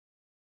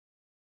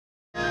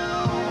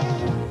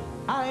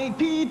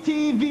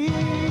IPTV.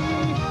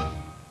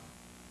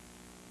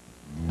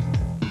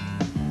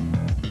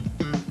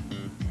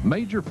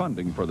 Major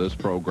funding for this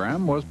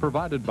program was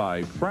provided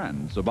by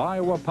Friends of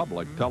Iowa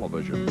Public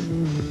Television.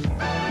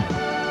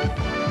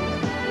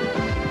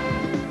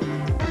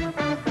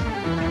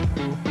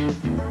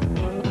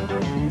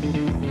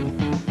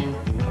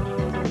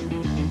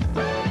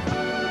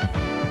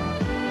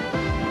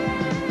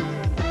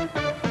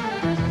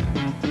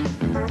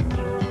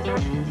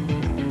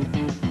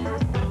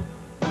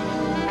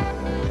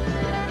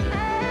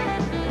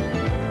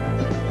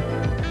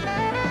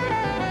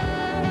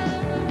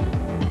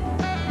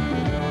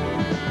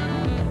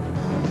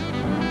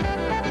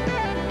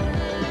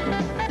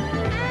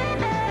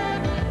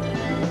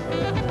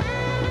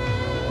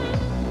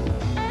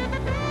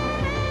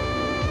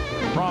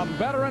 From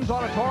Veterans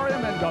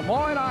Auditorium in Des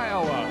Moines,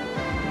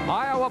 Iowa,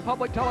 Iowa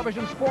Public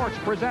Television Sports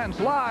presents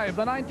live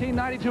the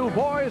 1992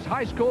 Boys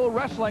High School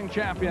Wrestling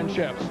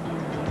Championships,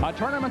 a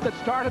tournament that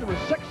started with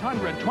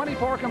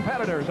 624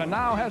 competitors and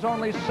now has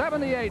only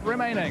 78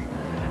 remaining,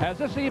 as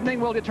this evening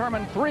will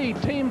determine 3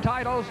 team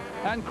titles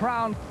and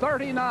crown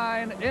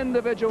 39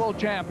 individual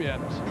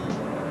champions.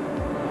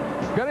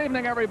 Good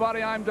evening,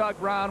 everybody. I'm Doug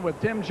Brown with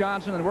Tim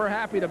Johnson, and we're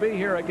happy to be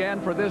here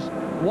again for this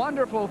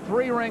wonderful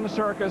 3-ring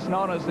circus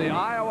known as the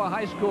Iowa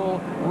High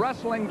School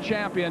Wrestling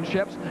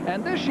Championships.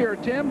 And this year,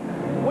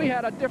 Tim, we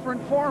had a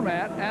different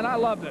format, and I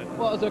loved it.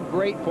 Well, it was a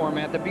great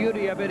format. The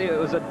beauty of it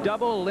was a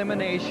double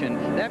elimination.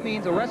 That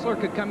means a wrestler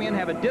could come in,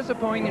 have a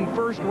disappointing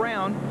first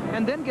round,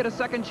 and then get a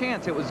second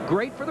chance. It was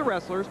great for the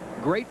wrestlers,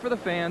 great for the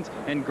fans,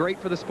 and great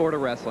for the sport of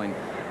wrestling.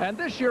 And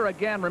this year,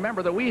 again,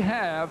 remember that we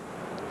have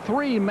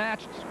 3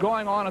 matches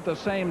going on at the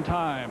same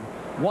time,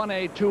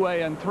 1A,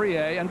 2A, and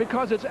 3A, and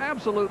because it's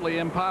absolutely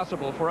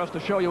impossible for us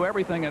to show you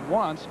everything at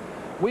once,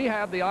 we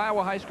have the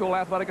Iowa High School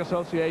Athletic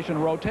Association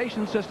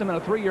rotation system on a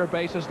 3-year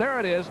basis. There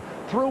it is.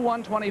 Through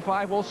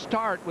 125, we'll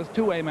start with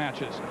 2A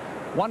matches.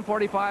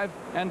 145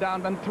 and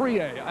down, then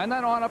 3A, and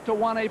then on up to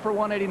 1A for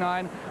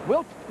 189.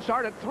 We'll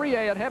start at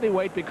 3A at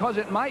heavyweight because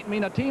it might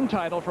mean a team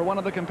title for one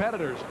of the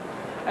competitors.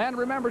 And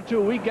remember,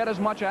 too, we get as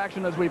much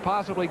action as we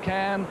possibly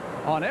can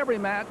on every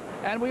mat.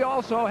 And we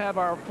also have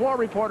our floor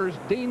reporters,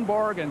 Dean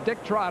Borg and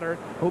Dick Trotter,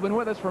 who've been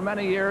with us for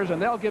many years, and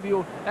they'll give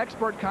you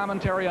expert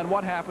commentary on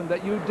what happened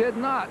that you did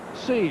not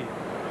see.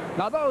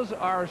 Now, those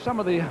are some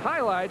of the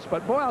highlights,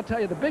 but boy, I'll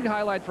tell you, the big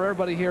highlight for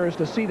everybody here is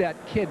to see that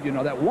kid, you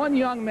know, that one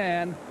young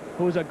man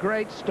who's a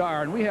great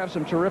star, and we have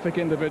some terrific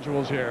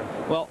individuals here.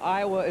 Well,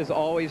 Iowa is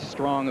always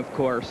strong, of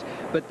course,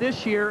 but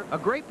this year, a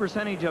great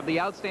percentage of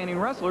the outstanding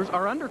wrestlers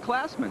are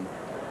underclassmen.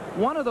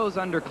 One of those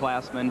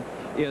underclassmen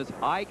is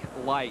Ike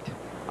Light.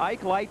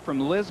 Ike Light from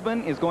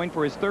Lisbon is going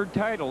for his 3rd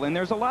title, and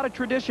there's a lot of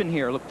tradition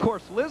here. Of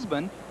course,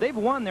 Lisbon, they've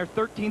won their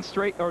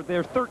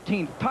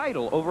 13th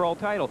title, overall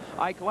title.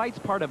 Ike Light's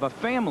part of a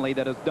family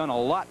that has done a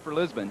lot for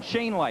Lisbon.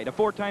 Shane Light, a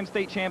 4-time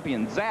state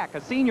champion. Zach,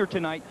 a senior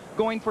tonight,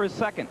 going for his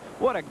 2nd.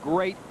 What a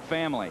great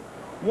family.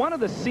 One of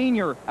the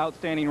senior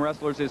outstanding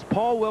wrestlers is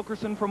Paul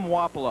Wilkerson from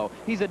Wapello.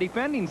 He's a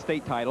defending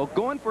state title,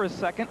 going for his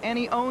 2nd, and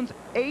he owns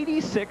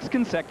 86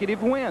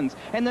 consecutive wins.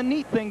 And the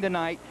neat thing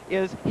tonight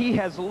is he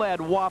has led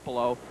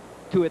Wapello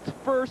to its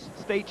 1st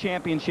state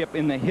championship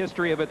in the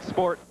history of its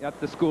sport at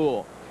the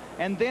school.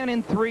 And then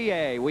in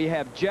 3A, we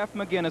have Jeff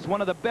McGinnis, one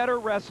of the better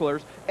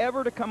wrestlers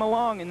ever to come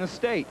along in the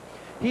state.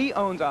 He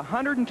owns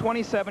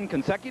 127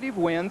 consecutive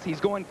wins. He's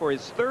going for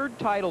his 3rd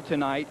title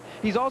tonight.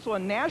 He's also a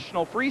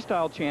national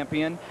freestyle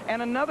champion.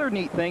 And another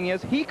neat thing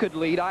is he could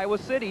lead Iowa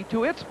City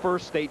to its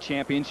 1st state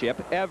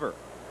championship ever.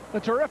 The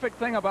terrific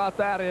thing about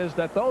that is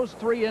that those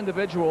 3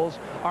 individuals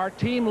are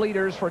team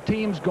leaders for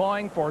teams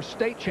going for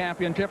state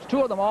championships.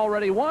 2 of them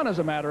already won, as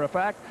a matter of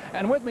fact.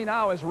 And with me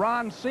now is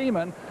Ron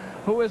Seaman,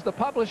 who is the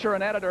publisher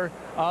and editor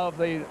of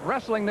the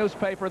wrestling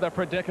newspaper, The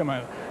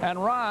Predicament.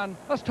 And Ron,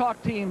 let's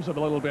talk teams a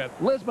little bit.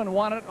 Lisbon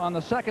won it on the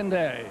 2nd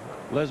day.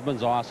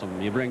 Lisbon's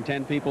awesome. You bring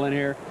 10 people in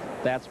here,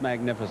 that's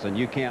magnificent.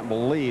 You can't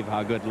believe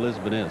how good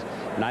Lisbon is.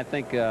 And I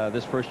think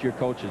this first-year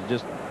coach is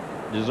just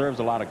deserves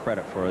a lot of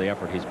credit for the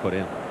effort he's put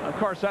in. Of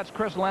course, that's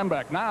Chris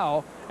Lembeck.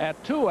 Now,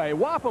 at 2A,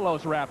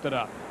 Wapello's wrapped it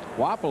up.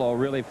 Wapello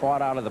really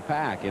fought out of the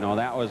pack. You know,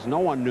 that was, no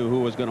one knew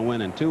who was going to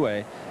win in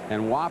 2A,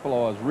 and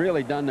Wapello has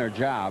really done their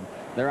job.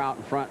 They're out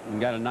in front and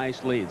got a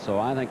nice lead, so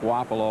I think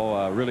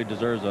Wapello really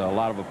deserves a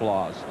lot of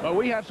applause. But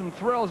we have some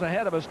thrills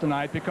ahead of us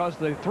tonight because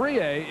the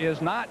 3A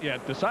is not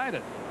yet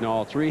decided.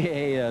 No,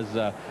 3A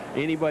is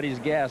anybody's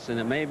guess, and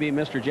it may be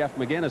Mr. Jeff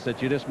McGinnis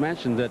that you just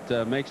mentioned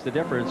that makes the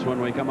difference when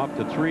we come up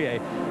to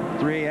 3A.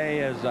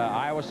 3A is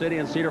Iowa City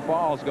and Cedar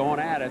Falls going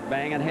at it,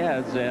 banging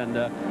heads, and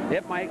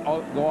it might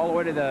go all the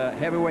way to the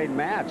heavyweight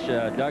match,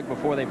 Doug,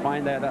 before they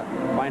find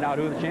out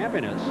who the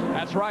champion is.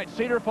 That's right.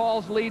 Cedar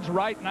Falls leads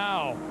right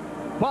now.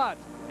 But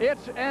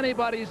it's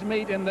anybody's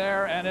meet in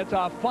there, and it's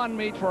a fun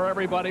meet for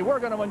everybody.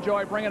 We're going to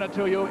enjoy bringing it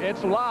to you.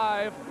 It's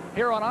live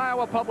here on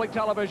Iowa Public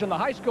Television. The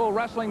High School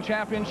Wrestling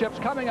Championships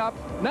coming up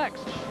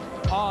next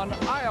on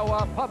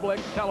Iowa Public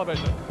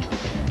Television.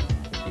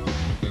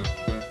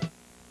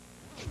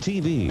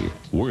 TV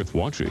worth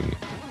watching.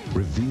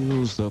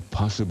 reveals the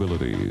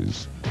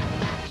possibilities.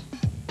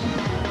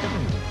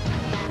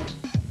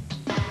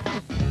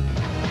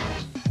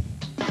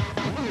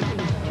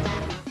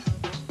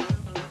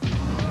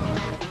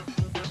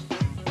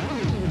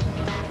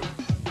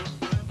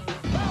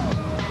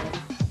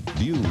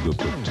 View the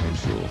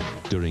potential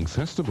during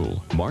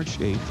Festival, March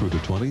 8th through the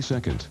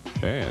 22nd,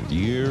 and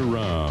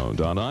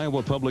year-round on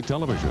Iowa Public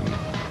Television,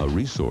 a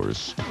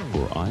resource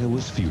for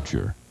Iowa's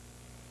future.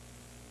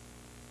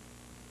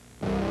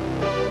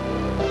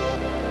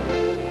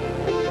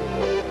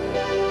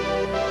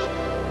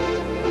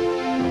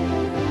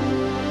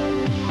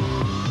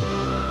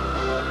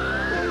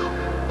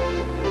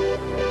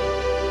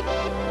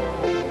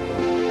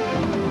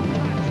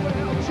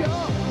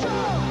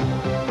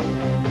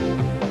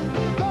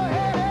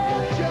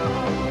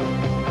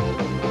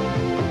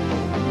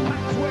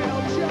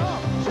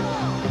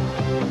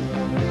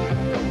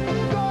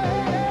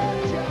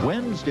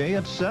 Wednesday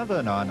at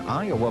 7 on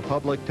Iowa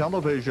Public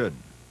Television.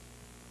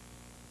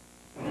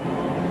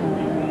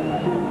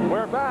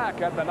 We're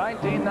back at the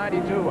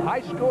 1992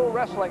 High School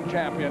Wrestling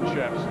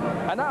Championships.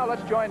 And now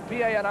let's join PA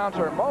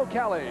announcer Mo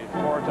Kelly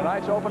for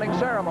tonight's opening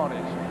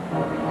ceremonies.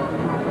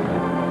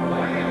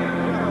 Ladies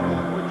and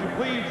gentlemen, would you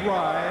please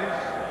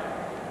rise?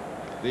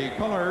 The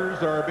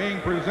colors are being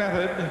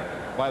presented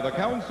by the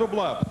Council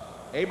Bluffs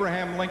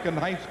Abraham Lincoln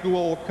High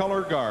School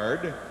Color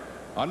Guard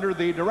under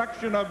the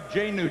direction of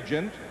Jay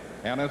Nugent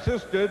and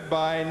assisted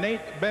by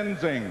Nate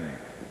Benzing.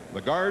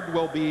 The guard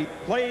will be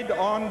played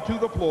onto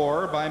the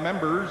floor by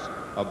members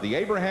of the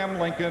Abraham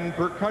Lincoln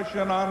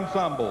Percussion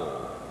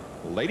Ensemble.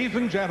 Ladies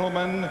and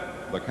gentlemen,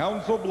 the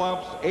Council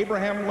Bluffs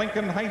Abraham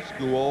Lincoln High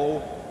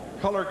School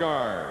Color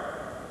Guard.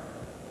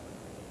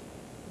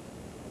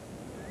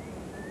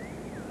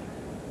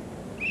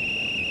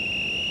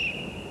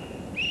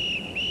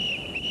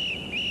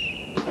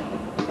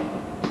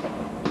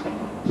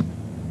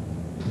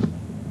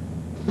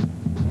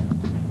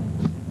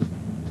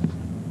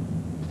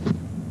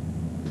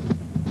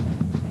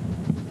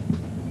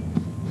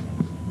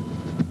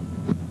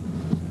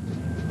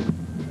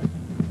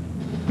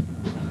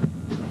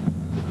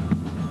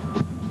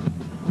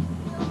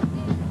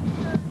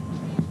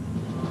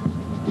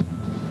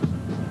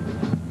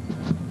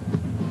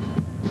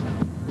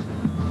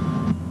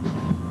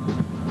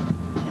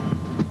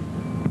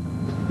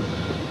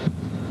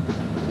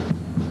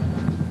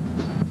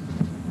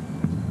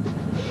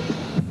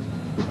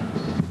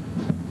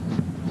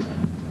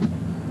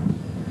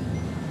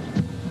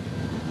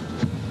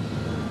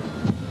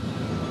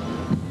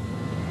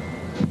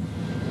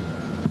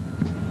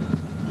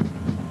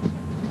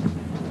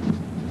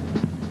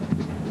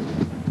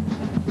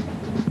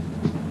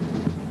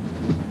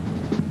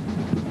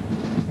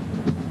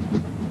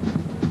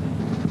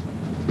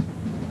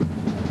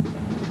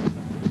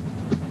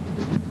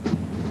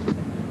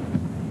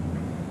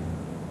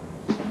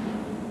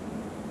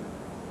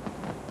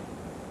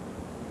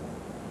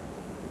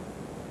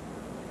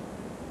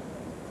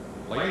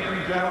 Ladies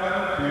and gentlemen,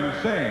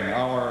 to sing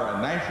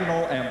our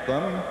national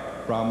anthem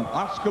from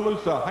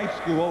Oskaloosa High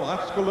School,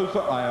 Oskaloosa,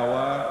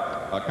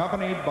 Iowa,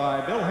 accompanied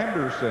by Bill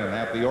Henderson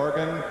at the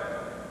organ,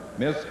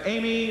 Miss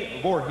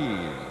Amy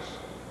Voorhees.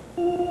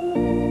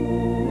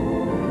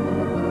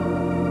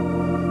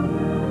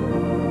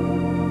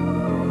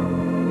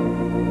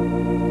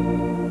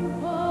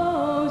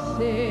 Oh,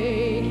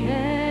 say,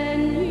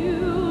 can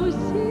you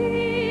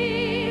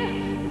see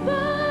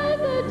by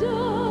the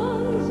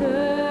dawn's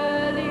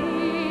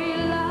early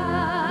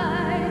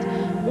light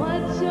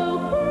what so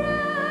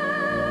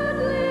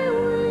proudly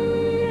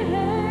we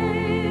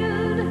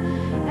hailed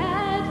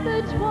at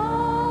the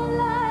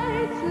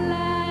twilight's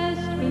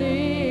last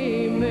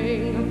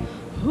gleaming,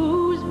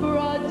 whose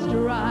broad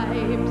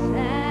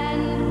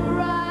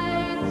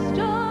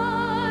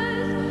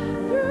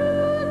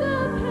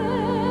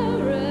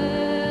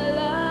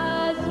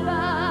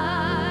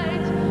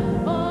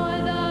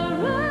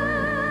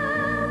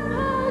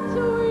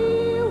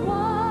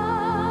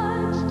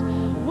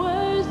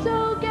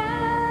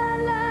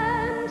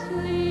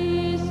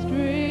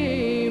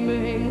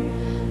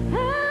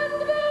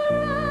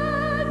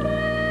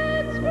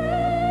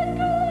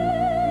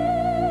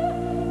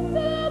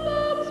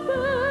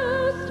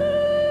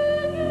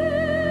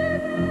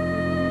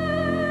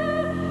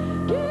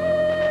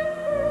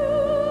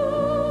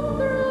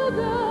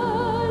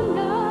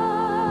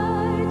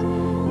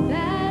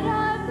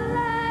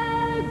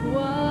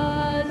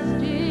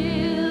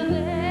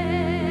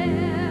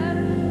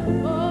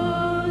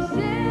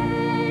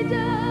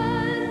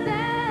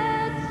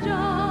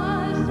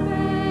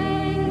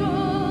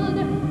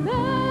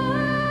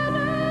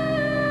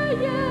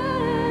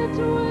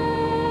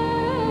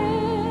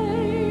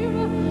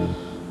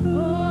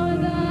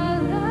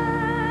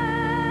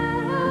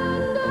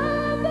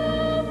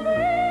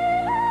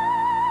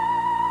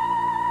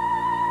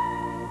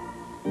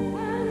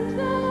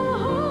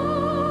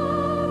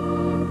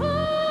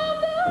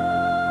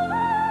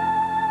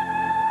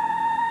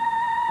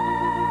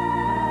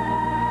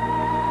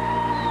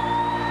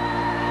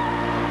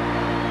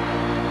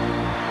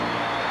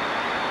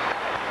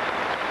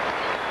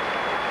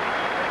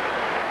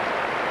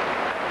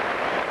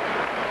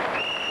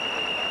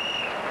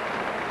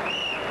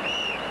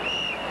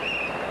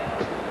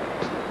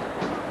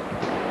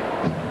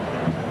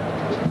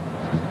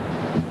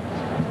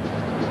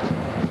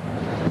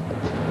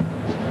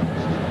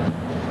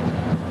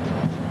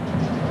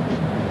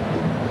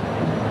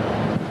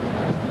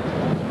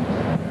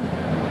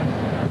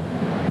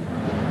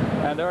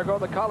there go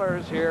the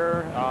colors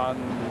here on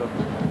the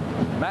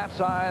mat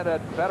side at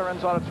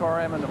Veterans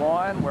Auditorium in Des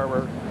Moines, where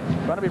we're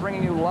going to be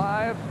bringing you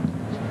live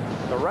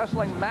the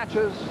wrestling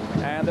matches,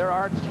 and there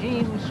are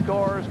team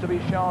scores to be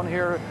shown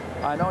here.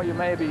 I know you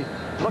may be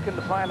looking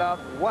to find out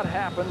what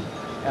happened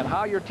and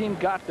how your team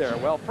got there.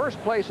 Well, first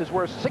place is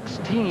worth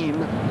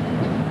 16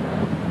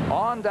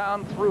 on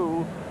down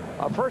through.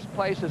 First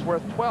place is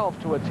worth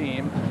 12 to a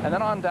team, and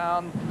then on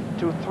down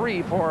to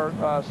 3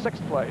 for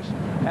sixth place.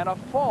 And a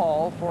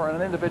fall for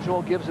an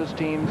individual gives his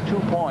team 2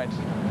 points.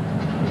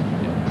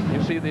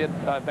 You see the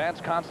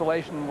advanced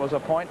consolation was a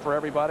point for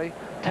everybody.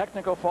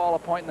 Technical fall,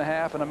 1.5 points,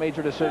 and a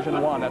major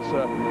decision 1.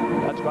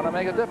 That's going to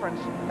make a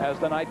difference as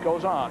the night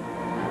goes on.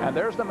 And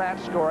there's the match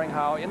scoring,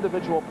 how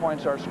individual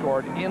points are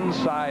scored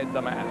inside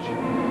the match.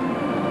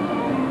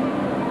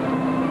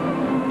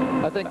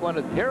 I think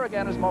here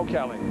again is Mo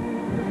Kelly.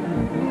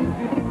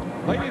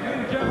 Ladies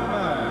and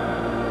gentlemen,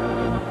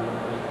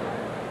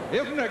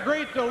 isn't it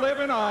great to live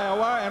in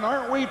Iowa, and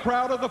aren't we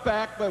proud of the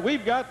fact that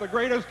we've got the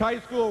greatest high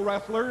school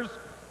wrestlers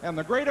and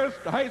the greatest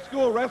high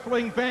school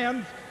wrestling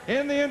fans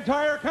in the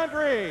entire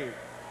country?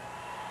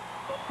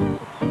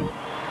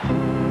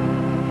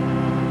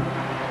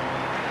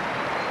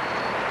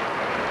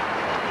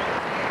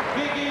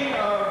 Speaking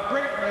of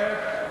greatness,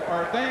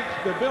 our thanks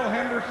to Bill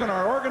Henderson,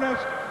 our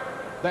organist,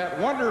 that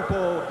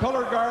wonderful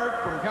color guard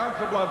from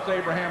Council Bluffs,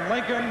 Abraham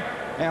Lincoln,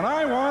 and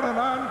I want an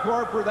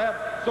encore for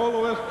that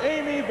soloist,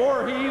 Amy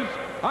Voorhees,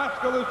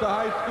 Oskaloosa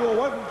High School.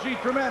 Wasn't she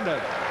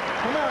tremendous?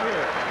 Come out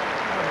here.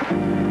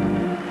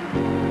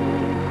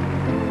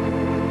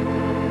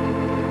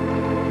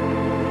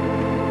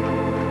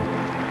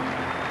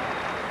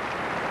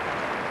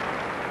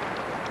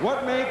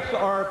 What makes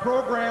our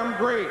program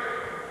great?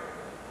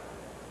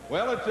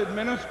 Well, it's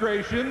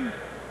administration,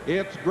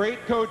 it's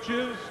great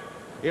coaches,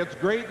 it's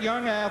great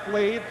young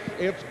athletes,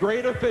 it's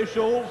great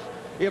officials,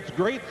 it's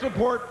great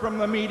support from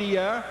the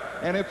media,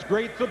 and it's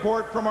great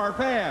support from our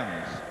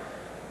fans.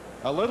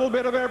 A little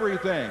bit of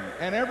everything.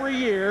 And every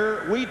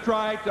year we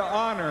try to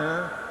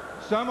honor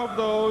some of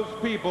those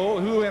people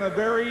who in a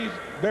very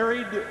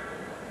varied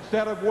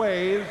set of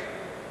ways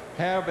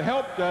have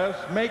helped us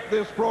make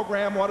this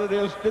program what it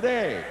is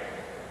today.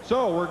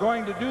 So we're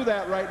going to do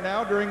that right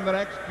now during the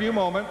next few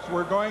moments.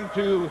 We're going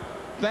to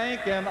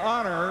thank and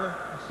honor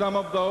some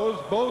of those,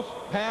 both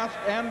past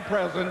and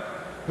present,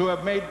 who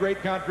have made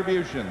great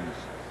contributions.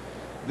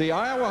 The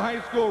Iowa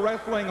High School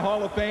Wrestling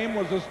Hall of Fame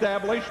was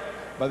established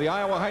by the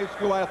Iowa High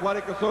School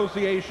Athletic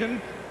Association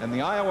and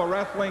the Iowa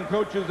Wrestling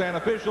Coaches and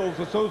Officials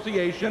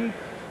Association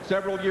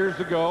several years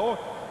ago,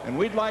 and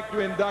we'd like to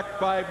induct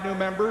 5 new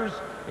members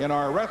in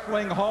our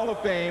Wrestling Hall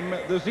of Fame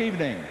this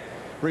evening.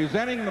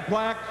 Presenting the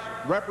plaques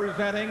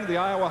representing the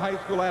Iowa High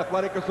School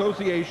Athletic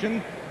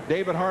Association,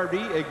 David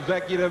Harvey,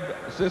 Executive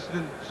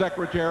Assistant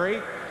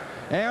Secretary,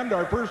 and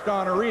our first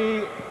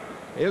honoree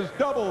is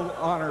double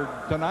honored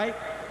tonight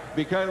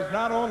because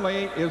not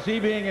only is he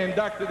being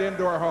inducted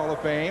into our Hall of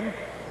Fame,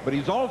 but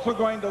he's also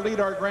going to lead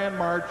our Grand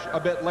March a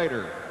bit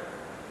later.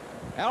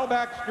 Al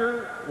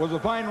Baxter was a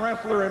fine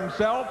wrestler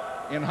himself.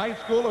 In high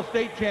school, a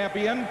state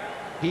champion.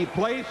 He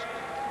placed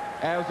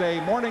as a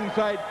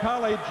Morningside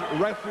College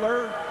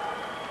wrestler.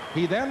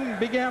 He then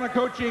began a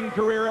coaching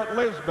career at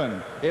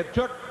Lisbon. It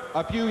took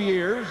a few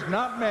years,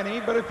 not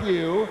many, but a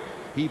few.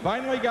 He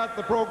finally got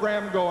the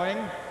program going,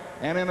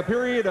 and in a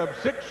period of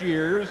 6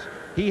 years,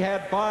 he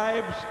had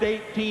 5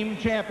 state team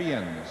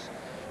champions.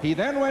 He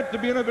then went to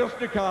Buena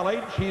Vista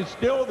College. He's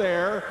still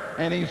there,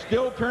 and he's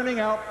still turning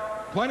out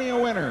plenty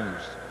of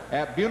winners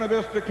at Buena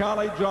Vista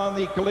College on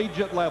the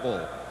collegiate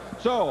level.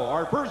 So,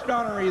 our first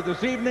honoree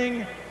this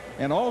evening,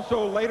 and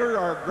also later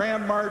our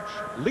Grand March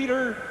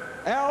leader,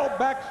 Al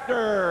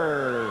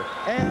Baxter,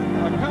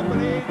 and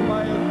accompanied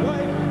by his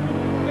wife,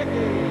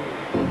 Vicki.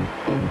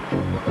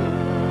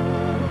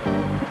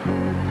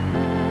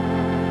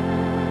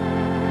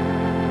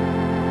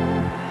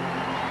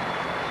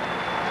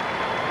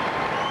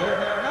 There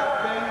have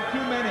not been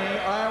too many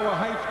Iowa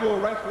high school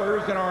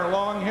wrestlers in our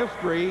long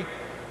history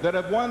that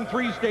have won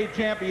 3 state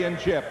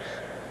championships.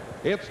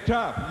 It's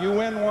tough. You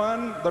win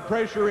one, the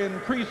pressure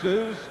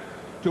increases.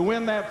 To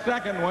win that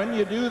second one,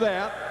 you do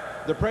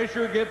that, the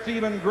pressure gets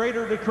even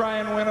greater to try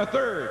and win a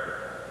third.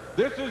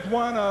 This is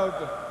one of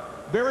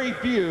very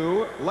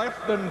few, less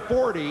than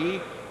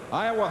 40,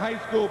 Iowa high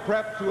school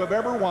preps who have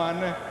ever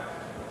won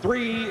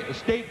 3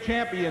 state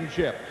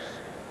championships.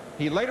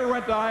 He later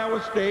went to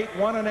Iowa State,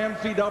 won an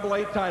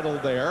NCAA title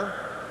there,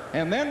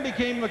 and then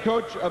became the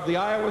coach of the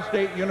Iowa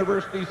State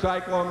University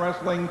Cyclone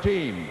wrestling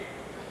team.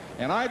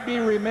 And I'd be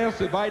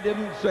remiss if I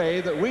didn't say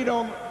that we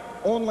don't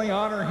only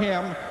honor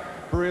him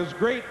for his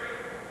great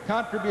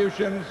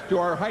contributions to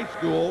our high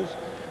schools,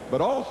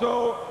 but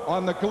also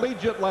on the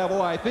collegiate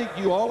level. I think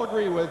you all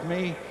agree with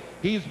me.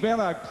 He's been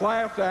a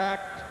class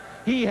act.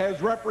 He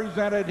has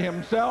represented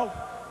himself,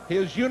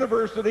 his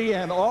university,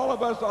 and all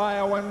of us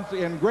Iowans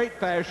in great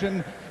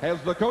fashion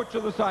as the coach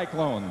of the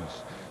Cyclones.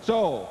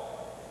 So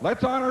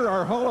let's honor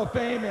our Hall of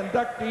Fame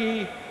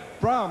inductee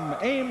from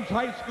Ames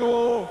High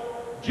School,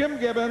 Jim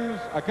Gibbons,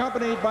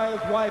 accompanied by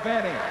his wife,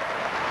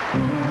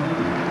 Annie.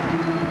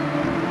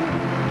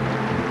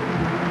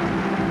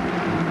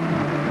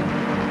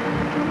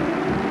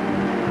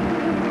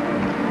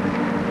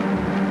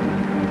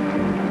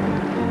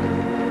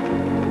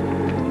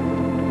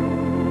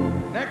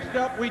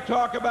 we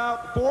talk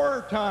about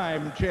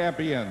 4-time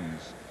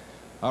champions.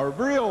 A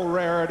real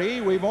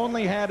rarity. We've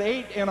only had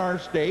 8 in our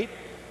state.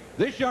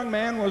 This young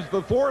man was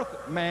the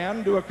 4th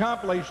man to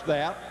accomplish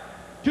that.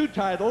 2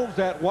 titles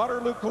at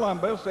Waterloo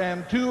Columbus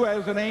and 2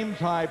 as an Ames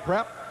High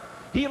Prep.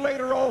 He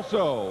later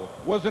also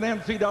was an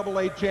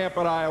NCAA champ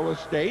at Iowa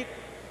State,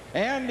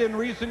 and in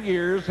recent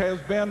years has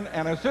been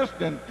an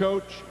assistant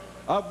coach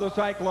of the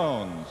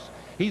Cyclones.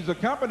 He's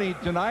accompanied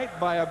tonight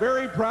by a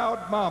very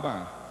proud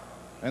mama,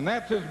 and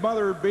that's his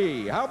mother,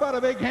 Bee. How about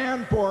a big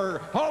hand for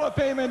Hall of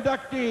Fame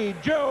inductee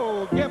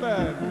Joe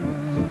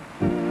Gibbons?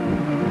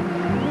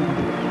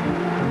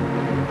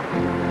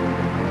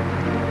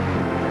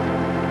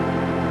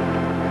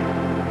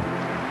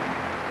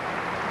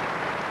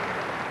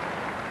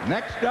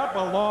 Next up,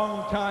 a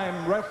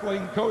longtime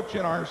wrestling coach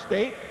in our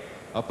state,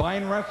 a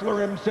fine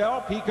wrestler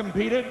himself. He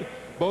competed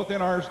both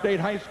in our state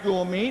high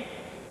school meet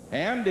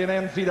and in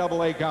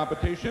NCAA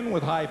competition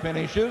with high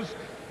finishes.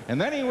 And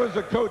then he was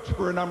a coach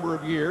for a number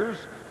of years,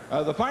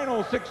 the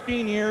final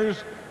 16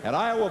 years at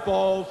Iowa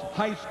Falls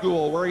High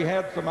School, where he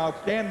had some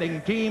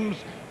outstanding teams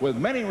with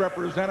many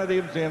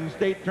representatives in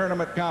state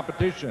tournament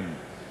competition.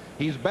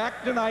 He's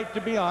back tonight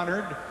to be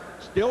honored,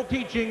 still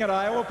teaching at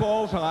Iowa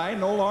Falls High,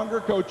 no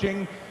longer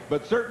coaching,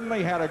 but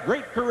certainly had a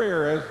great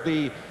career as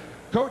the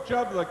coach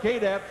of the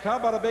Cadets. How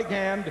about a big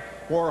hand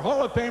for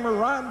Hall of Famer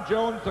Ron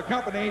Jones,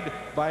 accompanied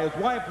by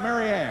his wife,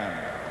 Mary Ann.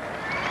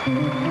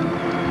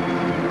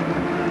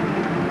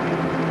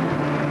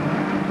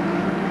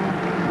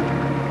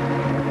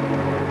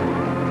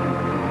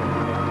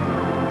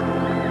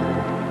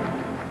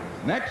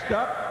 Next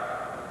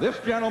up, this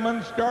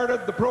gentleman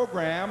started the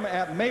program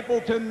at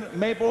Mapleton,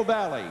 Maple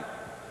Valley.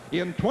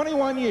 In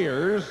 21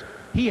 years,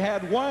 he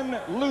had 1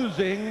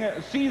 losing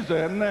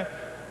season.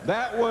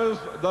 That was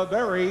the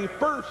very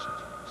first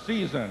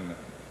season.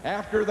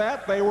 After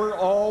that, they were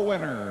all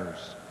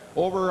winners.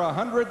 Over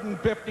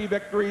 150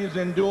 victories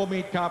in dual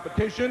meet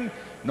competition.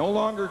 No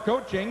longer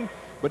coaching,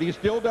 but he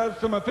still does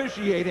some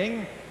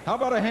officiating. How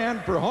about a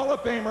hand for Hall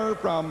of Famer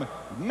from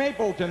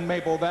Mapleton,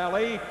 Maple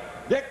Valley,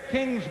 Dick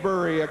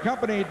Kingsbury,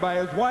 accompanied by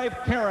his wife,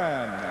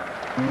 Karen.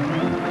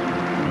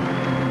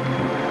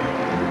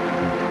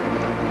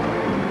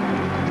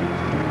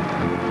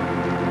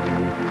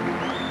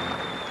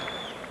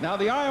 Now,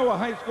 the Iowa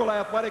High School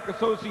Athletic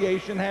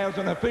Association has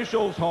an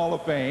Officials Hall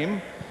of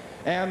Fame,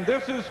 and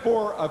this is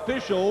for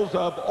officials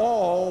of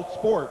all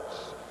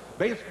sports.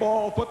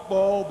 Baseball,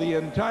 football, the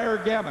entire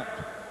gamut.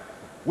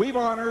 We've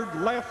honored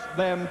less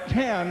than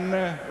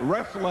 10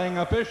 wrestling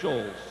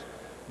officials,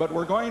 but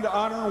we're going to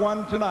honor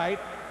one tonight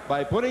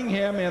by putting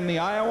him in the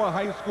Iowa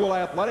High School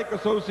Athletic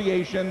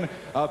Association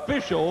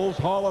Officials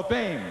Hall of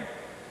Fame.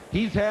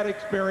 He's had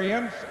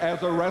experience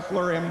as a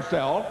wrestler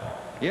himself,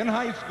 in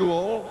high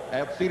school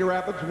at Cedar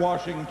Rapids,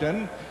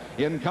 Washington,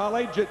 in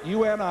college at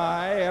UNI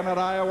and at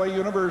Iowa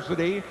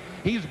University.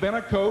 He's been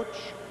a coach,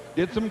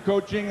 did some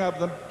coaching of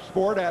the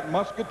sport at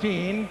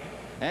Muscatine,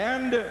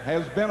 and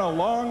has been a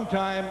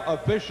long-time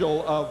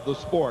official of the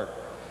sport.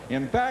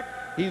 In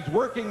fact, he's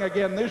working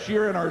again this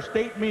year in our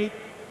state meet,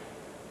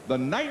 the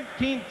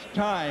 19th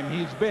time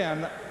he's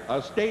been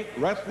a state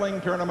wrestling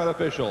tournament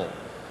official.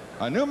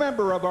 A new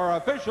member of our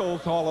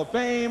Officials Hall of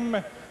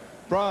Fame,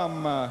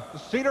 from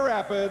Cedar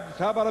Rapids.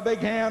 How about a big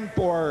hand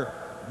for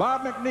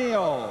Bob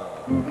McNeil?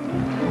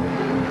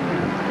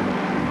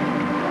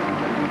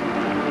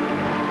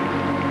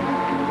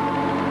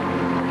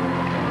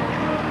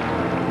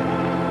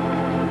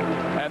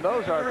 And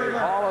those are the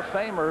Hall of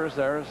Famers.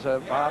 There's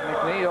Bob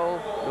McNeil.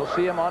 You'll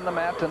see him on the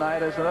mat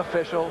tonight as an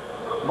official.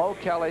 Mo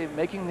Kelly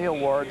making the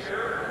awards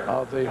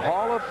of the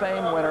Hall of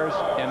Fame winners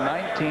in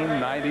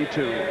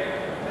 1992.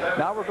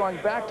 Now we're going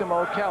back to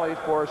Mo Kelly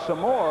for some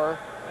more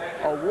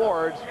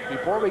awards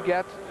before we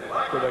get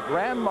to the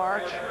Grand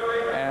March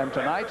and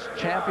tonight's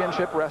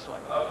championship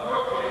wrestling.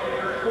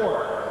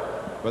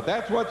 But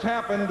that's what's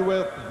happened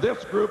with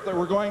this group that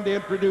we're going to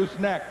introduce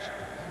next.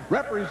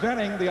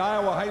 Representing the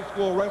Iowa High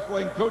School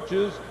Wrestling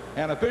Coaches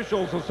and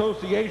Officials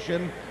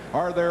Association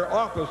are their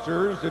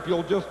officers. If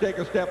you'll just take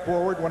a step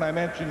forward when I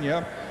mention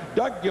you.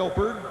 Doug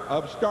Guilford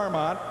of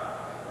Starmont,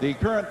 the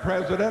current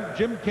president,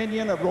 Jim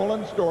Kenyon of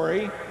Roland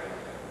Story,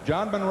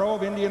 John Monroe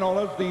of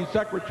Indianola is the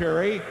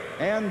secretary,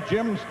 and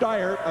Jim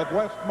Steyert of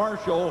West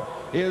Marshall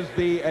is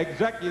the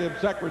executive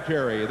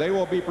secretary. They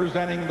will be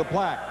presenting the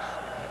plaques.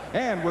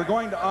 And we're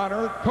going to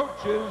honor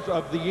Coaches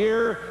of the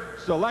Year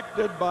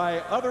selected by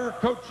other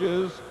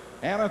coaches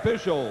and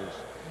officials.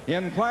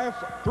 In Class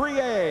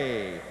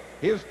 3A,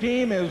 his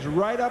team is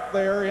right up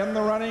there in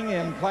the running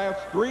in Class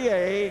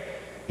 3A.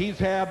 He's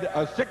had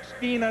a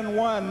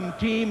 16-1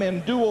 team in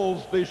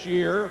duels this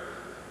year.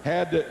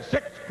 Had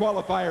 6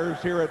 qualifiers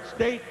here at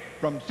state.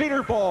 From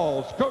Cedar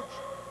Falls, Coach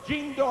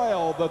Gene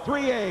Doyle, the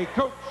 3A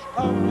Coach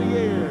of the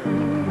Year.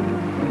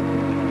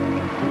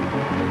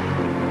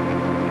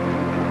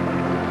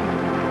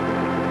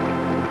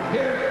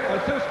 His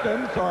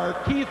assistants are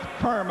Keith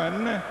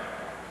Carman,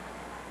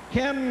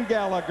 Ken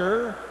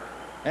Gallagher,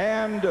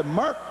 and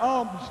Mark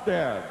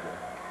Olmstead.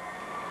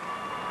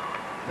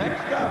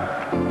 Next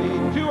up,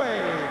 the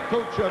 2A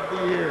Coach of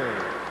the Year.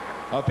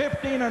 A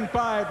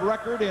 15-5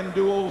 record in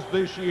duels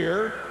this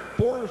year.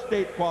 4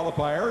 state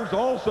qualifiers,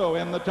 also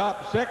in the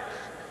top 6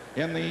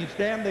 in the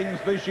standings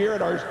this year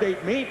at our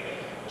state meet.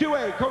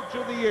 2A Coach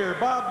of the Year,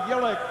 Bob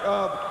Yillick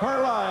of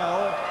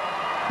Carlisle.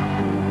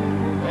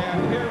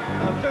 And his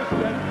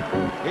assistant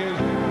is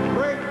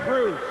Greg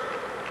Bruce.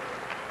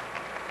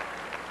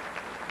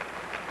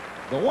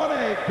 The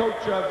 1A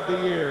Coach of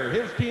the Year,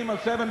 his team a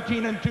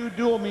 17-2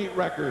 dual meet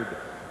record.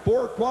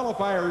 4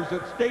 qualifiers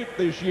at state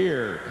this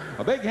year.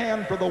 A big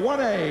hand for the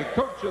 1A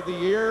Coach of the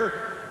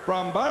Year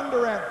from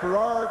Bondurant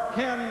Farrar,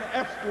 Ken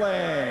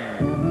Estling.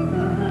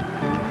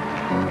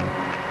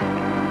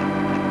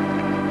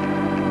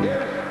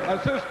 His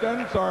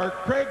assistants are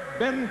Craig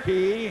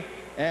Benke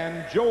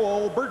and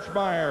Joel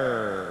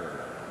Birchmeyer.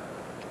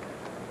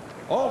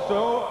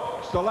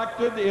 Also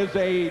selected is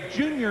a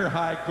junior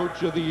high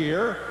Coach of the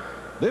Year.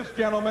 This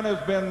gentleman has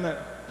been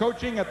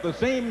coaching at the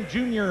same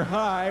junior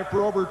high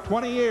for over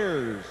 20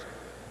 years.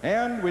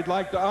 And we'd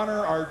like to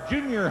honor our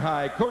junior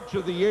high Coach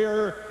of the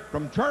Year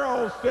from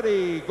Charles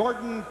City,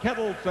 Gordon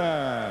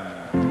Kettleson.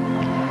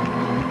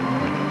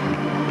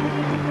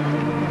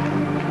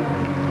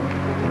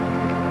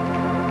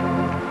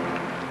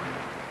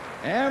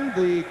 And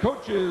the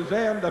Coaches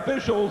and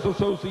Officials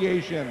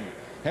Association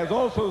has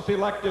also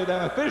selected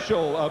an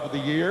Official of the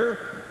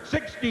Year,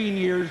 16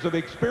 years of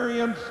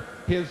experience,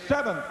 his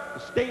 7th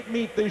state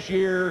meet this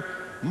year,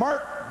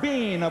 Mark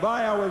Bean of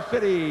Iowa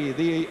City,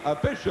 the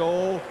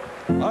Official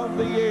of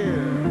the Year.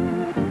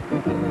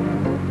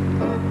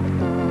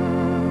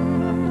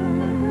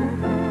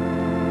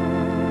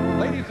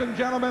 Ladies and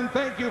gentlemen,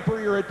 thank you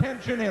for your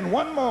attention. In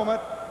one moment,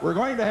 we're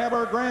going to have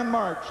our Grand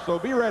March, so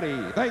be ready.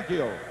 Thank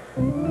you.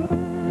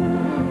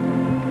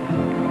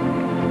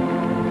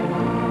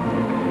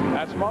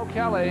 That's Mo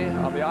Kelly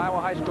of the Iowa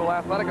High School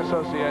Athletic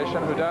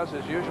Association, who does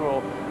his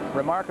usual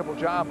remarkable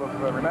job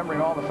of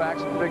remembering all the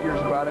facts and figures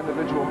about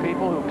individual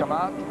people who come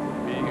out,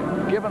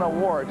 be given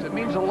awards. It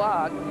means a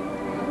lot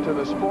to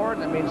the sport,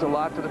 and it means a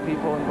lot to the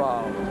people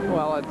involved.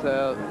 Well, it's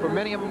for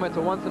many of them, it's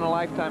a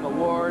once-in-a-lifetime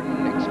award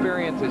and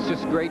experience. It's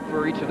just great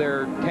for each of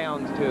their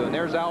towns, too. And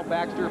there's Al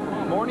Baxter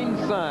from Morning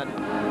Sun,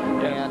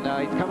 and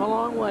he's come a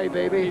long way,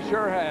 baby. He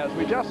sure has.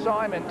 We just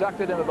saw him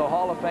inducted into the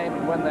Hall of Fame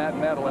and win that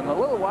medal. And a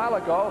little while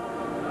ago,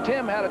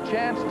 Tim had a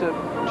chance to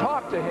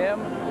talk to him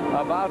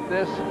about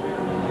this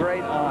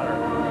great honor.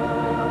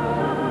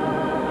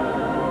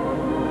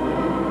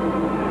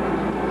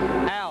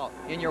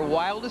 In your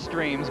wildest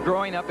dreams,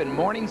 growing up in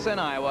Morning Sun,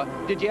 Iowa,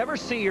 did you ever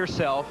see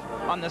yourself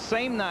on the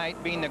same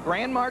night being the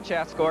Grand March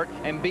escort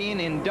and being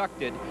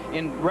inducted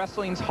in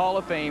wrestling's Hall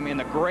of Fame in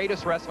the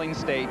greatest wrestling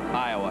state,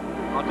 Iowa?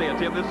 I'll tell you,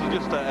 Tim, this is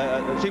just,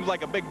 it seems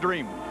like a big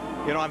dream.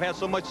 You know, I've had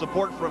so much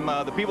support from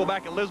the people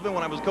back in Lisbon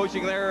when I was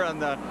coaching there,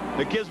 and the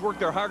kids worked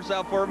their hearts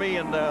out for me,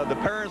 and the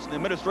parents and the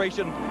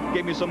administration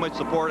gave me so much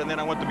support. And then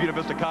I went to Buena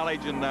Vista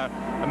College, and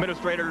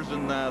administrators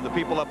and the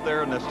people up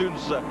there and the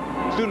students,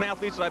 student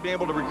athletes that I've been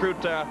able to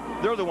recruit,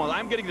 they're the ones.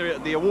 I'm getting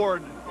the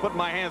award put in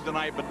my hands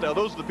tonight, but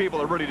those are the people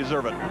that really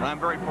deserve it, and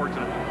I'm very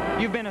fortunate.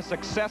 You've been a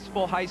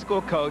successful high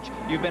school coach.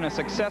 You've been a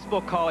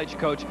successful college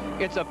coach.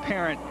 It's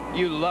apparent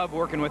you love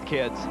working with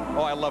kids.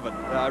 Oh, I love it.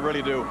 I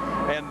really do.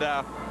 And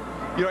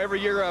you know, every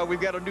year we've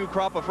got a new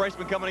crop of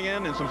freshmen coming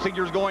in and some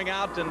seniors going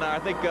out, and I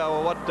think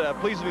what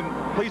pleases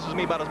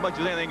me about as much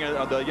as anything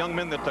are the young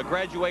men that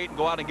graduate and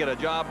go out and get a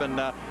job. And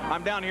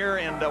I'm down here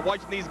and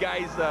watching these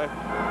guys,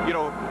 you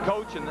know,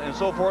 coach and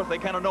so forth. They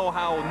kind of know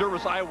how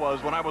nervous I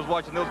was when I was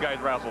watching those guys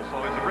wrestle,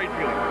 so it's a great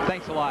feeling.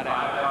 Thanks a lot,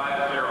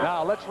 Al.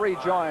 Now let's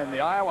rejoin the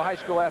Iowa High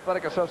School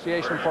Athletic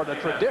Association for the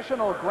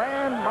traditional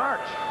Grand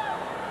March.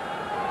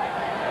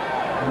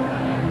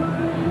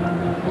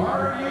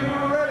 Are you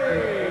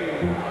ready?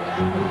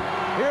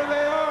 Here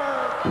they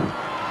are,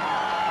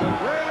 the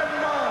Grand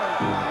March,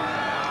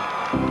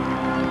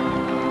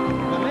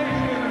 the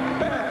nation's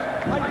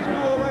best high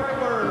school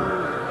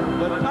wrestlers,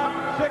 the top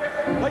 6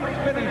 place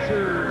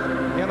finishers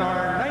in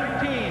our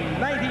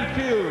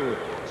 1992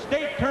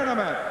 state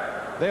tournament.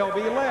 They'll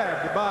be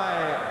led by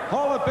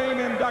Hall of Fame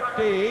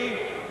inductee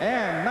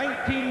and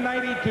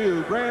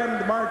 1992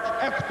 Grand March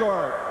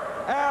escort,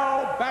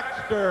 Al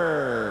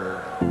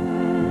Baxter.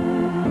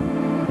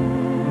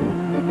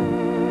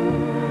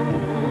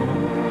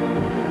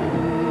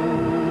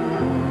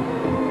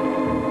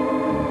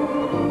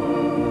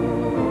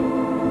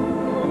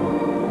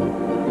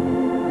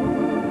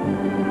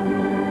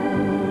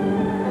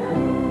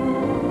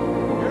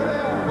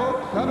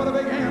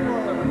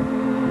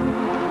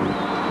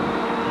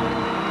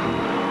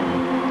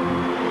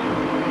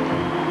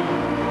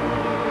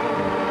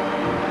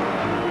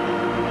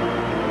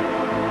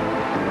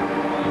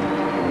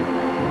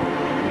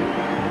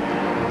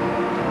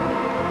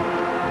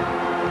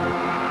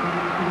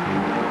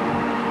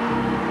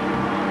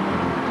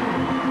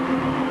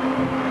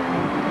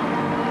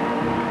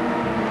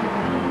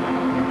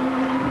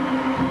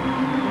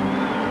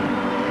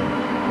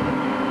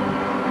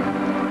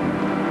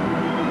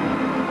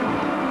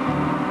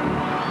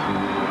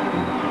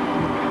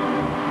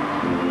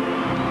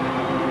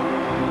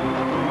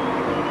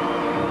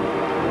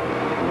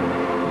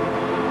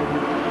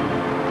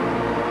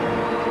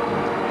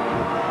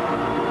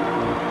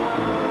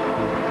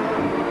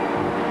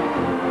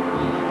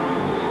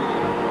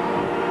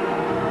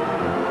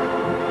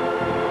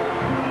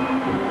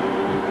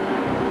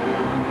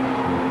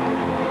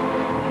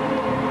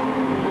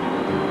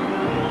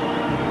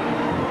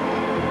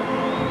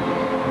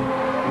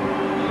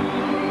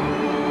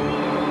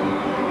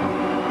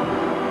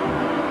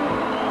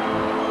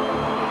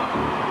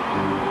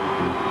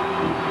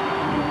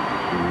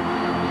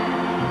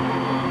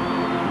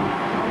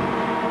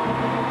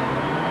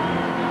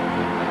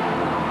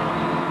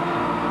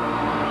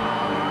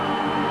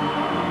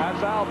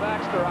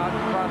 Baxter out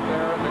in front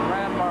there in the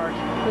Grand March.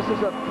 This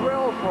is a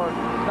thrill for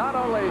not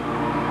only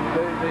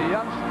the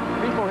young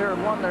people here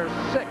have won their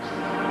 6th,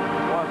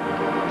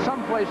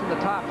 someplace in the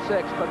top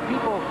 6, but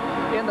people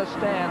in the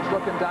stands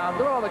looking down.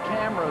 Look at all the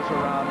cameras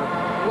around.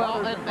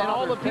 Well, and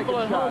all the people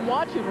at home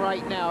watching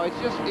right now. It's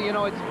just, you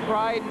know, it's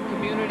pride in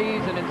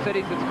communities and in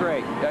cities. It's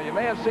great. Yeah, you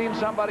may have seen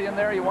somebody in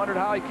there. You wondered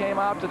how he came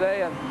out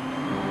today, and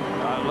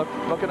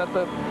looking at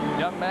the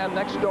young man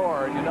next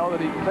door, and you know that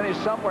he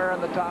finished somewhere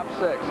in the top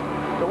 6.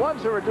 The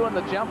ones who are doing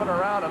the jumping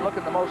around and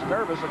looking the most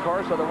nervous, of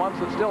course, are the ones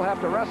that still have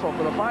to wrestle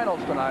for the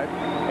finals tonight.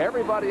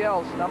 Everybody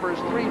else, numbers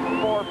 3,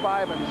 4,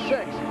 5, and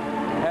 6,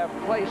 have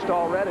placed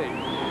already.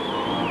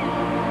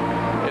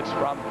 It's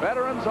from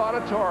Veterans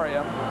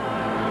Auditorium,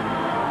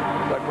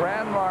 the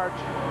Grand March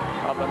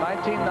of the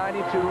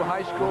 1992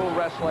 High School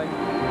Wrestling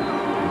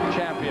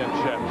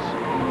Championships.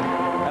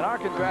 And our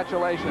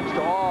congratulations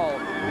to all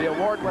the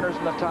award winners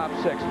in the top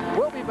 6.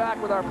 We'll be back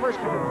with our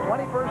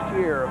 21st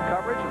year of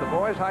coverage of the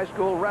Boys High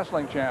School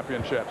Wrestling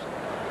Championships.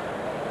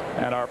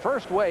 And our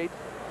first weight,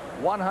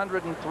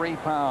 103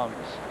 pounds.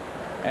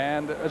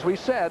 And as we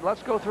said,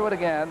 let's go through it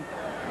again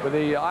with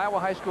the Iowa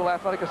High School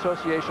Athletic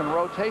Association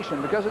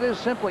rotation, because it is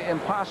simply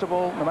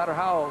impossible, no matter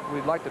how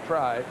we'd like to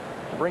try,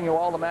 to bring you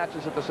all the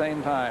matches at the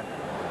same time.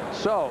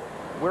 So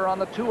we're on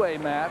the 2A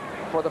mat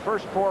for the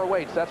first 4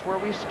 weights. That's where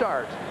we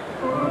start.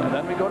 And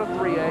then we go to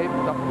 3A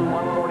up to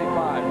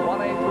 145,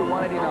 1A through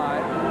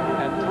 189,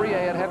 and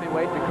 3A at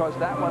heavyweight, because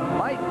that one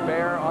might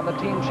bear on the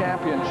team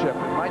championship.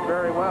 It might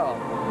very well.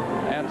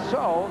 And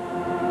so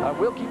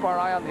we'll keep our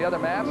eye on the other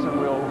mats, and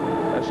we'll,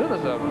 as soon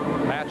as the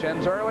match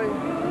ends early,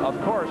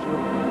 of course,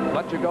 we'll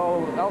let you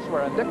go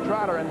elsewhere. And Dick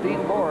Trotter and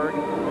Dean Borg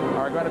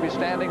are going to be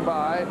standing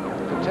by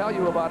to tell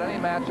you about any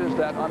matches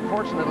that,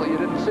 unfortunately, you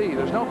didn't see.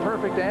 There's no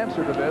perfect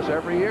answer to this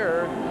every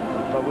year,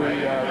 but we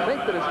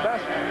think that it's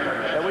best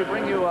that we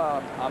bring you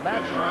a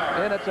match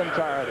in its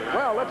entirety.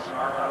 Well,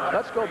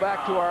 let's go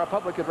back to our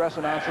public address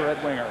announcer,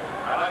 Ed Winger.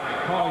 I'd like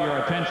to call your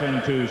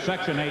attention to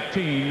Section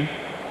 18.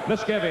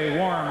 Let's give a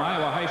warm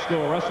Iowa High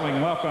School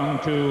Wrestling welcome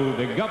to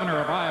the Governor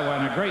of Iowa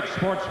and a great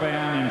sports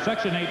fan in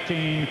Section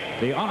 18,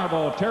 the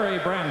Honorable Terry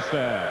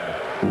Branstad.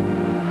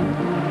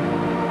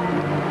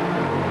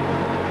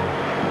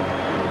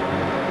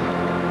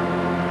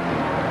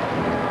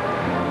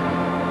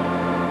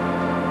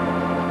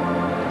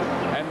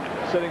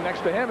 Sitting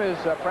next to him is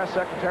Press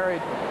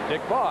Secretary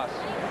Dick Voss.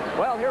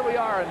 Well, here we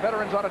are in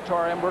Veterans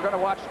Auditorium. We're going to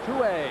watch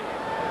 2A.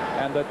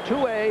 And the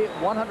 2A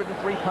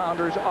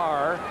 103-pounders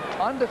are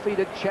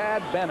undefeated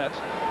Chad Bennett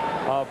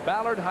of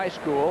Ballard High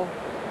School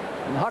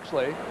in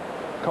Huxley,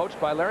 coached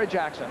by Larry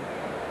Jackson,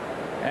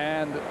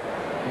 and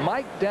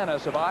Mike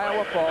Dennis of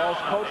Iowa Falls,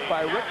 coached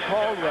by Rick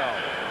Caldwell.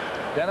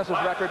 Dennis's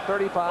record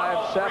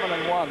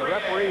 35-7-1. The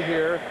referee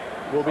here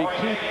will be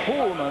Keith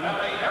Poolman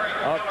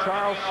of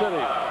Charles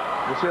City.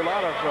 You see a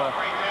lot of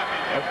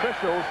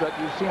officials that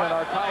you've seen in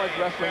our college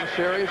wrestling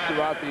series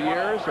throughout the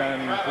years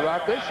and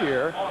throughout this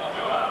year.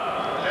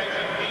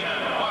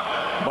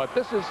 But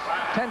this is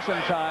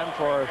tension time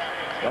for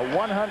the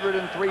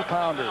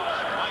 103-pounders.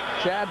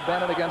 Chad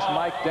Bennett against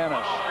Mike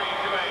Dennis.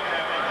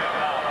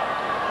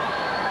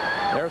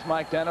 There's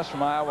Mike Dennis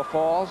from Iowa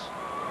Falls.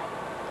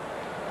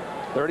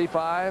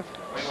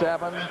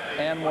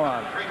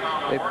 35-7-1.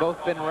 They've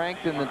both been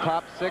ranked in the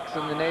top 6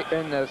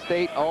 in the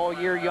state all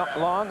year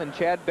long, and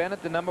Chad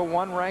Bennett, the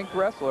 #1 ranked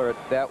wrestler at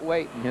that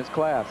weight in his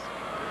class.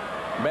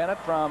 Bennett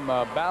from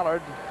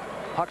Ballard,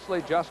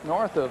 Huxley, just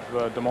north of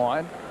Des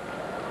Moines,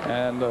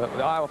 and the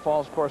Iowa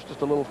Falls, of course,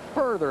 just a little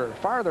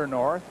farther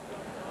north.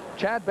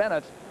 Chad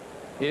Bennett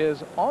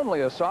is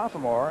only a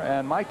sophomore,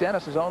 and Mike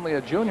Dennis is only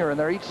a junior, and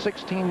they're each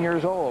 16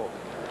 years old.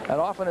 That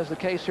often is the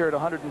case here at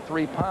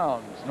 103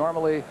 pounds.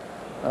 Normally,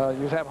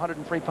 you have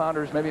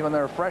 103-pounders maybe when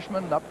they're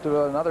freshmen up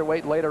to another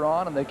weight later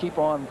on, and they keep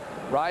on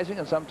rising,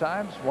 and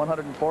sometimes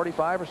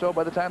 145 or so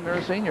by the time they're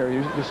a senior.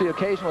 You see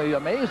occasionally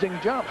amazing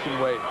jumps in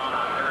weight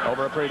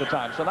over a period of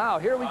time. So now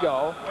here we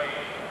go.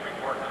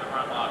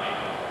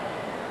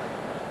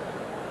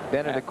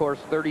 Bennett, of course,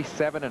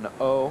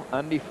 37-0,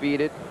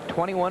 undefeated,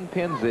 21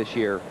 pins this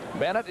year.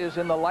 Bennett is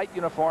in the light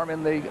uniform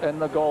in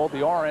the gold,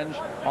 the orange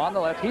on the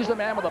left. He's the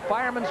man with the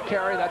fireman's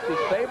carry. That's his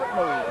favorite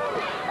move.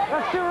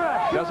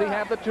 Does he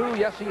have the 2?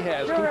 Yes, he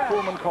has. Keith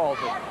Poolman calls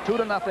it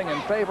 2-0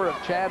 in favor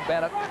of Chad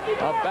Bennett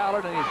of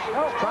Ballard, and he's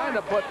trying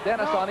to put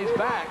Dennis on his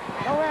back.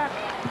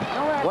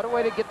 What a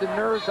way to get the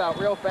nerves out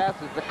real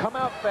fast is to come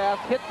out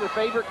fast, hit your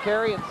favorite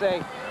carry, and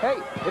say, hey,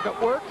 if it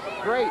works,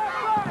 great.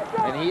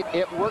 And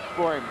it worked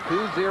for him.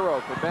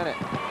 2-0 for Bennett.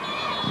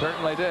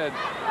 Certainly did.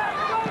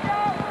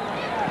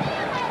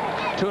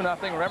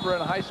 2-0. Remember,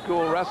 in high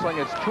school wrestling,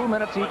 it's 2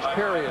 minutes each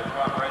period.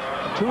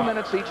 2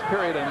 minutes each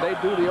period, and they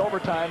do the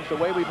overtimes the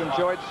way we've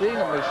enjoyed seeing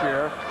them this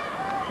year.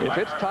 If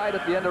it's tied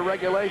at the end of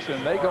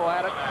regulation, they go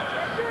at it.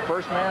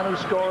 First man who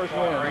scores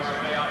wins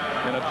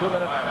in a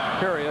 2-minute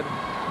period.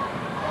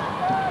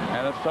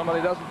 And if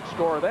somebody doesn't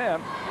score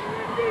then,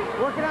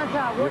 work it on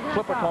top. you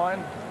flip a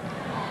coin.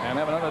 and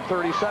have another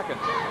 30 seconds.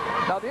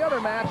 Now, the other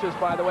matches,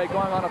 by the way,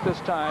 going on at this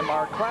time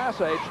are Class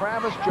A,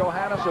 Travis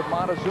Johannes of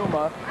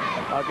Montezuma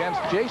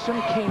against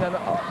Jason Keenan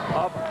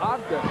of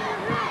Ogden.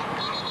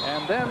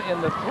 And then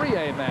in the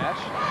 3A match,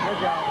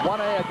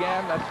 1A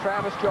again, that's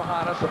Travis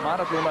Johannes of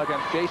Montezuma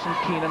against Jason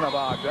Keenan of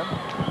Ogden.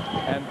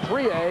 And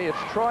 3A, it's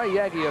Troy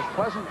Yegi of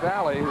Pleasant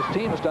Valley, whose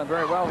team has done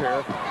very well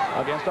here,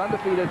 against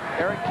undefeated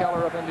Eric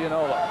Keller of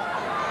Indianola.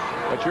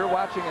 But you're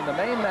watching in the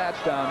main match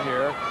down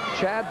here,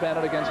 Chad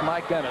Bennett against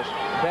Mike Dennis.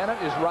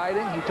 Bennett is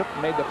riding. He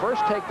made the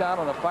first takedown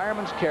on a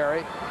fireman's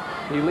carry.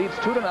 He leads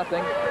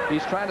 2-0.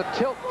 He's trying to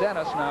tilt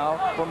Dennis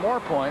now for more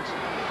points,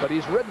 but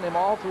he's ridden him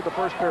all through the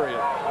first period.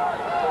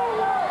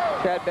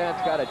 Chad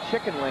Bennett's got a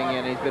chicken wing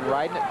in. He's been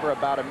riding it for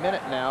about a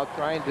minute now,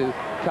 trying to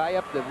tie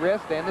up the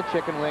wrist and the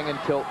chicken wing and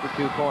tilt for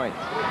 2 points.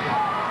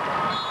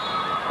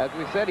 As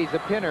we said, he's a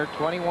pinner.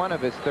 21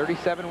 of his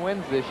 37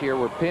 wins this year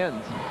were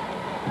pins.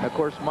 Of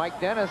course,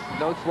 Mike Dennis,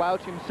 no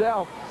slouch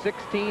himself.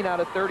 16 out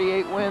of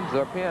 38 wins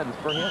are pins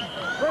for him.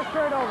 First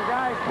period over,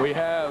 guys. We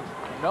have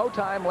no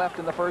time left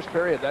in the first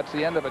period. That's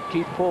the end of it.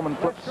 Keith Pullman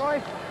flips.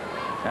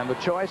 And the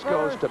choice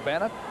goes to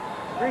Bennett.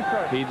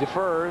 He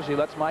defers. He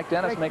lets Mike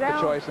Dennis make the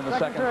choice in the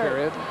second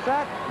period,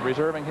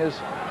 reserving his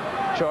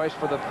choice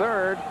for the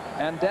third.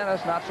 And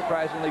Dennis, not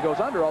surprisingly,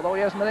 goes under, although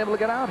he hasn't been able to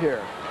get out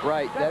here.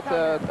 Right. That's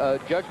a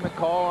judgment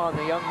call on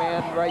the young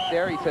man right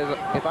there. He says,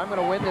 if I'm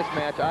going to win this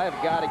match, I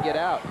have got to get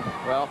out.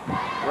 Well,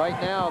 right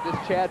now, this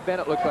Chad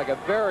Bennett looks like a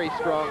very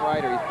strong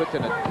rider. He puts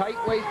in a tight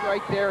waist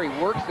right there. He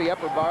works the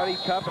upper body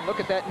cuff, and look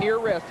at that near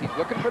wrist. He's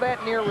looking for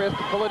that near wrist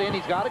to pull it in.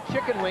 He's got a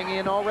chicken wing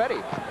in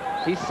already.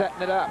 He's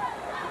setting it up.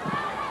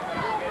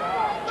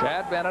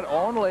 Chad Bennett,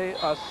 only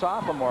a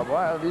sophomore.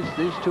 Well,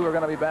 these two are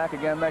going to be back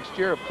again next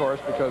year, of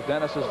course, because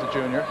Dennis is the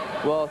junior.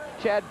 Well,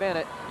 Chad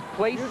Bennett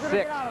placed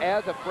 6th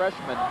as a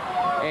freshman,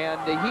 and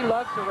he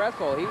loves to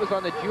wrestle. He was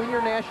on the junior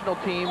national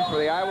team for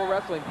the Iowa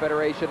Wrestling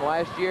Federation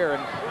last year,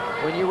 and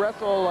when you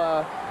wrestle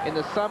in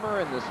the summer,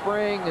 in the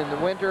spring, in the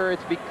winter,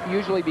 it's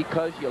usually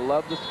because you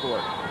love the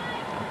sport.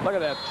 Look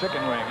at that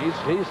chicken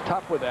wing. He's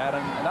tough with that,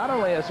 and not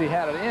only has he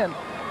had it in,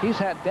 he's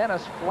had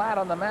Dennis flat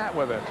on the mat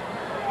with it.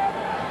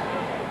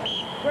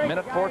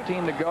 Minute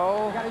 14 to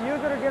go.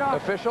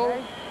 Official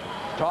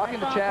talking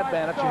to Chad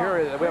Bennett. You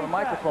hear we have a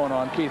microphone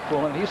on Keith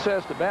Pullman. He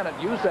says to Bennett,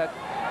 use that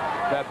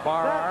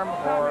bar arm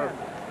or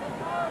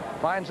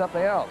find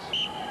something else.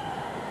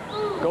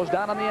 Goes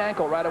down on the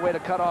ankle right away to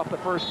cut off the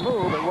first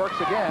move. It works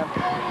again.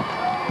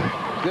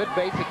 Good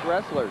basic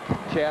wrestler,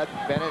 Chad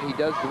Bennett. He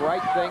does the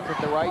right things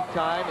at the right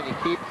time, and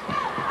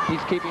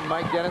he's keeping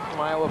Mike Dennis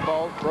from Iowa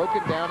Falls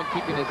broken down and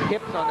keeping his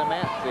hips on the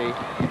mat. See,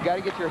 you've got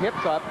to get your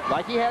hips up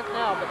like he has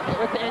now, but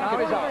with the end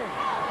he's out.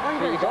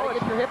 So you got to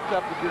get your hips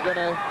up if you're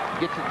going to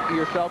get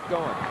yourself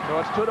going. So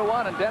it's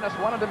 2-1, and Dennis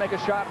wanted to make a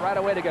shot right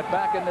away to get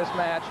back in this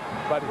match,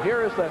 but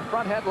here is the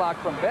front headlock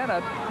from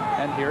Bennett,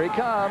 and here he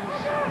comes.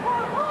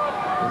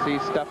 You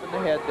see, stuffing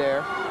the head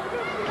there,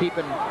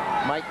 keeping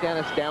Mike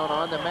Dennis down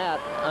on the mat,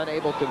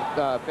 unable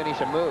to finish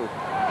a move.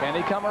 Can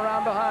he come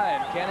around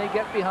behind? Can he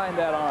get behind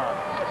that arm?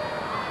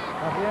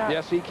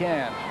 Yes, he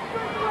can.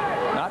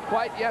 Not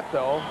quite yet,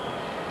 though.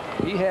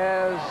 He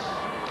has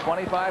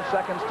 25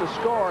 seconds to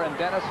score, and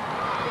Dennis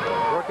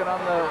working on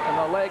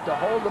the leg to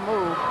hold the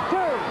move.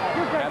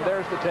 And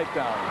there's the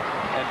takedown.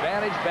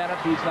 Advantage Bennett.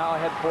 He's now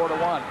ahead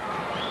 4-1.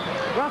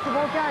 Russell,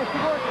 both guys,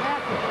 keep working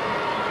after.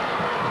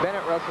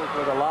 Bennett wrestles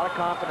with a lot of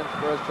confidence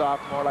for a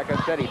sophomore. Like I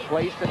said, he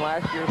placed in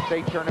last year's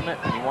state tournament,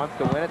 and he wants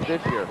to win it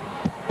this year.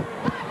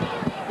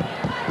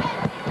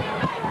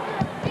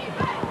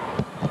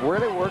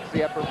 Really works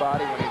the upper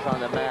body when he's on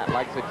the mat.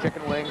 Likes the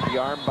chicken wings, the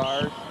arm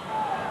bars.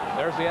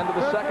 There's the end of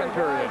the second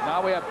period.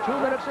 Now we have 2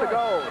 minutes to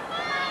go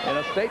in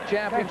a state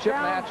championship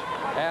match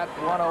at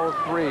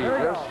 103.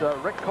 There's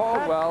Rick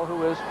Caldwell,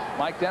 who is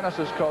Mike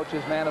Dennis's coach.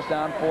 His man is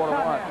down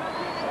 4-1.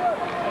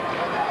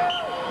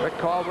 Rick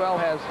Caldwell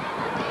has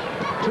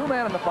 2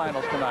 men in the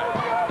finals tonight.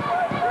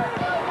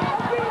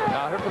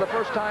 Now here for the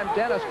first time,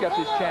 Dennis gets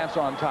his chance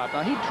on top.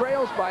 Now he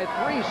trails by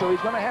 3, so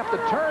he's going to have to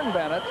turn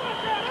Bennett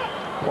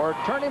or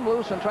turn him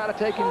loose and try to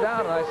take him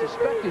down. And I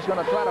suspect he's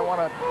going to try to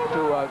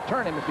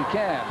turn him if he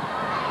can.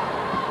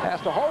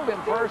 Has to hold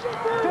him first.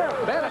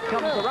 Bennett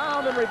comes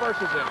around and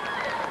reverses him.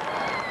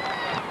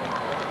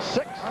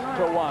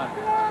 6-1.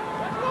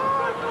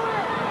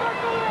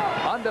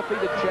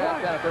 Undefeated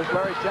Chad Bennett. There's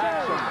Larry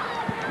Jackson.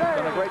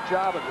 Done a great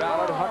job at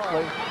Ballard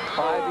Huxley.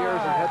 5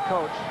 years as head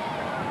coach.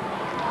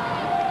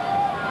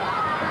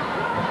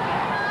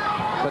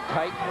 It's a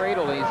tight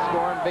cradle. He's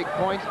scoring big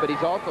points, but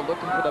he's also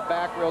looking for the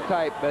back real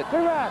tight. But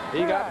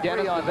he got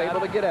Dennis was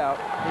able to get out.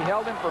 He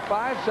held him for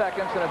 5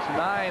 seconds, and it's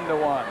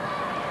 9-1.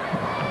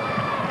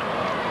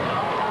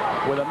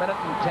 With 1 minute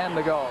and 10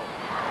 to go.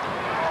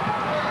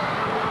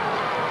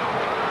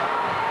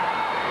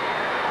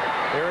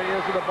 Here he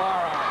is with a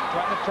bar on,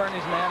 trying to turn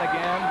his man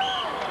again.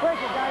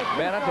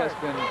 Bennett has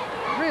been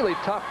really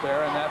tough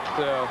there, and that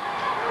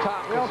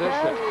top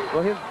position.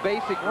 Well, his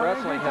basic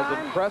wrestling has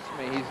impressed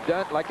me. He's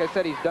done, like I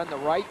said, he's done the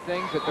right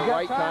things at the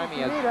right time.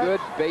 He has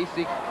good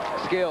basic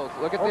skills.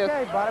 Look at this.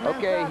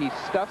 Okay, he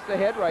stuffs the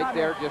head right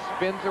there, just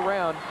spins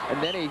around,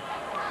 and then he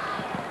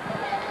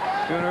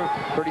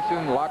pretty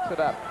soon locks it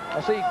up.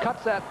 I see he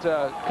cuts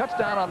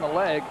down on the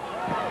leg,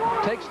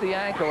 takes the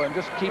ankle, and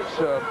just keeps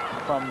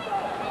from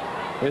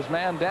his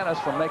man Dennis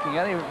from making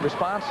any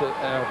response to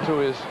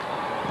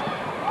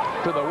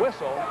the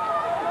whistle.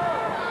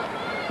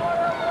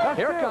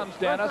 Here comes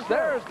Dennis.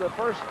 There's the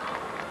first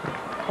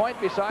point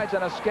besides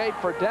an escape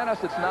for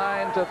Dennis. It's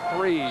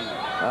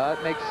 9-3.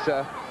 It makes.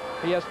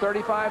 He has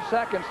 35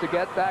 seconds to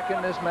get back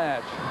in this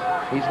match.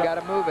 He's got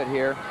to move it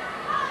here.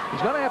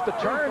 He's going to have to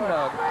turn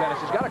Dennis.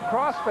 He's got a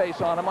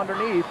crossface on him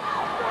underneath,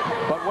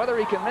 but whether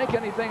he can make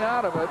anything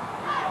out of it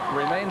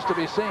remains to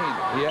be seen.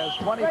 He has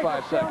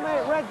 25 seconds.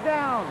 Stalemate, Red's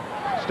down.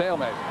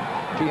 Stalemate.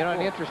 You know,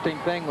 an interesting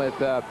thing with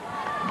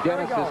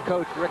Dennis's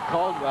coach, Rick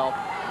Caldwell,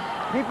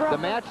 the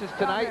matches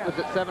tonight was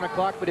at 7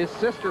 o'clock, but his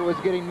sister was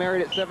getting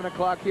married at 7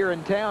 o'clock here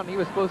in town. He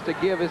was supposed to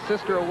give his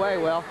sister away.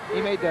 Well,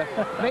 he made the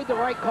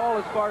right call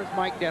as far as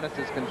Mike Dennis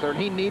is concerned.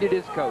 He needed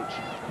his coach.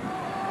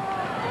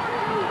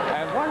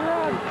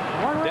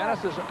 And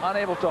Dennis is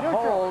unable to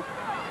hold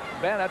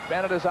Bennett.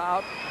 Bennett is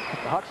out.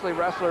 The Huxley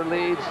wrestler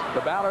leads.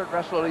 The Ballard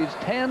wrestler leads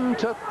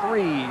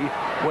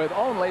 10-3 with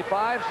only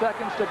 5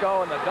 seconds to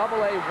go in the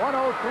AA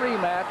 103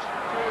 match.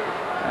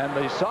 And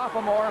the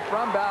sophomore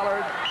from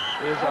Ballard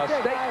is a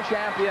state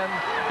champion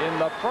in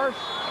the first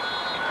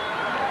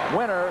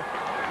winner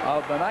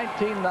of the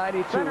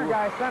 1992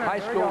 High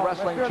School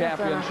Wrestling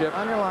Championship.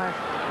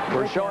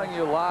 We're showing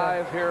you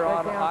live here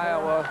on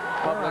Iowa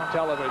Public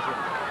Television.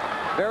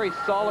 Very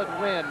solid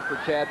win for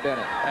Chad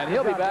Bennett. And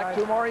he'll be back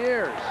 2 more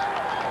years.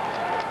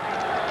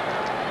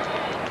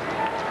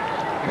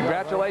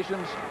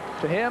 Congratulations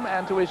to him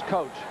and to his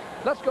coach.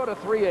 Let's go to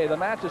 3A. The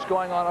match is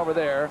going on over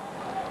there.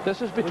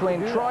 This is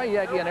between Troy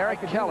Yegi and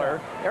Eric Keller.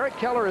 Eric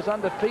Keller is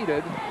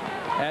undefeated,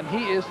 and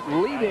he is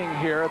leading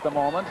here at the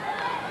moment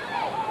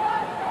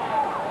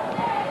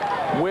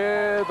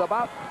with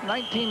about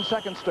 19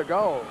 seconds to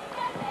go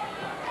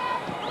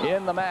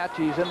in the match.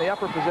 He's in the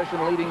upper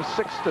position, leading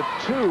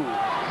 6-2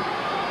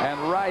 and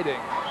riding.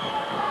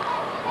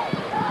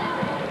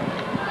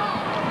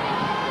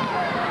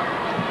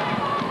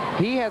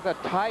 He has a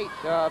tight,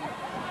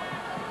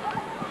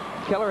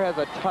 Keller has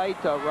a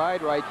tight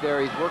ride right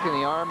there. He's working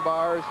the arm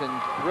bars and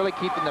really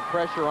keeping the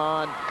pressure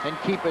on and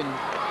keeping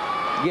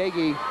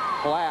Yegi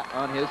flat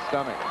on his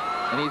stomach.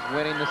 And he's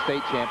winning the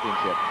state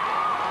championship.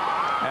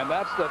 And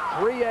that's the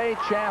 3A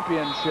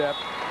championship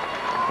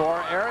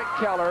for Eric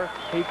Keller.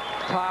 He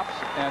tops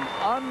an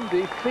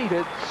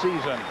undefeated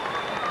season.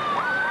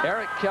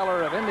 Eric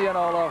Keller of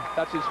Indianola,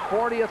 that's his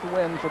 40th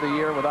win for the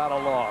year without a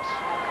loss.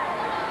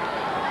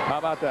 How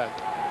about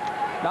that?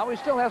 Now we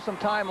still have some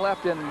time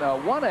left in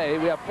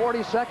 1A. We have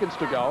 40 seconds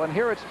to go. And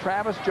here it's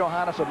Travis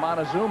Johannes of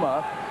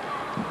Montezuma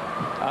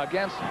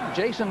against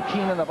Jason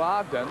Keenan of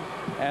Ogden.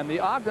 And the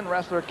Ogden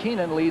wrestler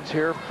Keenan leads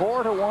here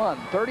 4-1.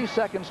 30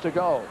 seconds to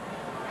go.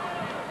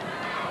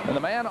 And the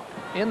man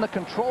in the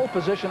control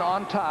position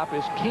on top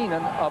is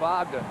Keenan of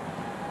Ogden.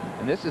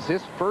 And this is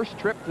his first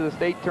trip to the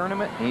state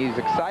tournament. He's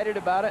excited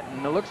about it,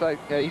 and it looks like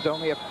he's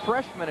only a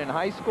freshman in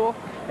high school,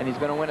 and he's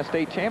going to win a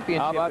state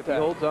championship if he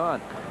holds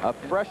on. A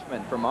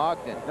freshman from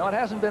Ogden. No, it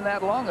hasn't been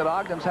that long that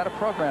Ogden's had a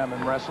program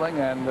in wrestling,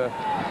 and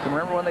I can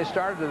remember when they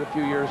started it a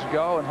few years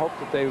ago and hoped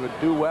that they would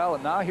do well.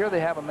 And now here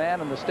they have a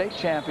man in the state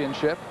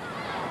championship,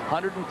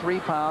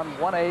 103-pound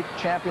 1A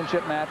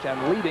championship match,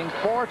 and leading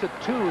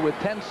 4-2 with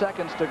 10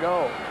 seconds to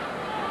go.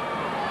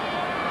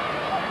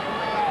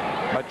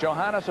 But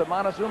Johannes of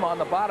Montezuma on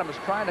the bottom is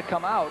trying to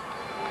come out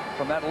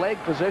from that leg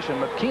position,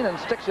 but Keenan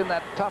sticks in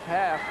that tough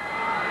half.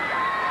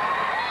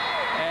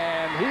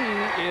 And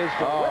he is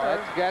the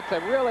winner. That's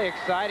a really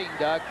exciting,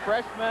 Doug.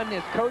 Freshman,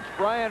 his coach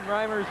Brian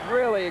Reimer's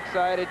really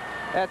excited.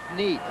 That's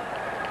neat.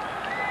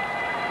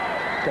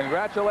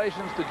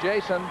 Congratulations to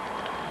Jason,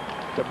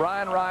 to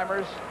Brian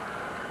Reimers,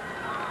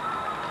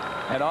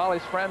 and all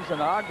his friends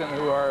in Ogden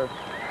who are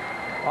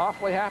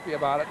awfully happy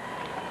about it.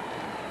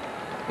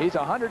 He's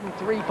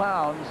 103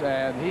 pounds,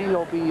 and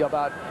he'll be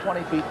about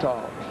 20 feet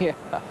tall. Yeah.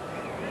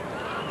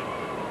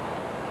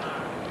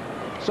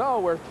 So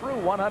we're through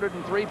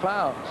 103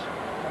 pounds.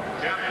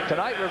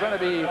 Tonight we're going to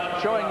be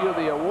showing you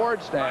the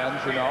award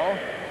stands, you know,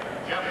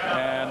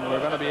 and we're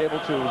going to be able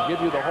to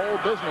give you the whole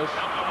business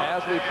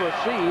as we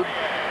proceed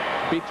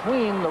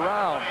between the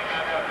rounds.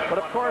 But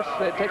of course,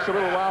 it takes a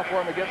little while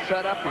for them to get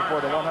set up before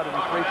the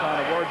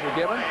 103-pound awards are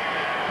given,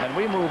 and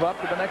we move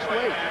up to the next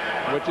weight,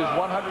 which is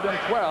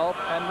 112.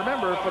 And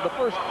remember, for the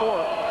first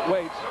 4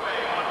 weights,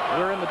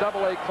 we're in the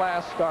AA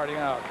class starting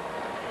out.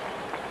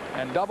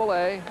 And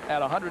AA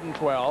at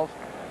 112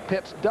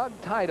 pits Doug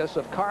Titus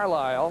of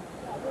Carlisle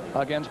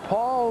against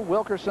Paul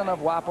Wilkerson of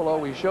Wapello.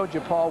 We showed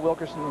you Paul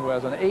Wilkerson, who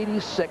has an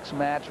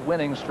 86-match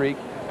winning streak,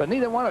 but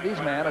neither one of these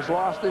men has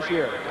lost this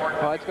year.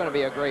 Well, it's going to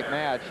be a great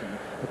match. And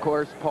of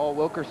course, Paul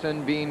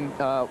Wilkerson being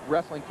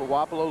wrestling for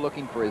Wapello,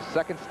 looking for his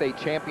 2nd state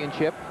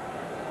championship.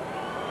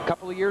 A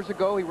couple of years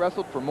ago, he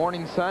wrestled for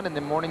Morning Sun, and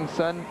then Morning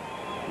Sun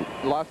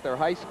lost their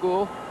high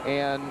school,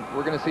 and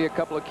we're going to see a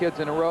couple of kids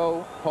in a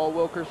row, Paul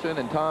Wilkerson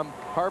and Tom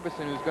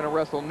Harbison, who's going to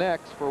wrestle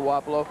next for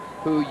Wapello,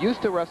 who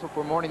used to wrestle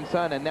for Morning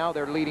Sun, and now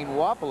they're leading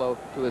Wapello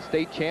to a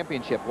state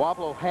championship.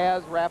 Wapello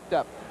has wrapped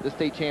up the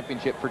state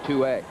championship for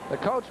 2A. The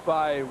coach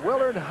by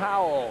Willard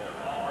Howell,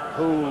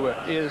 who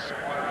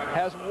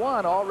has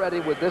won already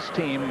with this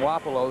team,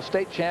 Wapello,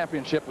 state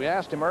championship. We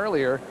asked him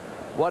earlier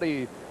what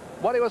he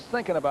was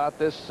thinking about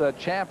this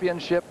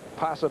championship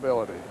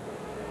possibility.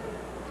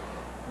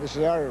 This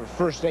is our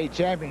first state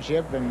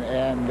championship,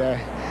 and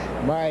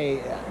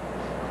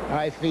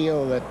I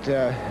feel that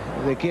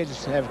the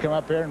kids have come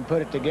up here and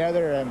put it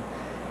together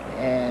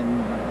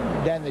and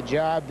done the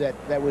job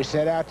that we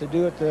set out to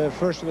do at the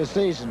first of the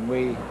season.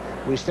 We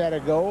set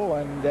a goal,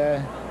 and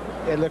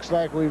it looks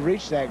like we've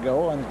reached that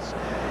goal, and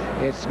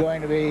it's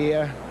going to be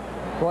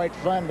quite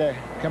fun to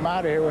come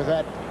out of here with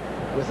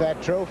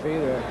that trophy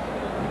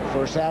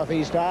for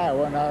Southeast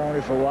Iowa, not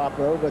only for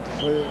Wapello but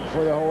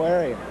for the whole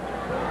area.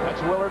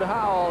 That's Willard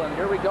Howell, and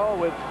here we go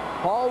with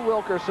Paul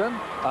Wilkerson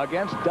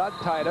against Doug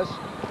Titus.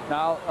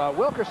 Now,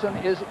 Wilkerson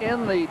is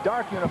in the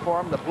dark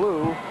uniform, the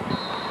blue,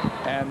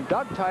 and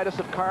Doug Titus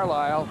of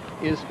Carlisle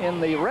is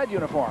in the red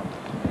uniform.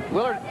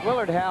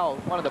 Willard Howell,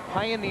 one of the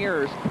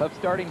pioneers of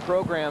starting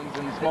programs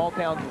in small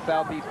towns in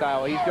Southeast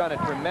Iowa. He's done a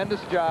tremendous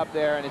job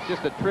there, and it's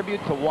just a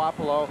tribute to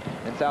Wapello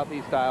and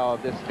Southeast Iowa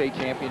of this state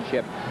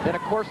championship. Then,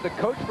 of course, the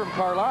coach from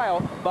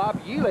Carlisle,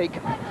 Bob Yelich,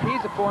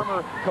 he's a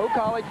former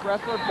co-college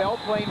wrestler,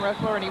 bell-playing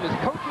wrestler, and he was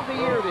coach of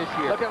the year this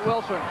year. Look at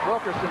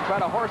Wilkerson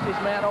trying to horse his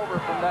man over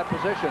from that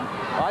position.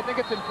 Well, I think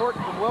it's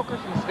important from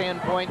Wilkerson's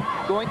standpoint,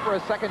 going for a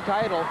second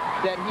title,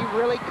 that he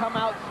really come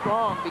out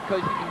strong,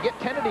 because you can get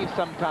tentative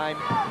sometimes.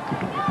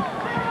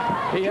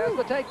 He has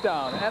the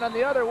takedown. And on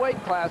the other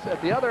weight class,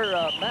 at the other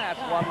match,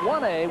 on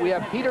 1A, we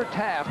have Peter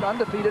Taft,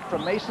 undefeated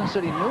from Mason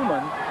City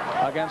Newman,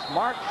 against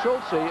Mark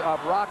Schultze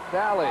of Rock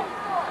Valley.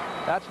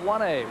 That's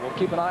 1A. We'll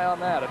keep an eye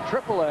on that. At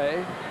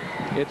AAA,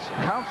 it's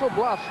Council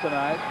Bluffs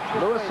tonight.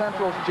 Lewis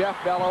Central's Jeff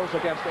Bellows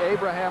against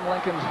Abraham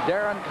Lincoln's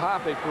Darren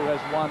Kopic, who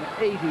has won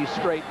 80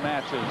 straight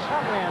matches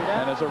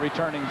and is a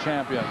returning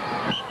champion.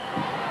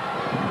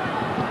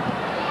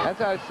 As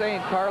I was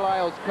saying,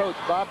 Carlisle's coach,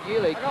 Bob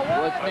Yelich,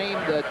 was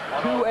named the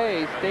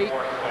 2A State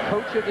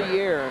Coach of the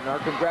Year, and our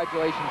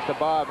congratulations to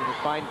Bob and his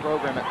fine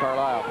program at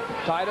Carlisle.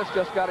 Titus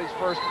just got his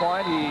first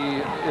point.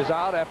 He is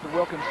out after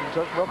Wilkerson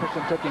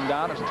took him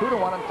down. It's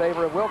 2-1 in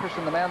favor of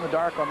Wilkerson, the man in the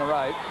dark on the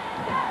right.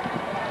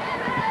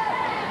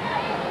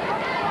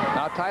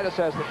 Now Titus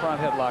has the front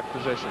headlock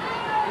position.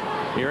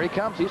 Here he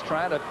comes. He's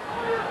trying to,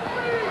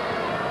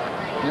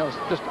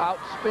 just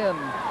outspin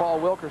Paul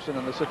Wilkerson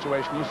in the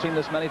situation. You've seen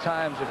this many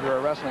times if you're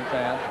a wrestling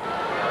fan.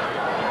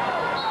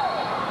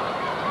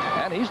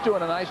 And he's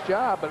doing a nice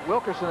job, but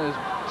Wilkerson is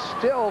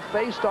still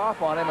faced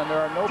off on him, and there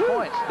are no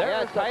points.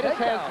 Yeah, Titus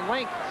has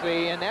length,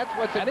 see, and that's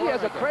what's important. And he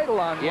has a cradle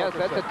on Yes,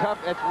 Wilkerson. that's a tough,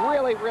 it's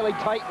really, really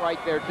tight right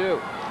there,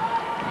 too.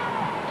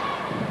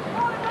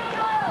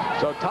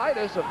 So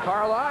Titus of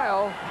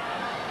Carlisle,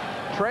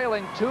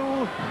 trailing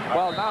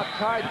now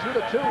tied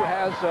 2-2,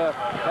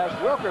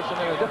 has Wilkerson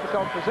in a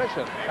difficult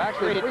position.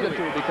 Actually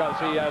 3-2 because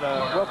he had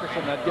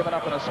Wilkerson had given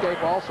up an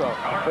escape also.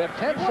 We have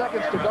 10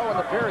 seconds to go in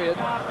the period,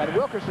 and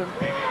Wilkerson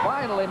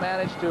finally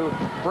managed to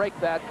break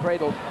that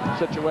cradle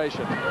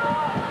situation.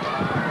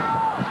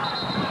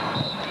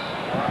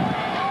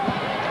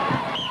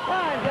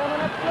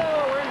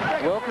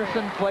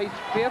 Wilkerson placed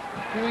 5th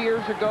 2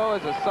 years ago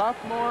as a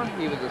sophomore.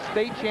 He was a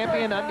state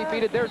champion,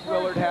 undefeated. There's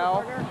Willard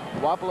Howell,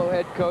 Wapello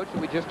head coach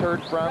that we just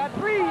heard from.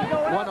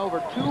 Won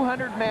over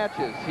 200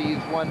 matches.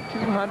 He's won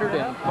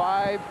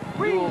 205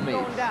 dual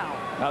meets.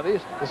 Now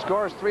the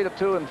score is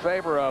 3-2 in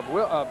favor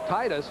of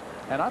Titus.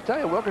 And I'll tell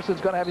you, Wilkerson's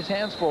going to have his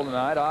hands full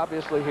tonight,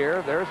 obviously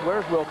here.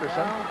 Where's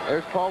Wilkerson?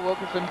 There's Paul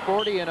Wilkerson,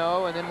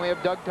 40-0, and then we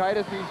have Doug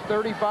Titus, who's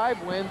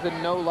 35 wins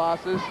and no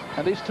losses.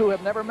 And these two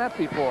have never met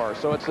before,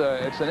 so it's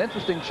an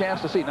interesting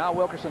chance to see. Now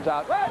Wilkerson's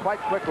out quite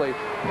quickly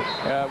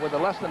with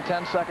less than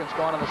 10 seconds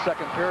gone in the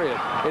second period.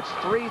 It's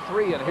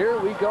 3-3, and here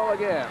we go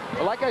again.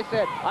 Well, like I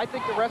said, I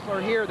think the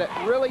wrestler here that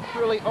really,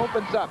 truly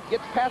opens up,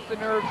 gets past the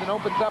nerves and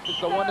opens up, is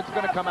the one that's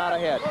going to come out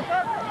ahead.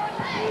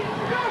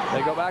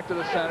 They go back to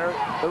the center.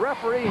 The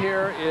referee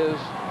here is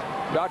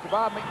Dr.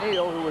 Bob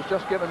McNeil, who was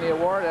just given the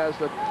award as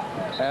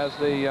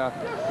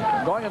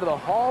going into the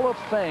Hall of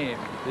Fame,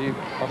 the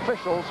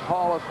officials'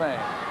 Hall of Fame.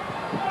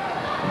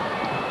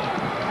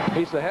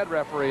 He's the head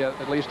referee,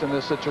 at least in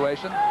this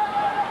situation.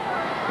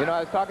 You know,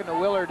 I was talking to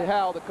Willard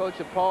Howell, the coach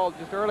of Paul,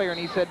 just earlier, and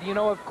he said,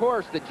 of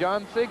course, that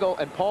John Siegel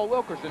and Paul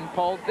Wilkerson,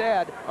 Paul's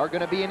dad, are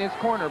going to be in his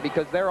corner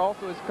because they're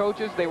also his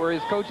coaches. They were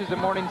his coaches at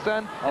Morning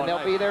Sun, and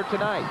they'll be there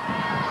tonight.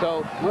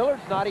 So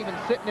Willard's not even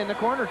sitting in the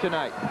corner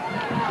tonight.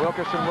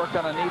 Wilkerson worked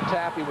on a knee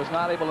tap. He was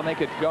not able to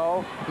make it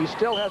go. He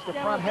still has the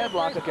front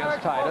headlock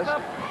against Titus.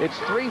 It's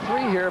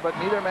 3-3 here, but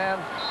neither man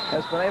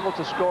has been able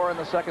to score in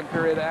the second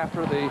period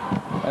after the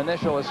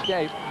initial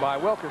escape by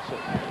Wilkerson.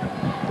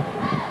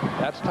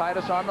 That's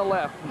Titus on the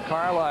left from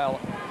Carlisle.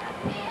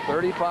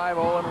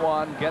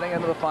 35-0-1, getting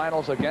into the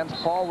finals against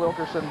Paul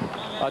Wilkerson,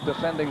 a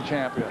defending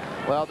champion.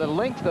 Well, the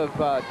length of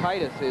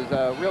Titus is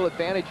a real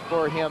advantage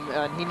for him,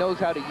 and he knows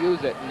how to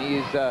use it, and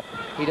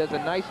he does a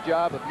nice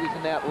job of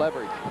using that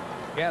leverage.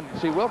 Again,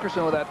 see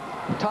Wilkerson with that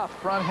tough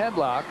front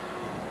headlock.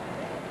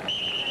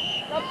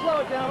 Up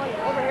slow, gentlemen.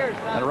 Over here,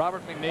 son. And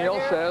Robert McNeil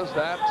says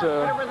that,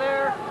 over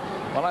there.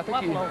 well, I think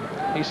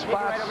he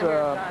spots,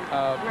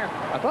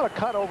 I thought a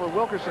cut over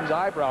Wilkerson's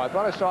eyebrow. I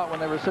thought I saw it when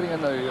they were sitting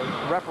in the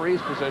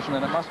referee's position,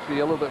 and it must be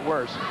a little bit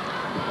worse.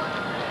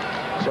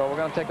 So we're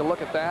going to take a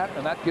look at that,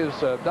 and that gives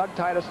Doug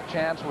Titus a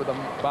chance with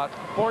about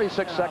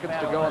 46 seconds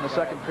to go in the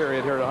second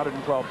period here at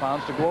 112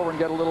 pounds to go over and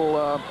get a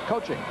little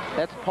coaching.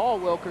 That's Paul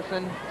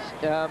Wilkerson,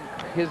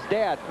 his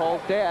dad,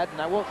 Paul's dad,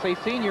 and I won't say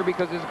senior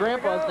because his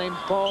grandpa's name's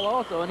Paul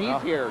also, and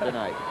he's here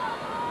tonight.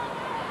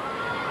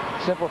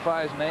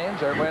 Simplifies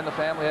names. Everybody in the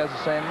family has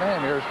the same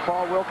name. Here's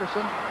Paul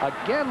Wilkerson,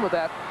 again with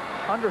that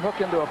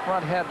underhook into a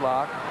front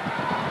headlock.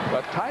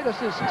 But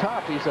Titus is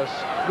tough. He's a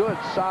good,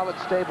 solid,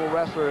 stable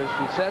wrestler.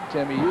 As you said,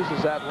 Tim, he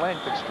uses that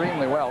length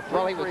extremely well.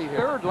 Well, he was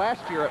third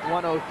last year at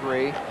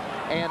 103,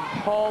 and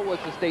Paul was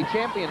the state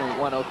champion at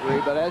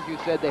 103, but as you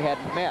said, they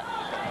hadn't met.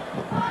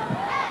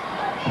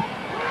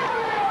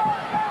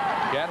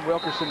 Again,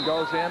 Wilkerson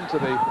goes into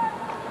the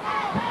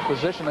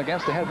position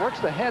against the head, works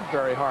the head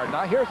very hard.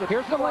 Now here's the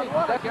length.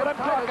 That's what I'm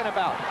talking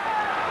about.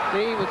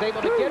 See, he was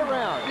able to get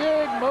around.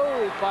 Big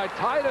move by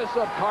Titus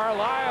of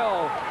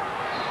Carlisle.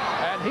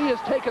 And he has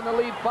taken the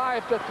lead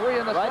 5-3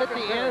 in the right at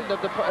the end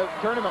of the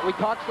tournament. We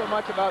talked so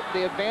much about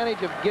the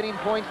advantage of getting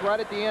points right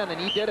at the end, and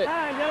he did it.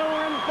 Time, gentlemen,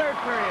 we're in the third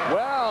period.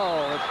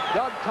 Well, it's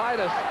Doug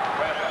Titus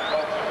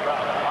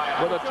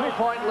with a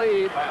 2-point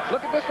lead.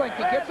 Look at this length.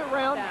 He gets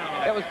around.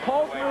 That was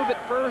Paul's move at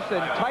first,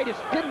 and Titus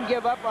didn't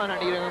give up on it.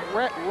 He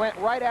went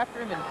right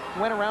after him and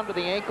went around to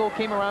the ankle,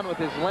 came around with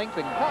his length,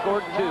 and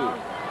scored 2.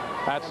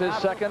 That's his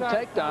second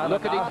takedown.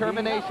 Look at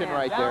determination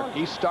right there.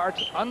 He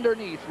starts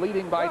underneath,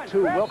 leading by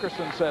 2.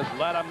 Wilkerson says,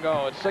 let him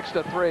go. It's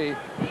 6-3.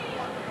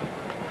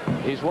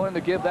 He's willing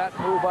to give that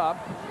move up.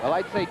 Well,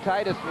 I'd say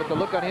Titus, with the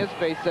look on his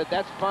face, said,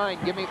 that's fine.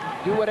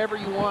 Do whatever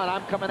you want.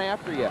 I'm coming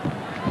after you.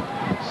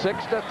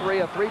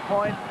 6-3, a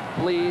 3-point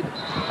lead.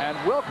 And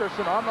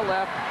Wilkerson on the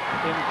left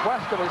in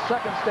quest of his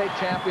second state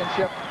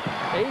championship.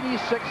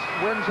 86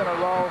 wins in a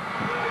row.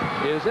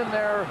 Is in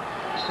there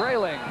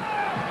trailing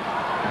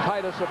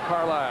Titus of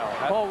Carlisle.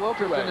 Paul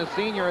Wilkerson, a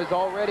senior, has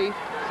already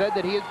said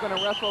that he is going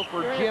to wrestle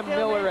for Jim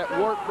Miller at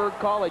Wartburg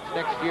College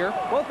next year.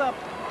 Both up.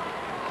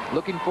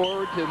 Looking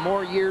forward to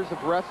more years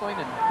of wrestling,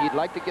 and he'd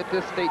like to get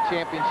this state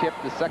championship,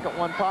 the second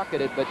one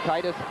pocketed, but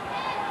Titus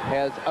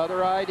has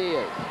other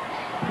ideas.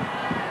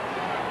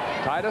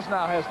 Titus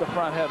now has the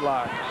front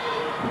headlock.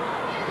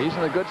 He's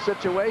in a good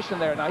situation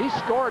there. Now, he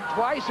scored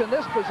twice in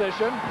this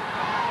position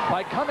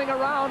by coming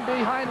around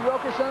behind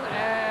Wilkerson,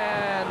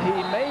 and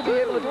he may be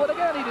able to do it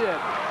again. He did.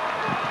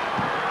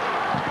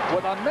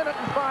 With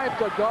 1:05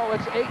 to go,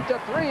 it's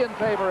 8-3 in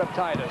favor of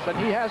Titus, and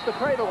he has the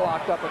cradle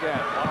locked up again.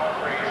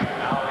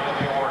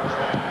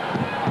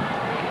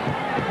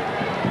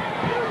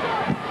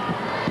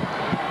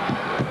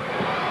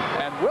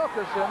 And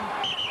Wilkerson,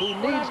 who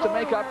needs to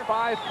make up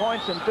 5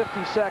 points in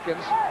 50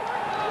 seconds,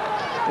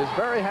 is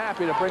very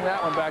happy to bring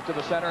that one back to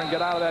the center and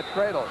get out of that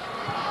cradle.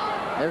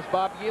 There's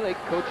Bob Gielich,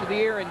 Coach of the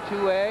Year in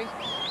 2A.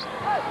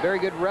 Very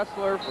good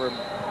wrestler for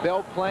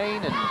Belle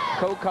Plaine and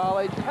Coe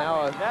College.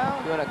 Now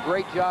doing a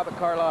great job at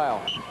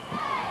Carlisle.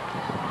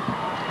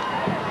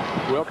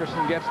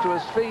 Wilkerson gets to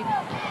his feet,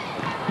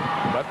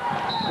 but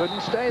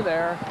couldn't stay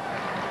there.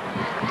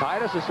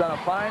 Titus has done a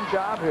fine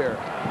job here.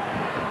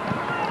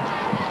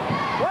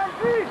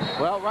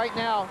 Well, right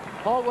now,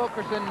 Paul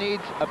Wilkerson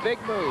needs a big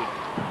move.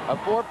 A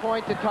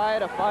 4-point to tie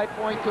it, a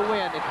 5-point to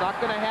win. It's not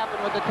going to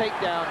happen with a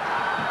takedown.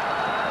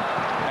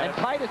 And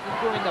Titus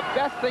is doing the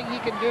best thing he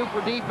can do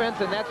for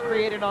defense, and that's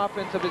create an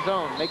offense of his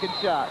own, making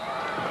shots.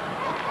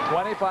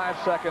 25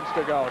 seconds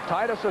to go.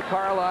 Titus of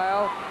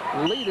Carlisle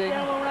leading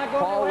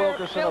Paul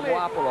Wilkerson of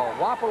Wapello.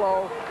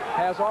 Wapello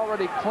has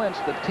already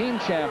clinched the team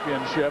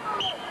championship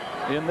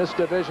in this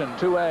division,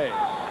 2A.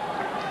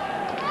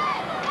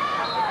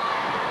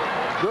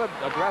 Good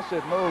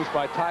aggressive moves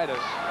by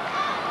Titus.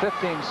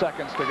 15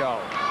 seconds to go.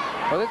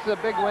 Well, this is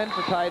a big win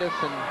for Titus,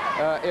 and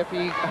if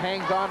he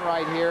hangs on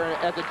right here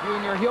as a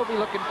junior, he'll be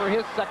looking for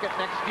his second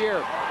next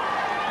year.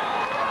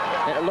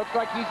 And it looks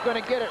like he's going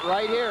to get it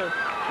right here.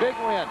 Big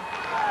win.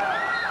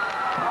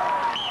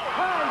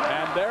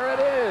 And there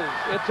it is.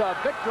 It's a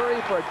victory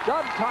for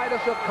Doug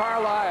Titus of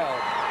Carlisle.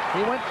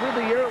 He went through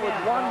the year with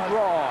 1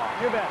 draw.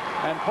 You bet.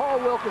 And Paul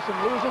Wilkerson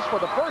loses for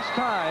the first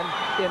time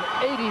in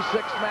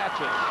 86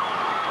 matches.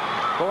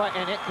 Boy,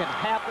 and it can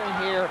happen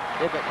here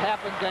if it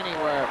happens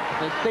anywhere.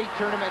 The state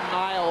tournament in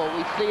Iowa,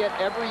 we see it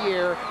every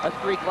year, a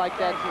streak like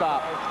that stop.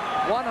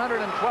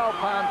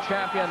 112-pound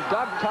champion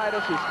Doug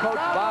Titus, his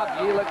coach Bob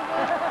Gielich.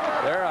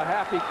 They're a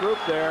happy group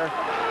there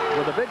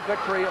with a big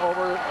victory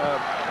over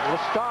the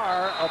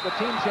star of the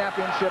team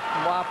championship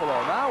in Wapello.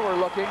 Now we're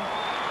looking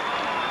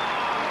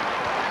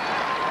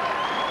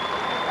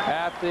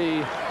at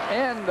the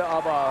end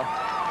of a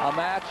a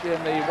match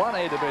in the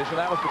 1A division.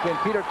 That was between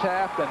Peter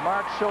Taft and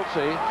Mark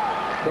Schultze.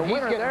 The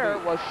winner there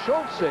was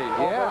Schultze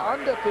over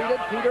undefeated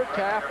Peter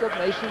Taft of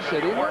Mason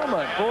City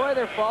Newman. Boy,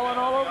 they're falling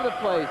all over the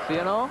place,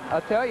 you know.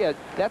 I'll tell you,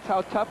 that's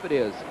how tough it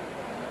is.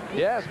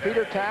 Yes,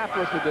 Peter Taft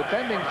was the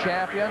defending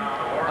champion,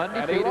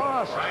 undefeated. And he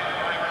lost.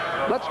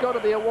 Let's go to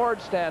the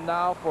award stand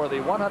now for the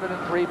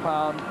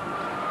 103-pound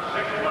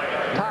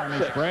top Jeremy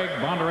 6. Sprague,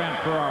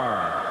 Bondurant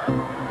Farrar.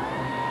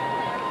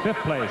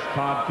 5th place,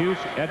 Todd Cuse,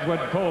 Edgewood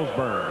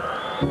Colesburg.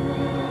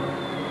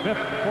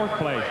 4th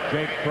place,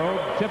 Jake Probe,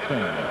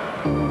 Tipton.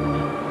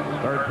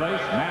 3rd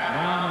place, Matt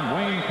Brown,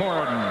 Wayne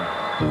Corridon.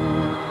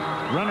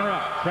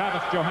 Runner-up,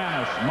 Travis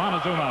Johannes,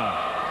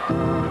 Montezuma.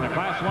 And the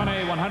Class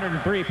 1A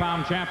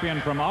 103-pound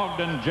champion from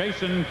Ogden,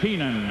 Jason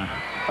Keenan.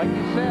 Like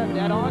you said,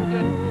 that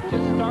Ogden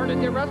just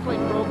started their wrestling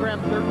program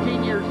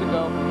 13 years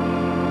ago.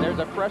 There's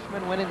a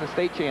freshman winning the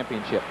state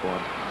championship for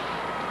him.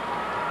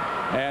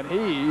 And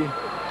he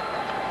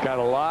got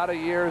a lot of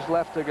years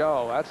left to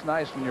go. That's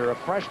nice. When you're a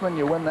freshman,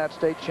 you win that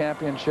state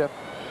championship.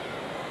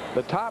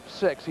 The top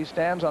 6, he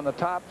stands on the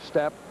top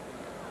step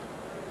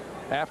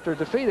after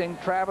defeating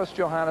Travis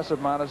Johannes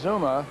of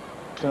Montezuma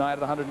tonight at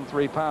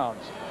 103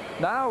 pounds.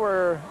 Now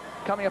we're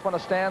coming up on a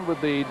stand with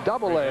the AA.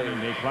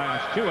 Presenting the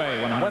Class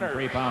 2A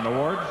 103-pound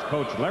awards,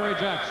 Coach Larry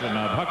Jackson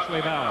of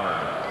Huxley Ballard.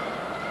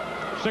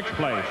 6th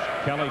place,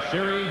 Kelly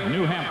Sheary,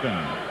 New Hampton.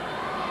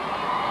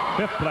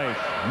 5th place,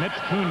 Mitch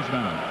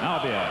Koonsman,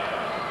 Albia.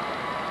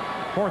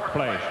 4th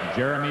place,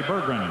 Jeremy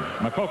Berggren,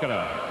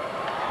 Maquoketa.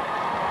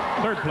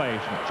 3rd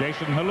place,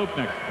 Jason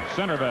Halupnik,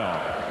 Centerville.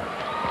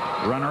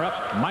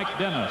 Runner-up, Mike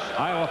Dennis,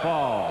 Iowa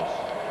Falls.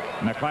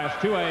 And the Class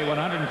 2A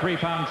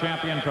 103-pound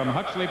champion from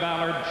Huxley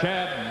Ballard,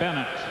 Chad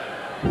Bennett.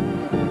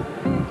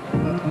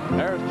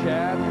 There's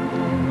Chad.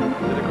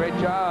 Did a great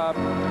job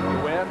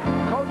to win.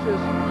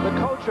 The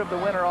coach of the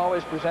winner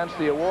always presents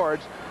the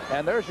awards.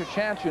 And there's your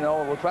chance, you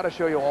know. We'll try to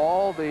show you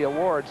all the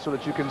awards so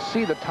that you can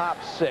see the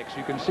top 6.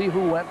 You can see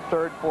who went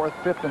 3rd, 4th,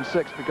 5th, and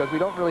 6th, because we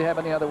don't really have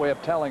any other way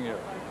of telling you.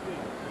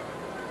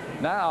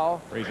 Now,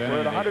 we're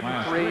at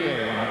 103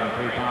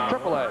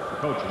 AAA.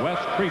 Coach Wes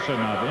Creason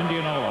of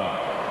Indianola.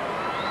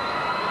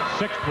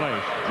 6th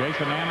place,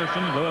 Jason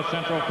Anderson, Lewis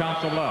Central,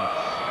 Council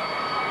Bluffs.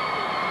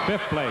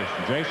 5th place,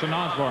 Jason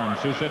Osborne,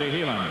 Sioux City,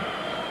 Heelan.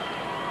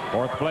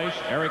 4th place,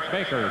 Eric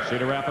Baker,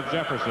 Cedar Rapids,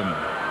 Jefferson.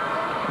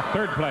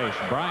 3rd place,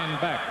 Brian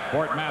Beck,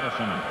 Fort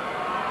Madison.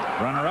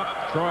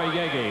 Runner-up, Troy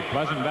Yege,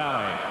 Pleasant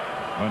Valley.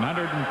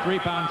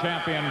 103-pound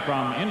champion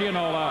from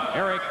Indianola,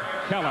 Eric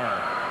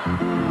Keller.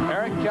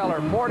 Eric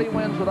Keller, 40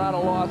 wins without a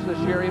loss this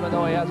year, even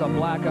though he has a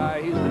black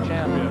eye. He's the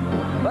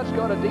champion. Let's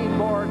go to Dean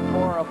Board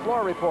for a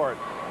floor report.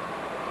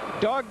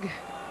 Doug,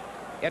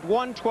 at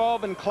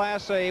 112 in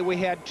Class A, we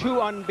had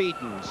 2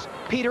 unbeatens.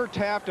 Peter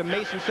Taft of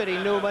Mason City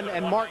Newman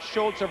and Mark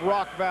Schultz of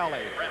Rock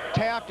Valley.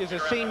 Taft is a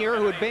senior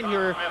who had been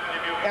here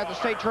at the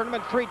state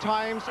tournament 3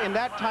 times. In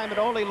that time, had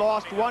only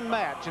lost 1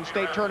 match in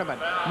state tournament.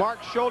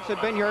 Mark Schultz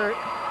had been here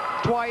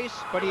twice,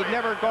 but he'd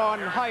never gone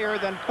higher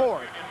than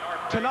 4th.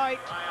 Tonight,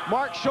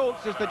 Mark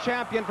Schultz is the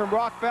champion from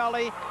Rock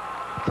Valley.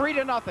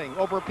 3-0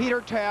 over Peter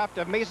Taft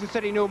of Mason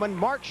City Newman.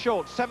 Mark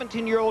Schultz,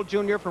 17-year-old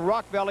junior from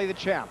Rock Valley, the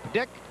champ.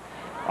 Dick?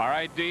 All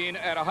right, Dean,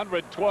 at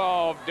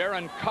 112,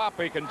 Darren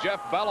Kopic and Jeff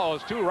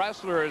Bellows, 2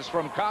 wrestlers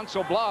from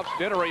Council Bluffs,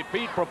 did a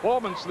repeat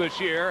performance this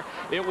year.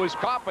 It was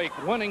Kopic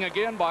winning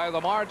again by the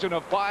margin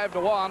of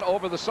 5-1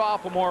 over the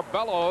sophomore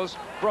Bellows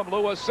from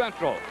Lewis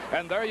Central.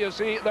 And there you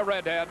see the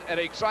redhead, an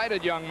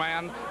excited young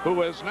man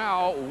who is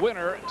now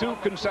winner 2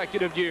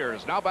 consecutive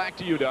years. Now back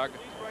to you, Doug.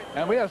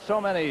 And we have so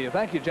many,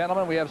 thank you,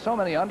 gentlemen, we have so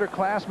many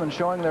underclassmen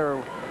showing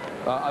their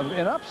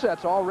in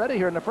upsets already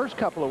here in the first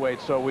couple of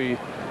weights, so we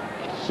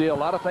see a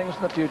lot of things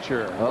in the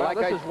future. Well,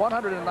 this is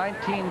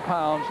 119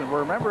 pounds, and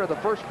remember the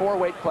first 4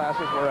 weight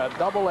classes were at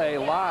AA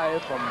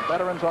live from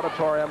Veterans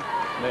Auditorium,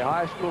 the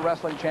High School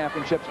Wrestling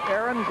Championships.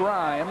 Aaron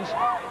Grimes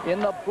in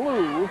the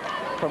blue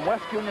from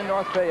West Union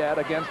North Fayette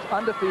against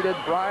undefeated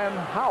Brian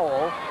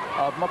Howell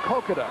of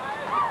Maquoketa,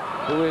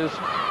 who is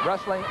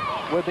wrestling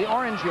with the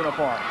orange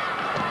uniform.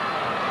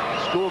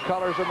 School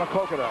colors of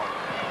Maquoketa.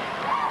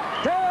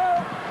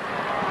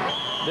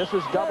 This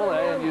is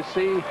AA, and you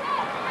see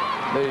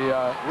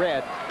the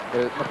red.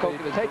 The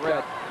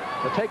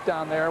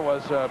takedown there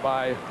was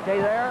by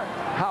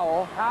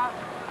Howell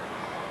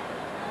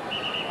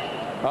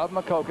of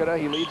Maquoketa.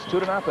 He leads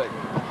 2-0.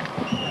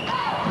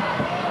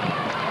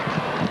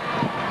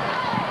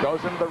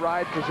 Goes into the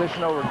ride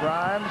position over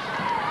Grimes.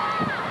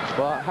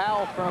 Well,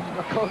 Howell from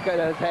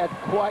Maquoketa has had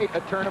quite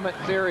a tournament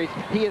series.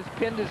 He has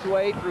pinned his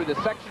way through the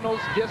sectionals,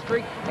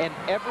 district, and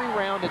every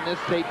round in this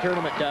state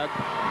tournament, Doug.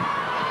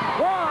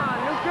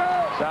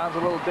 Sounds a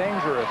little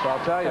dangerous, I'll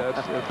tell you. It's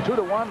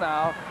 2-1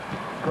 now.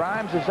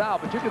 Grimes is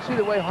out, but you can see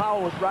the way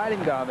Howell was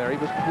riding down there.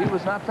 He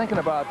was not thinking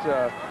about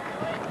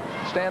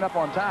staying up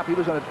on top. He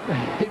was going to.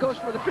 He goes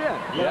for the pin.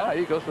 Yeah,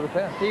 he goes for the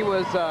pin. He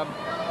was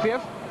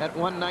 5th at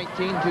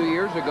 119 2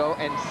 years ago,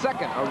 and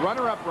second, a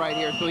runner-up right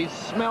here, so he's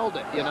smelled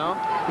it, you know?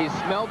 He's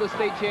smelled the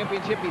state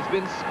championship. He's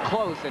been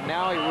close, and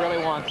now he really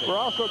wants it. We're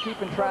also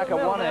keeping track of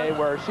 1A,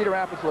 where Cedar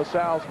Rapids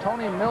LaSalle's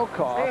Tony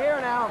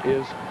Milkoff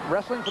is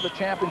wrestling for the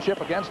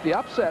championship against the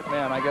upset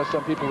man, I guess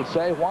some people would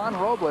say, Juan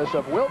Robles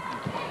of Wilton,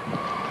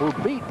 who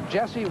beat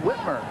Jesse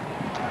Whitmer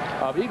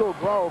of Eagle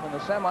Grove in the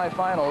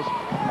semifinals,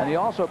 and he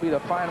also beat a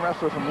fine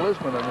wrestler from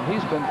Lisbon, and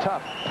he's been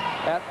tough.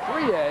 At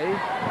 3A,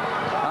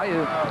 now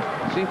you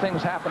see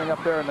things happening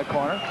up there in the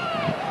corner.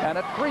 And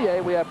at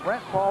 3A, we have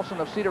Brent Paulson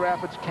of Cedar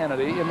Rapids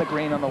Kennedy in the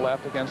green on the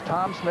left against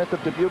Tom Smith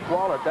of Dubuque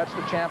Wahlert. That's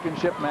the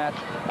championship match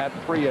at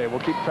 3A. We'll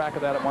keep track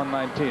of that at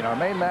 119. Our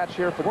main match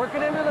here for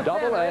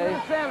Double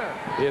A,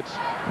 it's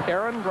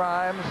Aaron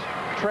Grimes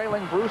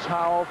trailing Bruce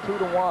Howell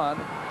 2-1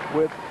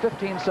 with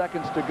 15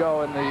 seconds to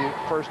go in the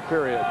first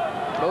period.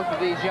 Both of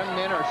these young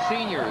men are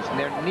seniors, and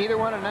they're neither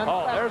one an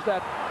Oh, there's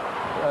that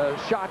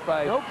shot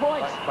by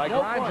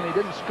Grimes, and he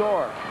didn't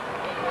score.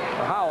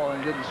 Or Howell,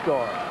 and he didn't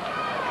score.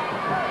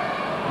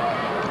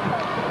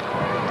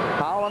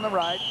 Howell on the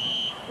right.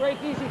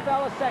 Break easy,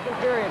 fellas, second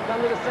period.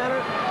 Come to the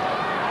center.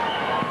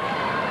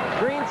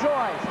 Green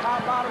choice.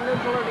 Top, bottom,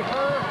 neutral, or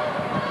defer.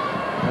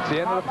 That's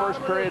the end of the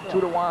first period,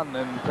 2-1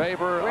 in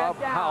favor of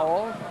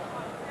Howell.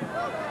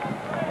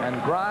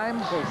 And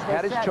Grimes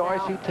had his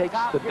choice. He takes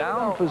the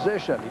down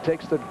position. He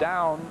takes the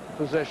down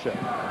position.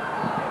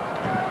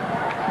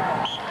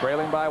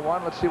 Trailing by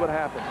 1. Let's see what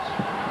happens.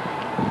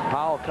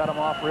 Howell cut him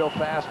off real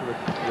fast with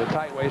a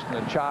tight waist and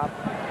a chop.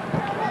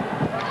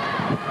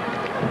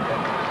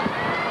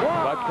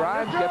 But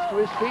Grimes gets to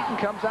his feet and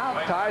comes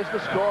out, ties the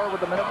score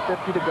with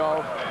 1:50 to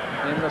go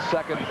in the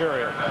second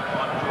period.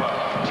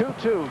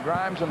 2-2,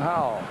 Grimes and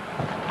Howell.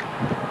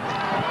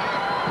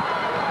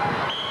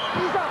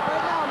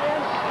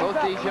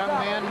 Both these young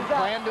men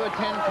plan to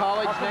attend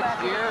college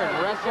next year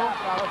and wrestle.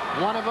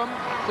 One of them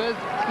says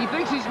he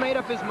thinks he's made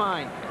up his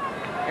mind.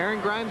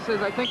 Aaron Grimes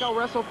says, I think I'll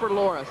wrestle for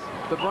Loris.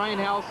 But Brian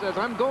Howell says,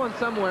 I'm going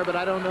somewhere, but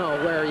I don't know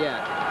where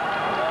yet.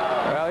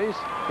 Well,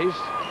 he's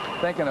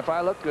thinking if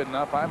I look good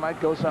enough, I might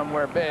go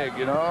somewhere big,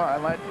 you know. I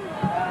might.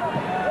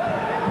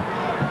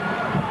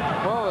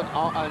 Well,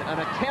 an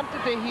attempt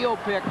at the heel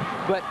pick,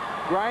 but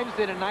Grimes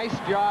did a nice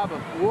job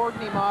of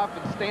warding him off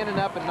and standing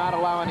up and not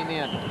allowing him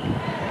in.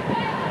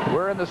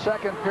 We're in the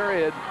second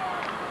period,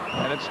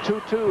 and it's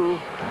 2-2,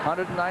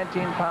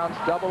 119 pounds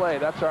Double A.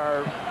 That's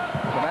the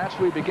match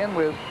we begin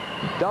with,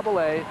 Double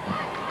A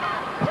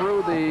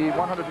through the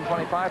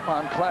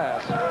 125-pound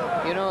class.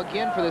 You know,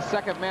 again, for the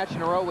second match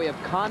in a row, we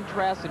have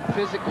contrast in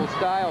physical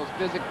styles,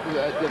 the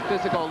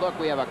physical look.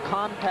 We have a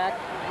compact,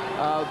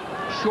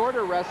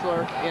 shorter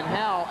wrestler in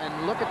Hal,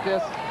 and look at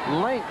this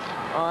length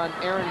on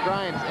Aaron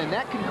Grimes, and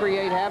that can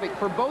create havoc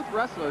for both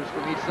wrestlers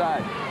from each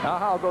side. Now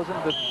Hal goes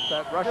into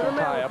that Russian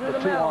tie-up, the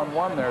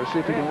 2-on-1 there, see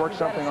if he can work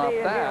something off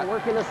that.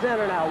 Work in the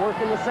center now, work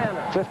in the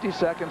center. 50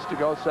 seconds to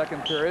go,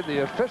 second period. The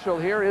official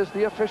here is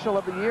the official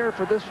of the year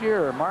for this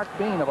year, Mark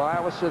Bean of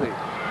Iowa City.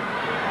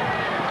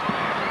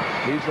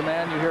 He's the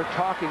man you hear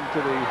talking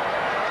to the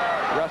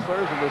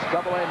wrestlers in this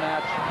Double A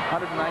match,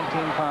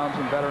 119 pounds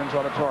in Veterans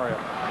Auditorium.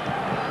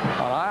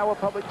 On Iowa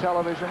Public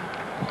Television,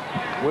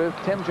 with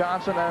Tim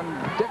Johnson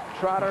and Dick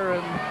Trotter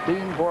and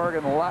Dean Borg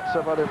and lots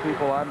of other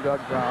people, I'm Doug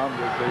Brown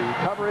with the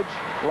coverage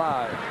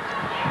live.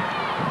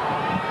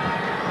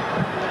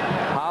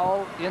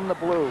 Howell in the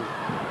blue.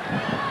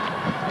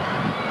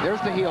 There's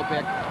the heel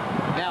pick.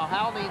 Now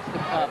Howell needs to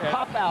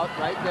pop out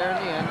right there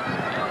in the end.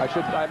 I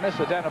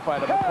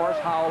misidentified him. Of course,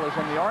 Howell is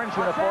in the orange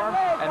uniform,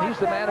 and he's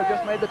the man who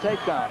just made the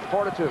takedown.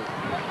 4-2.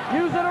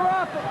 Use it or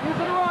off it. Use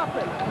it or off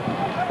it.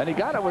 And he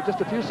got it with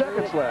just a few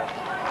seconds left.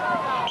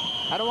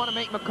 I don't want to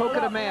make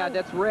Makokata mad.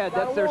 That's red.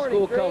 That's their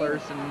school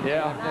colors. And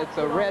yeah, it's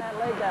a red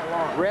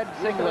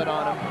singlet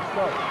on them.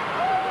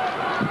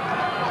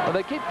 Well,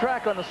 they keep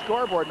track on the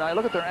scoreboard now.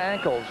 Look at their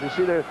ankles. You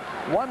see, there's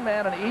one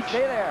man in each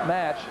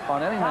match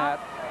on any mat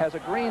has a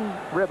green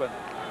ribbon.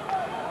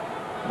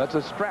 That's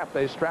a strap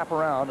they strap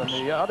around, and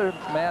the other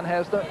man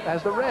has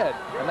the red.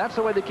 And that's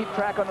the way they keep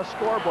track on the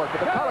scoreboard. But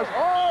the colors,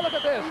 oh, look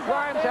at this.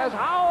 Grimes has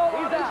Howell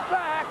on his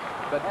back.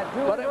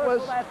 But it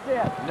was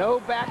no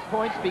back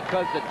points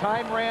because the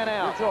time ran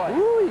out.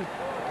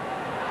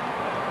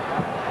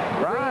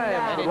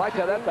 Grimes would like to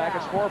have that back.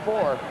 It's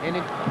 4-4. And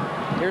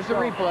here's the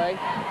replay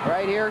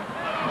right here.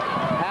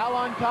 Hal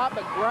on top,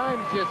 but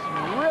Grimes just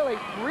really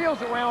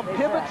reels around,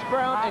 pivots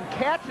around, and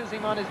catches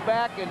him on his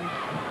back. And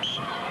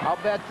I'll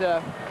bet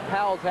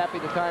Howell's happy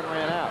the time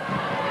ran out.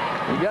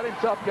 He got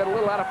himself a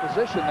little out of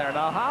position there.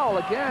 Now Howell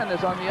again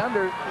is on the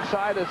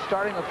underside of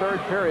starting the third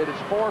period.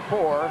 It's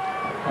 4-4,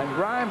 and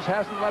Grimes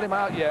hasn't let him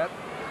out yet.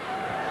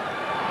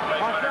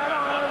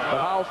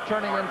 But Howell's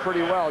turning in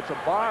pretty well. It's a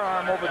bar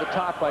arm over the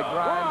top by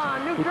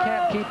Grimes. He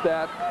can't keep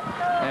that,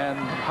 and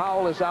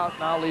Howell is out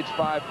now, leads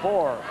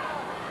 5-4.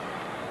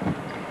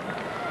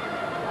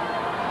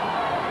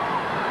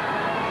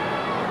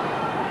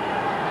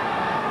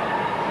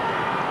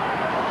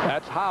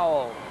 That's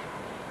Howell.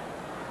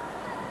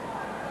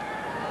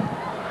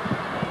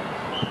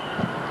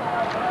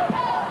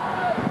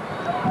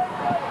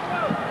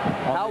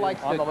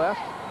 on the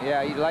left.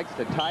 Yeah, he likes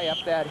to tie up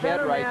that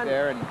head right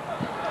there and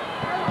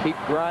keep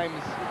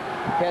Grimes'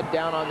 head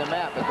down on the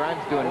mat. But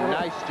Grimes doing a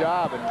nice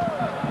job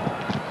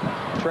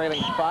and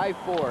trailing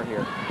 5-4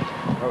 here.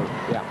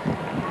 Oh, yeah.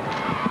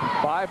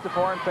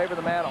 5-4 in favor of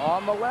the man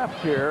on the left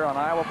here on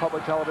Iowa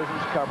Public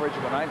Television's coverage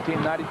of the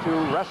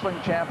 1992 Wrestling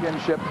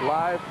Championship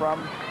live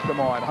from Des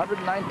Moines,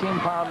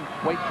 119-pound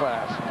weight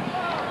class.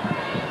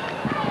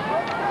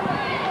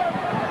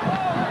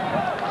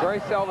 Very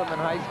seldom in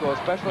high school,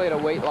 especially at a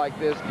weight like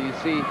this, do you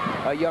see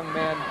a young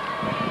man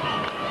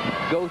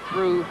go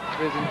through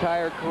his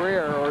entire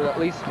career, or at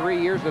least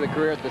 3 years of the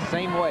career, at the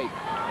same weight.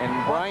 And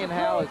Brian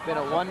Howell has been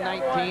at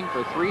 119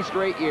 for 3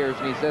 straight years,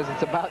 and he says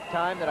it's about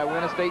time that I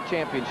win a state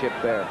championship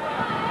there.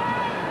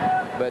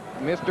 But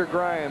Mr.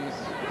 Grimes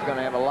is going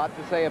to have a lot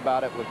to say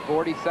about it with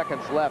 40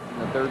 seconds left in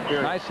the third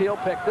period. Nice heel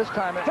pick. This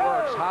time it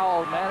works.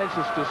 Howell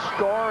manages to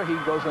score. He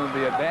goes into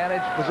the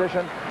advantage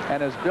position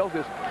and has built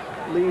his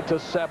lead to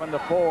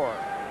 7-4.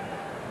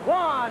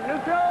 1,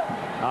 neutral.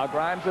 Now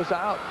Grimes is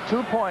out.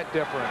 2-point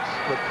difference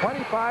with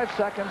 25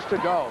 seconds to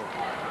go.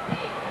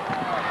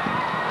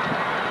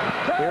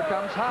 Here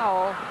comes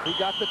Howell. He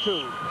got the 2.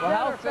 Well,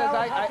 Howell says,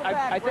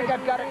 I think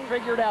I've got it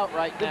figured out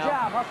right now. Good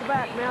job. Hustle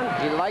back,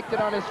 man. He liked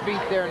it on his feet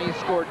there, and he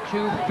scored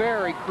 2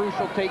 very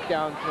crucial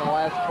takedowns in the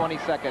last 20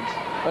 seconds.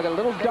 Look, a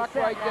little duck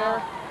right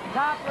there.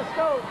 Top, let's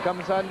go.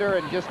 Comes under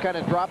and just kind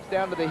of drops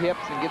down to the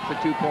hips and gets the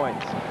 2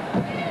 points.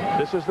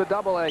 This is the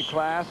AA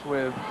class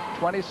with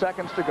 20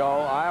 seconds to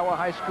go. Iowa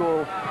High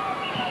School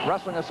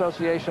Wrestling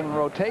Association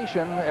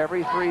rotation it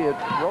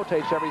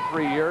rotates every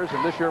 3 years,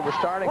 and this year we're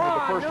starting with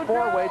the first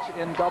 4 weights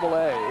in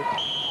AA.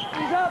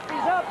 He's up, he's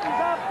up,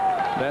 he's up.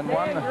 Then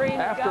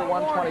after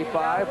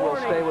 125, we'll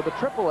stay with the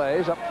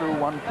AAAs up through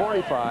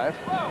 145.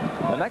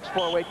 The next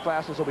 4 weight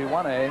classes will be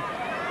 1A.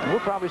 And we'll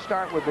probably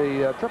start with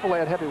the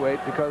AAA at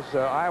heavyweight because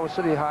Iowa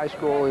City High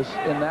School is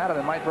in that, and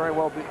it might very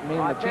well mean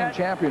the team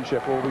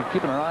championship. We'll be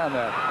keeping an eye on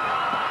that.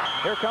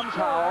 Here comes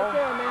Howell. Right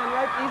there, man.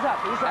 Right, he's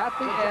up. He's up. At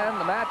the end,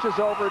 the match is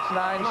over. It's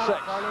 9-6.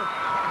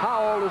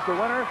 Howell is the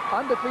winner.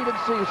 Undefeated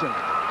season.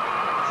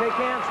 Shake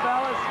hands,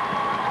 fellas.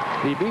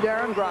 He beat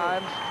Aaron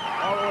Grimes.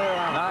 All the way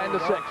around.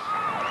 9-6.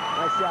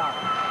 Nice job.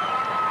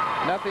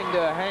 Nothing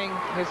to hang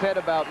his head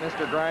about,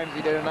 Mr. Grimes.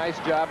 He did a nice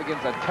job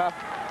against a tough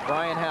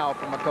Brian Howell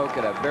from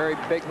Maquoketa. Very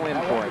big win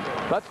for him.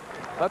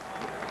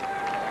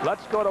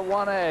 Let's go to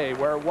 1A,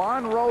 where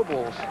Ron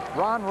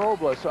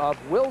Robles of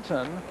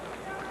Wilton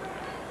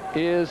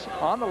is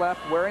on the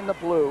left wearing the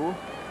blue,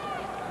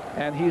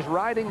 and he's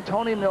riding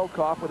Tony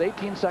Milkoff with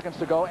 18 seconds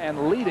to go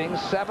and leading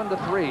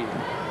 7-3.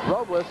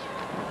 Robles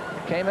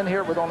came in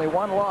here with only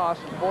 1 loss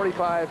in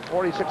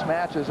 46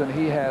 matches, and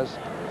he has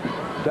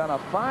done a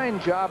fine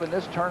job in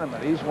this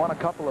tournament. He's won a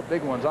couple of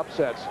big ones,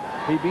 upsets.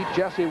 He beat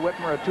Jesse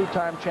Whitmer, a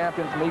 2-time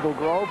champion from Eagle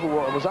Grove, who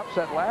was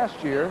upset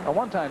last year, a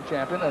 1-time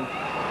champion, and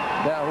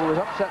who was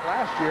upset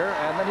last year,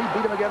 and then he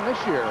beat him again this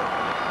year.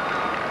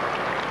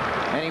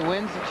 And he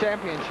wins the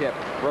championship.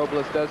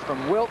 Robles does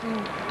from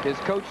Wilton. His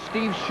coach,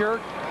 Steve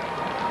Shirk,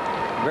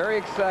 very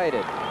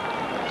excited.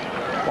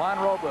 Juan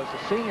Robles,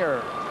 a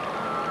senior,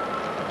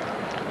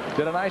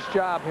 did a nice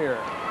job here.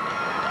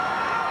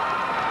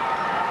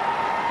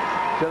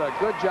 Did a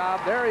good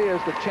job. There he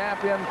is, the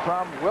champion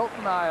from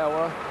Wilton,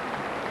 Iowa,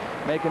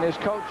 making his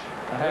coach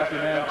a happy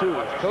man, too.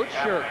 Coach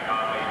Shirk.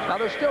 Now,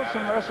 there's still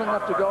some wrestling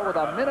left to go with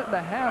a minute and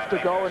a half to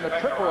go in the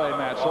AAA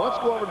match. So let's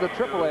go over to the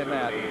AAA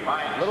match.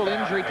 Little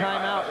injury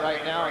timeout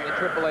right now in the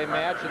AAA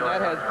match, and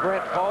that has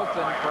Brent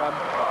Paulson from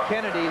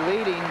Kennedy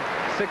leading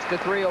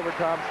 6-3 over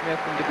Tom Smith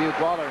from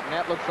Dubuque-Wahlert. And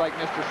that looks like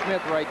Mr.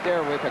 Smith right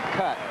there with a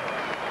cut.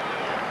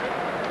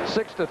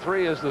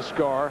 6-3 is the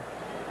score.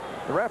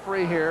 The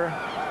referee here,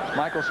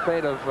 Michael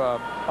Spade of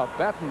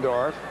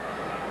Bettendorf.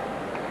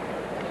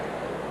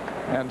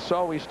 And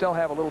so we still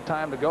have a little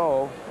time to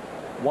go.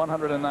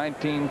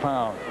 119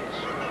 pounds.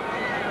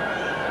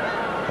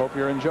 Hope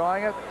you're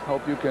enjoying it.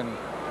 Hope you can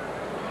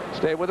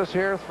stay with us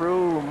here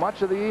through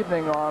much of the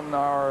evening on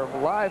our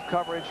live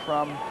coverage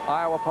from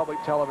Iowa Public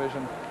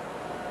Television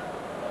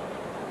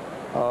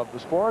of the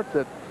sport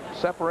that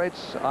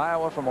separates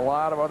Iowa from a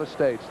lot of other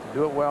states. To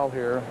do it well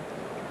here,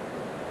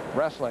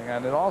 wrestling,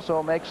 and it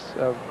also makes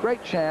a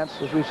great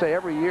chance, as we say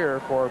every year,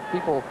 for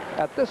people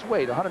at this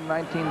weight,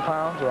 119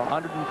 pounds or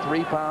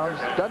 103 pounds,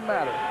 doesn't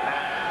matter.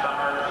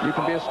 You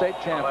can be a state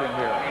champion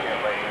here.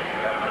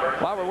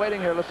 While we're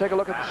waiting here, let's take a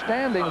look at the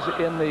standings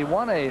in the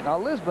 1A. Now,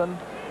 Lisbon,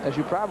 as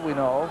you probably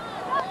know,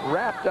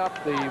 wrapped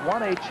up the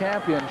 1A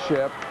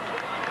championship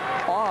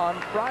on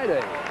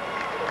Friday.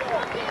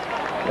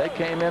 They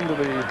came into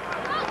the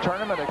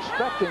tournament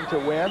expecting to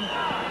win,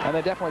 and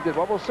they definitely did.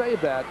 Well, we'll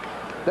save that.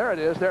 There it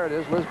is,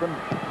 Lisbon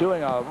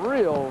doing a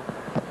real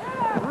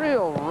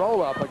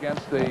roll-up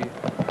against the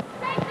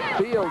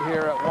field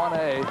here at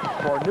 1A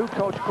for new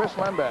coach Chris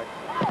Lembeck.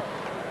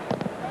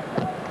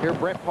 Here,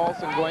 Brent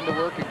Paulson going to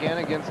work again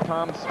against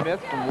Tom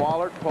Smith from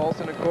Wahlert.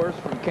 Paulson, of course,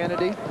 from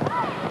Kennedy.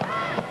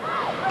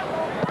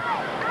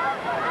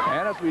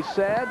 And as we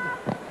said,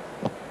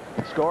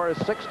 the score is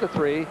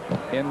 6-3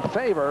 in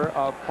favor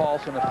of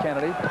Paulson of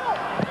Kennedy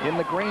in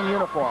the green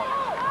uniform.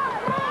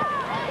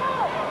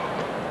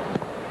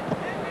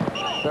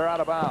 They're out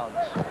of bounds.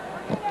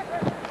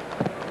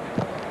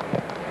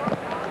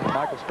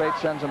 Michael Spate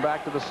sends him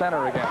back to the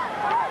center again.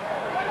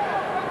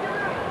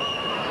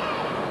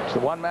 It's the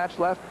one match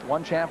left,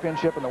 one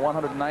championship in the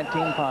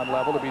 119-pound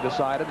level to be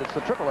decided. It's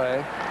the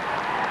AAA.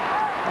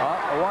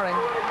 A warning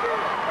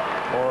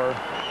for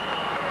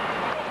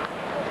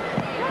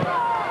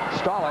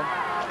stalling.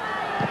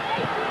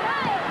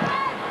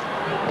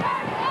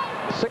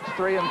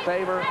 6-3 in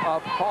favor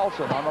of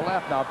Paulson on the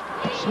left. Now,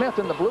 Smith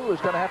in the blue is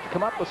going to have to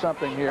come up with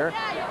something here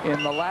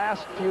in the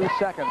last few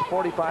seconds,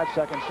 45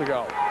 seconds to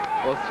go.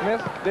 Well,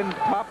 Smith's been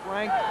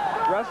top-ranked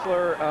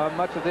wrestler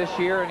much of this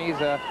year, and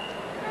he's a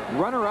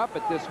runner-up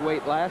at this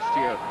weight last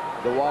year,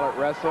 the Wahlert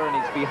wrestler, and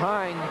he's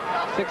behind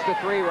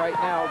 6-3 right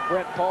now,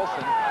 Brent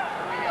Paulson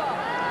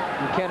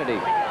from Kennedy.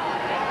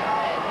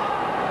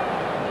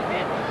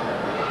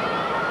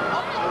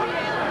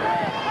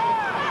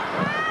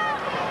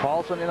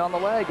 Paulson in on the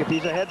leg. If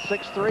he's ahead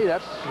 6-3,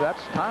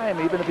 that's time.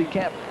 Even if he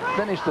can't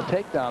finish the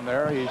takedown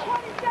there, he's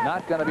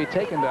not going to be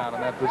taken down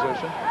in that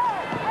position.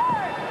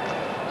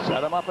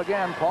 Set him up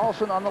again.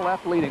 Paulson on the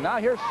left leading. Now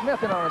here's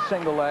Smith in on a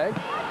single leg.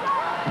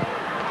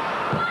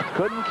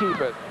 Couldn't keep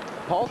it.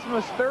 Paulson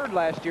was third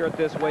last year at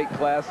this weight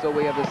class, so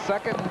we have the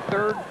second and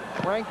third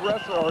ranked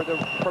wrestler, or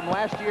from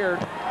last year,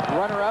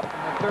 runner-up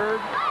and the third.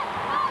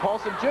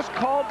 Paulson just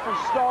called for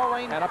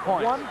stalling. And a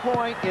point. 1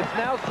 point. It's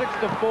now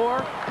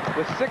 6-4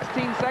 with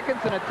 16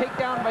 seconds, and a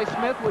takedown by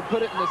Smith would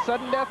put it in the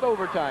sudden death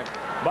overtime.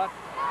 But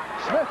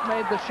Smith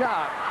made the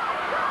shot,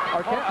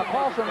 or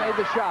Paulson made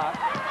the shot,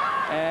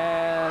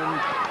 and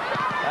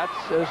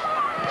that's, as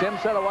Tim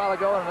said a while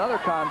ago in another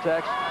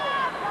context,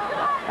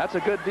 that's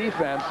a good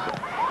defense,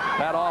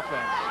 that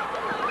offense.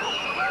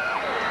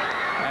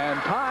 And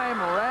time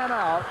ran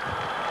out.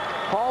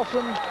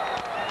 Paulson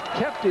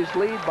kept his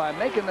lead by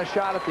making the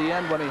shot at the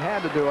end when he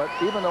had to do it.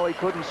 Even though he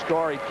couldn't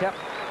score, he kept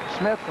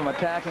Smith from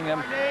attacking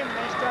him.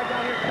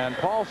 And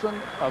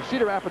Paulson of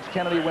Cedar Rapids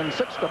Kennedy wins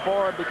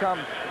 6-4 and become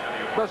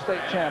the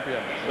state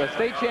champion. The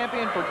state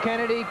champion for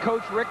Kennedy,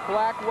 Coach Rick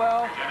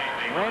Blackwell,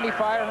 Randy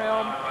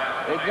Firehelm.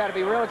 They've got to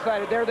be real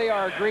excited. There they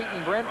are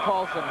greeting Brent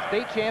Paulson,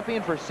 state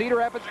champion for Cedar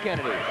Rapids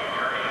Kennedy.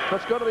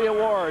 Let's go to the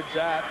awards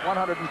at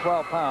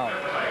 112 pounds.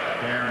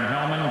 Karen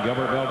Hellman,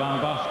 Gilbertville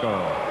Don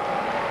Bosco.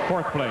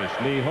 Fourth place,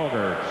 Lee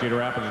Hoger, Cedar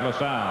Rapids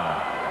LaSalle.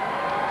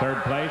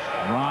 Third place,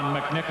 Ron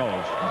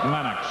McNichols,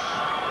 Lenox.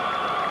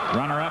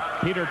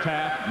 Runner-up, Peter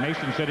Taft,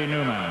 Mason City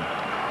Newman.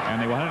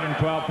 And the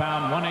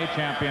 112-pound 1A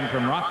champion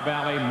from Rock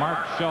Valley,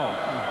 Mark Schultz.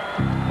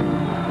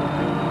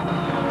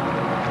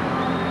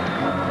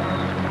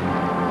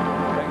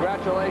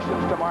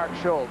 Congratulations to Mark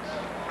Schultz,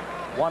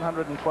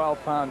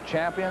 112-pound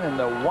champion in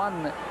the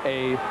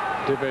 1A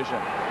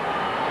division.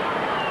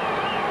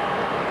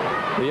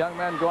 The young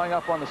men going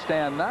up on the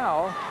stand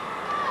now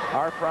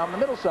are from the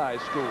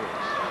middle-sized schools,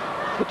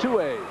 the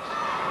 2As.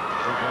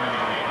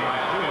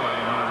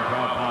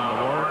 112-pound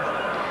award,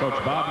 Coach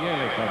Bob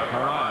Yalick of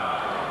Carlisle.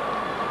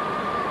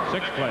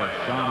 Sixth place,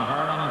 Sean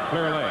Harlan,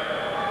 Clear Lake.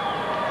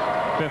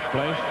 Fifth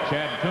place,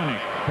 Chad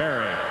Tunick,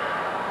 Perry.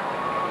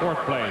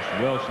 Fourth place,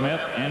 Will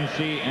Smith,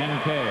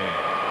 NCNK.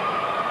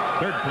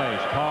 Third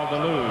place, Paul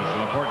DeLuz,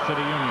 LaPorte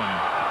City Union.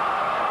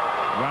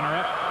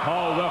 Runner-up,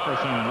 Paul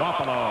Wilkerson,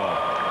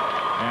 Wapello.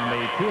 And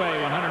the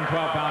 2A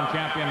 112-pound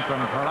champion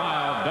from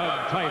Carlisle,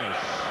 Doug Titus.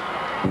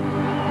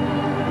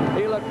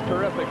 He looked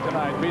terrific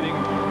tonight,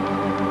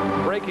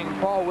 breaking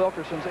Paul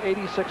Wilkerson's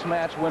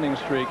 86-match winning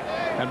streak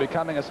and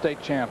becoming a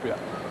state champion.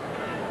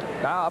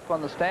 Now up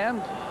on the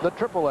stand, the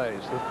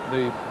AAAs,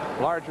 the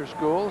larger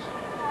schools,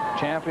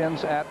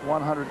 champions at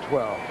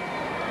 112.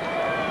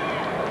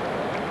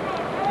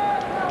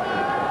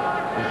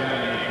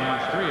 Presenting the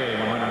Class 3A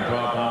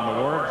 112-pound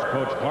awards,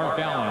 Coach Clark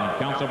Allen,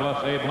 Council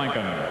Bluffs Abe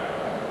Lincoln.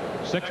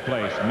 Sixth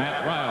place,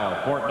 Matt Ryle,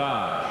 Fort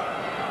Dodge.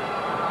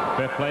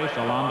 Fifth place,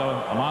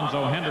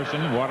 Alonzo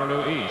Henderson,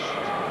 Waterloo East.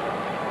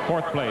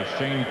 Fourth place,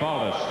 Shane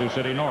Faldis, Sioux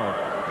City North.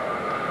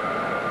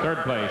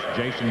 Third place,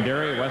 Jason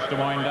Deary, West Des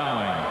Moines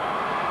Dowling.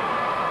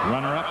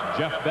 Runner-up,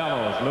 Jeff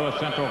Bellows, Lewis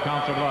Central,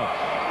 Council Bluffs.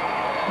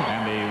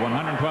 And the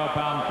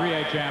 112-pound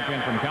 3A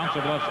champion from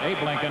Council Bluffs,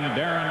 Abe Lincoln,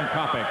 Darren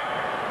Kopic.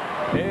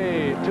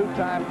 Hey,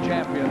 two-time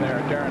champion there,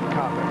 Darren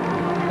Kopic.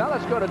 Now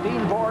let's go to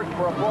Dean Borg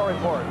for a floor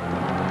report.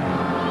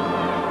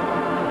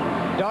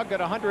 Doug, at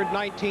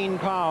 119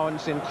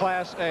 pounds in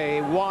Class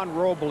A, Juan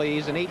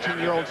Robles, an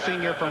 18-year-old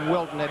senior from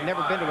Wilton, had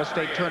never been to a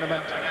state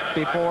tournament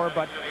before,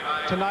 but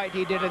tonight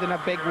he did it in a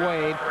big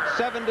way.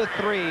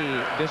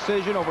 7-3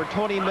 decision over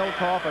Tony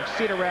Milkoff of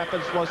Cedar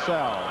Rapids,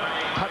 LaSalle.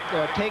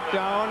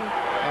 Takedown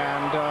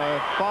and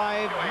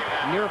 5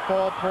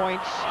 near-fall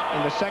points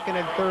in the second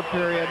and third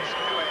periods.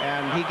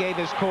 And he gave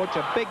his coach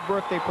a big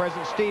birthday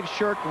present. Steve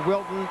Shirk,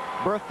 Wilton,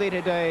 birthday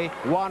today.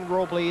 Juan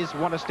Robles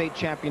won a state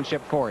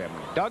championship for him.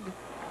 Doug?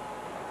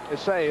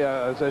 As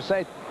they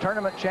say,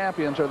 tournament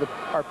champions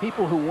are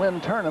people who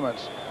win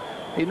tournaments.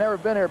 He'd never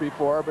been here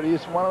before, but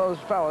he's one of those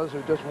fellas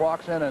who just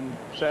walks in and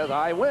says,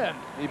 I win.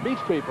 He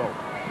beats people,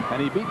 and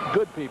he beat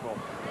good people.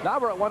 Now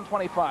we're at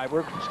 125.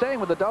 We're staying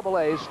with the double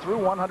A's through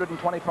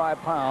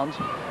 125 pounds.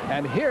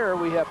 And here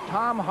we have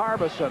Tom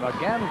Harbison,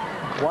 again,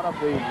 one of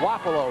the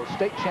Wapello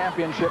state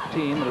championship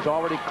team that has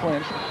already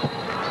clinched.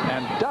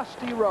 And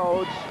Dusty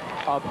Rhodes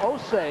of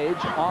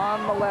Osage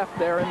on the left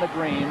there in the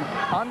green,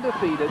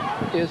 undefeated,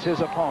 is his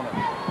opponent,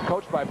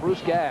 coached by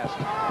Bruce Gast.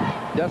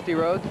 Dusty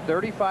Rhodes,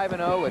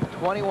 35-0 with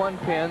 21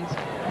 pins.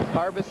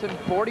 Harbison,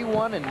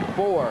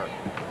 41-4.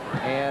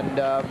 And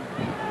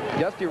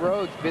Dusty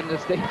Rhodes been in the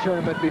state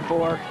tournament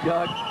before,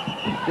 Doug.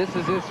 This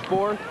is his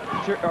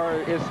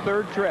his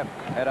third trip.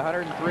 At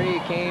 103, he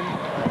came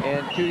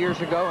 2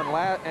 years ago,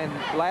 and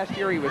last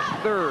year he was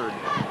third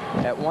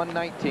at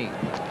 119.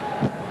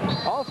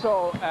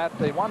 Also at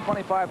the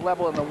 125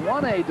 level in the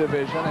 1A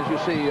division, as you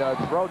see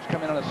Rhodes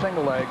come in on a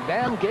single leg,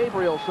 Dan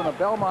Gabrielson of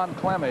Belmont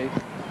Clemmy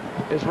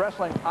is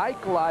wrestling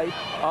Ike Light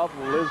of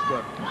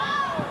Lisbon.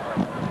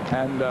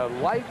 And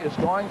Light is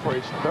going for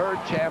his third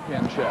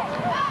championship.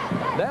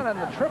 Then in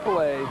the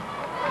AAA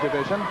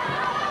division,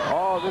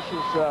 this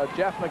is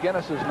Jeff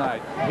McGinnis's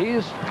night.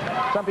 He's,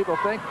 some people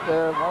think,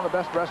 one of the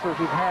best wrestlers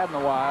we've had in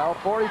a while.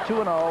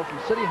 42-0 from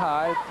City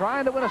High,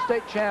 trying to win a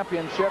state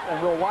championship,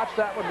 and we'll watch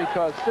that one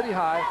because City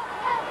High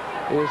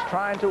is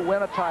trying to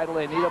win a title.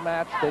 They need a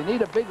match. They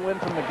need a big win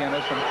from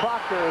McGinnis, and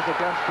Proctor is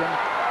against him.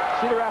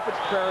 Cedar Rapids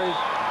Prairie's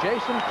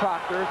Jason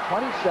Proctor,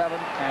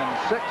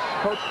 27-6,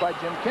 coached by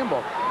Jim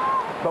Kimball.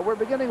 But we're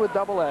beginning with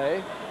double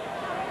A.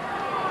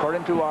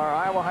 According to our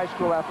Iowa High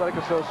School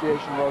Athletic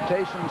Association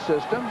rotation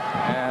system,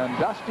 and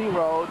Dusty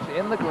Rhodes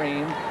in the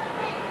green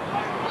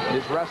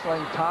is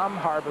wrestling Tom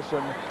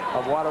Harbison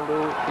of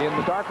Waterloo in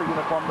the darker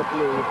uniform, the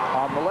blue,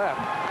 on the left.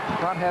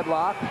 Front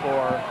headlock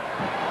for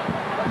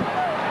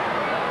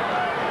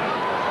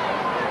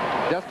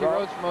Dusty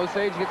Rhodes from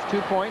Osage gets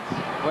 2 points.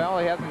 Well,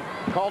 he hasn't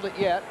called it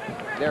yet.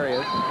 There he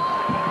is.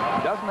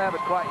 Doesn't have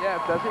it quite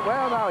yet, does he?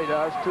 Well, now he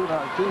does.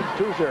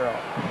 2-0.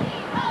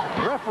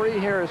 Referee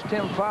here is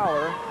Tim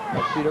Fowler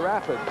of Cedar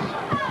Rapids.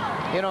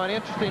 You know, an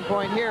interesting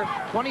point here.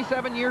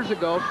 27 years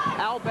ago,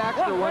 Al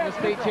Baxter won the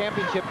state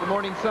championship for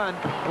Morning Sun.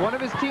 One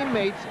of his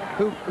teammates,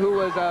 who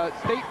was a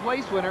state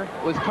place winner,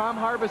 was Tom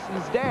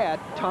Harbison's dad,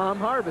 Tom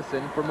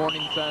Harbison, for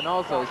Morning Sun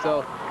also.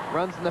 So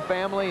runs in the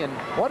family. And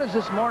what is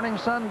this Morning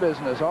Sun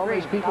business? All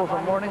these people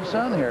from Morning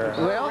Sun here.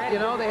 Well, you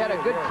know, they had a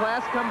good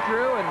class come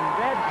through, and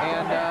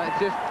it's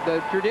just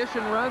the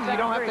tradition runs. You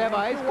don't have to have a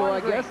high school,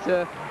 I guess,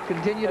 to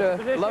continue to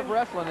love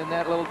wrestling in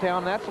that little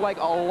town. That's like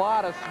a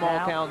lot of small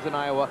towns in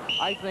Iowa.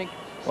 I think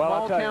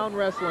small town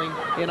wrestling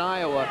in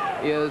Iowa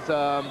is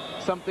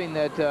something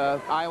that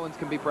Iowans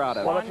can be proud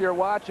of. Well, if you're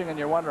watching and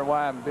you're wondering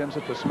why I'm being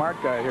such a smart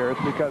guy here,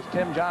 it's because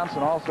Tim Johnson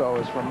also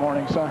is from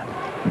Morning Sun.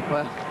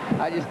 Well,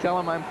 I just tell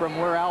him I'm from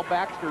where Al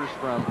Baxter's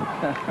from.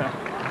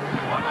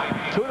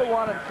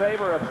 2-1 in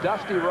favor of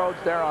Dusty Rhodes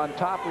there on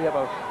top. We have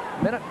a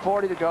minute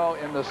 40 to go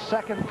in the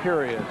second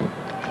period.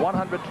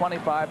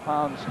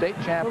 125-pound state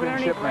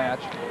championship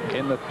match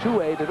in the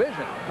 2A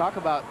division. Talk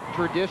about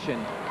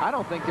tradition. I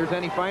don't think there's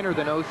any finer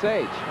than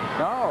Osage.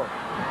 No.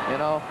 You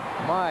know,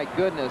 my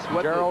goodness.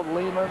 What Gerald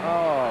Lehman.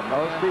 Oh,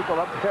 those people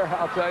up there,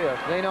 I'll tell you.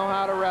 They know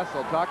how to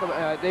wrestle. Talk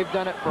about, they've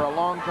done it for a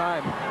long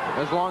time,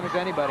 as long as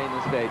anybody in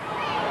the state,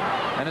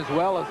 and as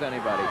well as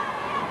anybody.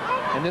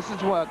 And this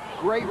is what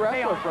great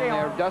wrestler from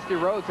there, Dusty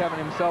Rhodes, having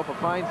himself a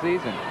fine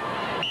season.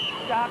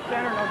 Stop,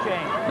 center, no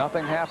change.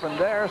 Nothing happened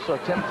there, so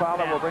Tim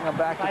Fowler will bring him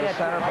back to the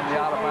center from the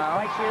out of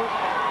bounds.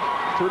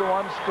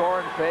 2-1 score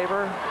in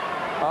favor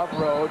of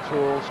Rhodes, who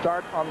will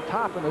start on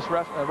top in this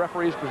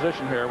referee's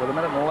position here with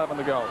 1:11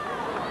 to go.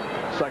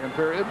 Second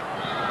period.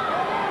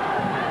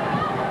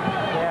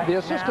 The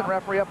assistant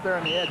referee up there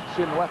on the edge, you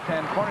see in the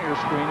left-hand corner of your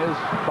screen, is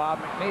Bob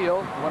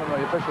McNeil, one of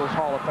the officials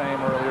Hall of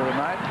Fame earlier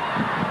tonight.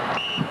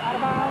 Out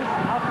of bounds,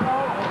 out of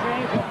roll, no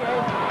change, okay.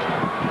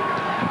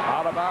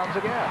 Out of bounds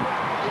again.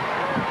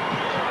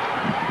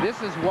 This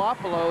is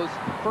Wapello's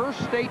first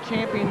state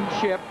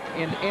championship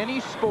in any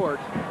sport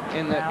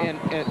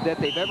that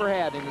they've ever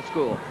had in the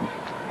school.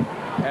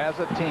 As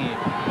a team.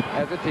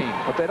 As a team.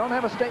 But they don't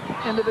have a state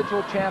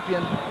individual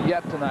champion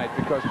yet tonight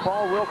because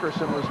Paul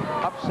Wilkerson was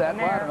upset.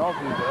 Well, I don't know if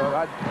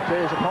I'd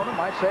say his opponent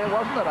might say it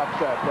wasn't an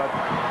upset, but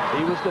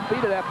he was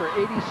defeated after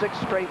 86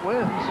 straight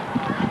wins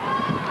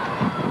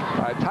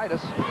by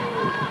Titus.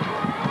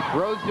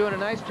 Rhodes doing a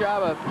nice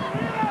job of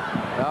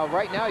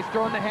right now he's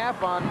throwing the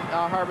half on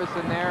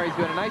Harbison there. He's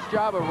doing a nice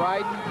job of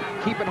riding,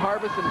 keeping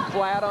Harbison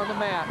flat on the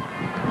mat.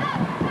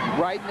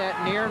 Riding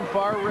that near and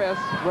far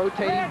wrist,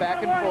 rotating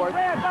back and forth.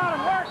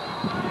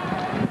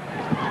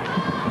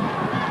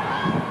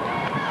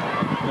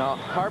 Now,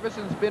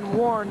 Harbison's been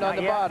warned on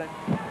the bottom.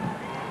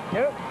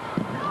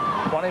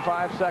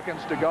 25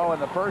 seconds to go in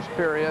the first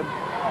period.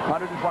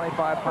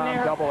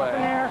 125-pound double A.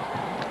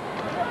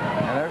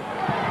 And there,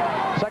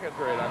 second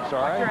period, I'm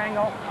sorry. Watch your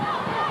angle.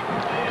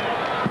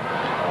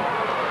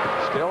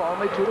 Still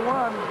only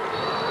 2-1.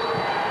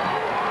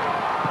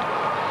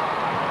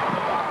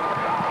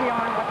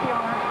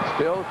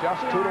 Still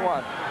just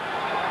 2-1.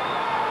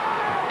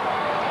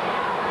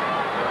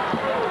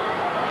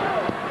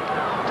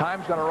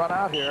 Time's going to run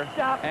out here,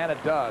 and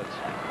it does.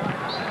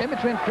 In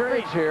between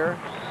periods here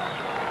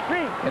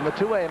in the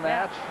 2A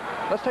match.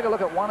 Let's take a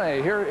look at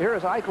 1A. Here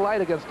is Ike Light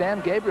against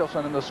Dan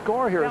Gabrielson, and the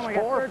score here is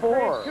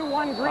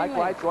 4-4. Ike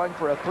Light going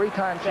for a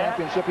 3-time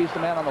championship. He's the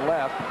man on the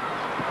left.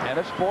 And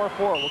it's 4-4.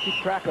 We'll keep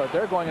track of it.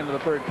 They're going into the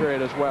third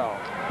period as well.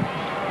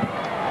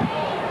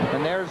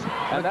 And there's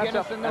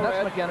McGinnis in the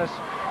red. That's McGinnis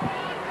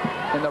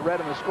in the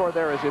red, and the score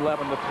there is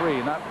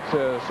 11-3. Not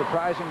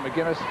surprising.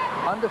 McGinnis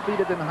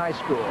undefeated in high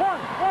school.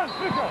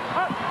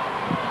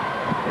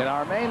 In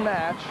our main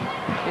match,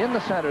 in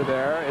the center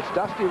there, it's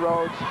Dusty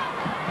Rhodes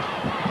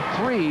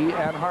 3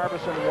 and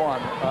Harbison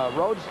 1.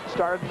 Rhodes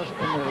started in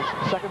the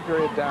second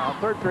period down,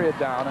 third period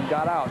down, and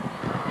got out.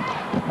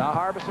 Now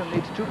Harbison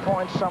needs 2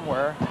 points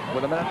somewhere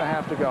with a minute and a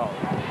half to go.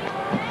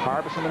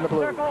 Harbison in the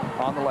blue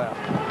on the left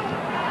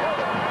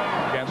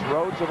against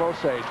Rhodes of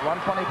Osage.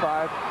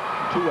 125,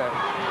 2A.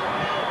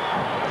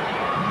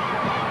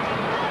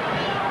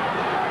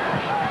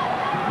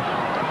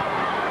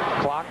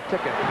 Clock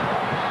ticking.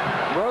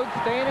 Rhodes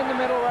staying in the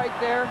middle right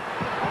there.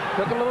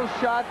 Took a little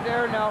shot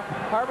there. Now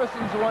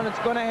Harbison's the one that's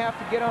going to have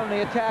to get on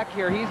the attack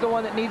here. He's the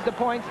one that needs the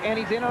points, and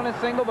he's in on a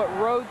single, but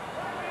Rhodes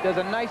does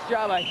a nice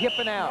job of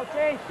hipping out.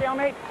 Okay,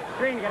 stalemate.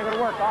 Green, you got to go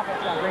to work.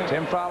 Offense on Green.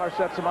 Tim Fowler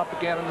sets him up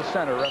again in the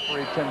center.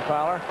 Referee Tim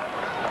Fowler.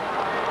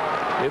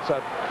 It's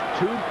a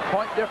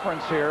 2-point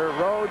difference here.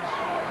 Rhodes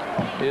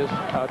is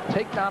a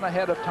takedown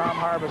ahead of Tom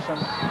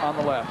Harbison on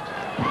the left.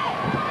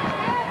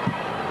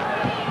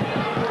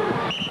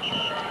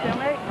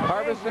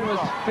 Harbison was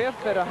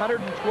 5th at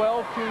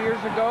 112 2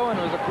 years ago and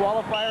was a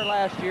qualifier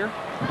last year.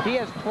 He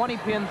has 20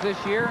 pins this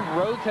year, and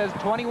Rhodes has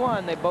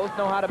 21. They both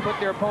know how to put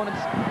their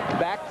opponents'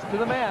 backs to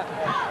the mat.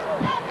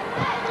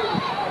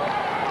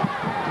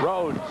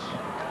 Rhodes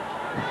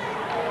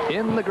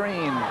in the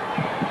green.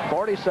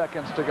 40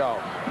 seconds to go.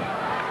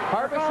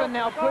 Harbison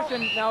now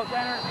pushing. Now,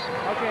 okay.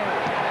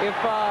 If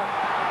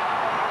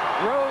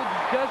Rhodes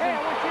doesn't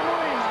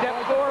step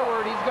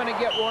forward, he's going to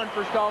get warned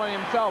for stalling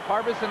himself.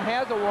 Harbison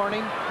has a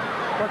warning.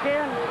 They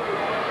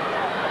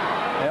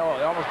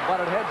almost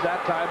butted heads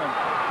that time, and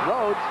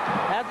Rhodes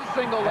has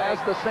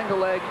the single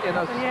leg in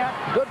a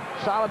good,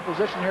 solid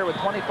position here with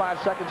 25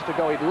 seconds to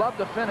go. He'd love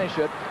to finish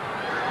it.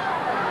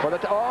 But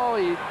he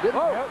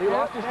didn't. He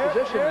lost his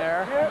position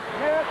there.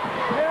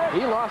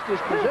 He lost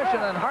his position,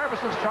 and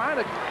Harbison's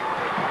trying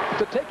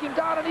to take him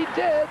down, and he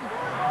did.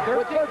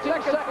 With 13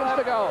 seconds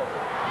to go.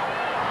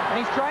 And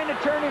he's trying to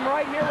turn him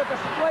right here with a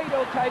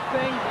Splay-Doh type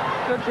thing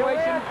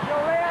situation.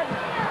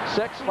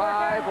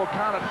 6-5, we'll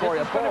count it for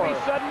you. This is going to be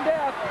sudden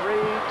death. 3,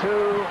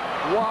 2,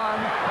 1,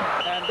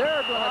 and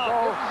they're going to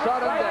go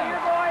sudden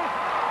death.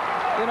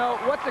 You know,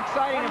 what's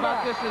exciting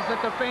about this is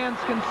that the fans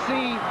can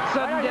see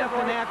sudden death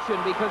in action,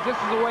 because this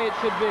is the way it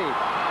should be.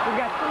 We've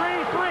got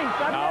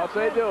 3-3. Now, what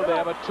they do, they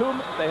have a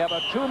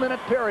 2-minute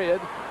period,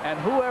 and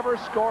whoever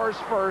scores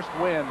first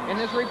wins. In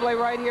this replay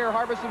right here,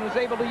 Harbison was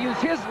able to use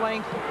his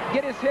length,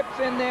 get his hips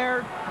in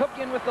there, hook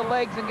in with the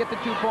legs, and get the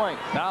 2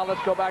 points. Now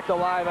let's go back to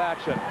live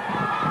action.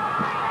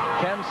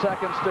 10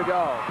 seconds to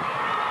go.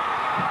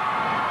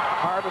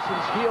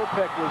 Harbison's heel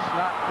pick was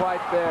not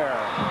quite there.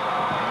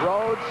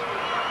 Rhodes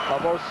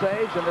of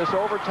Osage in this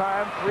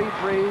overtime,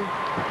 3-3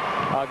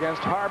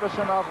 against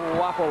Harbison of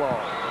Wapello.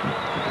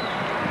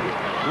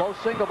 Low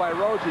single by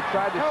Rhodes. He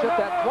tried to sit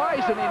that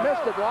twice, and he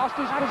missed it, lost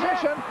his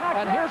position.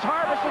 And here's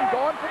Harbison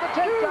going for the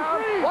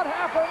takedown. What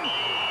happened?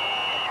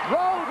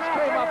 Rhodes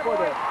came up with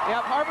it.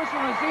 Yep,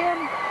 Harbison was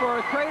in for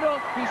a cradle.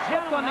 He's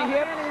hipped on the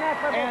hips,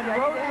 and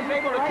Rhodes was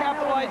able to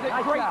capitalize it.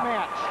 Great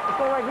match. Let's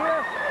go right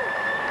here.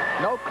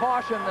 No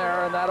caution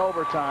there in that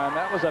overtime.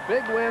 That was a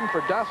big win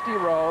for Dusty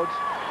Rhodes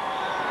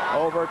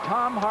over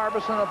Tom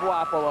Harbison of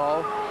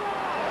Wapello.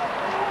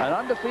 An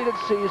undefeated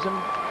season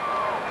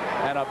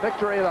and a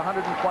victory at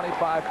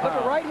 125 pounds. Look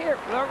at right here,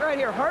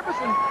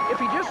 Harbison, if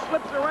he just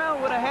slips around,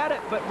 would have had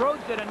it, but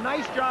Rhodes did a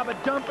nice job of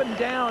dumping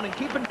down and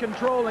keeping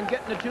control and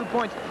getting the 2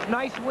 points.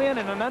 Nice win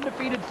and an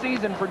undefeated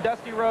season for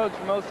Dusty Rhodes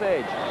from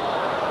Osage.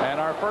 And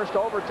our first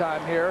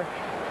overtime here.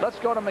 Let's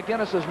go to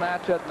McGinnis's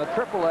match at the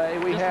AAA.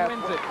 We have,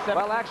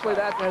 well, actually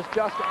that has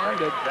just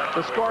ended.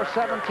 The score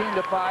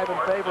 17-5 in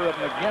favor of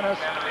McGinnis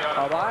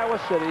of Iowa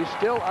City,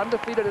 still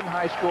undefeated in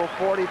high school,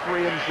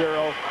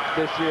 43-0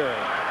 this year.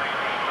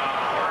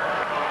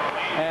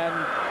 And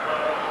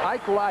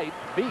Ike Light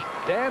beat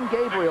Dan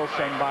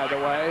Gabrielson, by the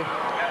way,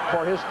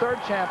 for his third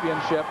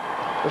championship.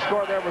 The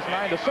score there was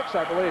 9-6,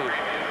 I believe.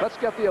 Let's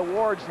get the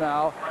awards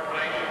now.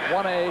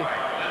 1A,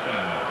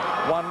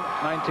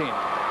 119.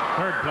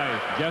 Third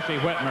place, Jesse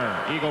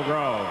Whitmer, Eagle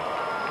Grove.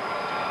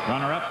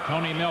 Runner-up,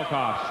 Tony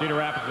Milkoff, Cedar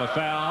Rapids,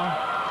 LaSalle.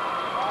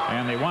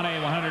 And the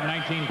 1A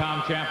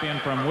 119-pound champion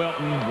from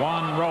Wilton,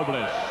 Juan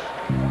Robles.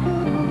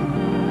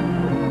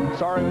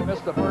 Sorry we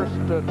missed the first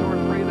 2 or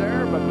 3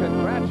 there, but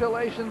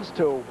congratulations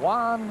to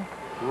Juan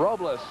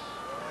Robles.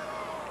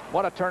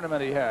 What a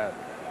tournament he had.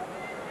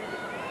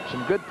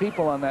 Some good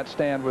people on that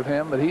stand with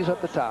him, but he's at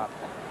the top.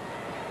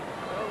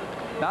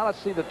 Now let's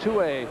see the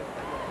 2A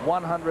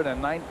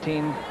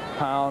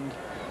 119-pound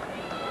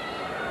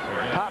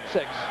top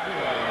 6.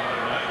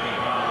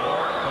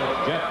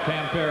 Jeff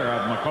Tamper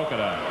of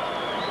Maquoketa.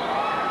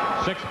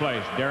 Sixth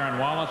place, Darren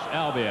Wallace,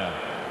 Albia.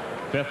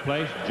 Fifth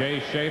place,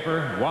 Jay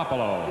Schaefer,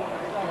 Wapello.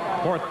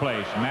 Fourth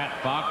place,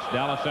 Matt Fox,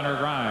 Dallas Center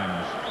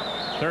Grimes.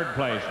 Third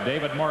place,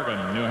 David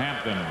Morgan, New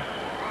Hampton.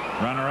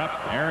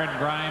 Runner-up, Aaron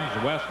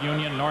Grimes, West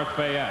Union, North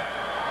Fayette.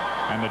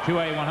 And the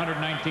 2A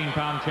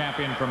 119-pound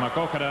champion from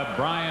Makokata,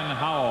 Brian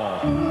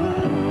Howell.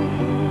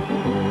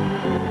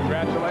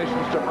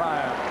 Congratulations to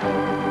Brian.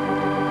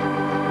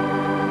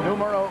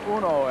 Numero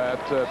uno at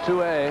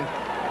 2A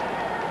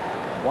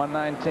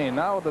 119.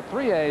 Now the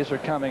 3As are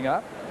coming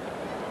up.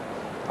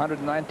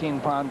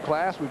 119-pound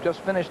class. We've just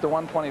finished the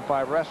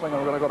 125 wrestling,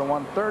 and we're going to go to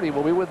 130.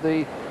 We'll be with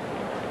the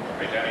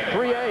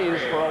 3As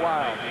for a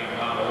while.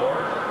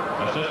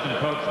 Assistant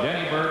coach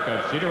Denny Burke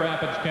of Cedar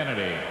Rapids,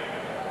 Kennedy.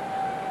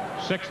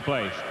 Sixth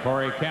place,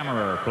 Corey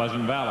Kammerer,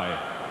 Pleasant Valley.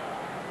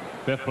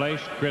 Fifth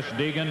place, Chris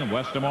Deegan,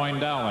 West Des Moines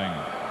Dowling.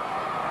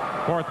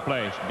 Fourth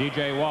place,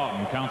 DJ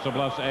Walton, Council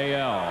Bluffs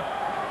AL.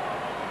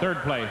 Third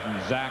place,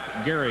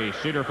 Zach Geary,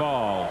 Cedar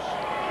Falls.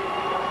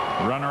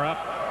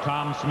 Runner-up,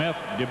 Tom Smith,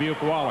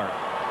 Dubuque Waller.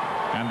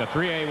 And the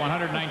 3A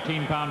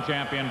 119-pound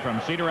champion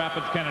from Cedar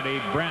Rapids, Kennedy,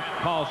 Brent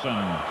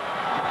Paulson.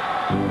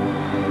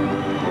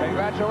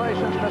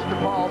 Congratulations, Mr.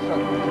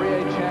 Paulson,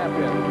 3A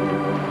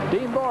champion.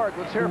 Dean Borg,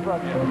 let's hear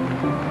from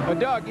you.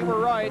 Doug, you were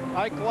right.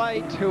 Ike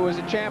Light, who was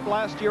a champ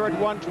last year at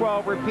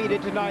 112,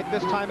 repeated tonight,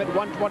 this time at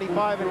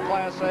 125 in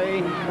Class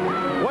A.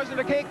 Wasn't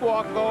a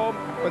cakewalk, though,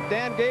 with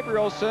Dan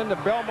Gabrielson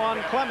of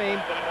Belmont Clemmy.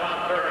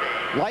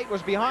 Light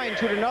was behind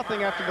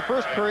 2-0 after the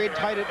first period,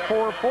 tied at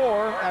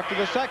 4-4 after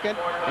the second,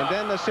 and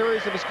then the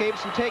series of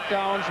escapes and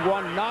takedowns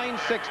won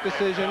 9-6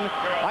 decision.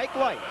 Ike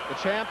Light, the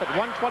champ at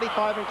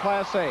 125 in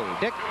Class A.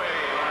 Dick?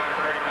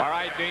 All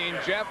right, Dean,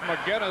 Jeff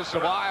McGinnis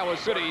of Iowa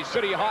City.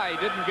 City High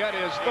didn't get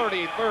his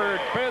 33rd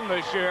pin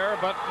this year,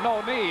 but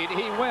no need.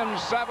 He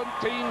wins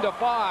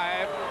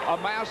 17-5,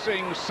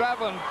 amassing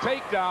 7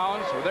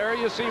 takedowns. There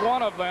you see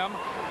one of them,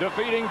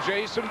 defeating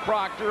Jason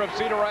Proctor of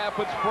Cedar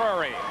Rapids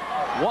Prairie.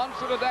 Once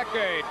in a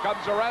decade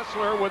comes a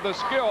wrestler with the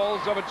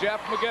skills of a Jeff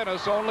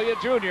McGinnis, only a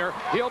junior.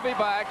 He'll be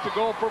back to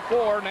go for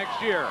 4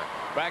 next year.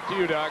 Back to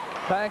you, Doug.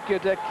 Thank you,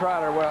 Dick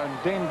Trotter. Well,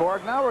 and Dean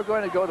Borg. Now we're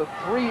going to go to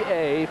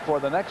 3A for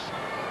the next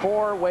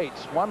 4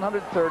 weights,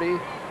 130,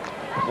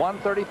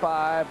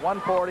 135,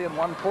 140, and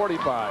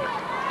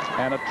 145.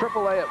 And a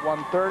AAA at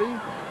 130,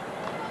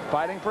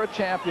 fighting for a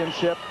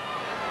championship.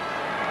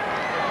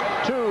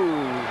 2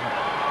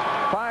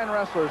 fine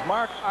wrestlers,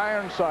 Mark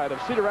Ironside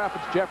of Cedar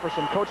Rapids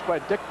Jefferson, coached by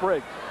Dick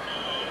Briggs,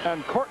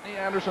 and Courtney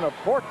Anderson of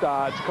Fort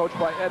Dodge, coached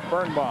by Ed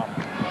Birnbaum.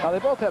 Now, they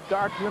both have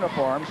dark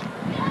uniforms,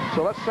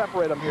 so let's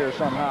separate them here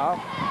somehow.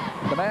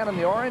 The man in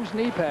the orange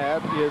knee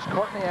pad is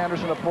Courtney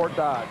Anderson of Fort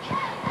Dodge.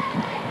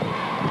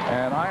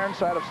 And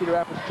Ironside of Cedar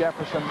Rapids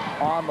Jefferson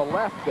on the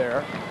left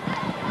there,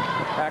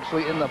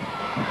 actually in the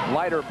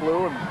lighter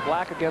blue and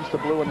black against the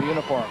blue in the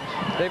uniforms.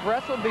 They've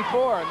wrestled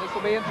before, and this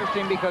will be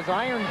interesting because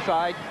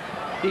Ironside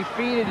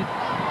defeated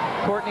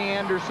Courtney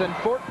Anderson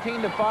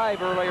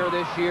 14-5 earlier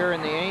this year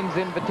in the Ames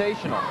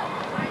Invitational.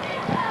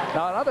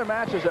 Now in other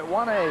matches at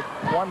 1A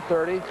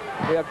 130,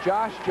 we have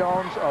Josh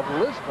Jones of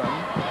Lisbon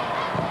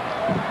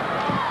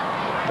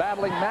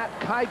battling Matt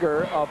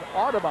Kiger of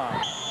Audubon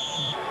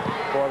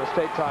for the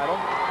state title.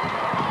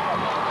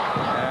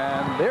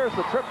 And there's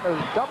the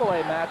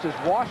AA matches.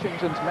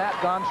 Washington's Matt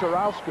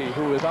Goncharowski,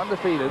 who is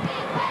undefeated.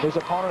 His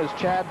opponent is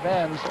Chad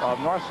Venz of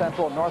North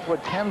Central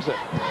Northwood Kensett.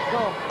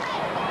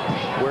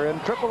 We're in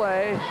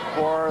AAA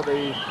for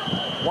the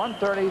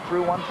 130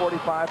 through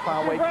 145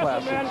 pound weight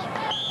classes.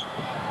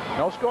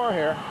 No score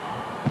here.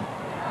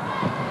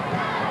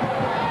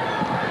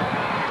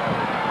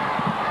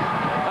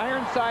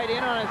 Ironside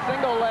in on a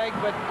single leg,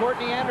 but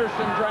Courtney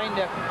Anderson trying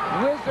to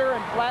whizzer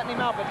and flatten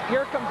him out. But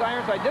here comes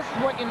Ironside. This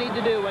is what you need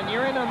to do. When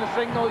you're in on the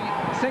single,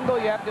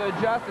 you have to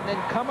adjust and then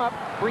come up,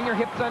 bring your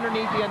hips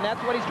underneath you, and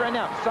that's what he's trying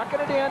now. Sucking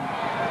it in.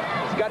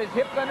 He's got his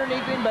hips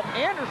underneath him, but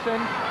Anderson,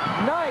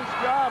 nice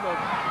job of...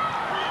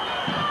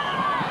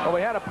 Well,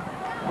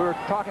 we were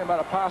talking about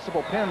a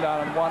possible pin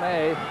down in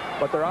 1A,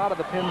 but they're out of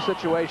the pin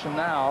situation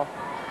now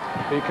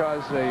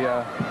because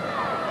the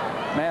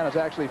man is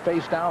actually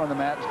face down on the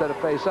mat instead of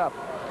face up.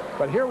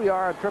 But here we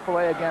are at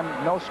AAA again,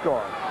 no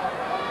score.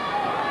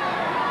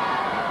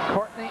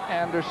 Courtney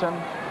Anderson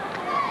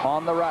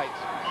on the right.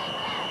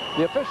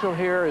 The official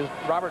here is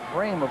Robert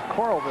Bream of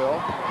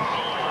Coralville.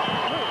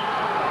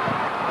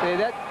 See,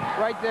 that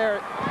right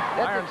there,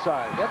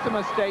 Ironside. That's a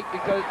mistake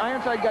because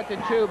Ironside got to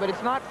 2, but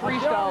it's not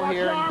freestyle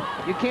here.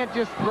 And you can't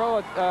just throw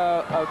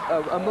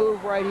a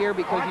move right here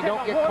because you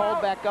don't get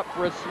called back up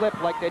for a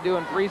slip like they do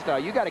in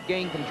freestyle. You got to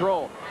gain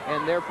control,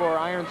 and therefore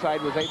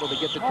Ironside was able to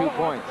get the 2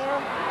 points.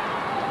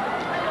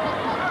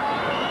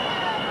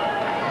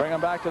 Bring him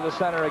back to the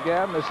center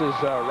again. This is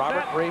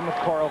Robert Bream of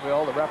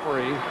Coralville, the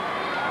referee.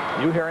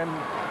 You hear him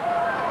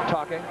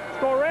talking.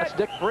 That's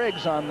Dick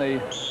Briggs on the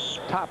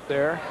top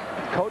there,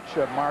 coach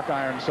of Mark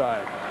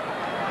Ironside.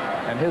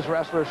 And his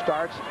wrestler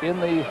starts in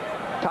the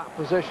top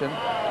position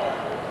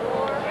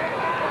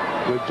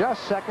with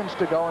just seconds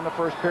to go in the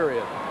first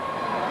period.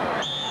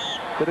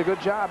 Did a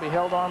good job. He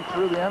held on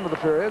through the end of the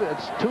period.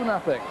 It's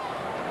 2-0.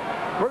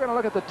 We're going to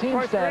look at the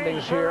team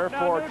standings here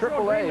for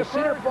AAA.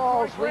 Cedar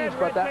Falls leads,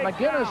 but that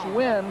McGinnis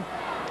win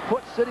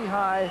put City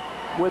High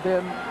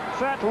within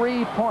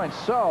 3 points.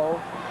 So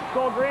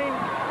Go green.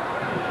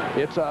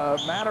 it's a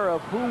matter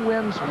of who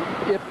wins.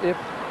 If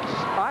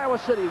Iowa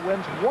City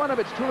wins one of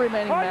its 2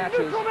 remaining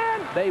matches,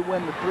 they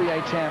win the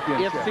 3A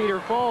championship. If Cedar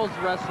Falls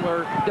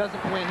wrestler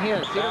doesn't win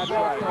his, Cedar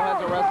Falls still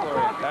has a wrestler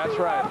in. That's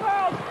right.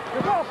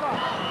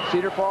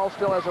 Cedar Falls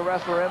still has a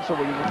wrestler in, so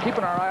we're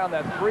keeping our eye on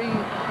that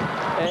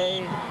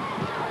 3A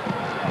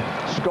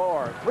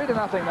score.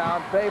 3-0 now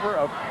in favor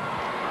of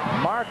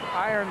Mark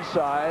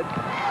Ironside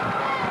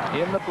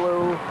in the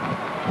blue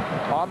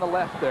on the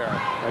left there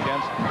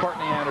against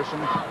Courtney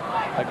Anderson.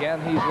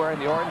 Again, he's wearing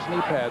the orange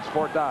knee pads,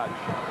 Fort Dodge.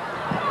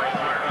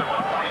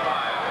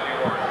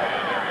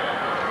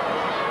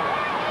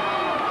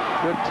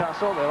 Good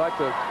tussle. They like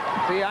to...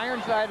 See,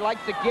 Ironside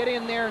likes to get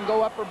in there and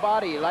go upper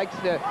body. He likes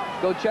to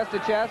go chest to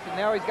chest, and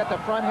now he's got the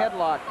front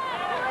headlock.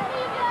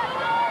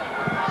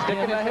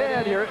 Sticking the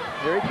head. Here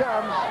he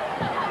comes.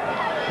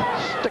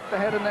 Stick the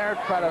head in there,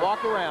 try to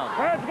walk around.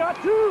 Fred's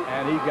got 2.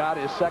 And he got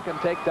his second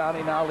takedown.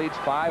 He now leads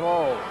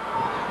 5-0.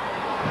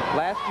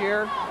 Last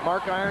year,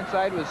 Mark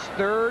Ironside was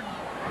 3rd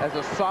as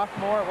a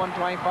sophomore at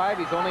 125.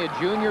 He's only a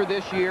junior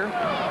this year.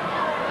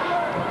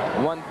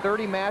 Won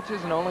 30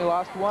 matches and only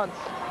lost once.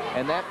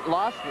 And that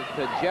loss was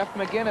to Jeff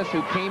McGinnis,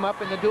 who came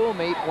up in the dual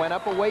meet, went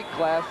up a weight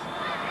class,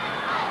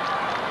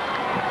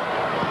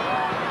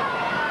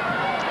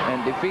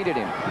 and defeated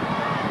him.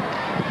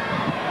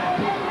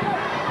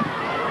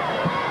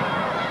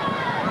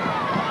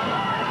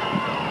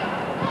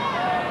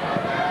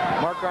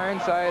 Mark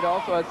Ironside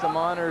also has some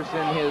honors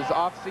in his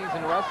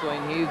off-season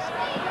wrestling. He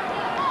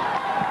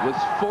was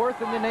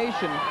 4th in the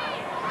nation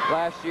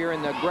last year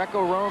in the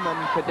Greco-Roman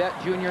Cadet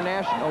Junior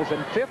Nationals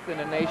and 5th in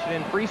the nation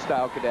in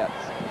freestyle cadets.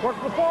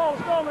 Work the falls,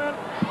 go, man.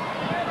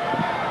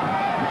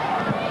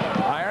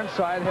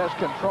 Ironside has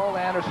controlled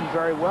Anderson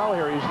very well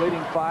here. He's leading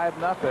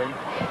 5-0.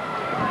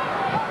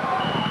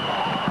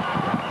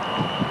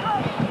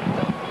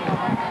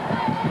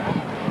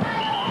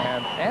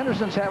 And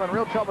Anderson's having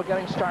real trouble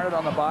getting started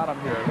on the bottom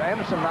here.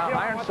 Anderson now,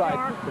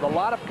 Ironside, with a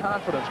lot of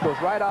confidence, goes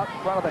right out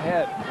in front of the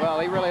head. Well,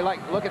 he really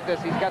look at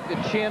this. He's got the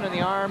chin and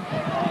the arm.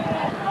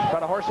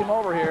 Trying to horse him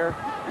over here.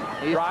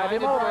 Drive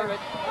him over.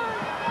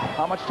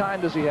 How much time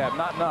does he have?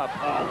 Not enough.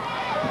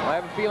 I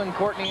have a feeling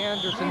Courtney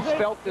Anderson's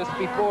felt this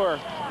before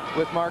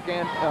with Mark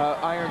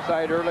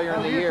Ironside earlier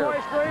in the year.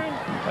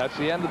 That's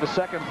the end of the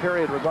second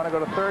period. We're going to go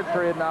to third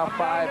period now,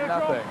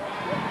 5-0.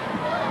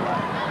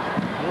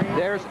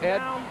 There's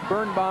Ed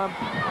Birnbaum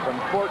from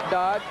Fort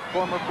Dodge,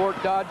 former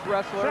Fort Dodge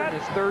wrestler in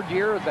his 3rd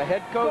year as a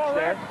head coach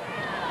there.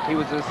 He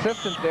was an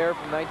assistant there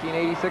from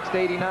 1986 to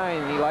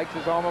 89, and he likes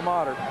his alma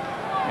mater.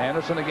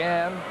 Anderson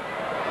again.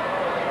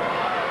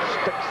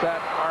 Sticks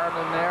that arm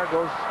in there,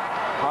 goes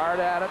hard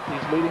at it.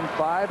 He's leading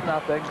 5-0.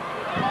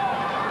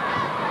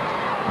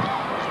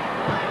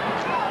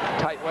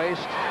 Tight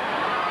waist.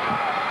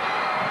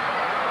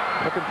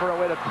 Looking for a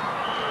way to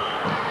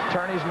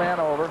turn his man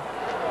over.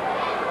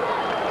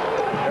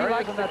 He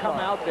likes to come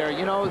out there.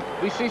 You know,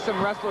 we see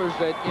some wrestlers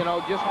that, you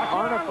know, just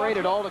aren't afraid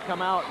at all to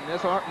come out. And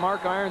this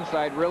Mark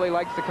Ironside really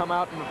likes to come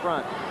out in the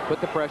front, put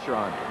the pressure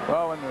on.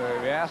 Well, when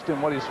we asked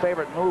him what his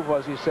favorite move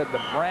was, he said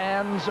the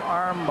Brands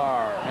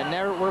armbar. And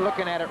there we're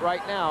looking at it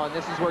right now, and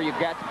this is where you've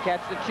got to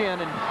catch the chin.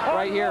 And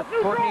right here,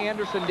 Courtney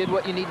Anderson did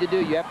what you need to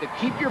do. You have to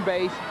keep your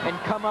base and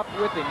come up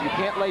with him. You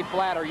can't lay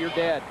flat or you're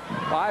dead.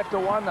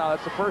 5-1 now.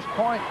 That's the first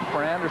point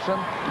for Anderson.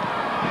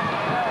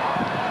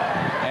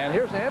 And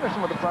here's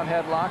Anderson with the front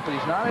headlock, but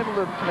he's not able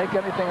to make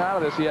anything out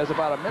of this. He has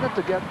about a minute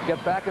to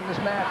get back in this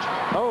match.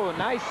 Oh,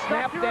 nice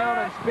snap down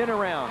and spin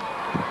around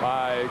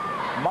by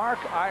Mark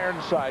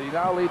Ironside. He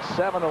now leads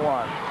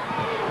 7-1.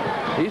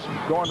 He's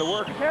going to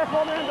work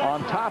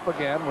on top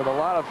again with a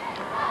lot of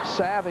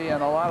savvy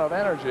and a lot of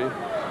energy.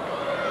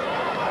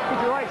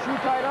 Keep your right shoe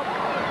tied up.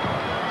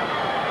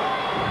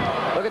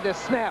 Look at this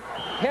snap.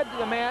 Head to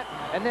the mat,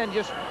 and then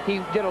he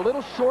did a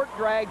little short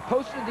drag,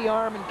 posted the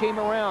arm, and came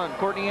around.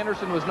 Courtney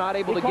Anderson was not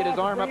able to get his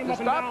arm up to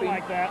stop him.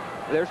 Like that.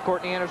 There's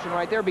Courtney Anderson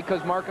right there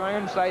because Mark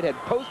Ironside had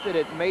posted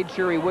it and made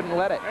sure he wouldn't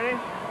let it. Ready?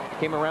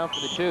 Came around for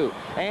the 2.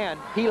 And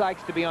he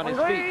likes to be on his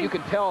feet. You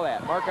can tell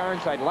that. Mark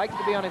Ironside likes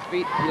to be on his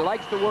feet. He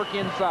likes to work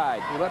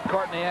inside. He let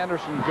Courtney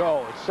Anderson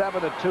go. It's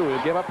 7-2.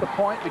 He'll give up the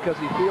point because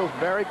he feels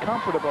very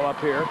comfortable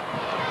up here.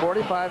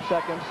 45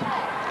 seconds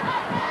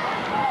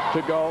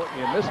to go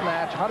in this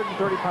match.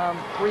 130-pound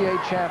 3A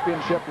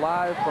championship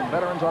live from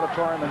Veterans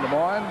Auditorium in Des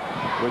Moines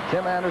with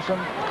Tim Anderson,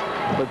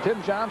 with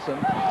Tim Johnson.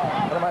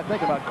 What am I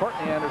thinking about?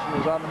 Courtney Anderson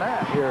is on the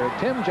mat here.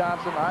 Tim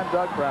Johnson, I'm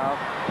Doug Brown,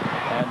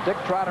 and Dick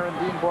Trotter and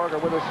Dean Borg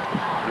are with us.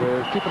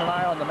 We're keeping an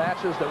eye on the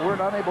matches that we're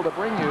unable to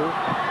bring you.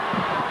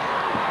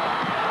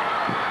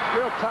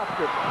 Real tough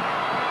to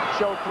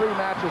show 3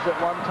 matches at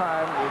one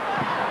time.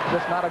 It's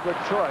just not a good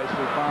choice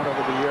we've found over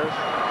the years.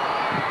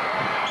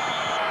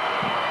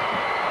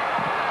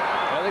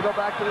 They go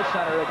back to the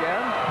center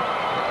again.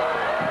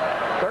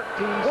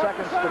 13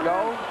 seconds to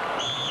go.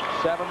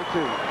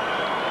 7-2.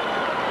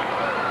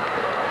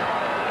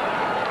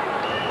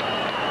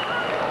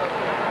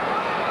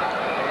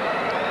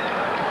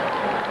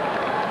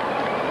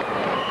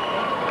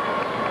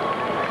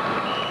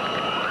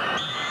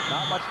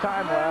 much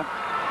time left.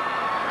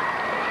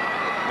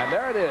 And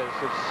there it is.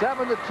 It's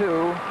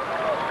 7-2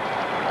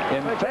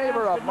 in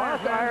favor of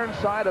Mark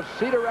Ironside of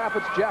Cedar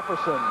Rapids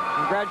Jefferson.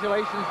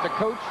 Congratulations to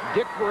Coach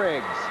Dick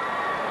Briggs.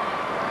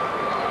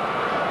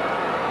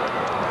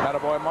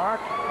 Attaboy,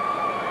 Mark.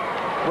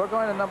 We're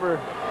going to number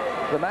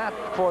the mat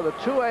for the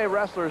 2A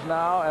wrestlers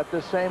now at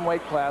this same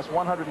weight class,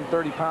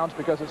 130 pounds,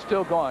 because it's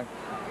still going.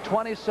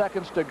 20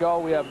 seconds to go.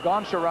 We have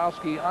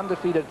Goncharowski,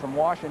 undefeated from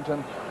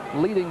Washington,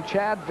 leading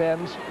Chad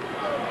Venz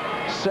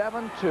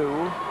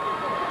 7-2.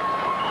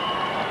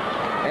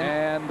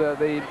 And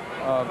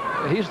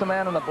he's the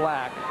man in the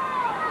black.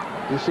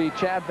 You see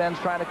Chad Venz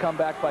trying to come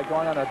back by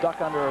going on a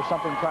duck under or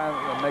something, trying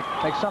to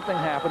make something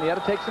happen. He had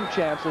to take some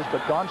chances,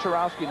 but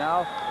Goncharowski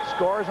now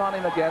scores on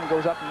him again,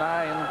 goes up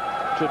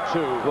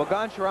 9-2. Well,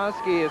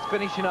 Goncharowski is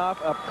finishing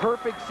off a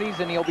perfect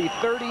season. He'll be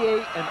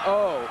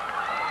 38-0.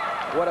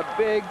 What a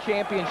big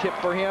championship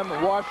for him.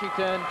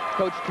 Washington,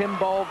 Coach Tim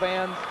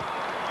Ballvans.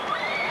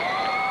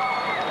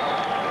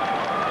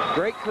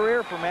 Great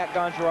career for Matt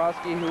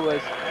Goncharowski, who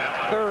was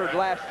third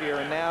last year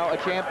and now a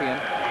champion.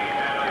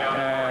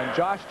 And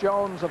Josh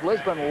Jones of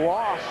Lisbon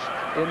lost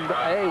in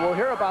A. We'll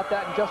hear about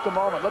that in just a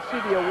moment. Let's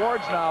see the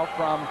awards now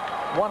from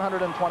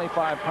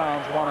 125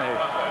 pounds 1A.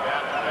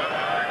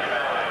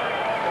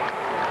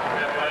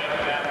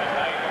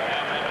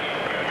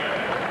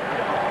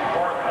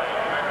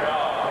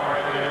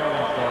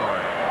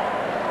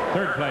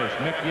 Third place,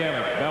 Mick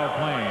Yevitt, Belle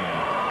Plaine.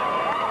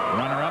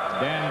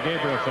 Runner-up, Dan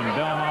Gabrielson,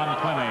 Belmont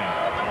Clemmy.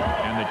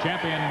 And the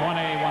champion,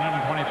 1A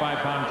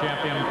 125-pound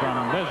champion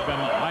from Lisbon,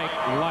 Ike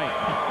Light.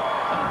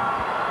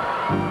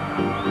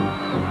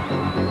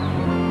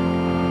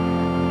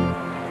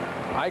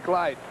 Ike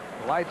Light.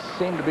 Lights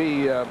seem to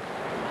be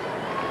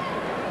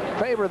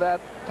favor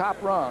that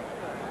top rung.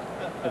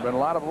 There have been a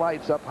lot of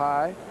lights up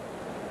high.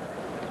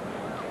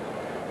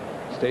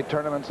 State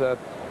tournaments at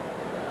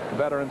the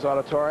Veterans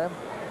Auditorium.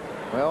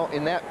 Well,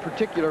 in that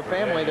particular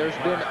family, there's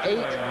been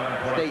 8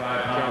 state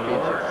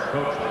championships.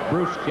 Coach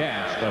Bruce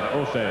Gast of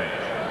Osage.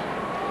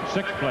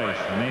 Sixth place,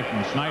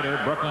 Nathan Snyder,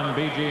 Brooklyn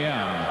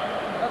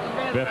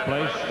BGM. Fifth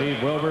place,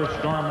 Steve Wilbur,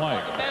 Storm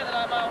Lake.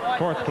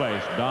 Fourth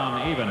place,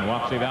 Don Even,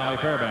 Wapsie Valley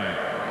Fairbank.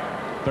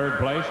 Third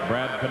place,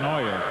 Brad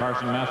Canoyer,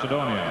 Carson,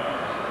 Macedonia.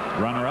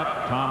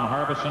 Runner-up, Tom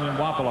Harbison,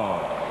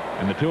 Wapello.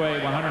 And the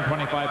 2A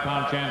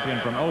 125-pound champion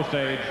from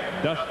Osage,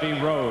 Dusty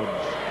Rhodes.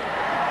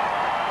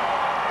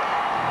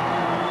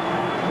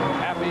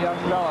 Young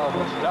fellow,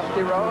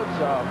 Dusty Rhodes,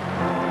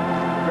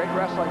 great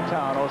wrestling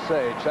town,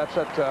 Osage. That's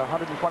at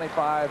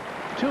 125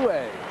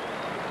 2A.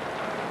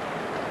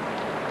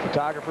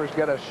 Photographers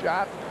get a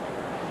shot.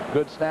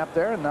 Good snap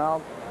there, and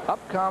now up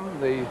come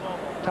the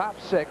top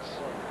 6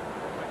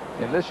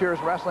 in this year's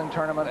wrestling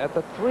tournament at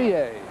the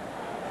 3A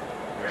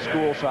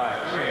school size.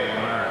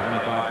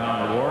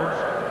 125-pound awards.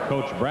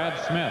 Coach Brad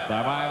Smith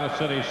of Iowa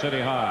City,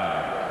 City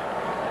High.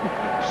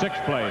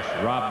 Sixth place,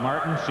 Rob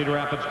Martin, Cedar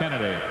Rapids,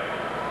 Kennedy.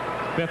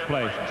 Fifth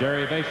place,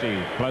 Jerry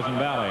Vasey, Pleasant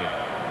Valley.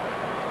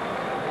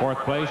 Fourth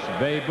place,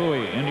 Bay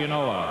Bowie,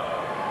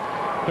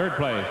 Indianola. Third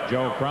place,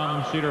 Joe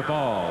Crum, Cedar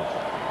Falls.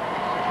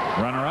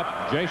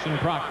 Runner-up, Jason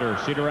Proctor,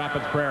 Cedar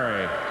Rapids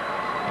Prairie.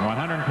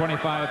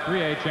 125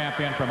 3A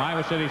champion from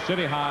Iowa City,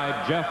 City High,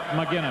 Jeff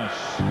McGinnis.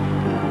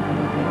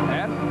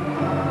 And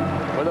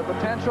with the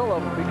potential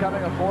of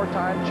becoming a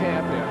 4-time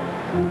champion.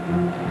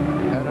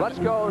 And let's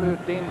go to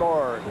Dean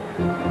Borg.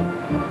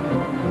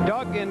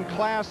 Doug in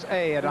Class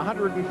A at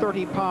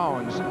 130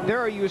 pounds.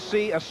 There you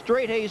see a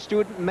straight-A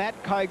student, Matt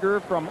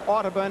Kiger from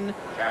Audubon,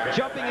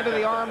 jumping into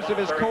the arms of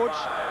his coach.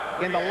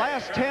 In the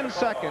last 10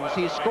 seconds,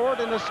 he scored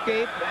an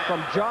escape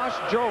from Josh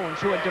Jones,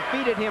 who had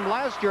defeated him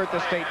last year at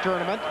the state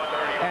tournament.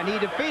 And he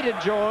defeated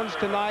Jones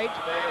tonight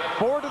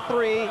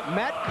 4-3.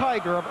 Matt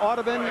Kiger of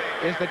Audubon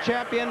is the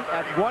champion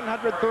at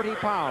 130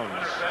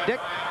 pounds. Dick?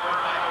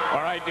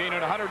 All right, Dean,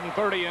 at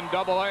 130 in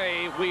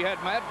AA, we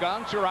had Matt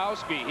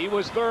Goncharowski. He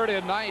was third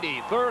in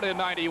 90, third in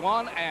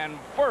 91, and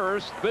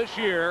first this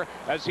year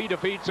as he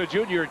defeats a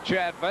junior,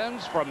 Chad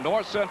Venz, from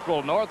North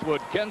Central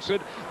Northwood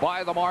Kensett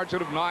by the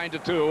margin of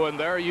 9-2. And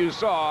there you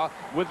saw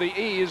with the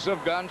ease of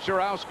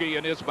Goncharowski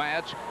in his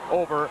match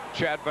over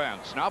Chad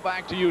Venz. Now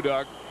back to you,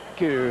 Doug.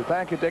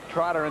 Thank you, Dick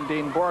Trotter and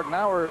Dean Borg.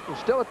 Now we're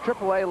still at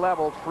AAA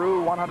level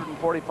through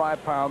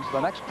 145 pounds.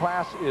 The next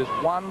class is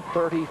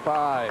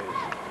 135.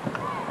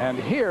 And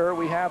here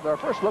we have our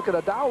first look at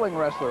a Dowling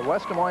wrestler,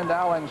 West Des Moines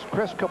Dowling's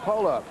Chris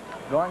Coppola,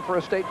 going for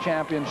a state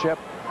championship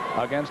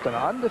against an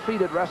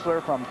undefeated wrestler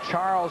from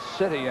Charles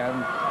City,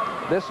 and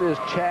this is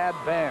Chad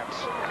Vance.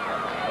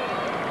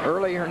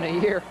 Earlier in the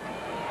year,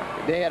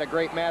 they had a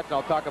great match, and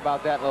I'll talk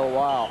about that in a little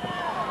while.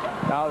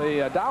 Now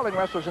the Dowling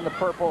wrestlers in the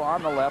purple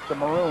on the left, the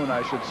maroon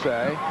I should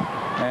say,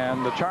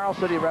 and the Charles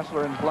City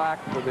wrestler in black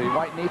with the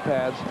white knee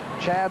pads,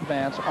 Chad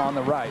Vance, on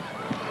the right.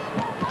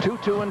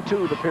 2-2 and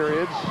 2 the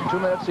periods, 2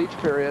 minutes each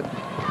period.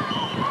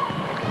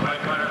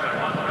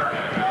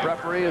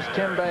 Referee is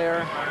Tim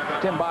Bayer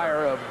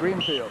of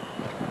Greenfield.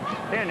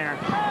 In there.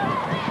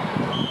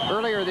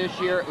 Earlier this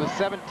year, it was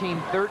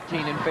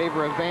 17-13 in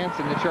favor of Vance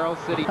in the Charles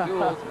City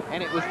duels,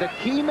 and it was the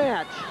key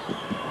match.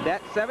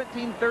 That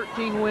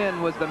 17-13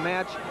 win was the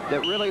match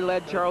that really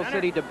led Charles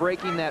City to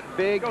breaking that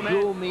big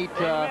dual meet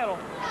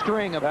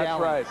string of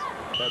Dowlings. That's right.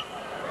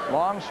 That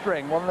long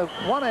string. Well, in the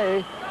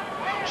 1A,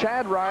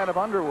 Chad Ryan of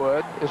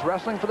Underwood is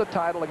wrestling for the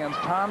title against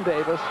Tom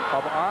Davis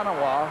of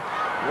Ottawa,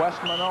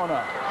 West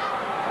Monona.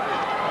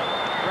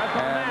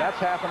 And that's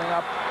happening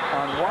up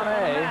on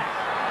 1A.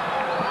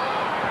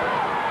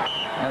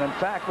 And in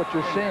fact, what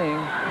you're seeing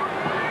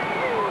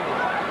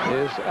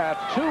is at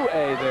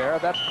 2A there.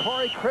 That's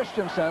Corey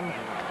Christensen,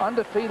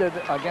 undefeated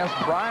against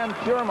Brian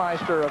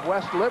Puremeister of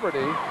West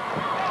Liberty.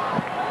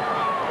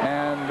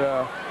 And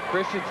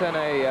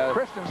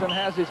Christensen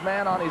has his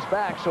man on his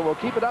back, so we'll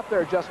keep it up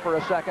there just for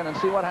a second and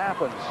see what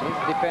happens. He's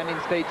the defending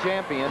state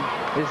champion.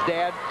 His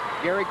dad,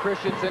 Gary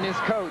Christensen, is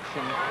coach,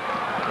 and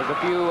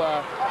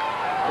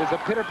there's a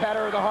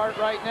pitter-patter of the heart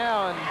right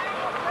now in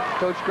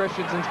Coach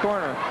Christensen's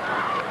corner.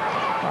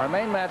 Our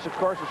main match, of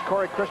course, is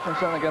Corey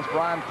Christensen against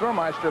Brian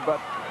Puremeister, but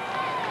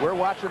we're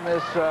watching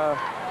this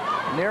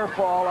near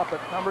fall up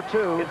at number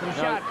 2. Get some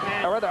shots,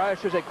 man. Or rather, I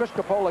should say Chris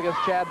Coppola against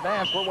Chad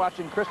Vance. We're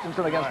watching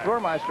Christensen against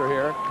Puremeister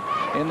here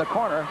in the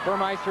corner.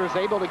 Puremeister is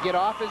able to get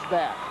off his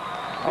back.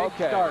 Big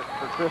start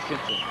for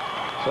Christensen.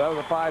 So that was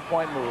a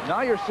 5-point move.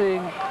 Now you're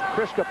seeing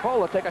Chris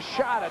Coppola take a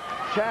shot at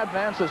Chad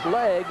Vance's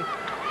leg.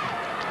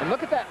 And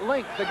look at that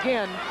length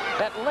again.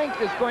 That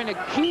length is going to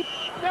keep.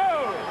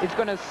 It's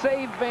going to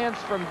save Vance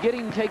from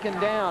getting taken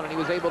down, and he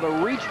was able to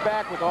reach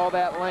back with all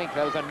that length.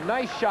 That was a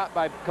nice shot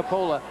by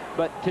Coppola,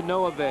 but to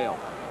no avail.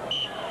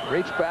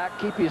 Reach back,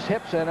 keep his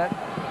hips in it,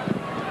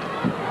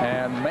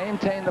 and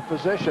maintain the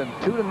position.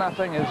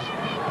 2-0 is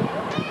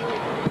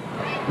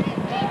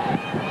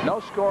no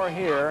score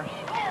here.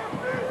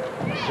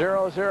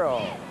 0-0.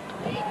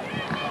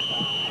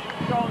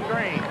 Going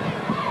green.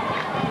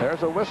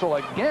 There's a whistle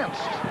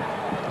against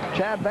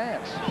Chad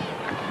Vance.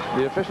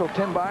 The official,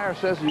 Tim Beyer,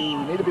 says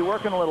you need to be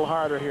working a little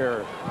harder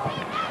here,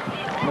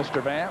 Mr.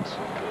 Vance.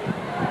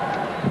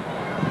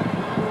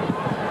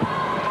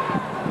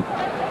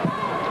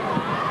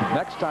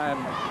 Next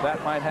time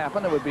that might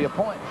happen, it would be a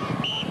point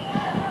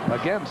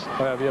against,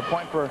 be a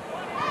point for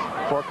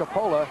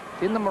Coppola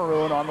in the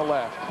maroon on the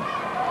left.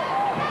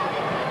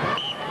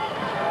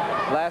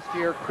 Last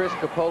year, Chris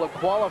Coppola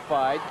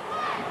qualified,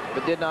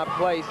 but did not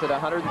place at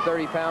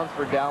 130 pounds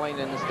for Dowling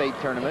in the state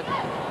tournament.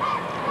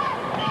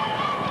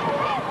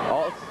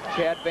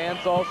 Chad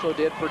Vance also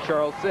did for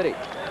Charles City.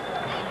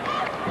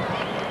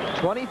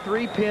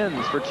 23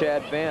 pins for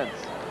Chad Vance.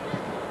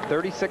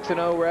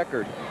 36-0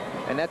 record.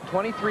 And that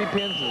 23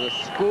 pins is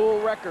a school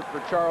record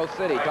for Charles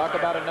City. Talk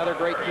about another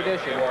great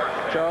tradition.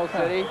 Charles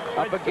City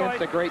up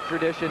against a great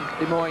tradition,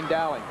 Des Moines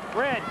Dowling.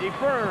 Red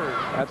deferred.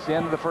 That's the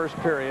end of the first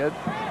period.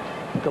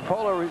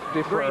 Coppola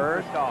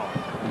deferred.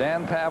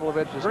 Dan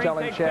Pavlovich is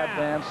telling Chad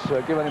Vance,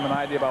 giving him an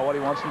idea about what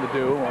he wants him to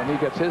do. When he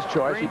gets his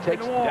choice, he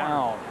takes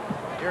down.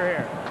 You're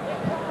here.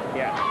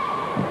 Yeah.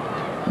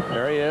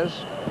 There he is.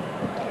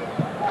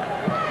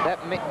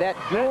 That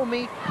dual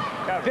meet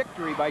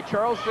victory by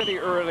Charles City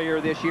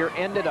earlier this year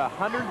ended a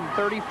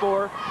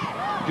 134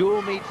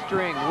 dual meet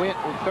string.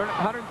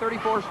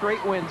 134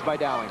 straight wins by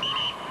Dowling.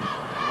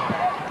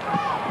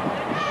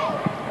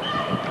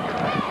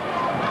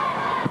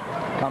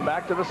 Come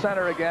back to the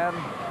center again.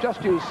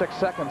 Just use 6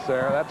 seconds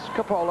there. That's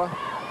Coppola.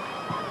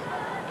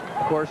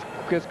 Of course,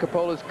 Chris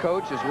Coppola's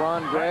coach is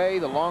Ron Gray,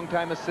 the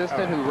longtime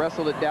assistant who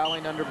wrestled at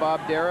Dowling under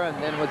Bob Dara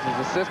and then was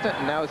his assistant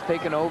and now has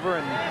taken over,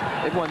 and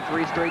they've won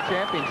 3 straight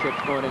championships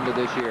going into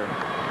this year.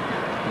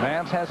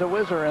 Vance has a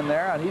whizzer in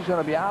there, and he's going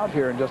to be out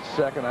here in just a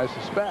second, I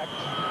suspect.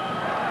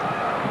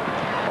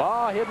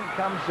 Oh, hidden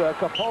comes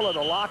Coppola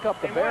to lock up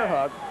the bear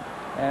hug,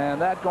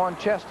 and that going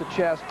chest to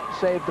chest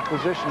saved the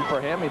position for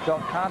him. He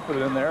felt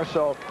confident in there,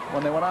 so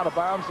when they went out of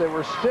bounds, they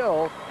were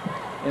still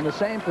in the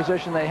same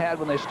position they had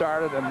when they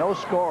started, and no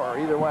score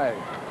either way.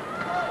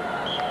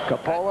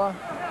 Coppola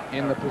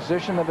in the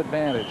position of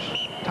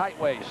advantage. Tight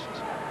waist.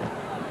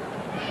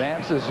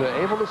 Vance is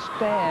able to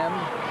stand,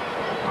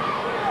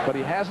 but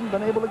he hasn't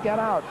been able to get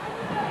out.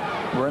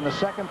 We're in the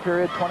second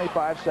period,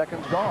 25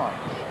 seconds gone.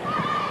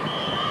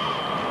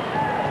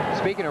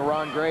 Speaking of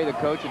Ron Gray, the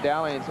coach of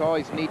Dowling, it's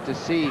always neat to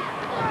see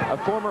a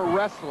former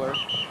wrestler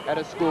at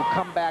a school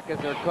come back as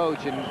their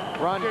coach. And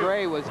Ron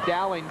Gray was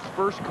Dowling's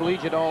first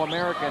collegiate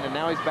All-American, and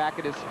now he's back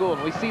at his school.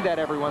 And we see that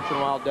every once in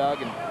a while,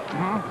 Doug. And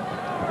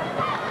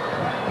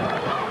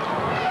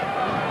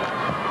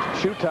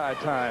shoe tie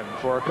time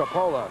for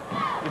Coppola.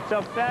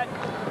 Yourself set.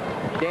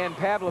 Dan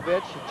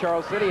Pavlovich,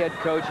 Charles City head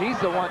coach, he's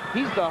the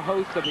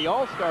host of the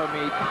All-Star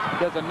Meet.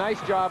 Does a nice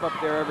job up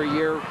there every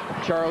year,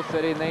 Charles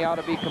City, and they ought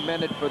to be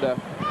commended for the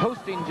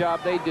hosting job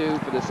they do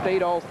for the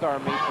state All-Star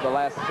Meet for the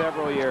last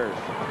several years.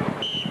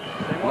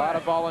 A lot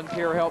of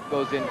volunteer help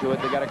goes into it.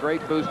 They got a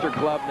great booster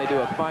club, and they do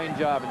a fine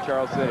job in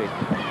Charles City.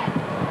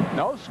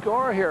 No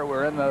score here.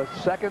 We're in the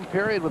second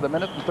period with 1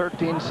 minute and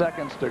 13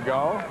 seconds to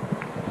go.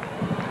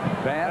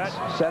 Vance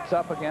sets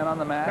up again on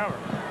the mat.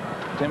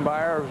 Tim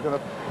Beyer is going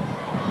to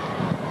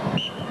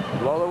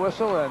Blow the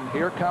whistle, and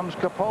here comes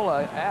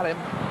Coppola at him.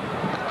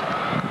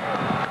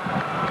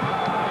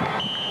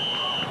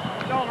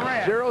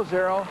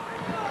 0-0.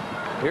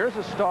 Here's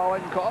a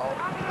stalling call.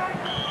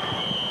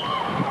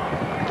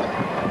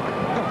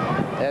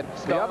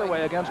 That's the other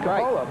way against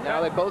Coppola. Right.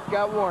 Now they both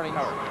got warnings.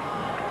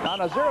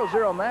 On a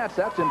 0-0 match,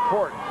 that's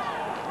important.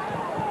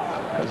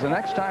 Because the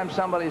next time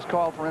somebody's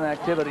called for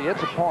inactivity,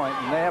 it's a point,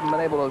 and they haven't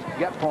been able to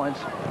get points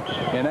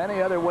in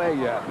any other way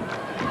yet.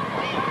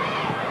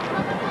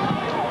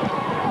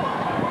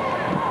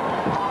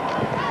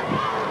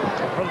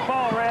 For the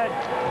ball, Red.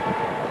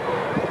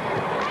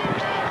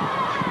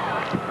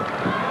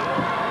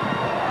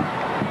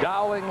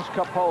 Dowling's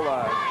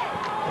Coppola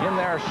in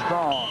there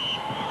strong.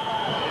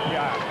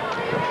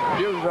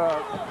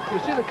 You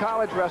see the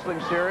college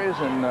wrestling series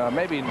and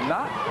maybe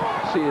not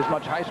see as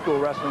much high school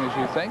wrestling as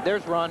you think.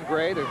 There's Ron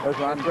Gray. There's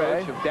Ron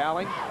Gray. Of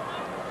Dowling.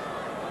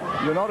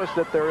 You notice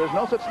that there is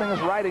no such thing as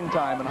riding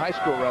time in high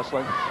school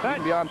wrestling. You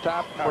can be on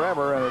top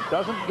forever, and it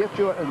doesn't get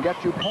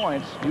you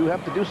points. You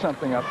have to do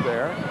something up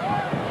there.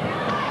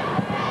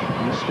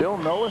 And still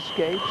no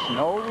escapes,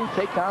 no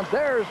takedowns.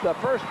 There's the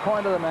first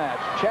point of the match.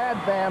 Chad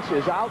Vance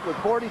is out with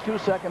 42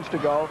 seconds to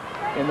go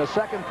in the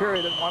second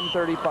period at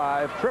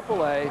 1:35.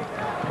 AAA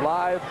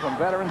live from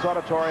Veterans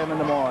Auditorium in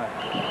Des Moines.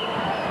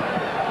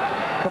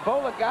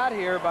 Coppola got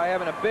here by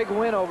having a big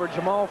win over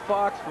Jamal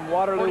Fox from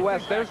Waterloo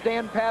West. There's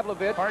Dan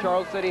Pavlovich,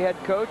 Charles City head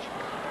coach.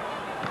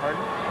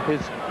 Pardon?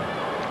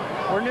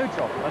 We're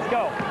neutral. Let's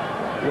go.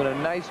 Doing a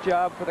nice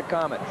job for the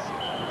Comets.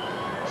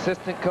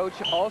 Assistant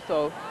coach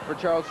also for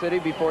Charles City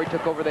before he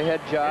took over the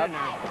head job.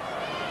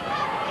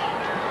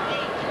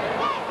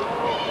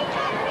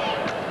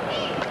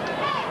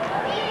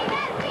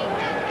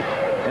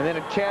 And then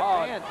a Chad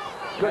Vance.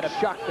 Good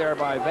shot there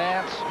by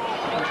Vance.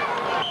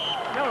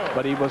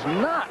 But he was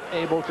not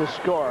able to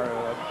score.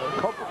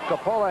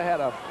 Coppola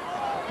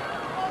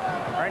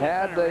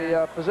had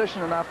the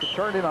position enough to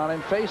turn it on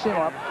him, face him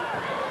up.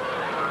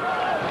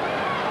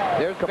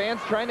 There's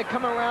Vance trying to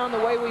come around the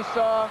way we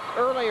saw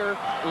earlier.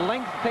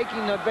 Length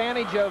taking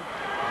advantage of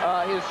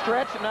his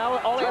stretch, and now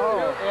all he has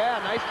to do. Yeah,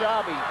 nice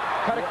job. He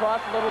cut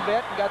across a little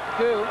bit and got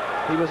the 2.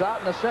 He was out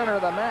in the center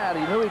of the mat.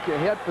 He knew he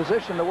had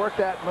position to work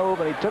that move,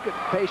 and he took it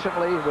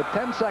patiently. With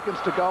 10 seconds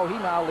to go, he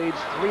now leads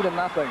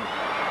 3-0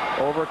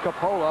 over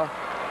Coppola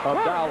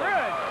of Dowling.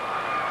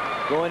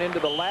 Going into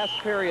the last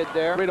period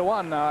there.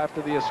 3-1 now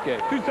after the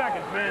escape. 2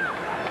 seconds, man.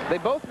 They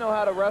both know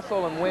how to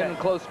wrestle and win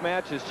close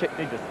matches.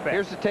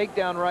 Here's the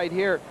takedown right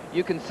here.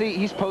 You can see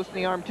he's posting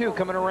the arm too,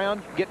 coming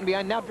around, getting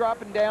behind, now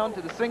dropping down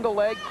to the single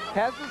leg,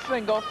 has the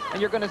single,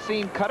 and you're going to see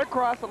him cut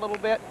across a little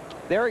bit.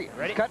 There he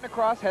is, cutting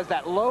across, has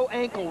that low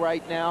ankle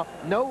right now.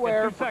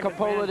 Nowhere for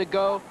Coppola to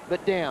go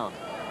but down.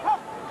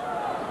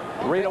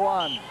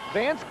 3-1.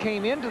 Vance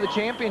came into the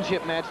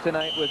championship match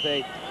tonight with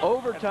a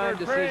overtime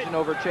decision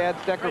over Chad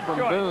Stecker from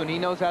Boone. He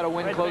knows how to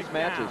win close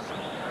matches.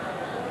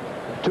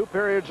 2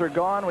 periods are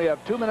gone. We have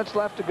 2 minutes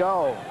left to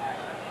go.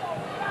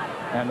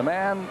 And the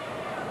man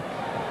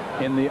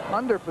in the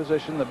under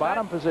position, the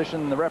bottom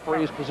position, the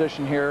referee's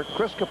position here,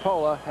 Chris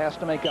Coppola, has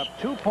to make up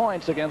 2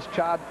 points against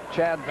Chad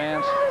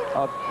Vance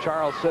of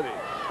Charles City.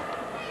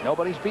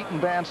 Nobody's beaten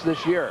Vance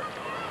this year.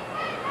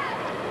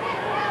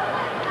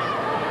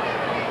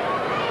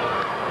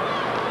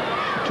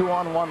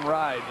 Two-on-one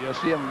ride. You'll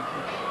see him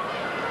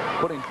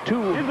putting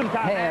 2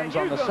 hands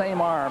on the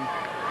same arm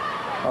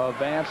of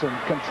Vance and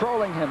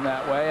controlling him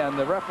that way. And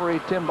the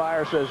referee, Tim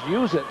Byer, says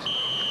use it.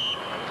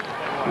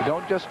 You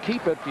don't just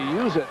keep it, you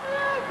use it.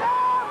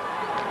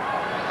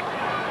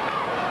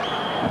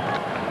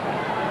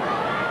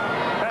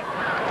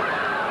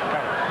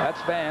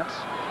 That's Vance.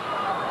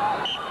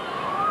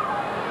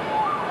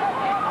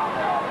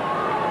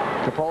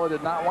 Coppola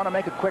did not want to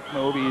make a quick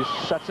move. He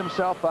sets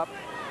himself up.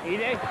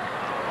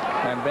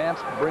 And Vance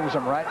brings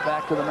him right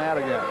back to the mat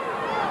again.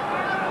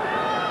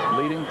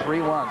 Leading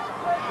 3-1.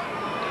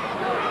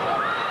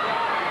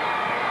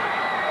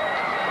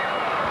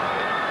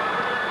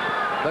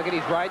 Look at,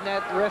 he's riding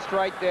that wrist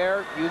right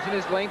there, using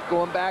his length,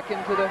 going back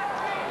into the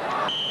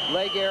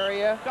leg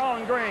area.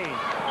 Stalling green,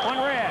 1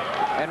 red.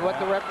 And what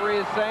the referee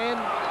is saying,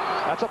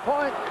 that's a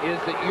point, is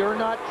that you're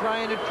not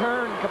trying to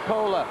turn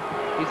Coppola.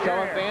 He's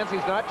telling Vance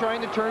he's not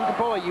trying to turn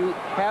Coppola. You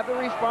have the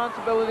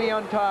responsibility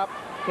on top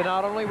to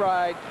not only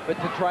ride, but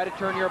to try to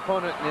turn your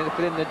opponent. And if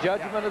in the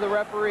judgment of the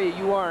referee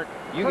you aren't,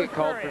 you get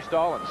called for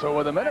stalling. So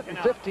with 1 minute and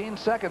 15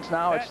 seconds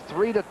now, it's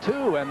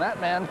 3-2, and that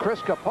man, Chris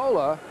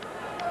Coppola,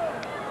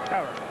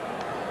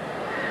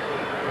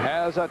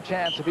 has a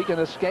chance. If he can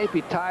escape,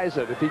 he ties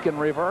it. If he can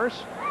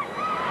reverse,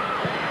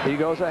 he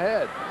goes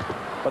ahead.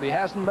 But he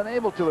hasn't been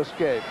able to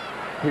escape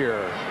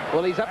here.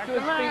 Well, he's up to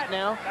his feet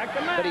now,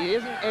 but he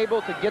isn't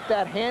able to get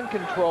that hand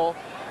control.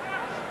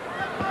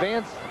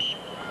 Vance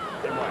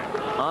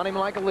on him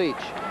like a leech.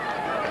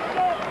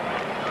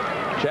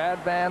 Chad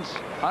Vance,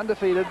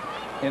 undefeated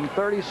in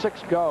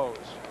 36 goes.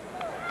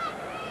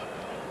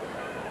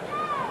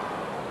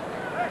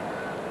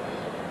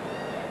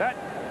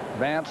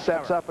 Vance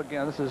sets up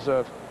again. This is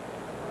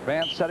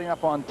Vance setting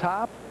up on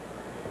top.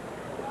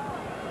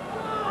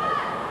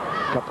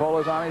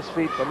 Coppola's on his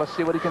feet, but let's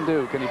see what he can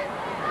do. Can he?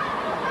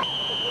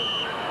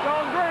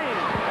 Going green.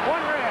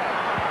 One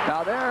red.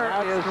 Now there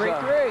is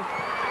 3-3.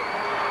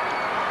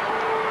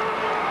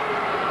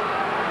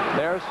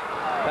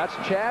 That's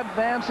Chad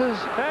Vance's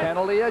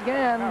penalty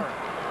again.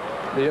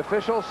 The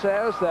official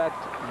says that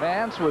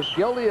Vance was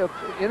guilty of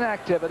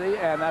inactivity,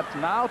 and that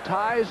now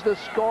ties the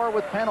score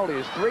with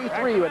penalties.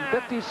 3-3 with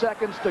 50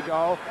 seconds to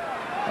go.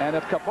 And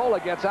if Coppola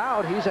gets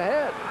out, he's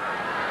ahead.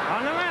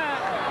 On the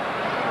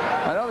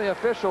mat. I know the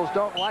officials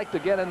don't like to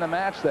get in the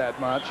match that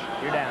much.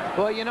 You're down.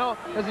 Well, you know,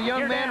 as a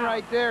young man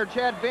right there,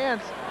 Chad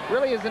Vance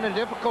really is in a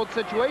difficult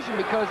situation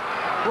because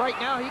right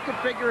now he could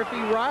figure if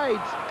he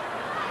rides,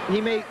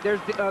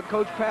 there's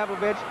Coach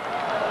Pavlovich.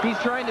 He's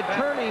trying to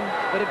turn him,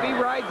 but if he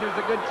rides, there's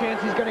a good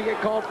chance he's going to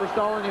get called for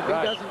stalling if he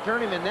doesn't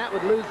turn him, and that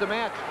would lose the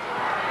match.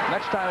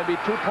 Next time it'd be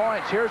 2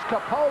 points. Here's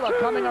Coppola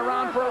coming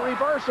around for a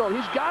reversal.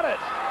 He's got it.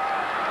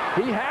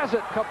 He has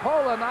it.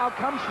 Coppola now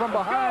comes from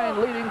behind,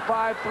 leading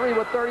 5-3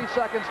 with 30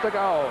 seconds to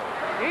go.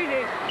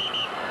 Easy.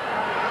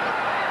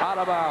 Out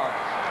of bounds.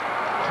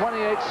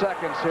 28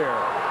 seconds here.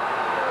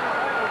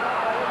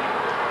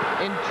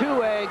 In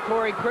 2A,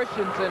 Corey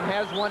Christensen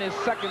has won his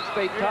second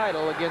state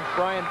title against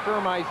Brian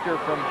Furmeister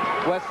from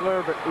West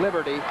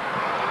Liberty.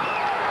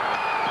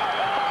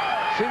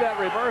 See that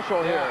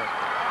reversal here.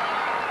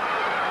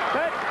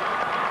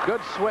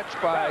 Good switch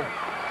by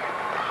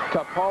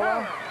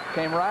Coppola.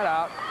 Came right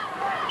out.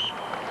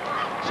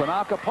 So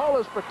now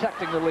Coppola's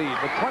protecting the lead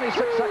with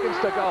 26 seconds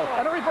to go.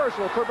 And a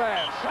reversal for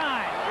Vance.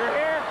 Time. You're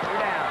here. You're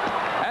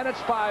down. And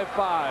it's 5-5.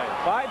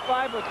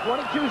 5-5 with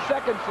 22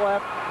 seconds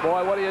left.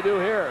 Boy, what do you do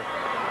here?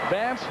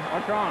 Vance.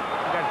 What's wrong?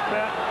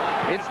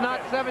 It's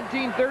not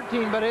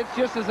 17-13, but it's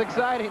just as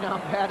exciting,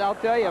 Pat. I'll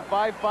tell you,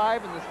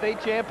 5-5 in the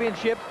state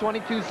championship,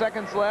 22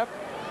 seconds left.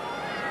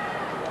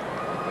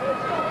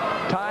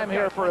 Time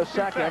here for a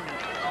second.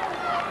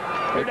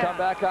 They come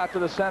back out to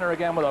the center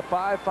again with a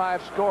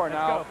 5-5 score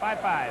now.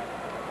 5-5.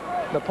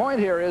 The point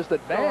here is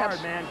that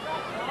Vance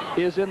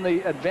is in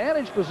the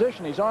advantage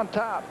position. He's on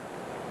top.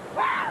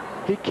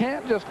 He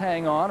can't just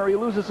hang on or he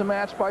loses the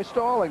match by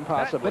stalling,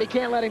 possibly. But he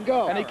can't let him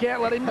go. And he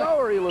can't let him go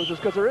or he loses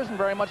because there isn't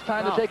very much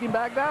time to take him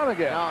back down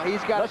again. No,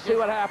 he's got. Let's see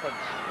what happens.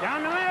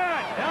 Down the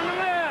mat. Down the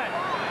mat.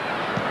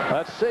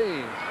 Let's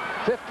see.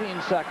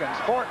 15 seconds.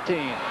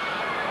 14.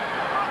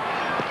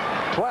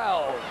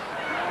 12.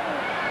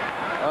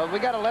 We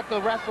got to let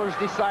the wrestlers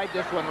decide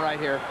this one right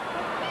here.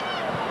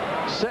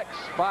 6,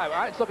 5. All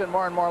right, it's looking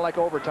more and more like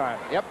overtime.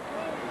 Yep.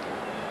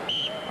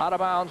 Out of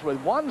bounds with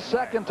 1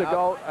 second to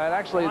go, and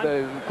actually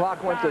the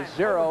clock went to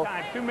 0.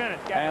 Overtime. 2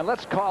 minutes, guys. And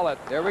let's call it.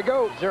 There we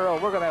go. 0.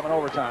 We're going to have an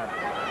overtime.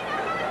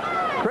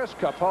 Chris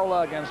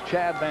Coppola against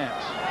Chad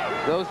Vance.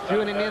 Those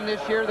tuning in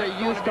this year, they're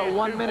used to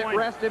 1 minute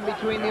rest in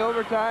between the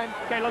overtime.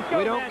 Okay, let's go.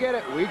 We don't get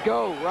it. We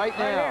go right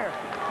now.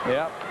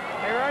 Yep.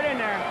 Stay right in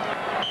there.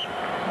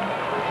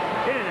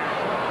 Get in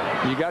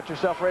there. You got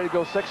yourself ready to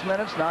go 6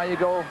 minutes. Now you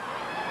go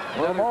a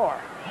little more.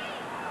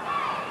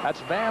 That's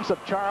Vance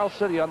of Charles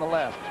City on the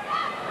left.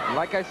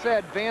 Like I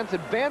said, Vance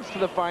advanced to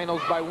the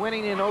finals by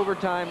winning in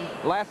overtime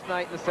last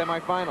night in the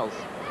semifinals.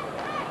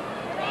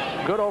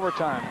 Good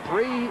overtime.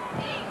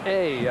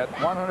 3A at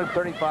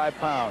 135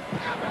 pounds.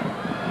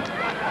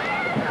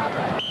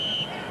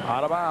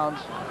 Out of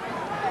bounds.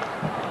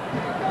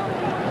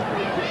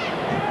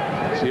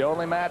 It's the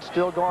only match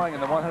still going in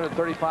the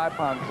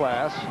 135-pound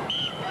class.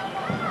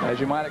 As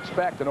you might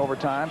expect in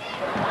overtime.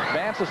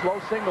 Vance's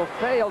low single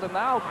failed, and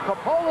now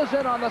Coppola's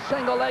in on the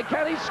single leg.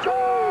 Can he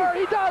score?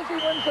 He does. He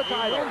wins the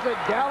title. He wins it.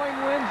 Dowling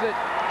wins it.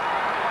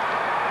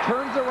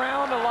 Turns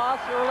around a loss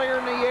earlier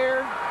in the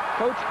year.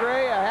 Coach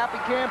Gray, a happy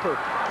camper.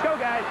 Let's go,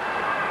 guys.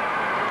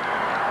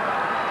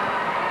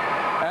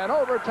 An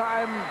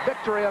overtime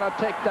victory on a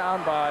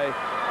takedown by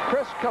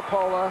Chris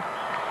Coppola.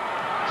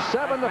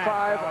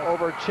 7-5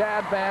 over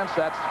Chad Vance.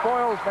 That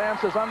spoils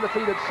Vance's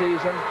undefeated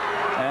season,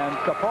 and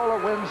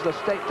Coppola wins the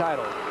state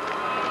title.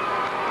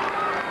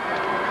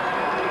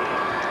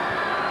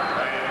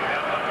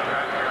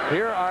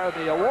 Here are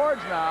the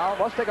awards now.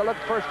 Let's take a look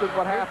first at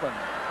what happened.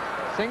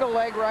 Single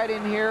leg right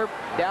in here.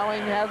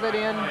 Dowling has it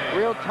in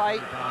real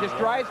tight. Just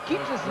drives,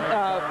 keeps his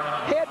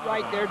head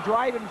right there,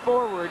 driving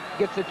forward,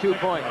 gets the 2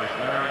 points.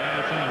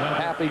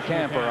 Happy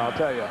camper, I'll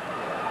tell you.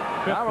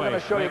 Now we're going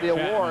to show you the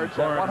awards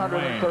at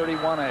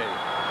 131A.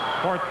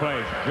 Fourth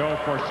place, Joe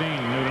Forcine,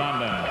 New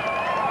London.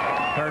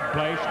 Third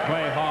place,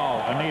 Clay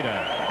Hall, Anita.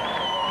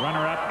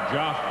 Runner-up,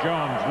 Josh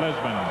Jones,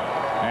 Lisbon.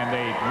 And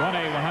the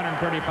 1A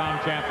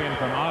 130-pound champion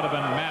from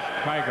Audubon, Matt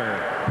Kiger.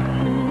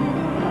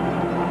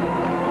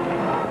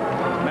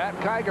 Matt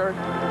Kiger.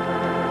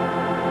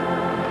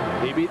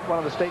 He beat one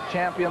of the state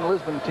champion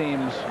Lisbon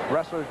team's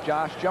wrestler,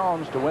 Josh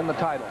Jones, to win the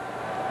title.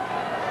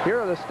 Here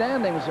are the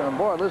standings. And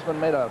boy, Lisbon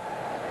made a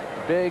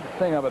big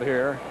thing of it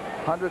here.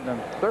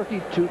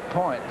 132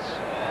 points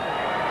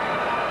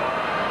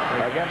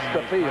against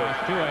the field.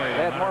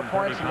 They had more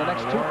points than the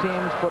next two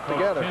teams put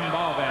together. Tim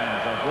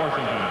Balvans of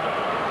Washington.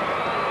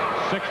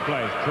 Sixth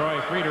place, Troy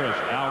Friedrich,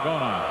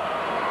 Algona.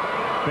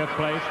 Fifth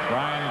place,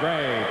 Brian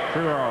Gray,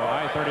 Truro,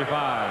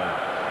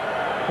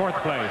 I-35. Fourth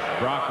place,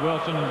 Brock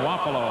Wilson,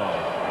 Wapello.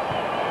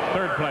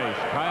 Third place,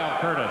 Kyle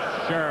Curtis,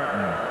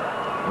 Sheraton.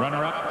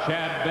 Runner-up,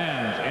 Chad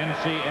Benz,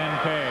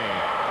 NCNK.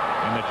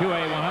 And the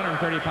 2A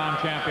 130-pound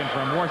champion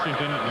from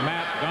Washington,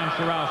 Matt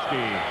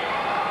Gonczarowski.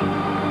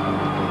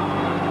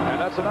 And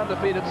that's an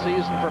undefeated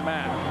season for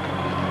Matt.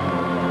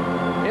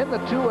 In the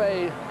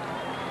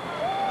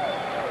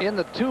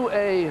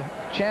 2A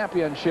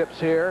championships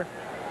here,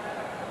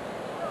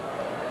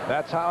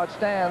 that's how it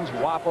stands.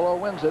 Wapello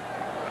wins it.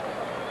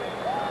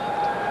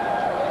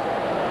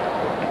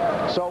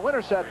 So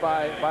Winterset,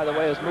 by the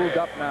way, has moved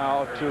up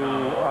now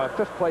to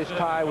fifth place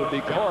tie would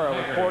be Cora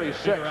with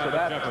 46. So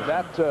that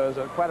is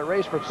quite a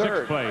race for third.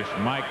 Sixth place,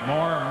 Mike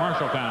Moore,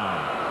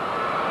 Marshalltown.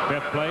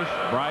 Fifth place,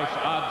 Bryce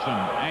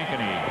Odson,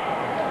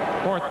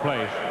 Ankeny. Fourth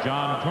place,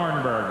 John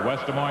Tornberg,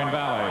 West Des Moines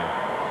Valley.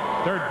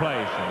 Third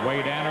place,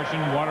 Wade Anderson,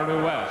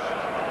 Waterloo West.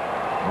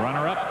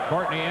 Runner-up,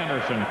 Courtney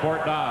Anderson,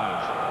 Fort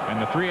Dodge. And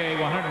the 3A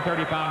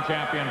 130-pound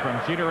champion from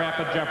Cedar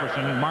Rapids,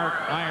 Jefferson, Mark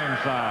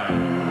Ironside.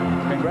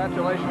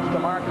 Congratulations to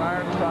Mark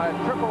Ironside,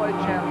 AAA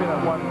champion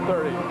at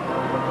 130.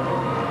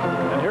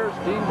 And here's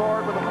Dean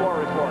Board with a floor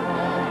report.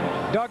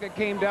 Doug, it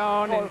came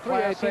down in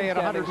Class A at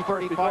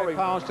 135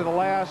 pounds to the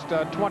last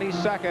 20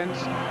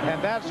 seconds,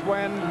 and that's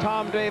when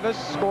Tom Davis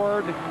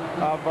scored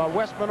of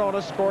West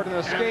Monona, scored an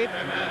escape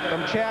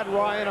from Chad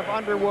Ryan of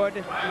Underwood,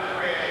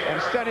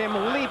 and sent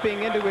him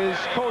leaping into his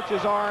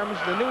coach's arms,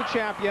 the new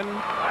champion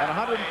at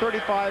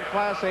 135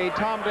 Class A,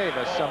 Tom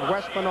Davis of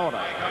West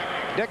Monona.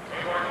 Dick?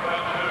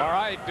 All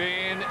right,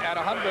 Dean, at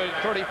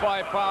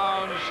 135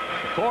 pounds,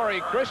 Corey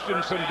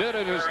Christensen did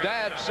it as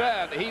Dad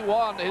said. He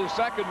won his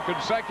second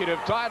consecutive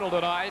title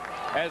tonight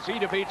as he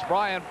defeats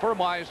Brian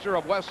Furmeister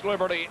of West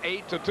Liberty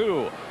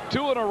 8-2.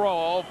 2 in a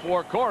row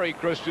for Corey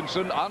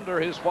Christensen under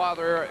his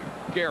father,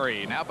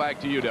 Gary. Now back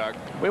to you, Doug.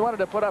 We wanted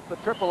to put up the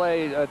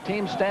AAA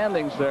team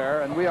standings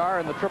there, and we are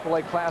in the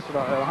AAA class at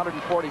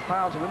 140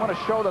 pounds, and we want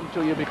to show them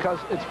to you because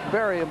it's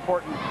very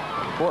important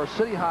for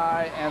City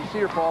High and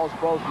Cedar Falls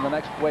both in the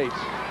next weights.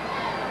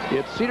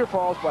 It's Cedar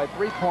Falls by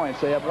 3 points.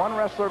 They have 1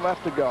 wrestler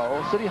left to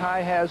go. City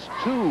High has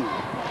 2.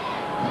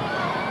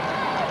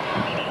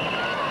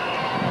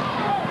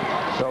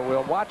 So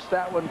we'll watch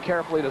that one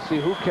carefully to see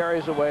who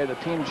carries away the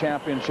team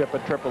championship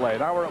at AAA.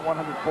 Now we're at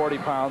 140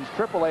 pounds.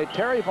 AAA,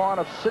 Terry Vaughn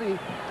of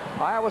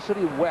Iowa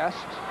City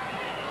West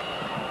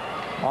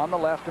on the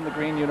left in the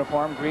green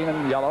uniform, green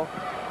and yellow.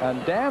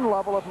 And Dan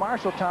Lovell of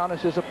Marshalltown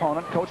is his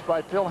opponent, coached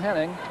by Phil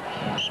Henning.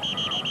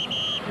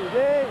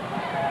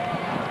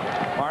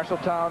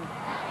 Marshalltown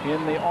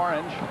in the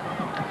orange,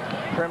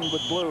 trimmed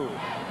with blue.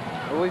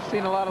 Well, we've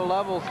seen a lot of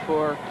levels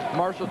for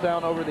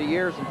Marshalltown over the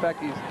years. In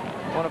fact, he's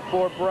one of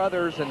 4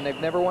 brothers, and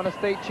they've never won a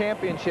state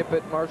championship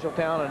at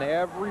Marshalltown, and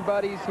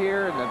everybody's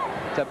here, and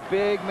it's a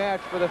big match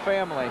for the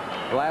family.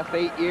 The last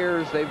 8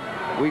 years,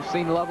 we've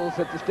seen levels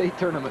at the state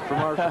tournament for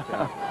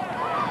Marshalltown.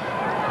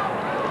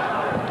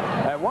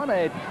 At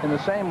 1A in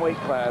the same weight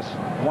class,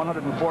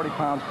 140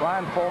 pounds,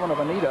 Brian Foreman of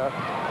Anita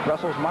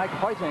wrestles Mike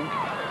Hoiting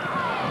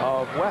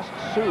of West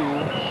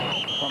Sioux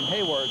from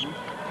Hayward,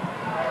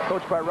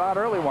 coached by Rod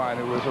Earlywine,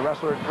 who was a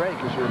wrestler at Drake,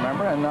 as you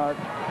remember. And the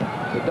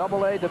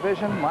AA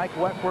division, Mike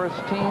Wentworth's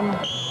team,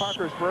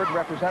 Parkersburg,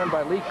 represented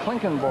by Lee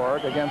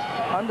Klinkenborg, against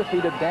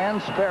undefeated Dan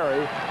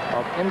Sperry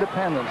of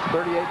Independence,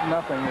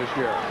 38-0 this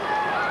year.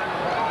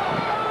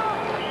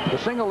 The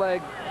single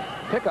leg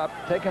pickup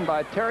taken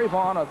by Terry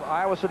Vaughn of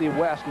Iowa City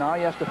West. Now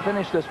he has to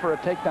finish this for a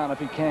takedown if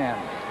he can.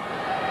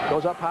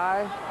 Goes up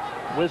high.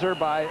 Whizzer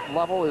by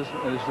Lovell is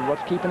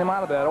what's keeping him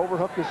out of that.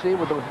 Overhook, you see,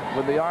 with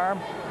the arm.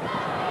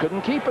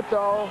 Couldn't keep it,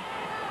 though.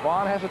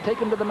 Vaughn has to take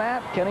him to the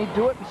mat. Can he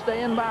do it and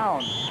stay in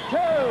bounds? 2!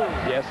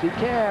 Yes, he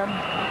can.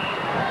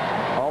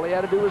 All he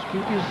had to do was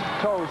keep his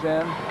toes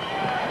in.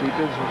 Keep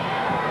his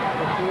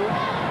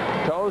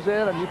toes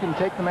in, and you can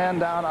take the man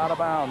down out of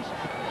bounds.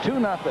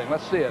 2-0.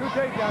 Let's see it.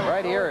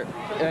 Right here.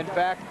 In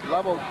fact,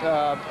 Lovell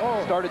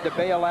started to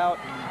bail out.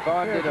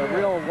 Vaughn did a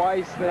real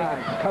wise thing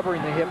in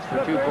covering the hips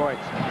for 2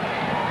 points.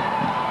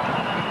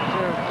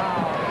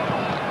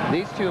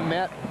 These two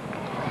met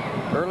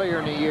earlier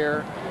in the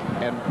year,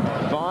 and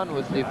Vaughn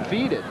was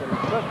defeated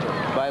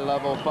by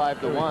Lovell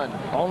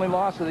 5-1. Only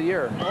loss of the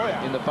year.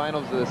 In the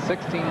finals of the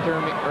 16-team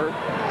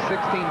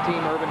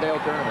Urbandale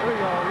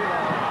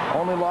tournament.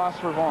 Only loss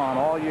for Vaughn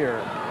all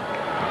year.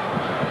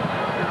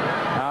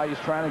 Now he's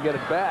trying to get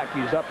it back.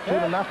 He's up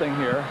 2-0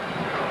 here.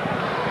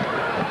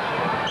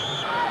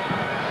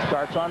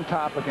 Starts on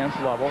top against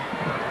Lovell.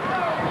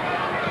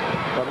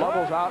 But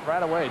Lovell's out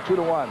right away,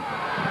 2-1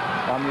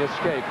 on the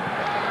escape.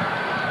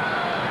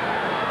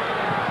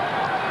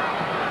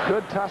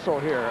 Good tussle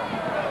here.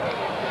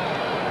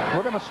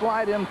 We're going to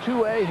slide in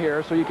 2A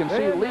here so you can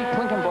see Lee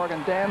Klinkenborg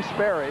and Dan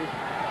Sperry.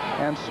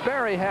 And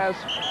Sperry has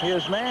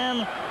his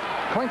man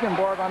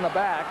Klinkenborg on the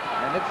back.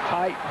 And it's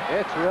tight.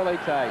 It's really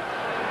tight.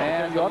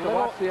 And you'll have to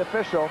watch the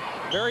official.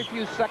 Very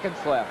few seconds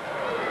left.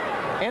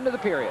 End of the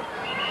period.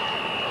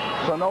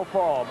 So no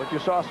fall, but you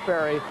saw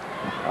Sperry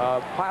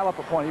pile up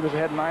a point. He was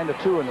ahead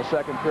 9-2 in the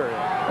second period,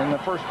 in the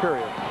first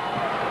period.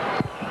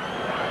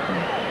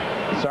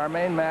 It's our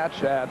main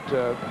match at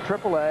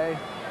AAA.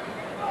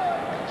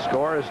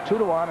 Score is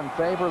 2-1 in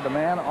favor of the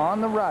man on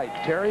the right,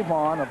 Terry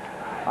Vaughn of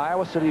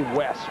Iowa City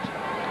West.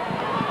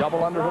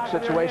 Double underhook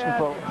situation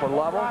for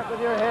Lovell.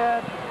 With your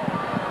head.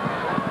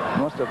 He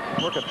wants to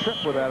work a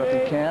trip with that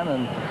if he can,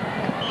 and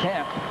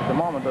can't at the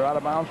moment. They're out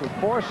of bounds with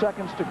 4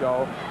 seconds to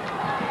go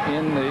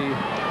in the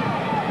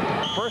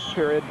first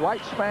period.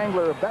 Dwight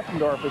Spangler of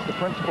Bettendorf is the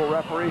principal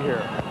referee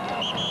here.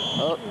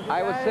 Well,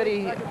 Iowa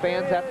City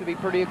fans have to be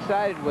pretty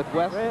excited with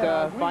West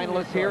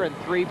finalists here and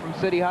 3 from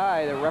City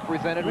High. They're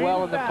represented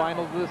well in the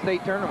finals of the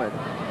state tournament.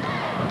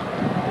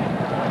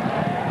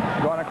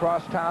 Going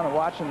across town and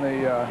watching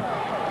the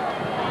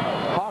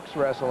Hawks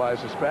wrestle, I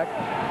suspect.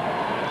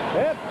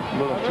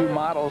 Little 2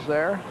 models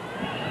there.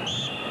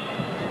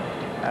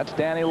 That's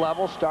Danny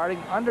Lovell starting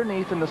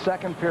underneath in the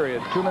second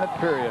period, 2-minute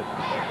period.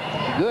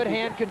 Good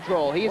hand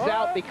control. He's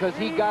out because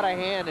he got a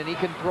hand and he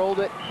controlled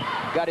it,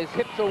 got his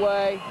hips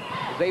away,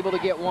 was able to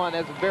get one.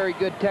 That's a very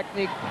good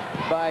technique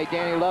by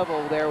Danny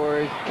Lovell there,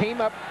 where he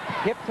came up,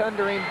 hips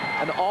under him,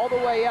 and all the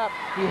way up,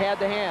 he had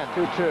the hand.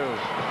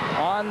 2-2.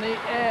 On the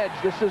edge,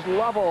 this is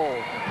Lovell.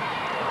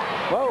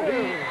 Whoa,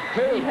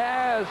 he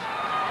has.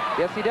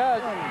 Yes, he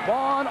does.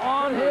 Vaughn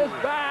on his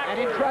back. And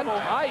in trouble.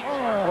 Tight.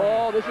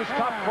 Oh, this is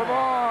tough for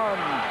Vaughn.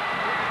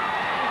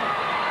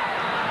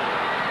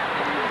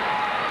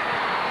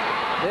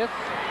 This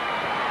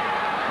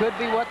could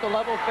be what the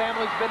Lovell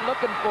family's been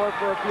looking for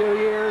a few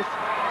years.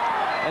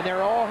 And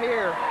they're all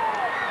here.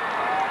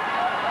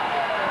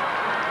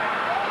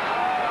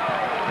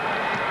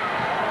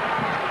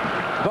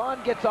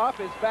 Vaughn gets off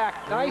his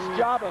back. Nice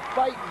job of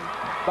fighting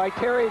by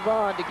Terry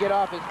Vaughn to get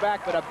off his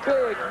back, but a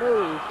big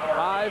move.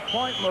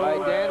 5-point move by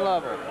Dan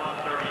Lovell.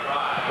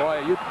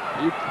 Boy, you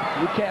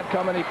can't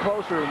come any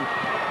closer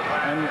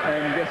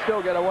and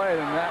still get away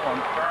than that one.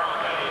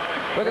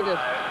 Look at this.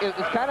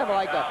 It's kind of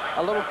like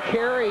a little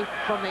carry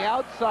from the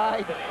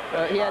outside.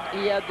 He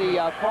had the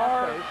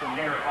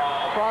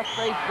cross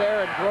face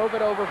there and drove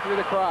it over through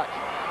the crotch.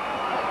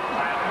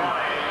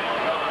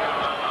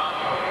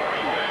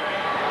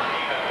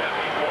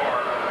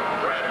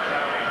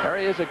 There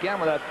he is again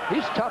with that.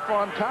 He's tough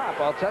on top,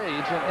 I'll tell you.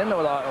 He's in there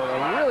with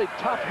a really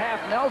tough half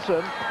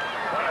Nelson.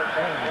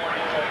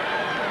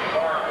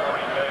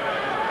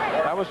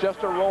 That was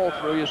just a roll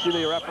through. You see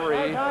the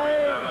referee,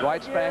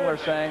 Dwight Spangler,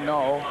 saying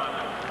no.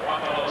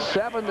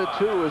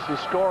 7-2 is the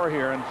score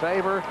here in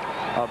favor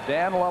of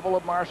Dan Lovell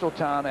of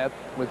Marshalltown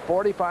with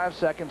 45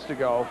 seconds to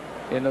go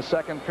in the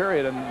second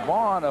period. And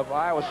Vaughn of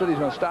Iowa City is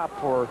going to stop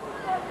for a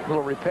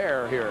little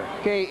repair here.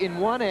 Okay, in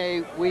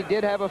 1A, we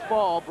did have a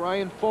fall.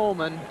 Brian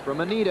Folman from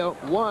Anita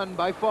won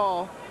by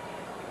fall.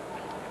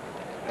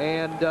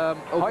 And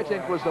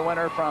Hoytink was the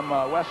winner from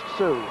West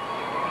Sioux.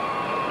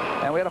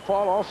 And we had a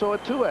fall also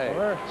at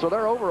 2A. So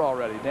they're over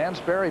already. Dan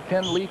Sperry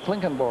pinned Lee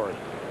Klinkenborg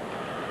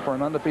for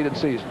an undefeated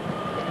season.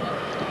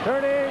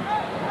 Turning.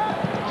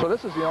 So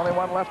this is the only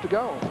one left to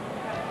go.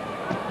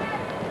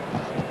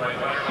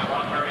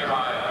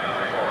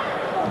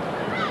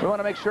 We want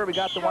to make sure we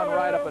got the one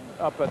right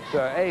up at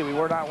A. We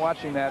were not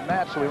watching that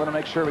match, so we want to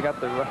make sure we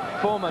got the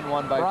Folman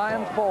won by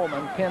Brian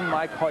Folman pinned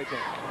Mike Hoytink.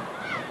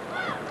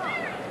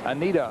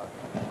 Anita,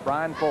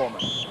 Brian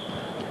Folman.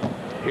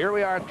 Here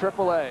we are at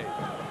AAA.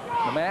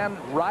 The man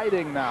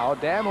riding now,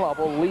 Dan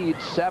Lovell,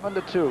 leads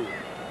 7-2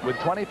 with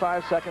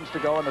 25 seconds to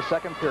go in the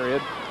second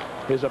period.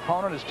 His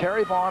opponent is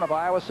Terry Vaughn of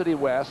Iowa City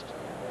West,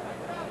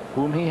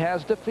 whom he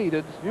has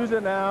defeated. Use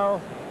it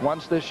now.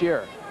 Once this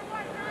year.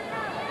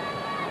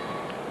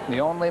 The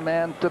only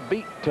man to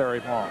beat Terry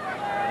Vaughn.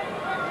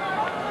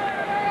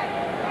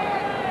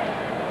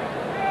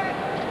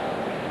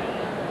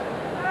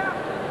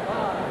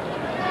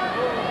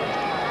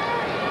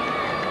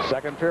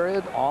 Second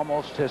period,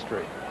 almost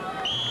history.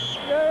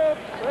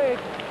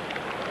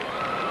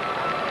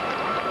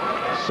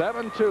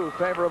 7-2,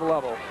 favor of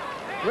Lovell.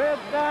 Red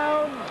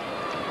down.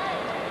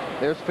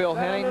 There's Phil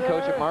Henning,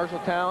 coach at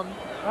Marshalltown.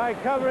 All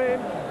right, cover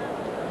him.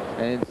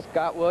 And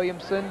Scott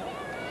Williamson,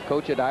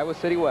 coach at Iowa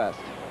City West.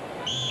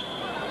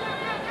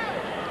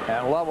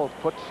 And Lovell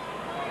puts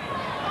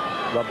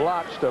the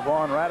blocks to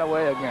Vaughn right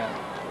away again.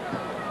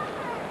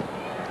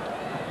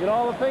 Get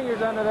all the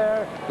fingers under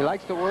there. He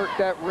likes to work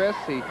that wrist.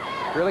 He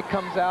really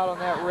comes out on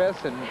that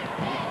wrist and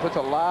puts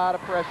a lot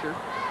of pressure.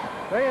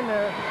 Stay in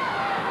there.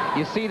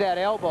 You see that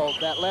elbow,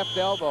 that left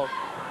elbow.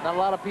 Not a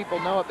lot of people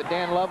know it, but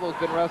Dan Lovell's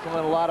been wrestling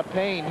in a lot of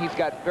pain. He's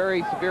got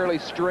very severely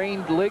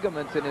strained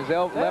ligaments in his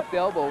left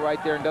elbow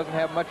right there and doesn't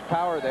have much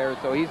power there.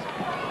 So he's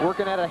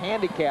working at a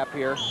handicap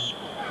here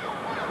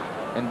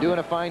and doing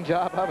a fine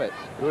job of it.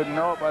 You wouldn't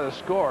know it by the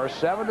score,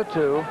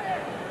 7-2.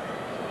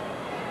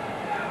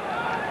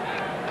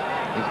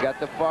 He's got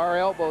the far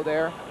elbow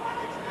there.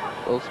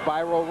 Little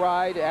spiral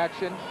ride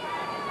action.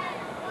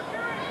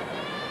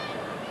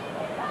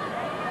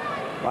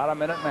 About a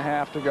minute and a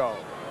half to go.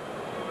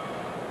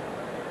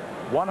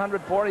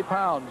 140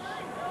 pounds.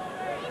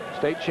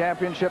 State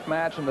championship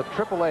match in the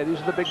AAA. These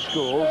are the big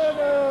schools.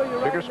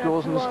 Bigger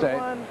schools in the state.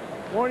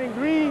 Warning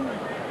green.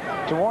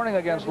 It's a warning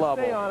against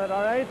Lovell. Stay on it,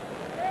 all right?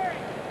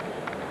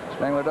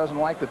 Spangler doesn't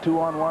like the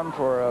 2-on-1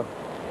 for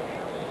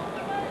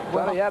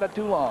thought he had it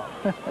too long.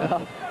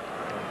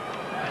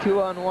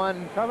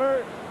 2-on-1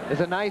 cover is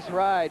a nice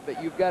ride,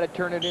 but you've got to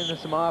turn it into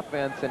some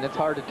offense, and it's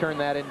hard to turn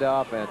that into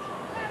offense.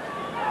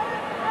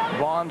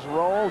 Vaughn's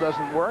roll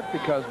doesn't work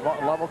because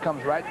Lovell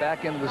comes right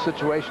back into the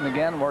situation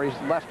again where he's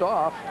left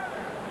off.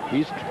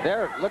 He's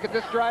there. Look at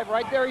this drive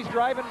right there. He's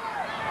driving.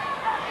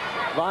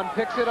 Vaughn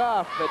picks it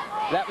off, but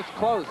that was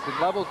close, and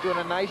Lovell's doing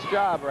a nice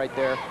job right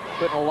there,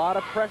 putting a lot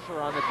of pressure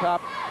on the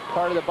top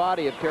part of the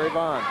body of Terry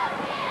Vaughn.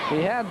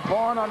 He had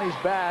Vaughn on his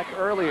back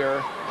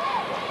earlier,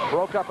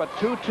 broke up a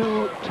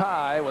 2-2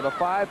 tie with a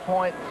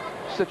 5-point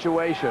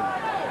situation.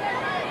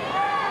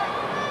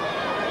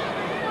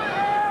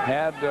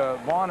 Had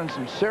Vaughn in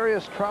some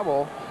serious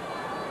trouble,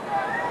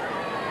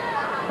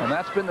 and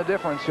that's been the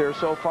difference here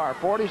so far.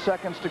 40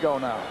 seconds to go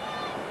now.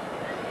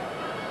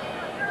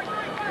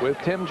 With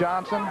Tim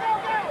Johnson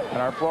and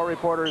our floor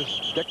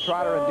reporters Dick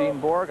Trotter and Dean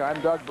Borg, I'm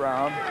Doug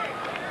Brown.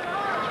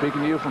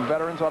 Speaking to you from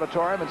Veterans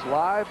Auditorium. It's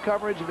live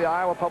coverage of the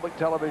Iowa Public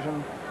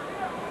Television,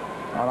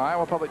 on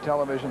Iowa Public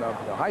Television, of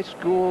the high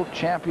school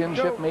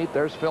championship meet.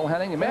 There's Phil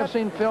Henning. You may have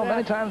seen Phil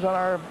many times on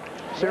our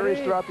series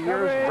throughout the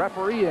years,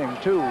 refereeing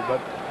too,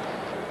 but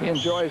he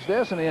enjoys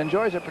this, and he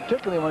enjoys it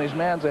particularly when he's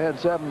man's ahead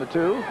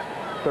 7-2.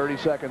 30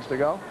 seconds to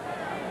go.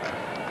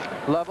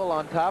 Lovell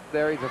on top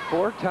there. He's a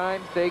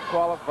 4-time state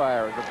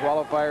qualifier. As a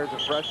qualifier as a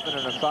freshman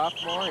and a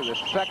sophomore. He was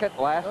second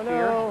last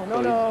year.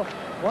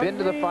 Been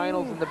to the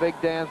finals in the big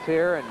dance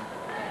here, and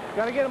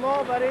gotta get them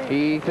all, buddy.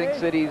 He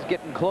thinks that he's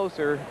getting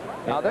closer.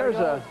 Now there's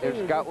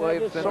Scott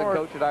Williamson, the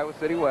coach at Iowa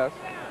City West.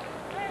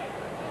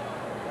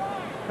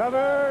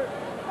 Cover.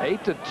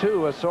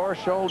 8-2, a sore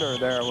shoulder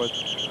there with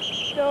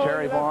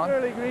Terry Vaughn.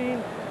 Early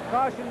green.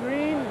 Caution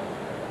green.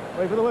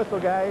 Wait for the whistle,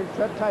 guys.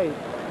 Set tight.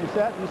 You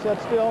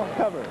set still.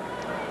 Cover.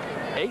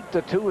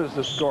 8-2 is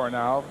the score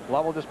now.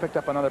 Lovell just picked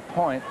up another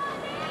point.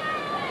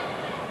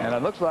 And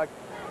it looks like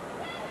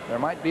there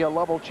might be a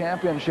Lovell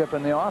championship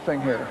in the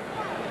offing here,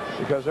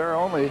 because there are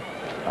only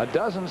a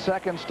dozen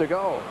seconds to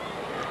go.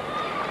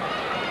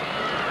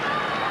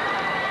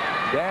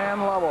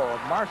 Dan Lovell of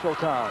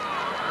Marshalltown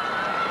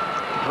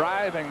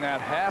driving that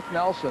half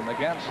Nelson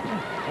against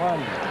 1,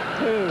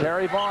 2.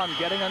 Terry Vaughn,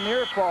 getting a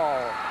near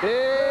fall.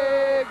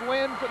 Big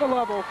win for the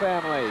Lovell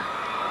family.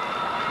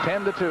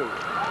 10-2.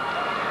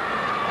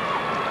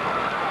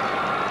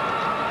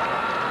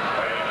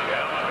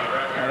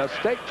 And a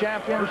state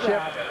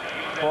championship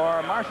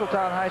for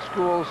Marshalltown High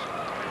School's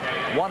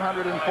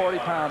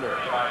 140-pounder.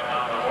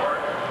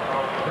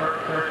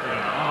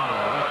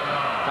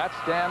 That's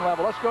Dan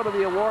Lovell. Let's go to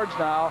the awards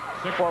now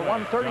for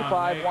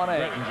 135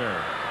 1A.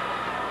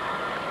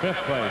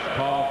 Fifth place,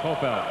 Paul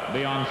Kofelt,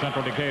 Leon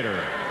Central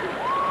Decatur.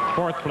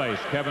 Fourth place,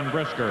 Kevin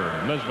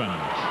Brisker, Lisbon.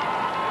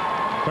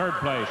 Third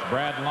place,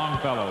 Brad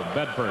Longfellow,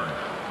 Bedford.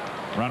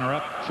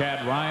 Runner-up,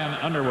 Chad Ryan,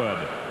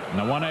 Underwood. And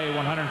the 1A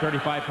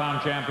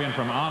 135-pound champion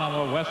from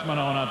Ottawa, West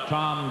Monona,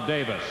 Tom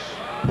Davis.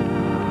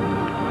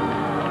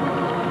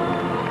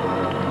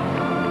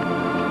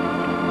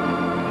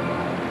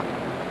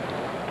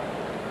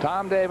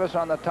 Tom Davis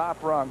on the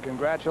top rung.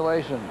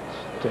 Congratulations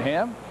to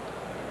him.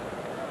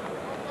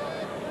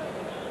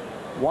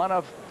 One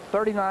of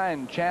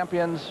 39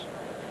 champions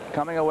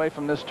coming away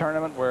from this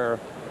tournament, where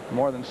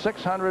more than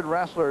 600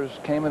 wrestlers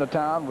came into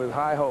town with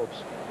high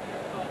hopes.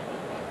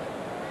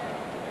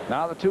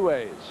 Now the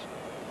 2As.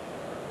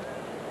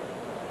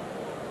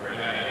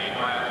 Presenting the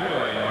Class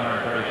 2A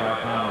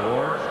 135-pound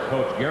awards,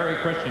 Coach Gary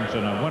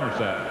Christensen of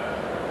Winterset.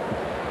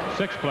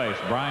 Sixth place,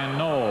 Brian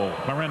Knoll,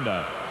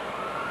 Clarinda.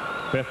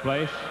 Fifth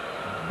place,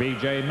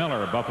 B.J.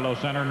 Miller, Buffalo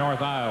Center,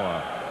 North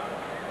Iowa.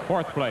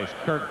 Fourth place,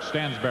 Kirk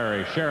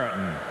Stansberry,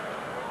 Sheraton.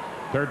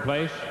 Third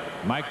place,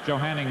 Mike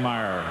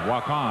Johanningmeyer,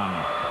 Waukon.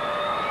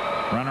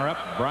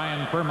 Runner-up,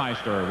 Brian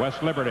Furmeister,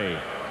 West Liberty.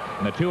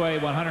 And the 2A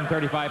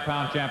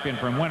 135-pound champion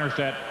from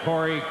Winterset,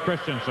 Corey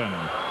Christensen.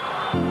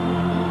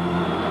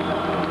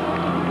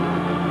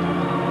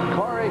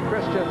 Corey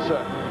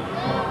Christensen.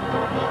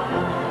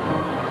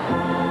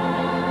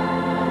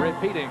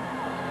 Repeating.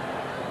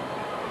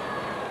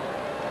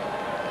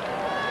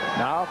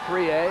 Now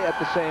 3A at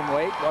the same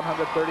weight,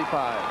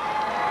 135.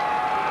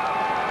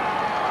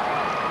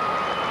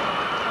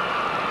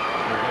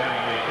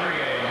 Presenting the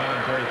 3A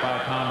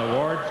 135-pound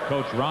awards,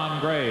 Coach Ron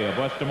Gray of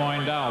West Des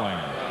Moines Dowling.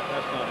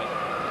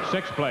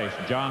 Sixth place,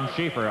 John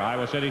Schieffer,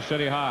 Iowa City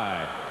City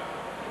High.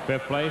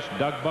 Fifth place,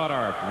 Doug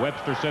Budarf,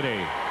 Webster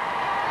City.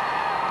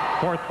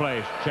 Fourth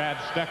place, Chad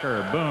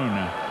Stecker,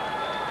 Boone.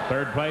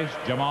 Third place,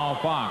 Jamal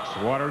Fox,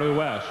 Waterloo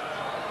West.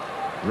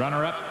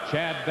 Runner-up,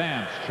 Chad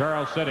Vance,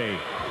 Charles City.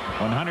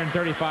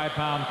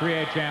 135-pound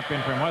 3A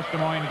champion from West Des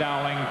Moines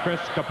Dowling,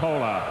 Chris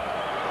Capola.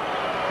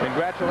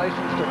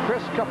 Congratulations to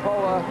Chris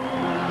Capola,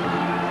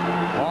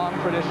 long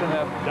tradition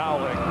of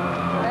Dowling.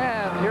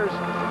 And here's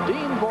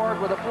Dean Borg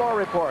with a floor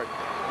report.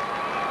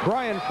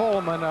 Brian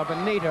Folman of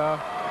Anita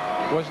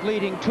was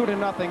leading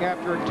 2-0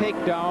 after a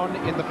takedown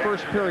in the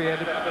first period,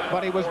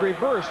 but he was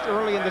reversed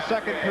early in the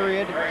second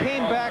period,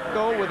 came back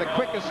though with a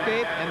quick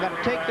escape and then a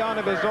takedown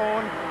of his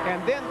own,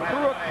 and then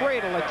threw a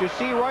cradle that you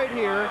see right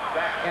here,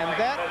 and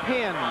that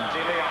pinned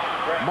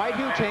Mike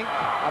Hutink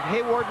of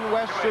Hayward and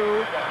West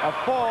Sioux. A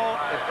fall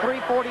at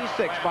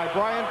 3:46 by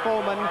Brian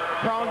Fullman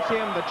crowns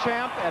him the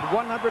champ at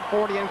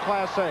 140 in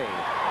Class A.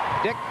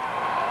 Dick?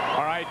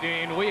 All right,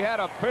 Dean, we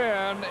had a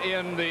pin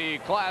in the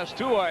Class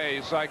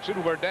 2A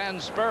section where Dan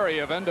Sperry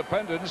of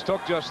Independence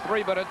took just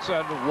 3 minutes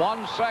and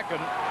 1 second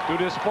to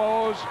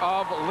dispose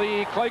of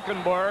Lee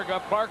Klakenberg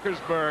of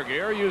Parkersburg.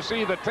 Here you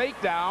see the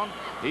takedown.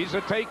 He's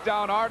a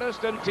takedown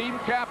artist and team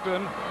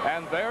captain,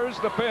 and there's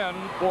the pin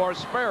for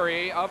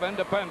Sperry of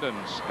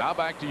Independence. Now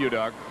back to you,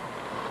 Doug.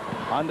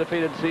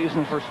 Undefeated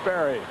season for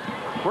Sperry.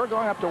 We're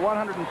going up to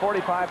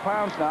 145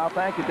 pounds now.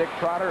 Thank you, Dick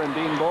Trotter and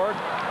Dean Board.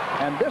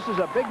 And this is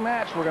a big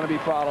match we're going to be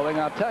following.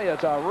 I'll tell you,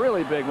 it's a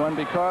really big one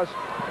because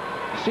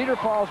Cedar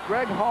Falls'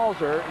 Greg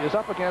Halser is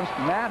up against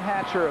Matt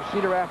Hatcher of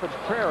Cedar Rapids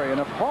Prairie. And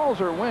if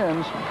Halser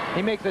wins,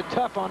 he makes it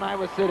tough on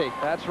Iowa City.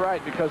 That's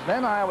right, because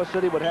then Iowa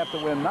City would have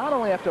to win, not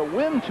only have to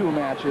win 2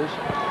 matches,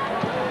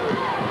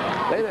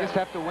 they just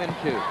have to win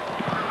 2.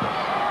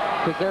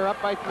 Because they're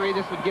up by 3,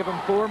 this would give them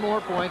 4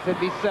 more points. It'd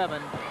be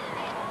 7.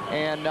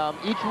 And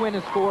each win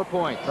is 4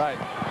 points. Right.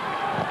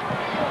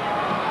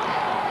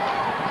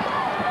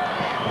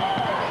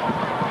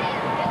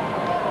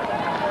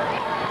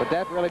 But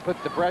that really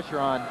puts the pressure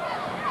on.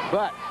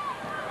 But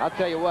I'll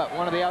tell you what,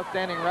 one of the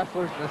outstanding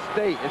wrestlers in the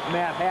state is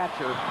Matt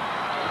Hatcher.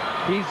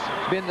 He's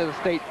been to the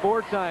state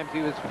 4 times. He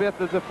was 5th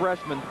as a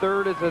freshman,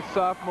 3rd as a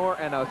sophomore,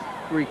 and a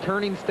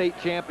returning state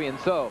champion.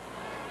 So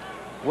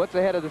what's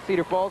ahead of the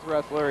Cedar Falls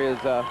wrestler is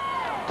a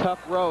tough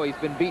row. He's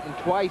been beaten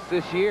twice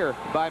this year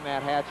by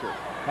Matt Hatcher.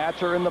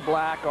 Hatcher in the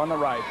black on the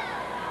right.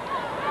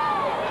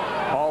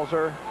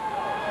 Halser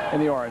in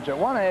the orange. At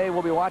 1A,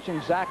 we'll be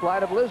watching Zach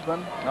Light of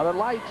Lisbon, another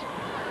Light,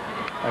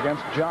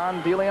 against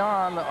John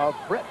DeLeon of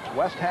Britt,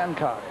 West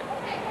Hancock.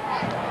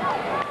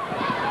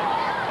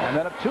 And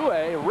then at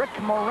 2A, Rick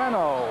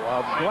Moreno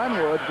of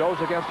Glenwood goes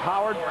against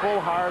Howard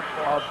Fullhart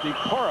of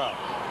Decorah.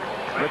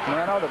 Rick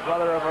Moreno, the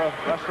brother of a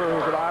wrestler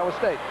who's at Iowa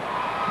State.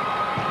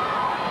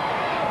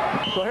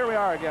 So here we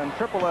are again,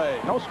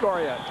 AAA, no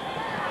score yet.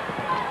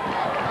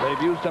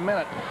 They've used a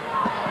minute.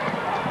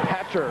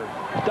 Hatcher,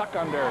 duck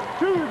under,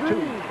 2.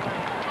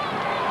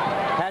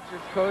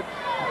 Hatcher's coach,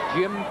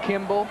 Jim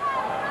Kimball,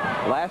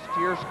 last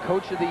year's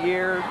Coach of the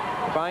Year,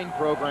 fine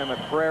program at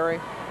Prairie.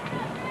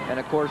 And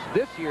of course,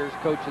 this year's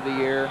Coach of the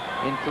Year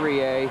in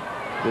 3A,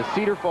 the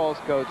Cedar Falls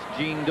coach,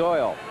 Gene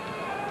Doyle.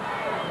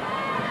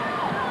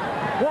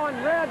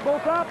 1 red,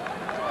 both up.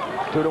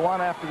 2-1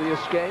 after the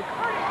escape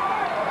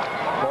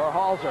for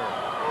Halser.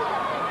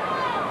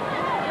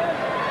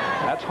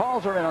 That's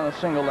Halser in on a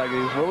single leg.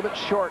 He's a little bit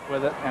short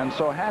with it, and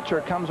so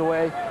Hatcher comes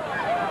away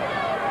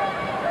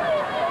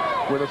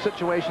with a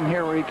situation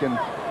here where he can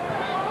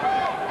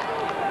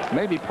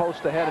maybe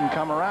post ahead and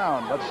come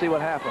around. Let's see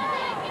what happens.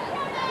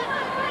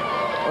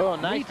 Oh,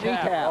 nice knee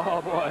tap.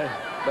 Oh, boy.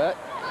 But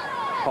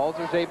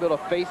Halser's able to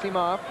face him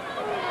off.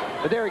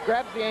 But there he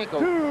grabs the ankle.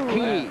 2,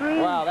 Key. 3.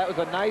 Wow, that was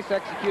a nice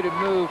executed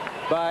move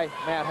by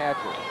Matt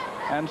Hatcher.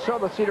 And so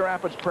the Cedar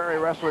Rapids Prairie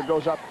wrestler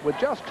goes up with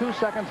just 2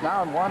 seconds,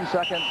 now in 1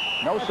 second.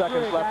 No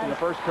seconds left in the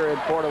first period,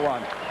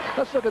 4-1.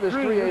 Let's look at this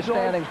 3A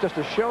standings just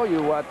to show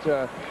you what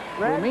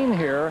we mean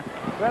here,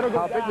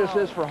 how big this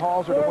is for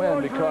Halser to win,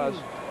 because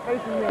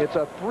it's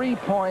a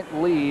 3-point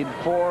lead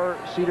for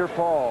Cedar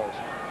Falls.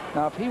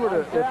 Now, if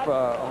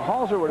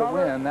Halser were to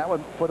win, that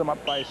would put him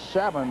up by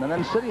 7, and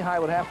then City High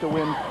would have to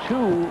win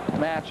 2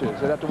 matches.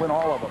 They'd have to win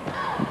all of them.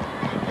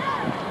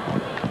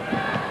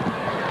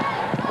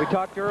 We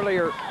talked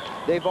earlier,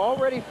 they've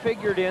already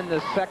figured in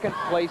the second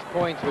place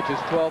points, which is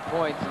 12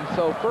 points, and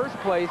so first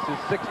place is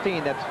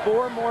 16. That's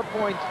 4 more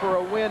points for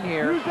a win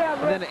here,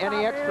 and then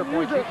any extra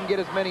points. You can get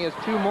as many as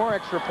 2 more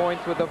extra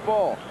points with a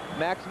fall.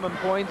 Maximum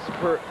points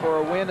for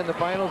a win in the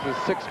finals is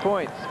 6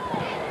 points.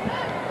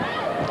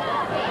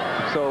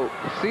 So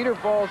Cedar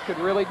Falls could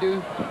really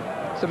do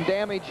some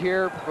damage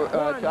here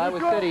to Iowa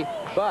City,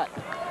 but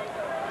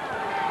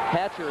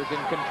Hatcher is in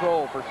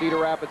control for Cedar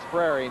Rapids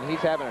Prairie, and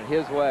he's having it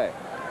his way.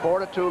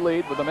 4-2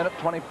 lead with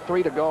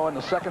 1:23 to go in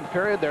the second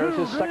period. There's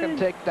his second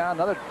takedown.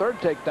 Another third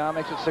takedown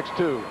makes it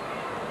 6-2.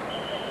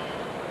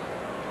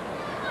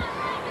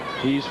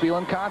 He's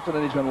feeling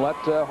confident. He's going to let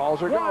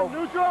Halser go.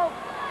 Neutral.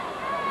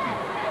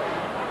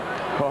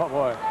 Oh,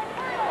 boy.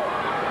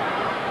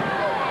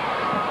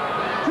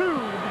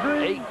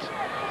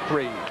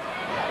 8-3.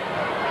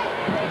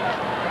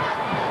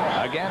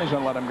 Again, he's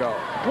going to let him go.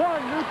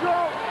 1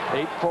 neutral.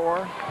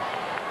 8-4.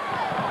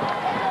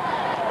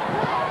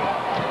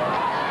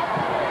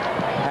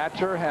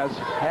 Hatcher has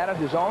had it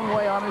his own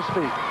way on his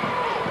feet.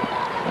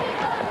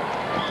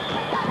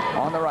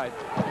 On the right.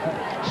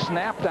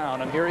 Snap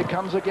down, and here he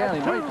comes again.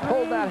 He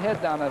pulled that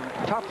head down, a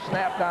tough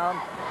snap down.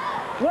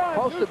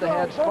 Posted the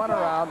head, spun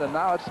around, and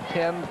now it's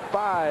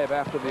 10-5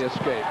 after the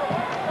escape.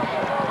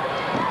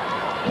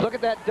 Look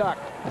at that duck.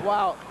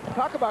 Wow,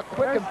 talk about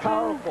quick and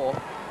powerful.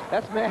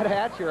 That's Matt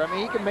Hatcher. I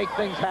mean, he can make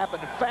things happen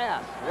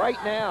fast right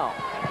now.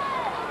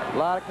 A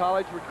lot of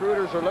college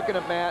recruiters are looking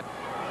at Matt.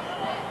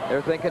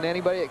 They're thinking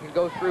anybody that can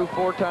go through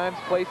 4 times,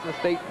 place in the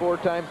state 4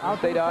 times in the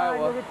state of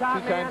Iowa,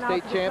 2-time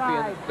state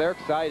champion. They're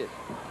excited.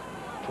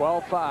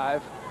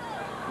 12-5.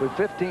 With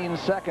 15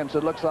 seconds,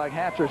 it looks like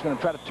Hatcher's going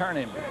to try to turn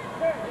him.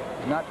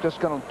 He's not just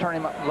going to turn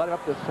him up, let it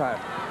up this time.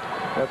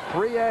 The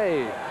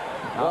 3A.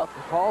 Well,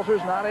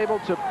 Falzer's not able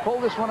to pull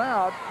this one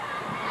out.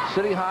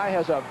 City High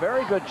has a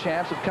very good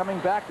chance of coming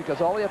back because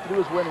all they have to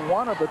do is win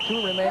one of the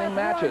 2 remaining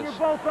matches. You're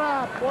both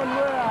up. One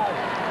red.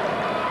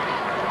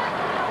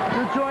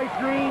 Your choice,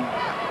 Green.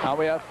 Now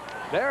we have,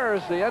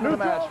 there's the end of the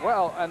match.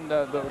 Well, and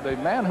the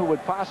man who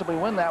would possibly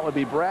win that would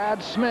be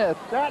Brad Smith,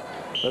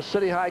 the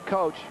City High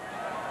coach.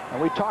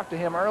 And we talked to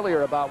him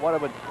earlier about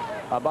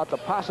about the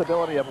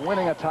possibility of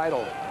winning a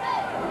title.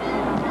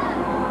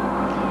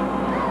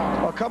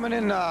 Well, coming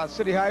in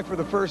City High for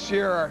the first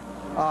year,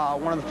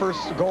 one of the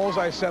first goals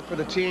I set for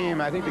the team,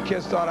 I think the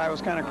kids thought I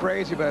was kind of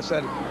crazy, but I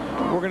said,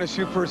 we're going to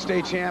shoot for a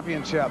state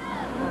championship.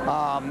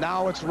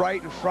 Now it's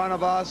right in front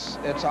of us.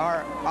 It's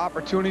our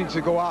opportunity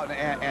to go out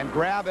and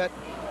grab it.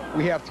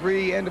 We have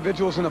 3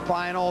 individuals in the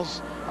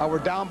finals. We're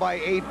down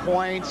by 8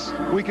 points.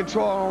 We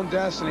control our own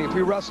destiny. If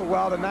we wrestle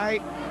well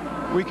tonight,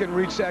 we can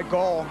reach that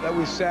goal that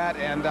we set,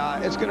 and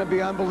it's going to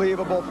be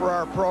unbelievable for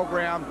our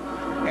program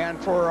and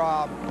for,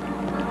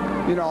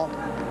 you know,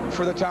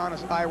 for the town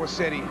of Iowa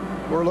City.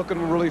 We're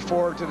looking really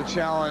forward to the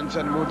challenge,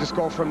 and we'll just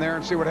go from there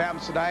and see what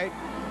happens tonight.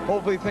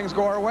 Hopefully things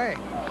go our way.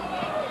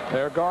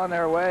 They're gone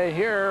their way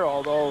here,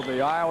 although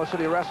the Iowa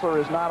City wrestler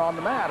is not on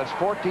the mat. It's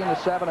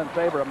 14-7 in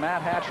favor of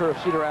Matt Hatcher of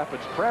Cedar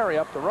Rapids Prairie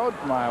up the road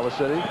from Iowa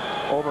City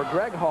over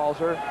Greg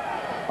Halser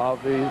of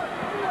the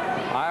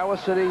Iowa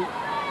City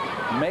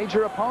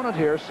major opponent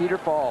here, Cedar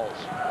Falls.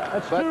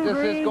 But this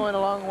is going a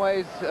long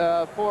ways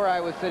for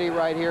Iowa City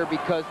right here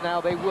because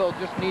now they will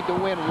just need to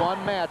win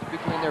 1 match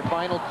between their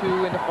final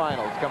 2 in the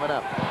finals coming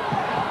up.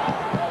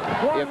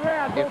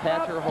 If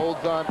Hatcher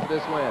holds on to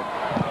this win.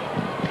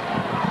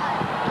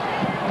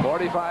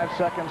 45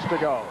 seconds to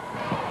go.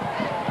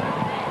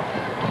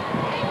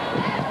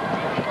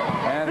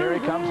 And here he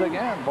comes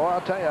again. Boy,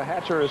 I'll tell you,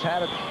 Hatcher has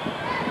had it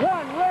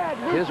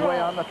his way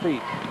on the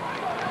feet.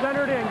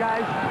 Center it in,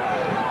 guys.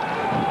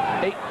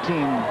 18-6.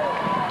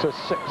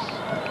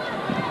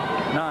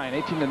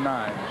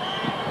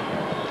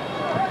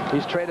 18-9.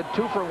 He's traded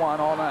 2 for 1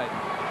 all night.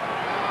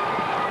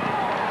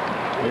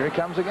 Here he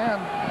comes again.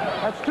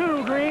 That's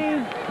 2,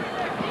 Green.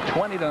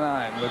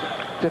 20-9 with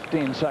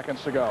 15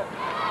 seconds to go.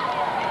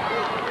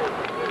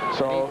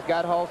 So he's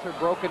got Halser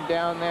broken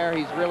down there.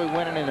 He's really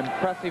winning in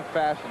impressive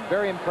fashion.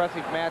 Very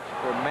impressive match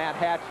for Matt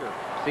Hatcher,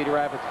 Cedar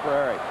Rapids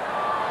Prairie.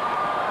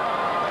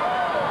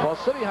 Well,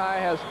 City High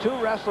has 2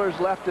 wrestlers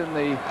left in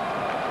the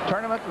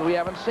tournament that we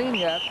haven't seen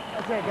yet.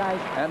 That's it, guys.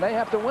 And they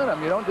have to win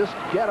them. You don't just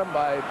get them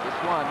by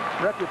just one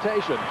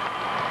reputation.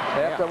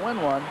 They have to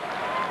win one.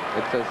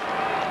 It's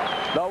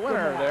the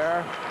winner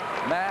there,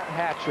 Matt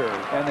Hatcher,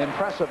 and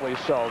impressively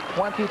so,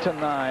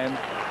 20-9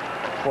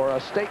 for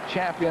a state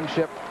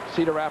championship,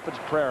 Cedar Rapids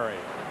Prairie.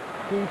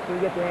 Keith, can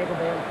you get the ankle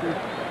band, Keith?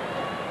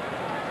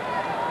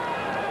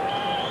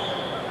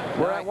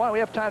 We're at 1. We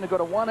have time to go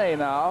to 1A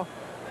now.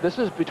 This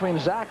is between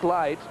Zach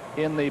Light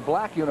in the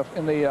black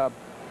uniform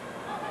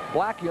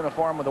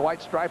with the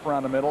white stripe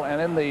around the middle,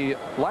 and in the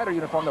lighter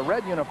uniform, the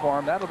red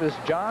uniform, that is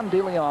John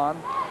DeLeon,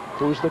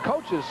 who's the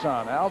coach's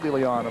son, Al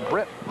DeLeon of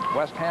Britt,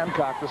 West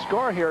Hancock. The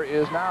score here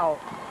is now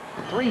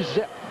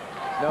 3-zip.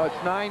 No, it's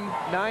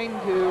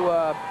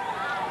 9-3.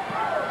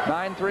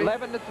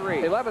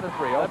 11-3.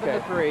 11-3, okay.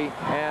 11-3,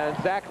 and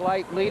Zach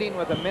Light leading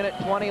with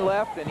 1:20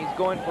 left, and he's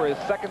going for his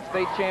 2nd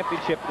state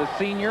championship. The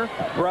senior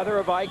brother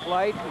of Ike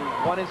Light,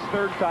 who won his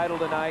 3rd title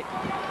tonight.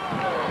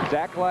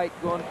 Zach Light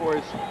going for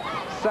his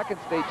 2nd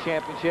state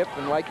championship,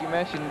 and like you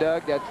mentioned,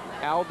 Doug, that's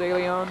Al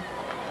DeLeon's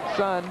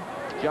son,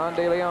 John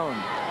DeLeon.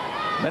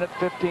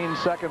 1:15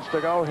 seconds to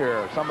go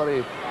here.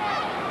 Somebody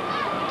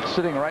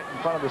sitting right in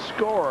front of the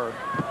score.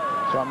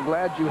 So I'm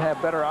glad you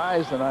have better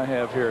eyes than I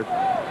have here,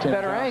 Tim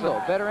Better angle.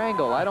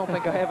 I don't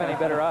think I have any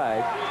better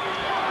eyes.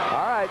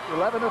 All right,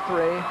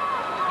 11-3.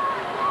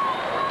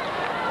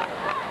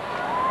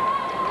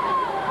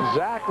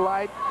 Zach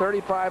Light,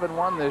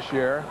 35-1 this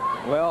year.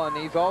 Well, and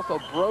he's also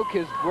broke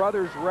his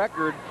brother's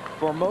record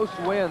for most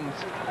wins.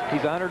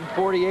 He's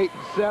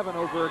 148-7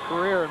 over a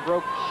career and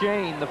broke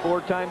Shane, the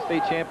 4-time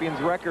state champion's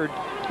record,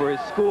 for his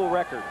school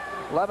record.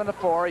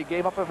 11-4. He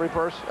gave up a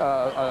reverse,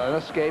 an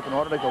escape in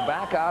order to go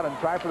back out and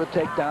try for the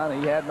takedown.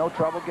 He had no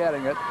trouble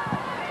getting it.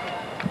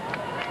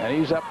 And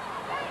he's up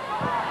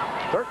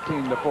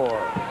 13-4.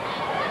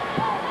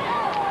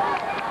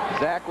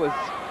 Zach was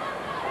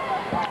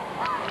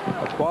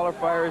a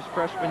qualifier his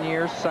freshman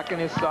year, 2nd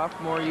his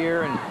sophomore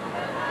year, and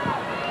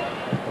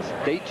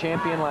state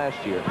champion last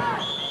year.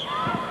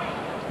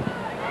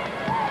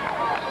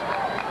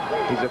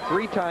 He's a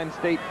 3-time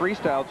state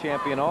freestyle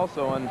champion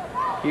also, and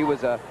he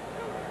was a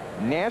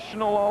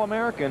national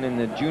All-American in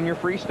the junior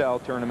freestyle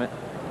tournament.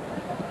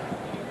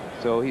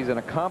 So he's an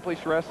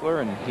accomplished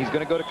wrestler, and he's going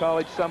to go to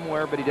college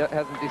somewhere, but he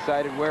hasn't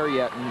decided where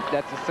yet. And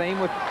that's the same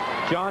with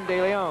John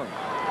De Leon.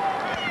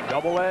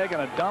 Double leg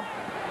and a dump.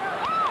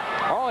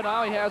 Oh, and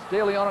now he has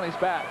De Leon on his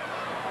back.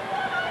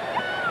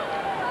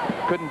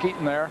 Couldn't keep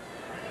him there.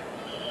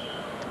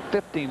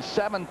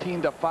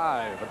 17 to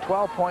 5. A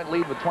 12-point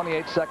lead with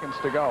 28 seconds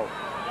to go.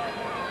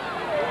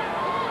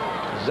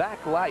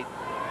 Zach Light.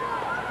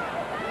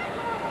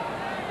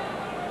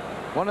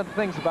 One of the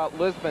things about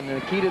Lisbon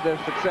and the key to their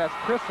success,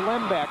 Chris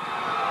Lembeck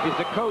is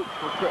the coach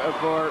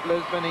for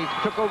Lisbon. He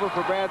took over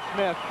for Brad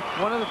Smith.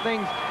 One of the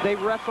things, they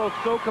wrestle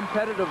so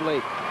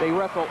competitively. They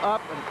wrestle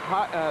up and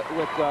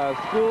with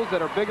schools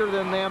that are bigger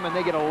than them, and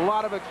they get a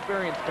lot of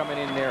experience coming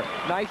in there.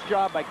 Nice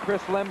job by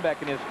Chris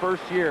Lembeck in his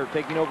first year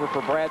taking over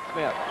for Brad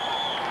Smith.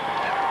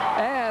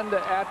 And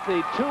at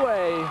the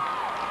 2A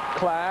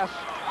class,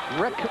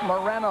 Rick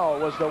Moreno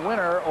was the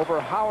winner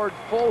over Howard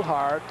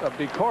Fullhart of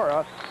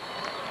Decorah.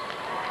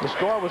 The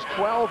score was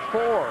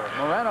 12-4.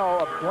 Moreno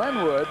of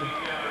Glenwood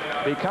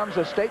becomes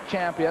a state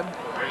champion.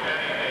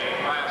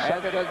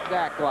 As does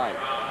Zach Light.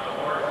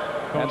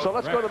 And so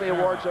let's go to the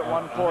awards at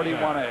 140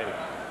 1A.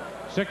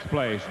 6th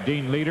place,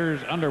 Dean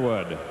Leaders,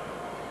 Underwood.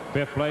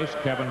 5th place,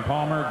 Kevin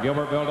Palmer,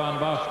 Gilbertville, Don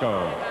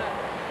Bosco.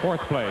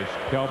 4th place,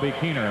 Kelby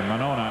Keener,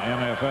 Monona,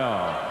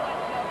 MFL.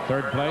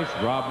 3rd place,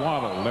 Rob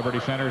Waddle, Liberty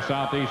Center,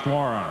 Southeast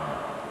Warren.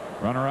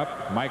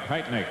 Runner-up, Mike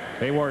Heitnick,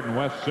 Hayward and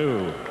West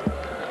Sioux.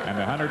 And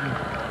the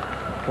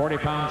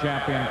 140-pound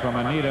champion from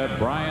Anita,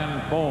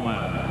 Brian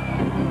Coleman.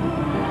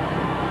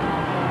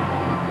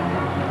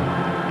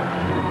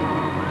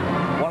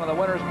 One of the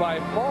winners by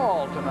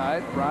fall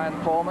tonight, Brian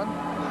Coleman.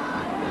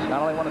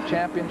 Not only won a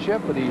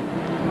championship, but he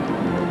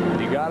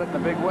got it in a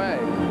big way.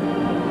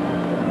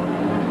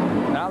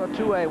 Now the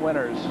 2A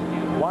winners,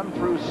 1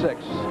 through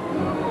 6.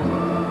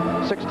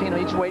 16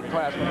 in each weight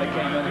class when they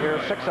came in here,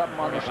 6 of them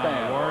on the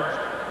stand. Awards,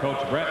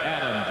 Coach Brett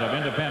Adams of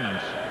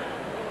Independence.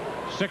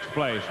 6th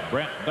place,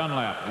 Brent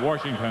Dunlap,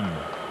 Washington.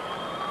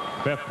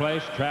 5th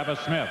place, Travis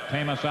Smith,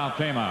 Tama, South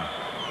Tama.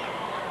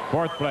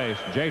 4th place,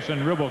 Jason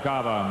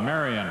Rubalcava,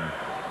 Marion.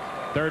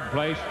 3rd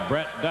place,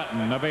 Brett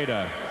Dutton,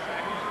 Nevada.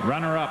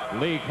 Runner-up,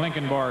 Lee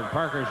Klinkenborg,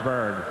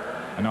 Parkersburg.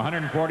 And the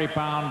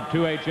 140-pound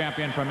 2A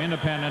champion from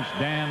Independence,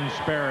 Dan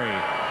Sperry.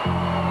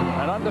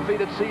 An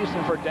undefeated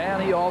season for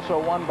Dan. He also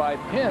won by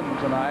pin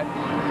tonight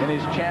in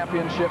his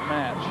championship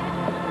match.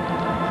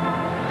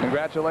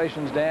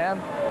 Congratulations,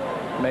 Dan.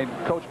 Made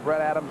Coach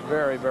Brett Adams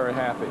very, very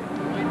happy.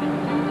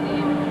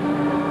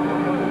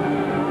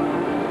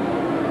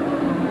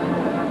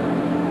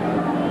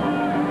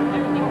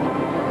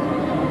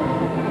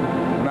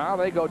 Now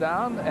they go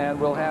down, and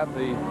we'll have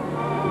the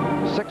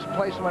 6th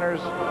place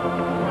winners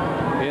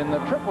in the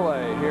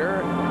AAA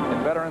here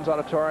in Veterans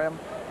Auditorium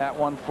at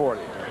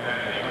 140.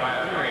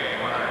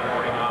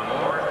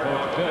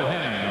 Coach Phil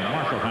Henning of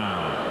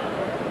Marshalltown.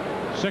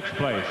 6th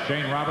place,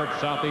 Shane Roberts,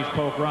 Southeast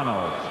Polk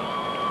Runnels.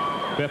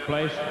 5th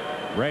place,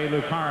 Ray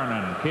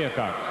Lucarnan,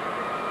 Keokuk.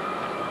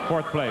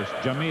 4th place,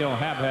 Jameel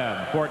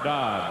Habhab, Fort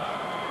Dodge.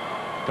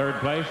 3rd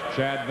place,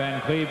 Chad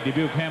Van Cleve,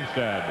 Dubuque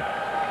Hempstead.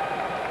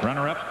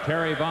 Runner-up,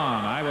 Terry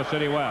Vaughn, Iowa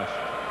City West.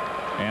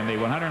 And the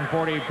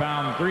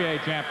 140-pound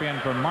 3A champion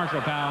from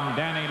Marshalltown,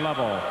 Danny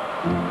Lovell.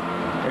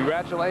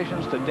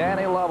 Congratulations to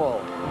Danny Lovell.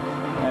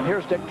 And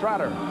here's Dick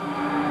Trotter.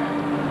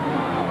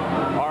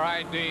 All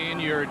right, Dean,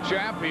 your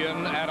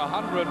champion at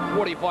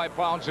 145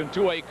 pounds in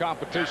 2A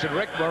competition,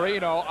 Rick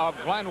Marino of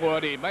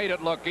Glenwood. He made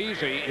it look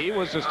easy. He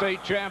was the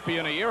state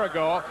champion a year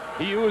ago.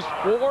 He used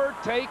 4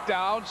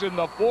 takedowns in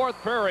the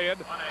 4th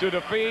period to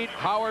defeat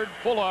Howard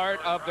Fullhart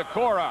of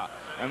Decorah.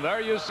 And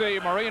there you see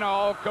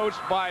Marino,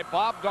 coached by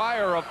Bob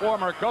Dyer, a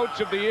former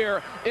coach of the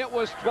year. It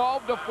was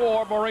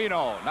 12-4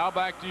 Marino. Now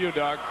back to you,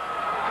 Doug.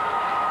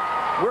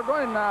 We're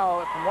going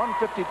now from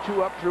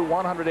 152 up through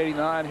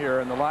 189 here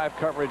in the live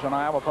coverage on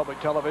Iowa Public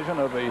Television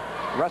of the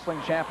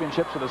Wrestling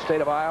Championships of the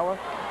state of Iowa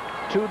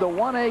to the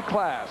 1A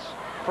class,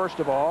 first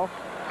of all.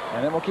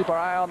 And then we'll keep our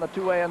eye on the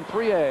 2A and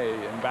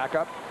 3A and back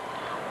up.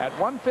 At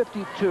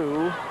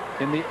 152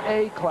 in the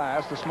A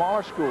class, the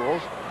smaller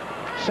schools,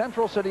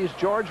 Central City's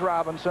George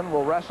Robinson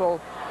will wrestle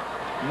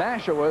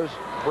Nashua's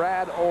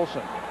Brad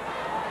Olson.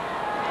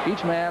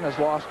 Each man has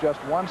lost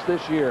just once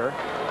this year.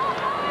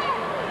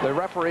 The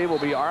referee will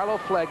be Arlo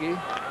Flegge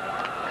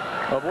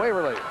of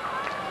Waverly.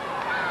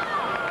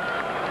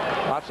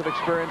 Lots of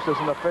experience as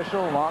an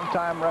official,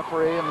 longtime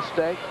referee in the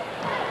state.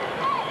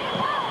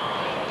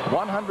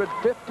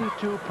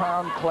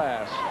 152-pound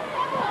class.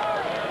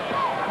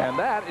 And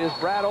that is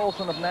Brad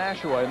Olson of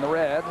Nashua in the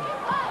red.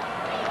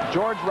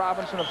 George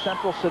Robinson of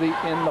Central City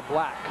in the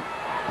black.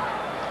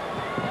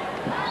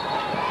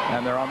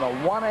 And they're on the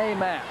 1A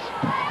mat.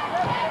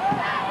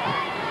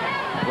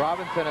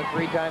 Robinson, a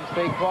 3-time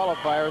state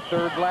qualifier,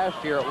 3rd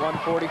last year at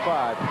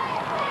 145.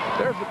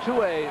 There's the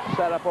 2A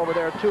setup over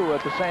there, too,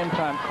 at the same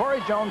time.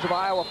 Corey Jones of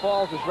Iowa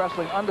Falls is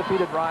wrestling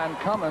undefeated Ryan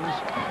Cummins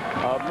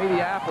of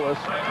Mediapolis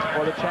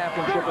for the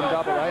championship in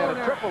AA. And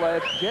at AAA,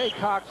 it's Jay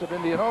Cox of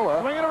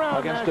Indianola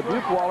against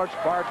Dubuque Wallert's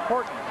Bart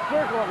Horton.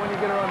 Circle it when you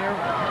get around here.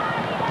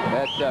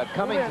 That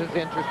Cummings is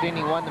interesting.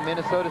 He won the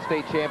Minnesota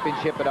State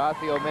Championship at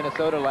Osseo,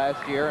 Minnesota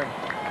last year,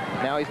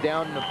 and now he's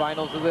down in the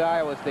finals of the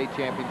Iowa State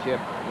Championship.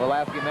 We'll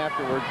ask him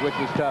afterwards which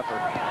was tougher.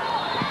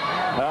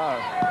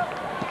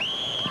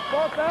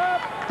 Both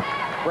up.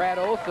 Brad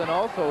Olson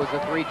also is a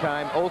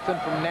three-time. Olson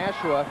from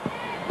Nashua,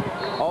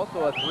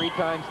 also a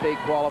three-time state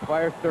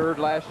qualifier, third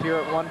last year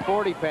at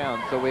 140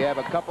 pounds. So we have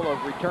a couple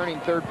of returning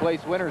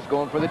third-place winners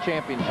going for the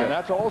championship. And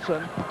that's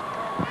Olson.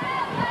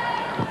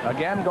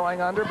 Again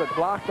going under, but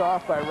blocked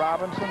off by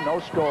Robinson. No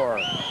score.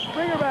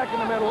 Bring her back in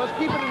the middle. Let's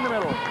keep it in the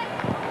middle.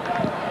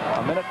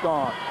 A minute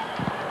gone.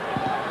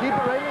 Keep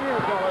it right in here,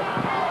 fellas.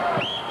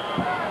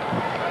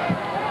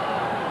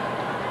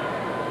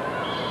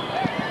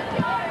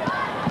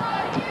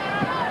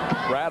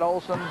 Brad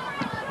Olson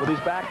with his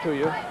back to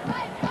you.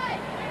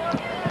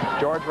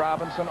 George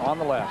Robinson on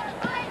the left.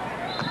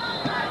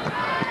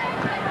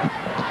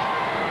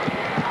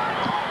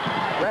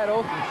 Brad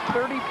Olson's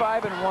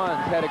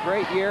 35-1. He's had a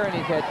great year, and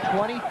he's had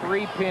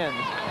 23 pins.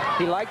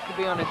 He likes to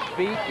be on his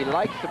feet. He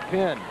likes to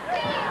pin.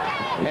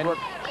 And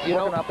you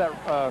know, up that,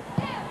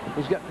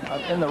 he's getting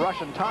in the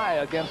Russian tie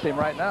against him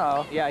right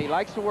now. Yeah, he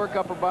likes to work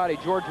upper body.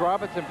 George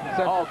Robinson from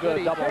Central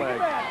City. Double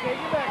leg. Take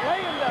it back.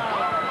 Lay him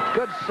down.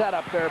 Good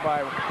setup there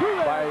by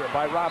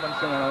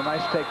Robinson, and a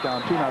nice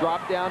takedown. 2-0.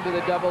 Drop down to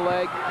the double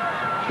leg.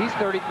 He's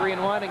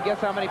 33-1, and guess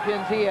how many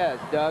pins he has,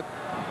 Doug?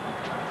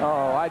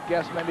 Oh, I'd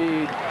guess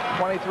maybe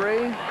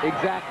 23?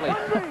 Exactly.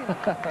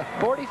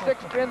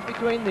 46 pins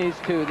between these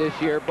two this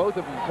year, both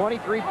of them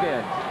 23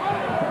 pins.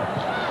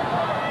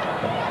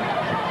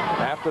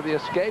 After the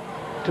escape,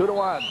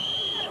 2-1.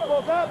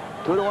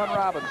 2-1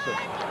 Robinson.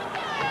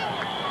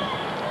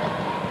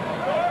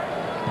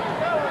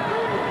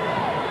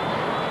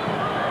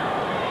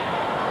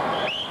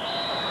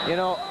 You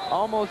know,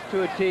 almost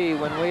to a T,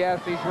 when we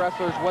ask these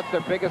wrestlers what's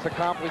their biggest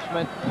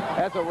accomplishment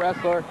as a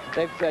wrestler,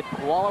 they've said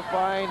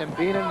qualifying and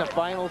being in the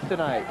finals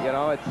tonight. You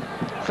know, it's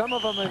some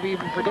of them have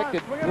even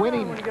predicted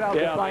winning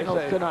the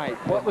finals tonight.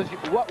 What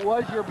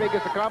was your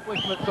biggest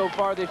accomplishment so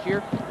far this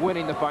year?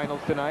 Winning the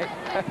finals tonight.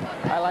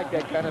 I like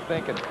that kind of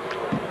thinking.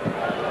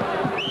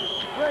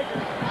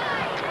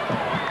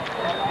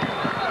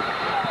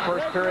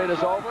 First period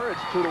is over.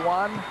 It's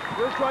 2-1.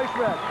 Your choice,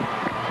 Red.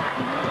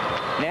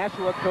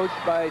 Nashua coached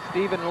by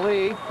Stephen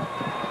Lee.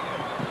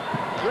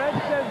 Red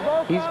says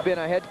both. He's been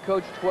a head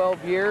coach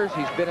 12 years.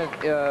 He's been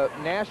at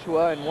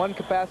Nashua in one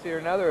capacity or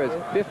another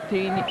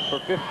for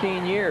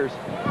 15 years.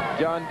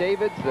 John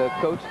Davids, the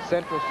coach at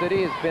Central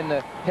City, has been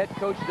the head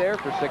coach there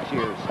for 6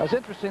 years. It's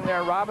interesting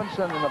there.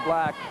 Robinson in the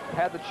black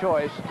had the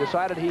choice,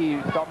 decided he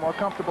felt more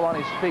comfortable on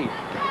his feet.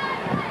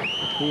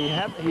 He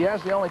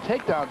has the only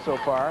takedown so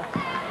far.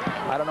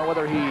 I don't know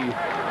whether he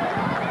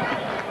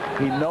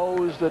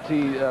knows that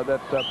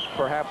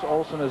perhaps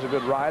Olson is a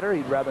good rider.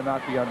 He'd rather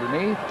not be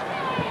underneath.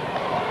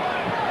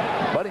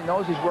 But he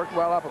knows he's worked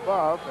well up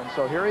above, and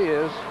so here he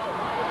is.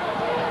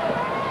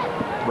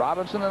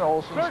 Robinson and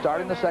Olson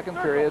starting the second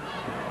period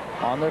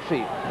on their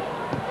feet.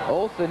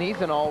 Olson,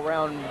 he's an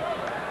all-round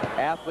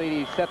athlete.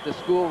 He set the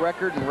school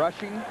record in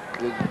rushing.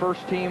 His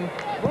first team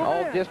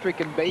all-district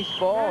in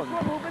baseball.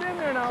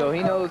 And so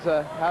he knows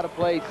how to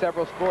play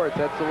several sports.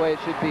 That's the way it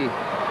should be.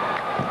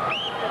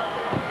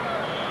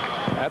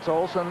 That's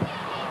Olson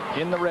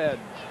in the red.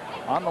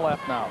 On the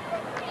left now.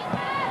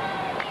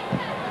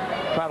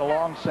 Tried a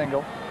long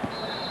single.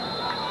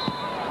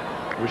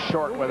 Was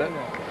short with it.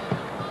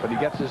 But he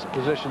gets his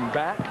position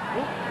back.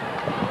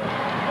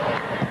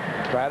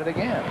 Tried it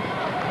again.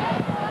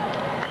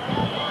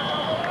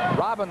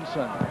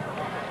 Robinson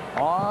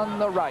on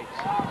the right.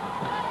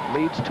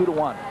 Leads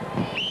 2-1.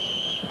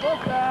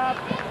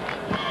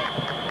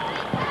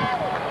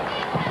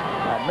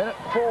 A minute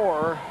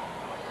 4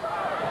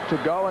 to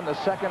go in the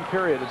second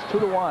period. It's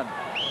 2-1.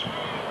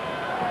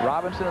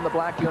 Robinson in the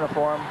black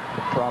uniform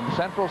from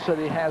Central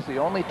City has the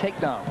only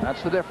takedown.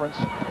 That's the difference.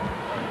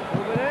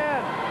 Move it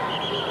in.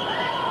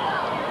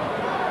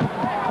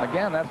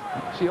 Again,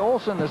 see,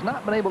 Olson has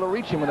not been able to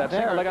reach him with that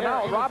single leg. And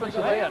now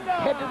Robinson's in.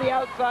 Head to the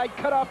outside,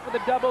 cut off for the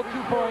double, 2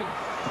 points.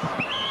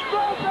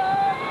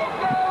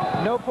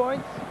 No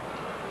points?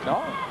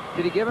 No.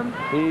 Did he give him?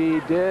 He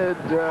did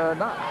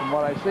not, from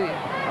what I see.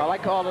 Well, I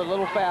called it a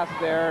little fast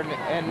there,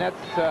 and that's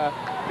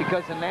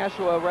because the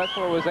Nashua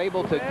wrestler was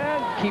able to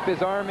keep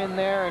his arm in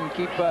there and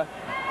keep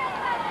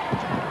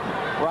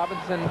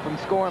Robinson from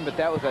scoring, but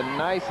that was a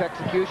nice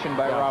execution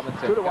by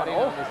Robinson. 2-1.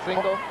 On the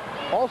single.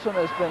 Olson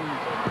has been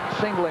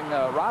singling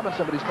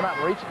Robinson, but he's not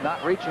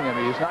reaching him.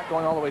 He's not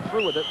going all the way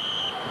through with it.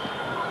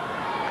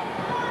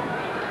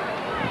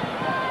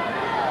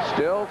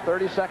 Still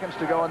 30 seconds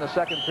to go in the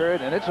second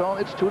period, and it's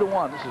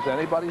 2-1. This is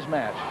anybody's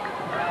match.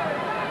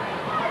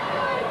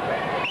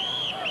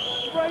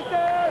 Right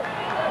there.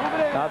 Move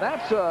it in. Now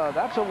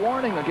that's a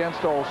warning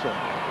against Olson.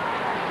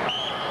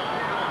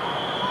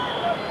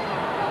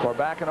 for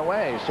backing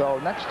away. So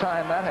next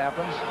time that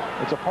happens,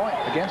 it's a point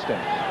against him.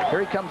 Here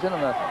he comes in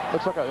the,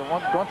 looks like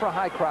going for a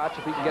high crotch.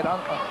 If he can get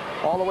on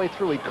all the way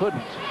through, he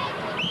couldn't.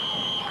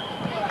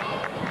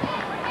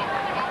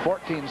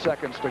 14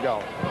 seconds to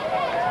go.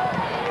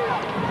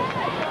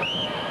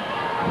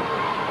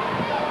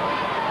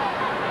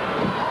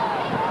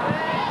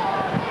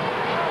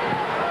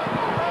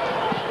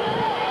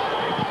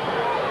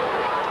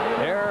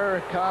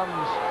 Here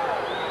comes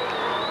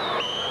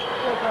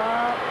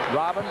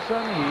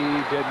Robinson.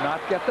 He did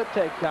not get the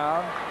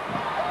takedown.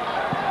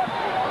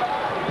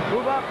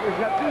 Move up. We've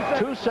got 2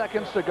 seconds. 2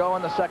 seconds to go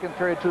in the second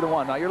period,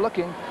 2-1. Now you're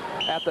looking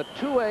at the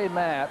 2A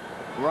mat.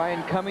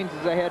 Ryan Cummings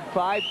is ahead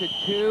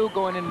 5-2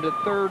 going into the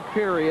third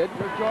period.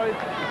 Your choice.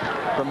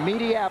 From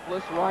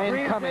Mediapolis, Ryan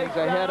Green Cummings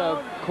takedown. ahead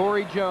of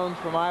Corey Jones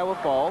from Iowa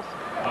Falls.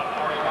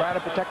 Trying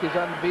to protect his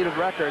undefeated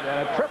record.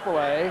 And at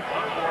AAA,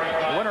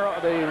 the winner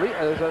of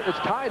it's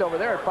tied over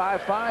there at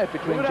 5-5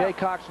 between Jay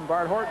Cox and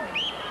Bart Horton.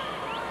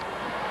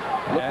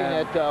 Looking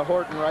at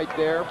Horton right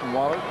there from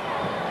Waller.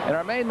 In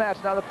our main match,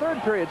 now the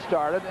third period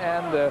started,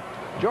 and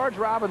George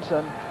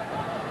Robinson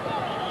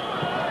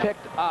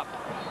picked up.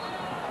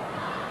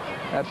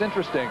 That's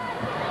interesting.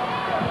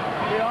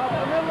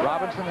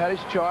 Robinson had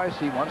his choice.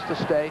 He wants to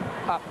stay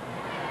up.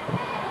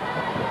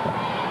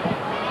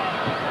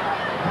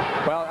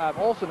 Well,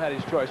 Olsen had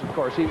his choice, of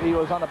course. He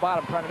was on the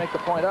bottom trying to make the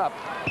point up.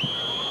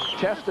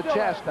 Chest to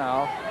chest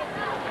now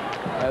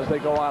as they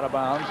go out of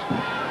bounds.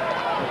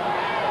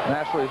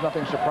 Naturally, there's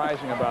nothing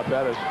surprising about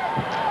that, as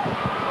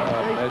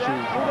you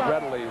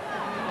readily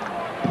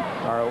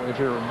are, if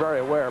you're very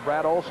aware.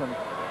 Brad Olsen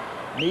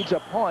needs a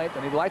point,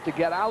 and he'd like to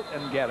get out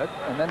and get it,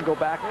 and then go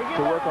back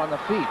to work on the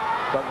feet.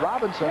 But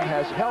Robinson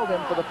has held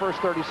him for the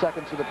first 30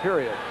 seconds of the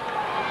period.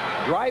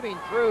 Driving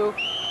through.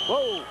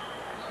 Whoa!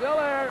 Still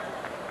there.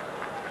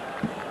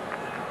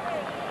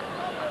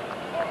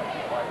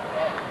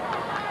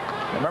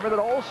 Remember that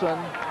Olsen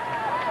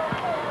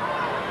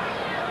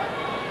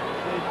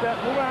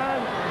Move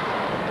on.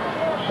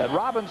 that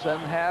Robinson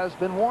has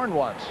been warned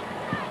once.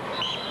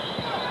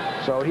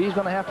 So he's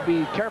going to have to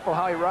be careful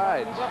how he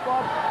rides.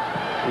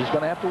 He's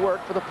going to have to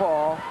work for the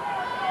fall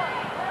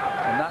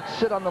and not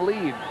sit on the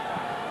lead.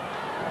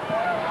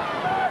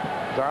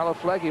 Darla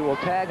Flegge will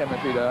tag him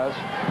if he does.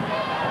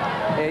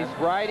 He's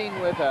riding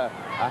with a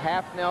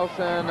half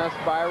Nelson, a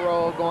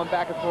spiral, going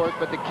back and forth,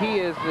 but the key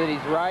is that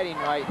he's riding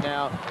right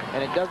now,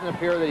 and it doesn't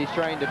appear that he's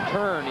trying to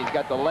turn. He's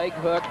got the leg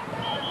hook,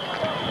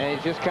 and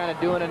he's just kind of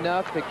doing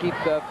enough to keep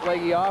the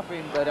Flegge off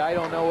him, but I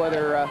don't know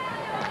whether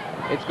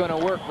it's going to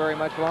work very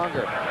much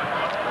longer.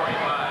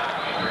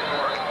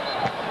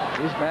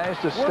 He's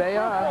managed to stay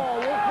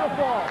on.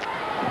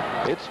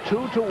 It's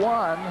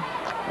 2-1,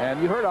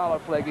 and you heard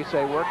Olive Flegge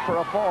say work for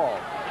a fall.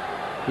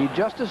 He'd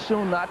just as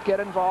soon not get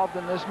involved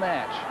in this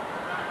match.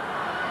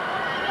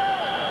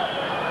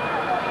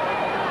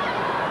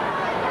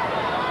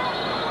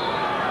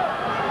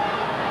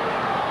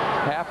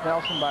 Half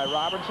Nelson by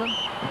Robinson,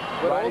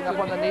 riding up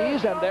on the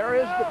knees, and there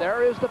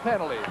is the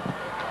penalty.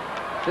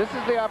 This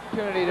is the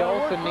opportunity that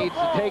Olsen needs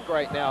to take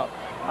right now.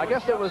 I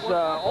guess it was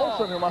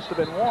Olsen who must have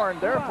been warned,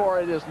 therefore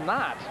it is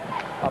not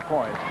a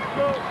point.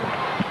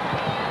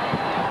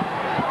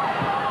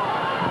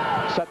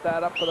 Set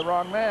that up for the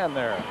wrong man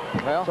there.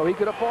 Well, so he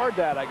could afford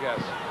that, I guess.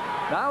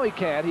 Now he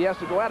can't. He has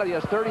to go at it. He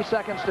has 30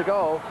 seconds to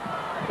go.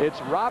 It's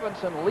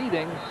Robinson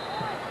leading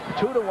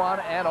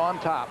 2-1 and on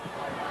top.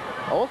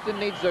 Olsen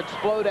needs to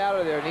explode out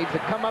of there. Needs to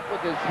come up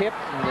with his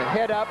hips and the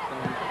head up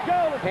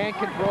and hand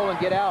control and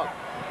get out.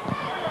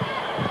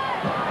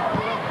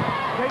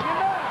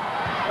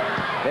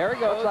 There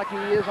he goes. Looks like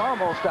he is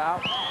almost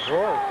out.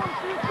 Whoa.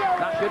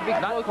 Should be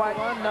Not quite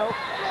one. No.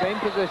 Same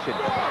position.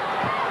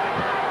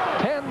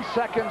 10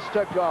 seconds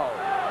to go.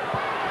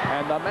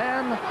 And the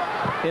man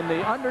in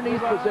the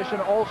underneath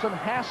position, Olsen,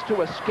 has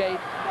to escape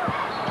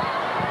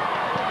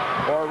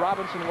or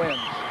Robinson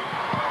wins.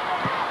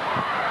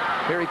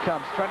 Here he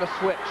comes, trying to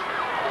switch.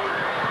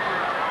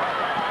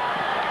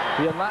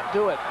 He'll not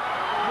do it.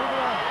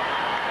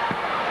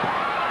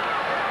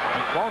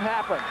 It won't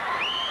happen.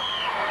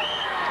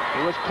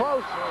 It was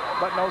close,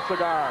 but no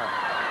cigar.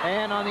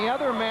 And on the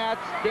other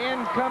mats,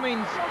 Dan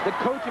Cummings, the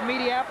coach of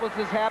Mediapolis,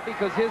 is happy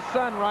because his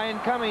son, Ryan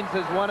Cummings,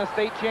 has won a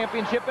state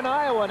championship in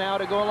Iowa now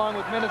to go along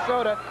with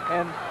Minnesota.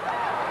 And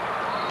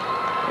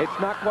it's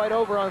not quite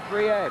over on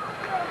 3A.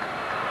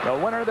 The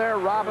winner there,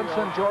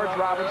 Robinson, George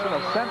Robinson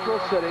of Central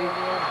City.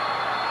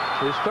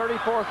 His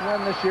 34th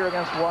win this year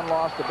against one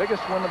loss, the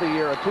biggest win of the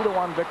year, a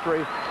 2-1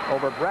 victory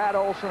over Brad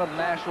Olsen of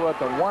Nashua at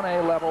the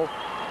 1A level,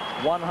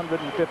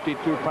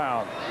 152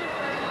 pounds.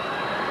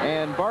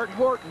 And Bart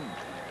Horton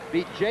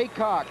beat Jay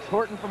Cox.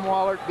 Horton from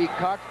Wahlert beat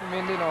Cox from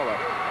Indianola.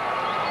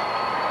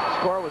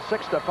 Score was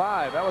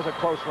 6-5. That was a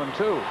close one,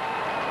 too.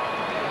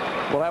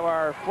 We'll have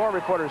our floor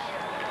reporters,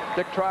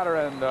 Dick Trotter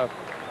and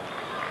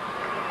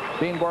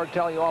Beanborg,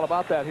 telling you all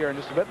about that here in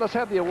just a bit. Let's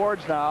have the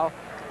awards now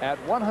at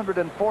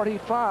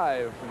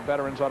 145 in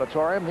Veterans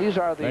Auditorium. These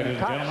are the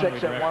top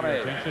 6 at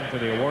 1A. Attention to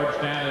the award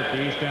stand at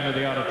the east end of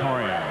the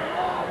auditorium.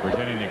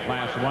 Presenting the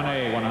Class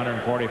 1A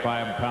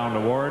 145-pound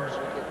awards.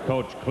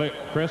 Coach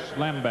Chris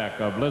Lembeck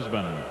of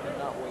Lisbon.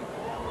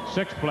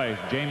 6th place,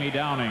 Jamie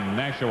Downing,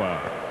 Nashua.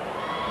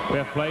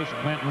 5th place,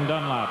 Clinton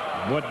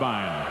Dunlap,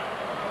 Woodbine.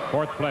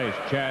 4th place,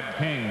 Chad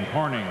King,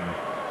 Corning.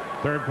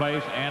 3rd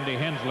place, Andy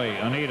Hensley,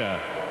 Oneida.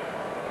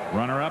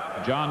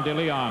 Runner-up, John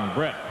DeLeon,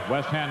 Britt,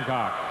 West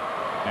Hancock.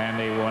 And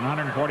the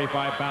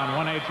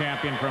 145-pound 1A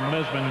champion from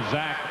Lisbon,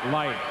 Zach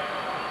Light.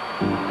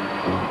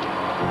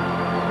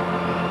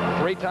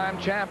 3-time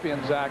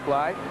champion, Zach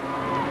Light.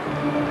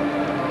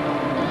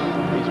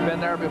 He's been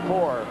there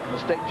before, the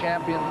state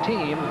champion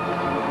team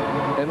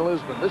in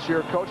Lisbon. This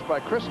year coached by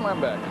Chris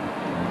Lembeck.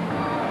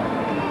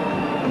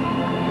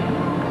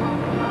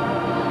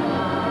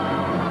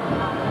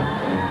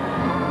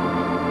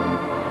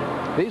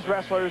 These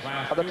wrestlers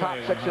are the top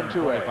 6 in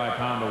 2A.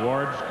 45-pound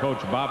awards,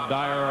 Coach Bob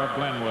Dyer of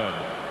Glenwood.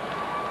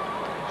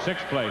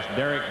 6th place,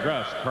 Derek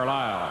Gruss,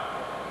 Carlisle.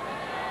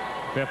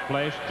 5th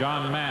place,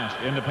 John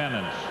Mast,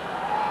 Independence.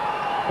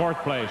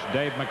 4th place,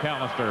 Dave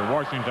McAllister,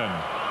 Washington.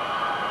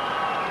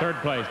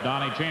 3rd place,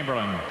 Donnie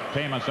Chamberlain,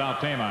 Tama, South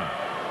Tama.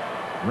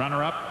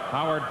 Runner-up,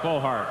 Howard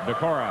Fullhart,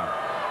 Decorah.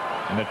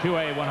 And the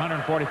 2A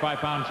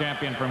 145-pound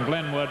champion from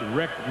Glenwood,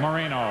 Rick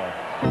Marino.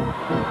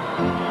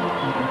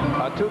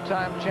 A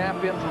 2-time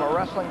champion from a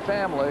wrestling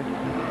family.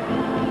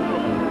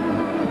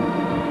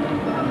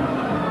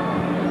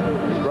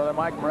 His brother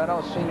Mike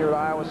Moreno, senior at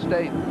Iowa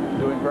State,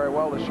 doing very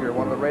well this year.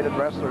 One of the rated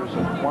wrestlers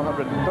at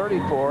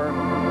 134 in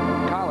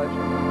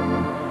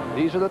college.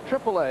 These are the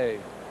AAA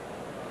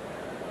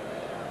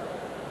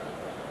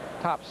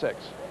top 6.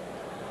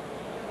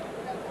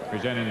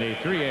 Presenting the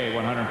 3A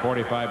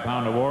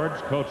 145-pound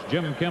awards, Coach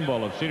Jim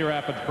Kimball of Cedar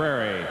Rapids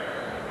Prairie.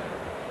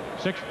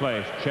 6th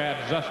place, Chad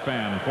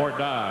Zuspan, Fort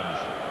Dodge.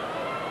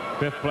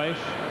 5th place,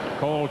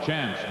 Cole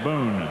Chance,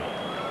 Boone.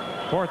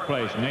 4th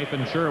place,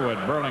 Nathan Sherwood,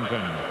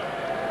 Burlington.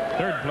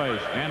 3rd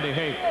place, Andy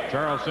Haight,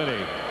 Charles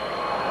City.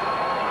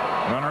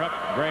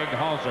 Runner-up, Greg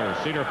Halser,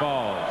 Cedar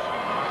Falls.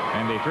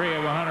 And the 3A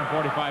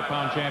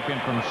 145-pound champion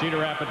from Cedar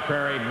Rapids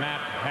Prairie,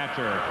 Matt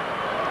Hatcher.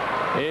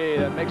 Hey,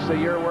 that makes the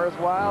year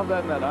worthwhile,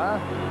 doesn't it, huh?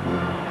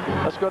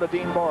 Let's go to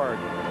Dean Borg.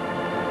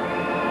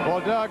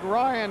 Well, Doug,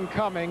 Ryan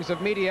Cummings of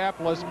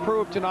Mediapolis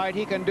proved tonight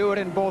he can do it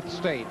in both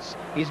states.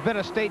 He's been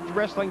a state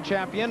wrestling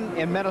champion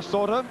in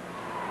Minnesota,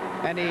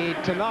 and he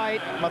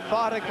tonight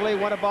methodically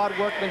went about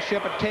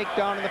workmanship, a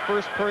takedown in the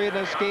first period,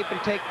 an escape and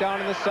takedown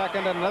in the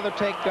second, and another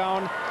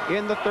takedown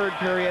in the 3rd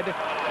period,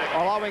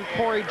 allowing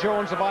Corey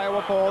Jones of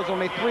Iowa Falls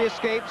only 3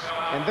 escapes,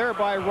 and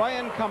thereby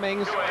Ryan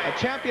Cummings, a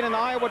champion in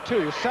Iowa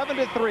 2,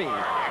 7-3.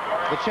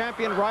 The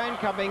champion Ryan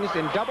Cummings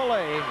in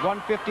AA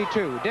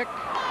 152. Dick?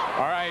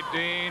 All right,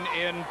 Dean,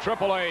 in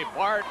AAA,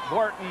 Bart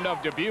Morton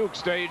of Dubuque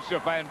staged a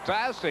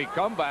fantastic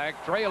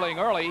comeback, trailing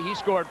early. He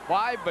scored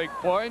 5 big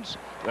points.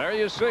 There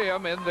you see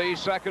him in the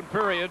 2nd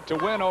period to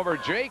win over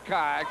Jay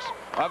Cox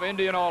of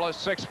Indianola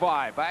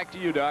 6-5. Back to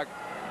you, Doug.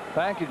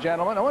 Thank you,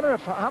 gentlemen. I wonder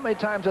how many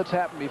times that's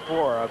happened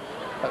before.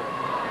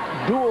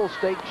 Dual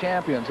state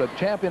champions, a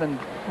champion in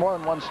more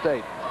than one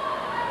state.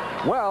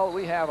 Well,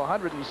 we have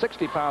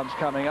 160 pounds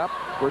coming up.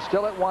 We're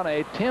still at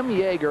 1A. Tim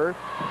Yeager,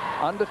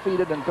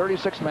 undefeated in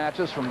 36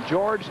 matches from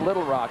George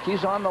Little Rock.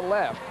 He's on the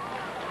left.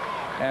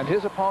 And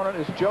his opponent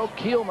is Joe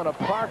Kielman of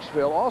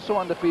Clarksville, also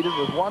undefeated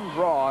with 1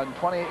 draw in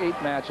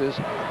 28 matches.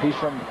 He's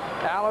from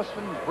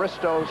Allison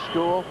Bristow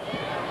School,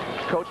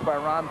 coached by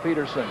Ron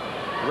Peterson.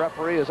 The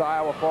referee is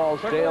Iowa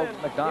Falls' Dale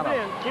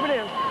McDonough. Keep it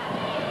in.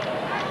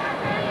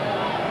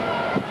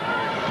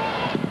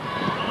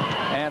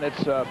 And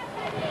it's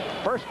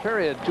first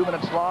period, 2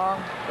 minutes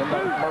long. In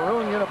the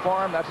maroon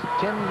uniform, that's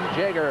Tim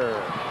Jaeger.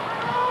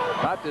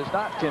 That is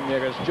not Tim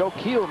Jaeger, it's Joe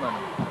Kielman.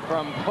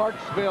 From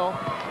Clarksville,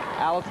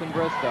 Allison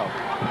Bristow.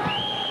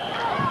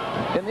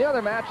 In the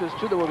other matches,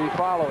 too, that we'll be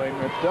following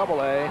at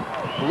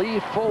AA, Lee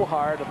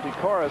Fullhart of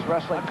Decorah is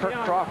wrestling Kirk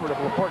Crawford of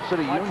LaPorte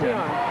City Union.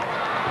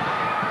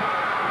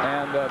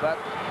 And that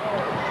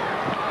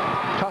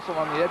tussle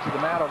on the edge of the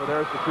mat over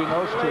there is between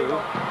those two.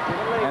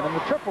 And in the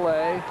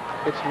AAA,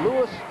 it's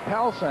Louis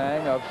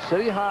Halsang of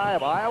City High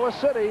of Iowa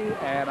City.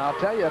 And I'll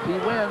tell you, if he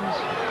wins,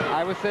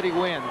 Iowa City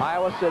wins.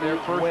 Iowa City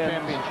first wins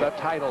championship. the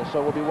title.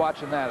 So we'll be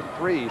watching that at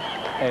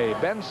 3A.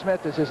 Ben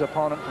Smith is his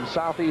opponent from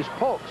Southeast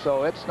Polk.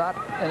 So it's not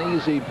an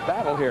easy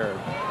battle here.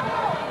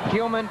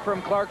 Kielman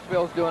from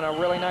Clarksville is doing a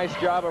really nice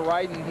job of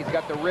riding. He's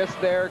got the wrist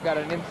there, got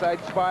an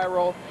inside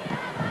spiral,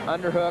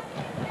 underhook.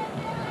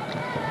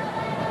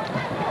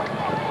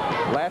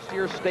 Last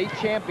year's state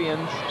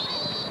champions,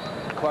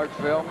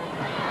 Clarksville.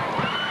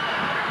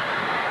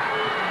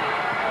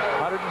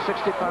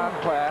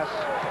 160-pound class.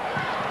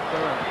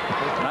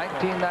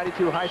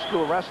 1992 high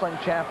school wrestling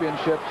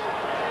championships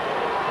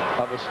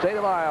of the state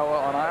of Iowa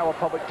on Iowa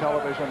Public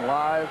Television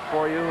live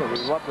for you. We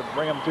love to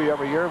bring them to you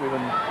every year. We've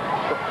been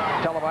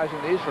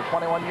televising these for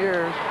 21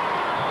 years.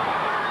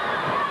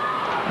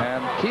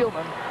 And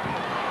Kielman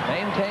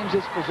maintains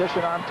his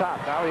position on top.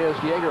 Now he has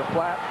Yeager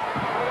flat.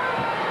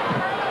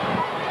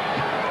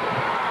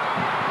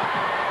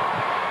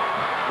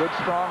 Good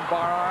strong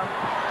bar arm.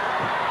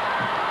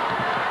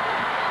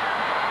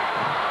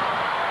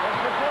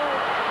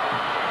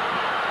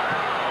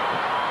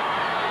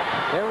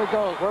 There we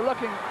go. We were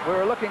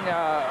looking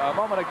a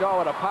moment ago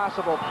at a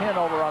possible pin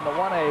over on the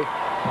 1A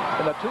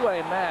and the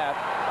 2A mat.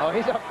 Oh,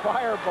 he's a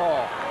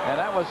fireball. And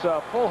that was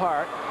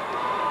Fullhart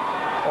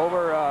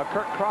over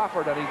Kurt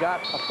Crawford, and he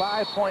got a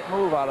 5-point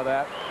move out of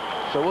that.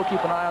 So we'll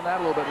keep an eye on that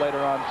a little bit later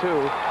on,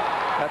 too.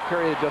 That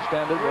period just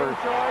ended.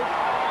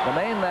 The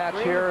main match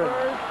here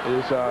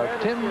is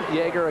Tim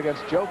Yeager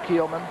against Joe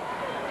Kielman.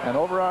 And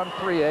over on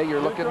 3A, you're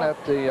looking at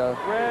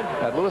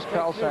Louis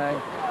Pelsang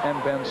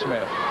and Ben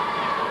Smith.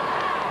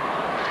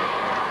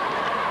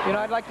 You know,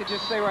 I'd like to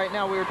just say right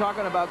now, we were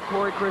talking about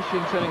Corey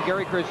Christensen and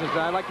Gary Christensen.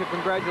 I'd like to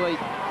congratulate,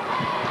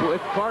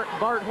 with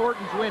Bart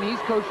Horton's win, he's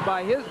coached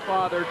by his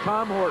father,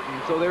 Tom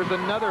Horton. So there's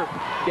another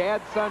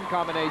dad-son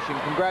combination.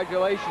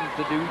 Congratulations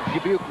to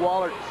Dubuque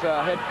Wallert's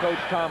head coach,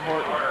 Tom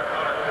Horton.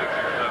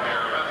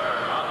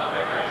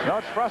 You know,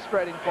 it's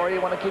frustrating for you.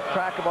 You want to keep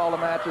track of all the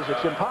matches.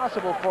 It's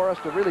impossible for us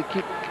to really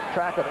keep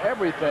track of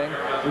everything.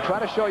 We try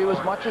to show you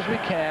as much as we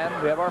can.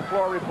 We have our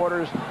floor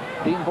reporters,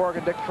 Dean Borg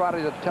and Dick Trotter,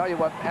 to tell you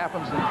what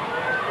happens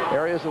in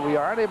areas that we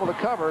aren't able to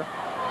cover.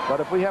 But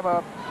if we have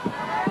a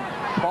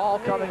ball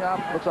coming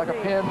up, looks like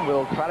a pin,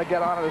 we'll try to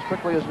get on it as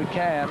quickly as we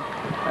can.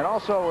 And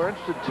also, we're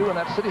interested, too, in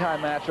that City High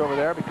match over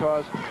there,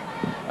 because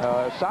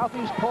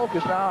Southeast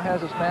Polkas now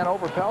has its man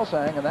over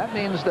Pelsang, and that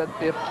means that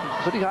if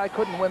City High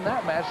couldn't win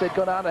that match, they'd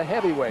go down to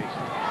heavyweight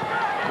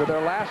with their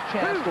last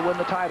chance to win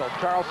the title.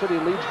 Charles City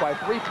leads by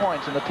 3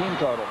 points in the team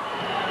total.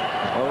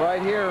 Well,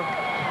 right here,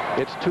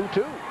 it's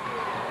 2-2.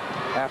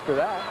 After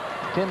that,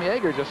 Tim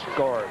Yeager just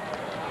scored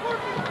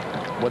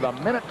with a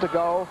minute to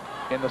go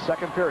in the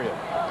second period.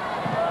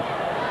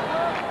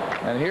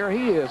 And here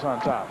he is on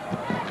top.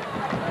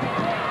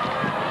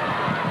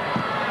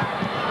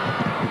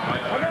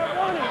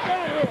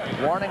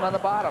 Warning on the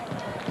bottom.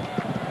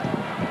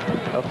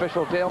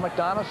 Official Dale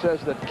McDonough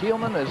says that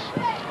Kielman is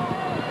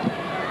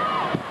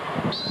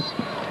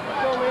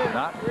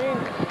not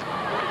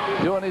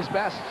doing his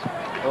best.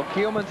 Well,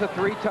 Kielman's a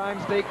 3-time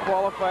state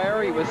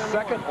qualifier. He was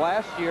second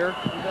last year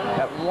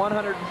at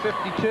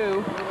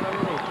 152.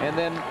 And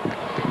then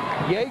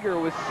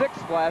Yeager was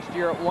 6th last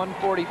year at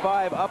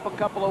 145, up a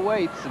couple of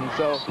weights. And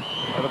so,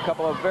 a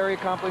couple of very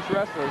accomplished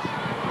wrestlers.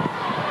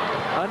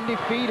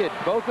 Undefeated,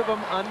 both of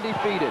them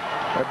undefeated.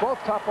 They're both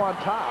tough on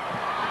top.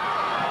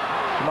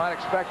 You might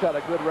expect out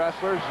of good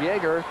wrestlers.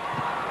 Yeager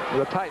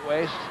with a tight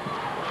waist.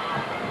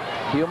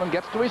 Kielman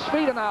gets to his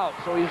feet and out,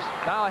 so he's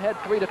now ahead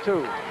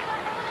 3-2.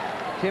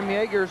 Tim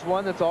Yeager's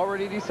one that's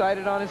already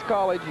decided on his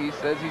college. He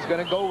says he's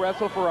going to go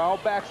wrestle for Al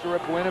Baxter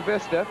at Buena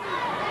Vista.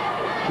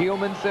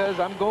 Kielman says,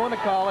 I'm going to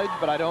college,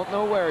 but I don't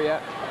know where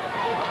yet.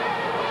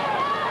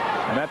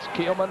 And that's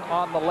Kielman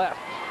on the left.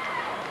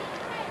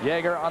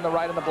 Yeager on the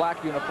right in the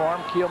black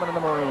uniform, Kielman in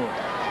the maroon.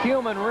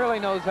 Kielman really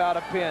knows how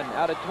to pin.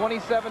 Out of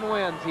 27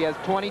 wins, he has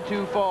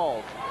 22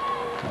 falls.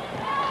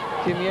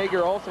 Tim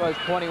Yeager also has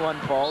 21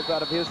 falls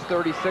out of his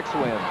 36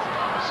 wins.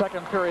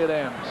 Second period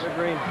ends.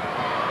 Green.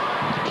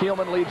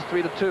 Kielman leads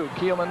 3-2.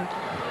 Kielman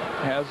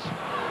has...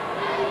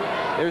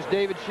 There's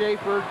David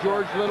Schaefer,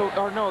 George Little,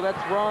 or no, that's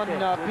Ron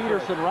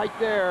Peterson right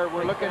there.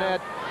 We're looking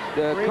at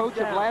the coach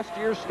of last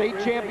year's state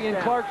champion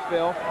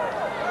Clarksville.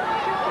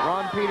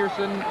 Ron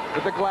Peterson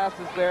with the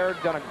glasses there,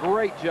 done a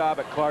great job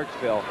at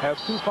Clarksville. Has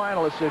 2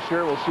 finalists this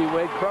year. We'll see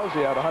Wade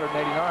Crozier at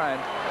 189.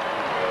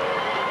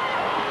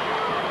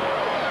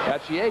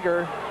 That's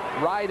Yeager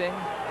riding,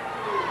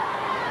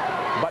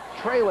 but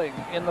trailing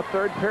in the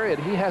third period.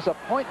 He has a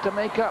point to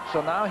make up,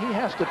 so now he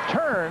has to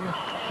turn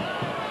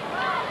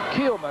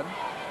Kielman,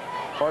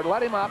 or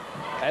let him up,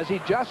 as he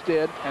just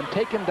did, and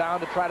take him down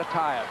to try to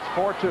tie it.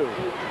 4-2.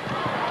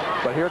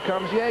 But here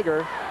comes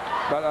Yeager,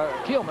 but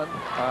Kielman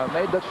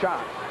made the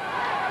shot.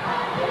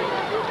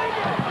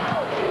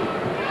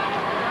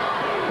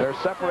 They're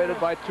separated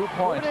by 2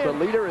 points. The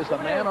leader is the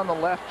man on the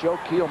left, Joe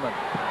Kielman.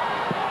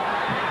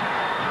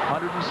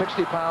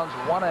 160 pounds,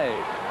 1A.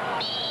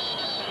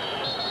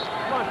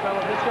 Come on,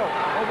 fellas, let's go.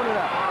 Open it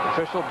up.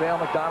 Official Dale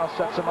McDonough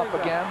sets him up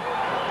again.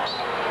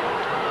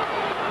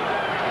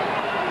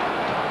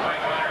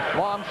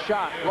 Long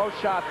shot, low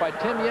shot by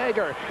Tim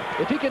Yeager.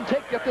 If he can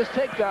get this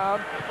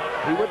takedown,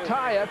 he would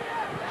tie it.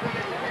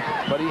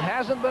 But he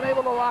hasn't been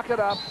able to lock it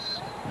up.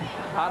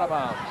 Out of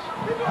bounds.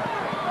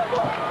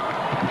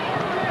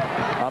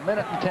 A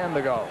minute and 10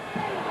 to go.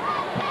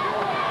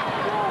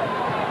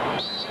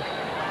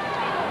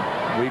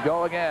 We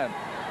go again.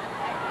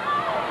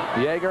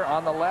 Yeager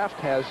on the left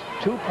has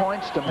 2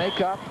 points to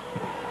make up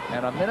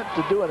and a minute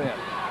to do it in.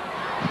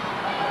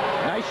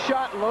 Nice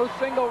shot, low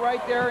single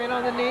right there in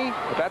on the knee.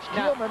 But that's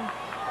Kielman.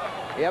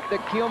 Yep, the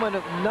Kielman,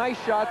 nice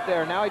shot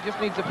there. Now he just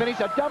needs to finish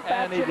a dump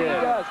action, and he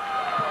does.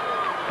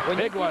 When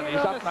Big one, he's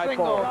up night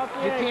single, forward.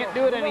 you can't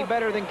do it any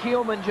better than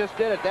Kielman just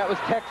did it. That was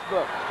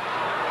textbook.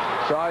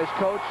 Saw his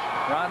coach,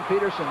 Ron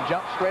Peterson,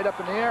 jump straight up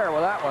in the air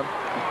with that one.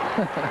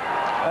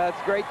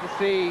 That's great to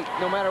see.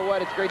 No matter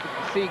what, it's great to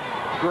see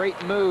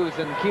great moves,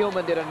 and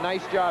Kielman did a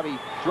nice job. He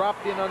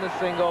dropped in on the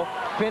single,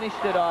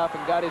 finished it off,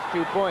 and got his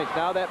 2 points.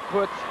 Now that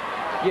puts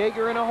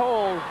Yeager in a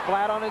hole,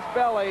 flat on his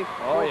belly,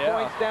 4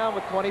 points down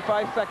with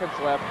 25 seconds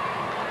left.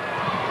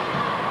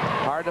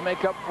 Hard to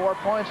make up 4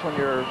 points when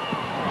you're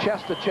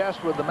chest to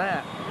chest with the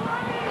mat.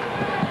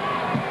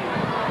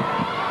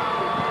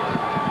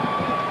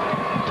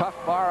 Tough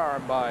bar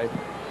arm by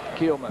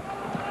Kielman.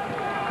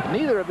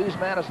 Neither of these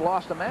men has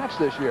lost a match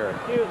this year.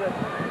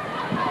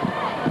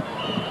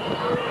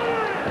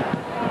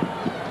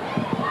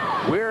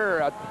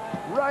 We're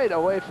right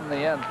away from the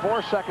end.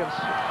 4 seconds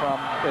from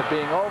it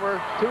being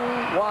over.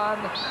 2-1.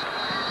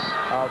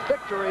 A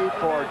victory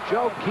for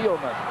Joe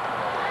Kielman.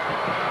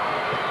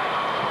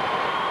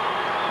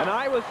 And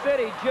Iowa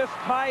City just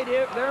tied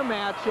their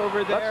match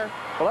over there.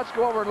 Let's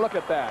go over and look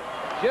at that.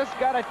 Just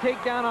got a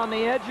takedown on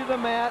the edge of the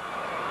mat.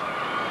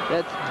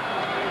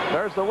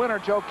 There's the winner,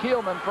 Joe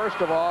Kielman,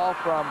 first of all,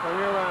 from... Turn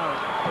around.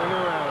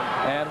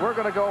 And we're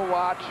going to go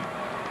watch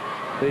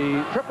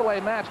the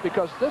AAA match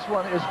because this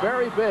one is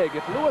very big.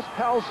 If Louis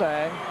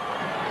Pelsang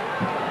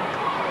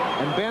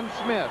and Ben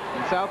Smith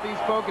in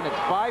Southeast Polk, and it's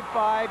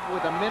 5-5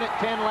 with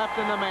 1:10 left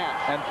in the match.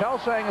 And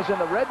Pelsang is in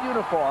the red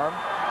uniform,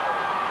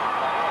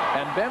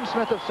 and Ben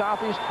Smith of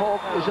Southeast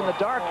Polk is in the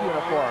dark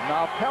uniform.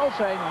 Now, if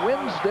Pelsang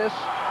wins this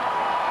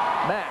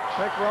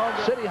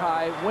match, City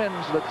High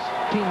wins the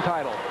team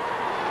title.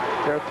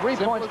 They're 3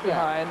 points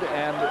behind,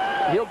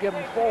 and he'll give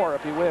him 4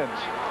 if he wins.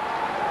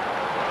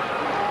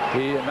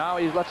 Now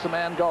he lets the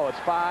man go. It's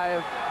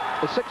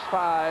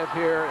 6-5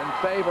 here in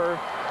favor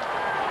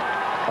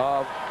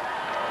of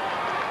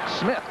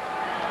Smith.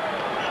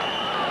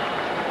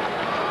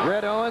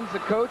 Red Owens, the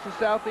coach of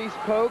Southeast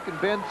Polk, and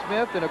Ben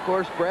Smith, and of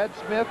course Brad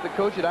Smith, the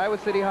coach at Iowa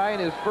City High in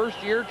his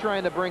first year,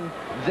 trying to bring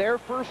their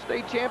first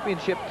state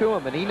championship to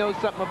him, and he knows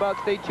something about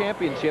state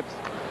championships.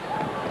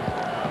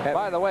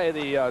 By the way,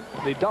 the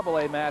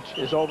AA match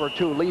is over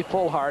too. Lee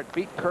Fullhart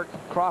beat Kirk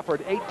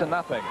Crawford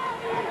 8-0.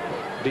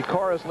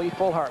 Decorah's Lee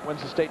Fullhart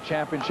wins the state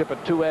championship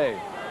at 2A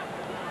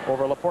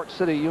over LaPorte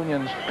City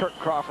Union's Kirk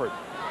Crawford.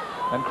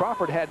 And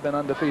Crawford had been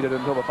undefeated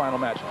until the final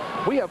match.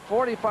 We have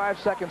 45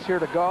 seconds here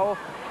to go.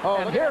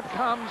 And here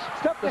comes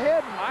Step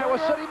ahead. Iowa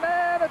City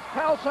man. It's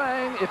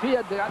Pelsang. If he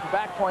had gotten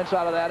back points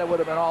out of that, it would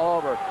have been all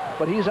over.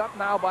 But he's up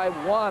now by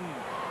 1.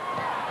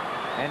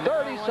 And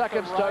 30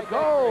 seconds to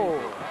go.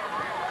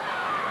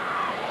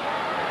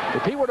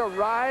 If he were to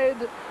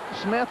ride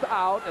Smith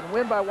out and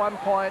win by 1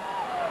 point,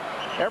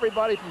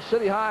 everybody from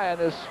City High in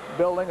this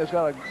building is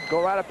going to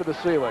go right up to the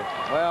ceiling.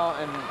 Well,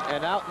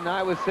 and out in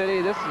Iowa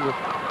City, this is the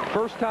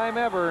first time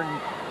ever. And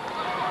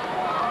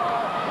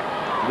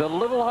the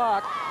Little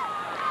Hawks.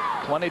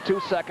 22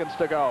 seconds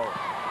to go.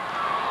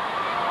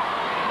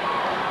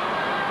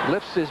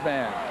 Lifts his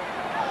man.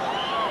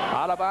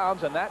 Out of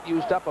bounds, and that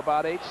used up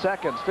about 8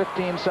 seconds.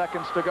 15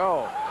 seconds to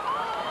go.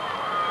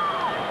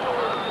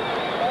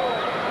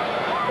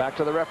 Back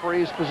to the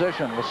referee's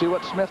position. We'll see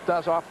what Smith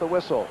does off the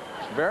whistle.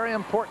 It's very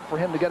important for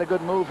him to get a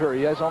good move here.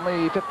 He has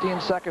only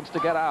 15 seconds to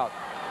get out.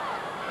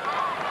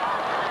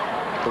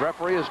 The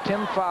referee is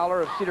Tim Fowler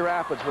of Cedar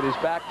Rapids, but he's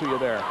back to you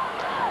there.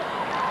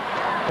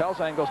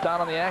 Pelsang goes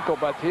down on the ankle,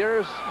 but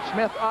here's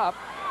Smith up.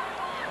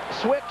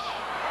 Switch.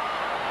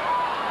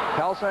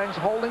 Pelsang's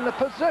holding the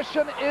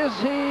position. Is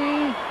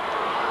he?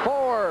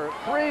 4,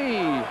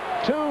 3,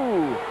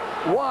 2,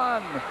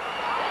 1.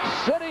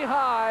 City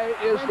High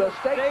is the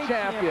state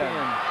champion.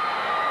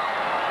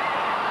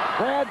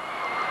 Brad,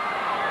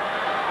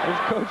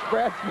 there's Coach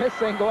Brad Smith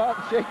saying go out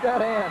and shake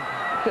that hand.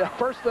 Yeah,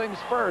 first things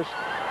first.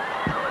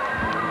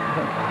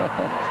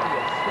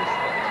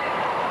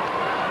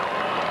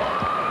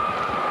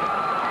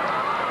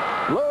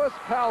 Louis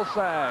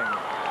Pelsang,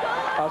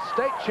 a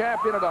state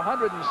champion at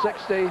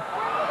 160,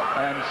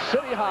 and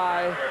City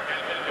High.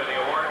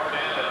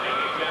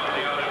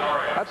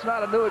 That's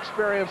not a new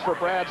experience for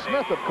Brad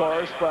Smith, of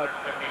course, but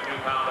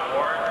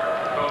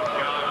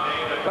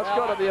let's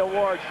go to the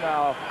awards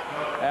now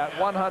at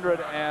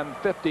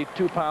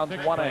 152 pounds,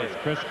 1A.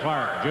 Chris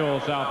Clark, Jewel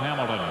South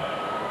Hamilton.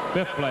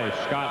 5th place,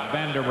 Scott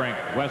Vanderbrink,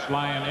 West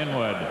Lyon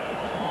Inwood.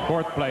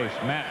 4th place,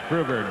 Matt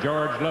Kruger,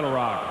 George Little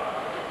Rock.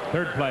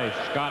 3rd place,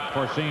 Scott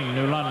Forcine,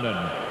 New London.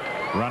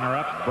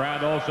 Runner-up,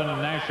 Brad Olson,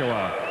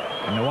 Nashua.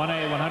 And the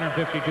 1A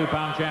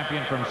 152-pound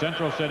champion from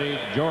Central City,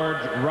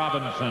 George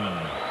Robinson.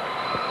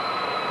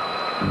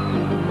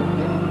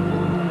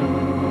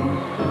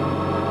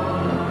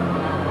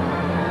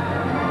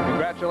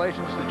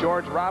 Congratulations to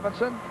George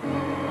Robinson.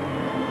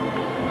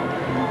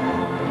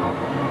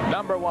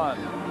 Number 1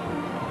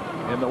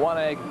 in the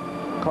 1A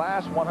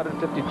class,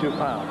 152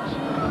 pounds.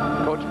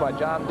 Coached by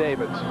John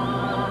Davids.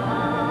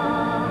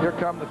 Here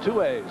come the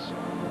 2As.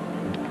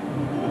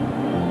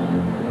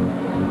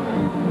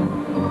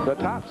 The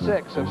top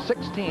 6 of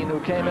 16 who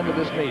came into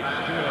this meet.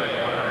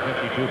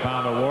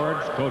 152-pound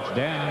awards, Coach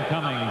Dan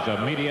Cummings of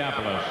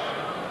Mediapolis.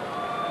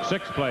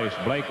 6th place,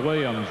 Blake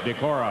Williams,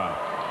 Decorah.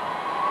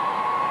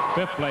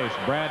 5th place,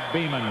 Brad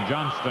Beeman,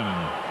 Johnston.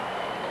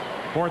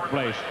 4th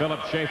place,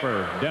 Philip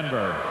Schaefer,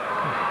 Denver.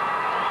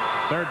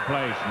 3rd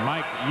place,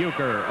 Mike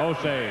Euchre,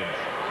 Osage.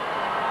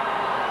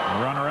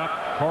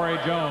 Runner-up, Corey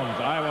Jones,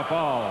 Iowa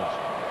Falls.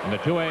 And the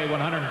 2A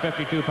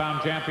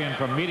 152-pound champion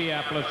from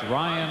Mediapolis,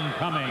 Ryan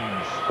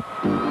Cummings.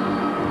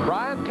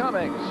 Ryan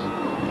Cummings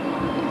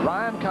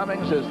Ryan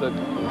Cummings is the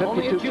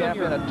 52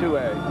 champion at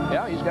 2A.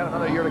 Yeah, he's got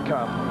another year to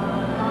come.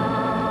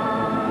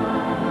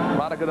 A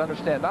lot of good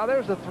understanding. Now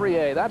there's the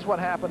 3A. That's what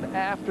happened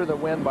after the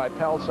win by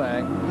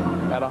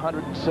Pelsang at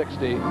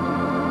 160.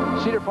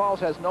 Cedar Falls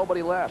has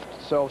nobody left,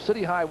 so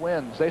City High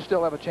wins. They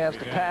still have a chance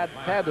to pad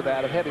to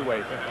that at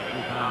heavyweight.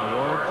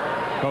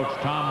 Coach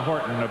Tom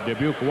Horton of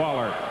Dubuque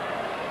Waller.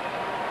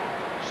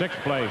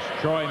 6th place,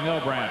 Troy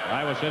Milbrandt,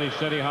 Iowa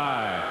City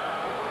High.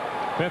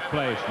 5th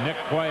place, Nick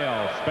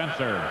Quayle,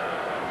 Spencer.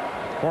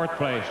 4th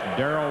place,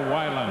 Darrell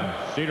Weiland,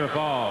 Cedar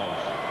Falls.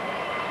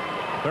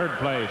 3rd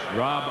place,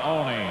 Rob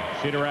Olney,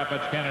 Cedar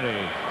Rapids,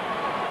 Kennedy.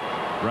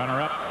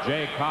 Runner-up,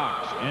 Jay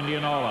Cox,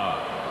 Indianola.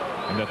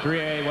 And the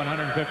 3A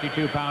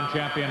 152-pound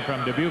champion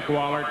from Dubuque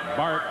Waller,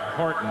 Bart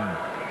Horton.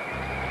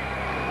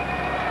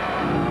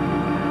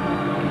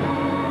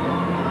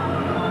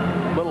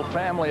 Little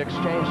family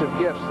exchange of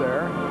gifts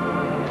there.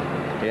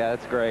 Yeah,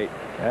 that's great.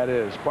 That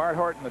is. Bart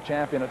Horton, the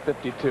champion at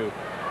 52.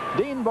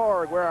 Dean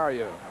Borg, where are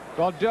you?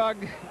 Well, Doug,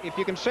 if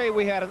you can say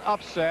we had an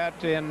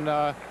upset in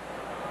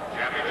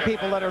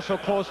people that are so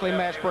closely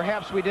matched,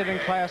 perhaps we did in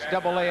Class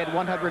AA at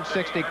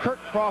 160. Kurt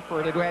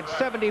Crawford, who had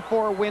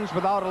 74 wins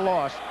without a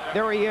loss.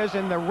 There he is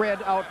in the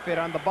red outfit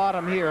on the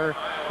bottom here,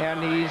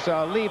 and he's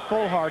Lee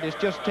Fullhart is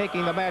just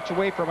taking the match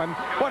away from him.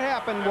 What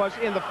happened was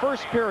in the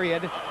first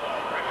period,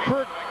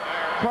 Kurt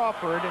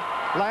Crawford,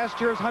 last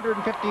year's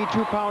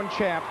 152-pound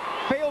champ,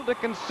 failed to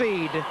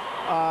concede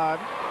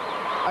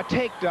a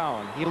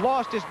takedown. He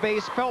lost his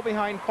base, fell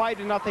behind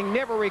 5-0,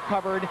 never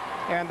recovered,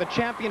 and the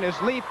champion is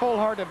Lee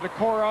Fullhart of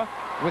Decorah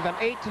with an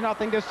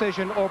 8-0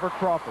 decision over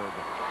Crawford.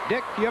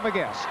 Dick, you have a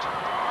guest.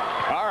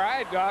 All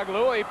right, Doug.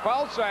 Louis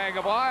Pelsang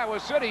of Iowa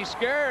City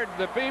scared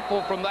the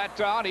people from that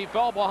town. He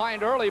fell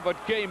behind early but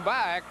came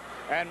back.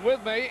 And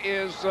with me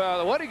is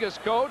the Whittigus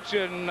coach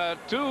and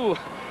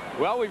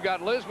well, we've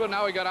got Lisbon,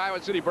 now we got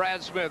Iowa City,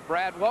 Brad Smith.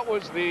 Brad, what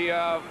was the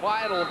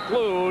final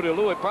clue to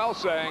Louis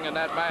Pelsang in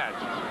that match?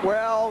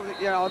 Well,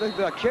 you know,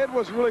 the kid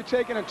was really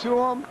taking it to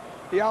him.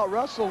 He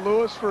out-wrestled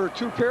Lewis for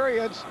 2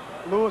 periods.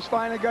 Lewis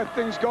finally got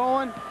things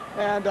going,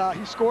 and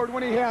he scored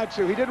when he had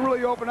to. He didn't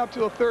really open up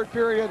till the 3rd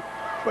period,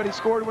 but he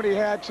scored when he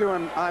had to,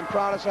 and I'm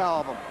proud as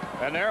hell of him.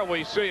 And there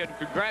we see it.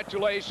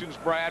 Congratulations,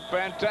 Brad.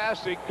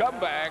 Fantastic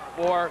comeback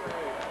for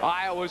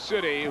Iowa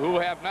City, who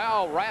have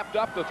now wrapped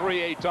up the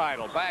 3A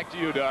title. Back to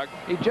you, Doug.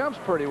 He jumps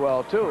pretty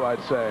well, too,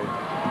 I'd say.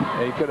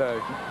 He could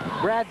have...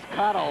 Brad's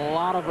caught a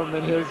lot of them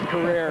in his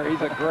career.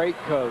 He's a great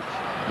coach.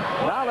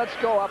 Now let's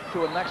go up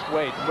to a next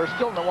weight. We're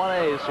still in the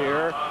 1As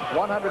here,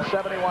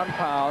 171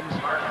 pounds.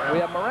 We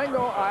have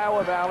Marengo,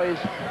 Iowa Valley's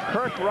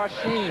Kirk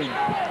Rasheen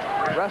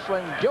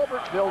wrestling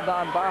Gilbertville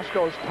Don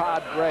Bosco's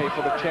Todd Gray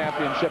for the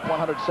championship,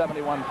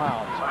 171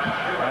 pounds.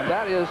 And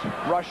that is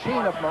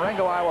Rasheen of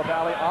Marengo, Iowa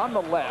Valley on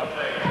the left,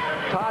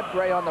 Todd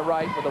Gray on the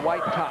right with the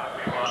white top.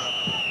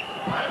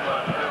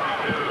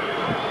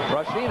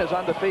 Rasheen is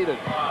undefeated.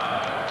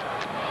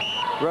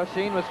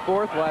 Rasheen was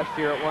 4th last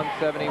year at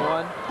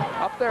 171.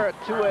 Up there at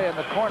 2A in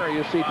the corner,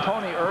 you see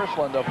Tony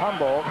Ursland of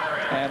Humboldt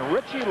and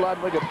Richie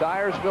Ludwig of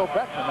Dyersville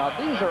Beckman. Now,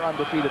 these are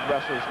undefeated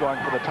wrestlers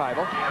going for the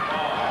title,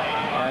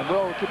 and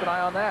we'll keep an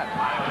eye on that.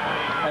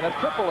 And at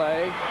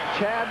AAA,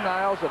 Chad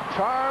Niles of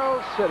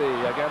Charles City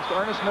against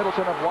Ernest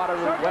Middleton of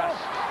Waterloo West.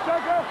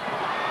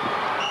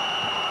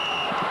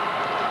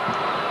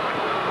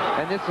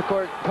 And this, of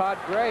course, Todd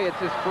Gray, it's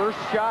his first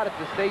shot at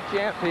the state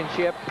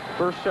championship,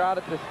 first shot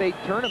at the state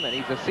tournament.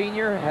 He's a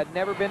senior, had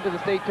never been to the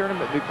state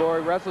tournament before.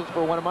 He wrestles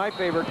for one of my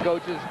favorite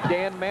coaches,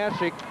 Dan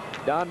Mashik.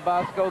 Don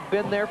Bosco,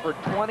 been there for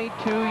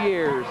 22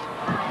 years.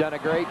 Done a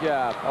great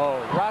job.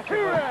 Oh,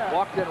 Rocky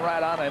walked in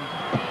right on him.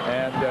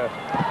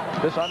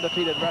 And this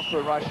undefeated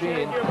wrestler,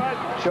 Rasheen,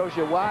 shows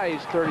you why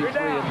he's 33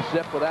 and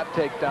zip with that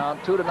takedown,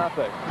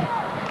 2-0.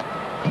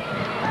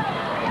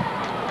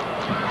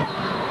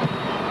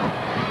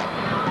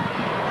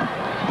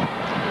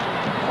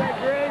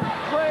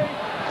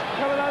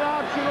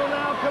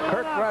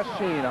 Kirk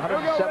Rasheen,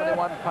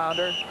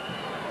 171-pounder.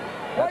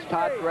 That's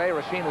Todd Gray.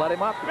 Rasheen let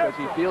him up because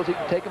he feels he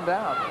can take him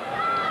down.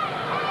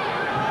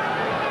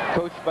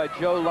 Coached by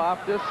Joe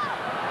Loftus.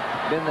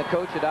 Been the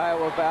coach at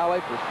Iowa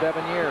Valley for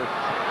 7 years.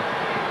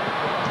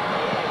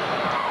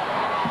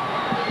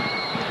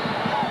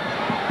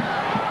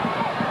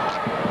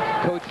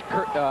 Coach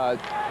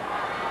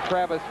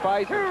Travis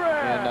Pfizer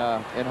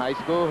in high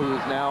school, who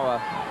is now a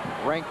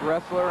ranked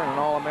wrestler and an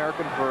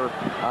All-American for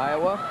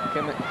Iowa.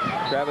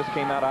 Travis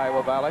came out of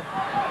Iowa Valley.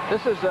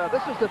 This is the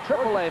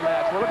AAA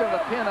match. We're looking at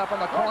the pin up in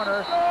the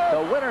corner.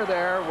 The winner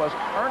there was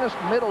Ernest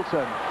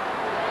Middleton.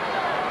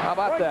 How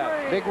about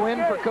that? Big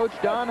win for Coach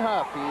Don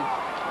Huff.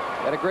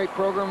 He's got a great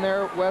program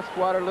there at West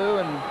Waterloo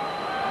and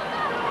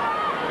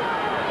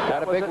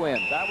got a big win.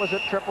 That was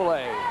at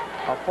AAA.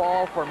 A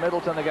fall for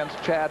Middleton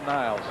against Chad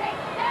Niles.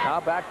 Now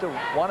back to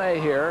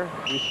 1A here.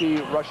 You see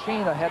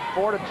Rasheen ahead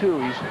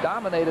 4-2. He's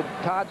dominated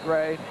Todd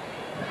Gray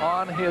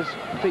on his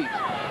feet.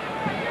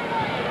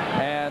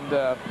 And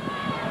the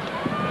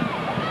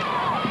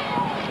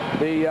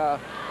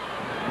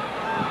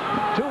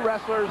two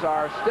wrestlers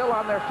are still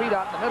on their feet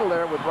out in the middle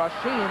there with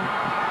Rasheen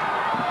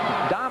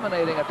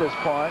dominating at this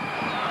point.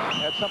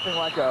 Had something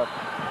like an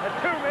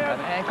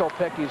ankle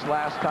pick his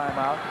last time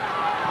out.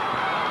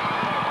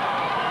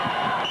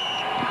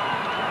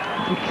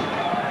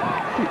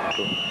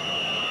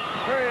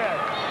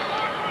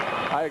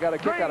 I got a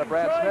kick out of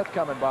Brad Smith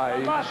coming by.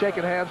 He's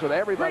shaking hands with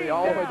everybody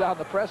all the way down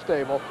the press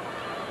table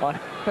on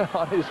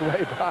his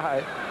way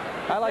by.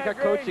 I like a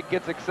coach that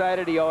gets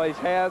excited. He always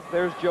has.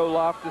 There's Joe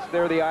Loftus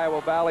there, the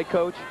Iowa Valley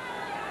coach,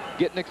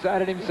 getting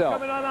excited himself.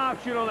 Coming on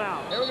optional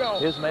now. Here we go.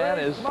 His man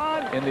is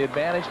in the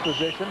advantage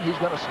position. He's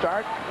going to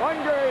start.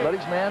 Let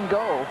his man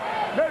go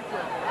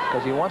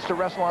because he wants to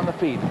wrestle on the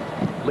feet,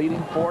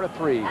 leading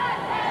 4-3.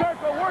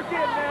 Circle, work in,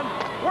 man.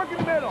 Work in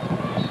the middle.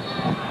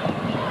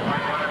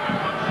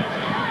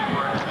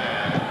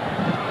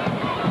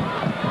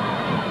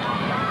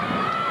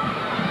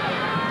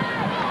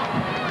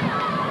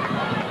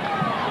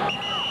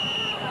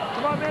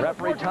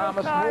 Referee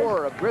Thomas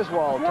Moore of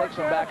Griswold takes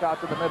him back out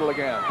to the middle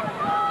again.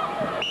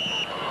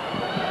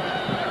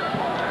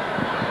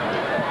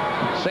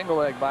 Single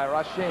leg by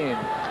Rasheen.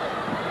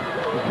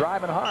 He's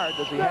driving hard.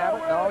 Does he have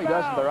it? No, he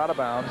doesn't. They're out of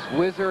bounds.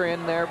 Whizzer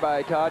in there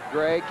by Todd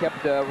Gray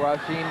kept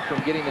Rasheen from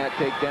getting that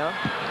takedown.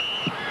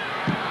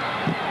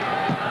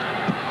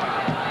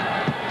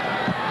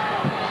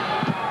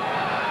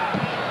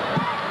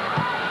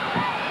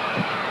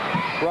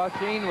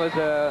 Rasheen was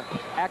a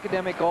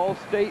academic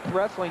all-state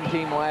wrestling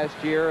team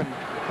last year, and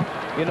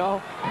you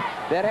know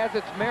that has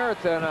its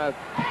merits. And a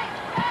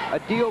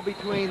deal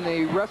between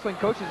the Wrestling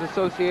Coaches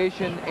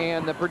Association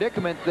and the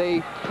Predicament,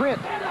 they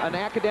print an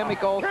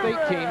academic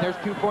all-state team. There's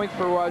 2 points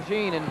for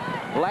Rasheen, and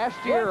last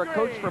year a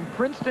coach from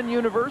Princeton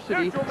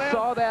University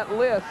saw that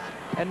list,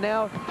 and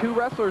now 2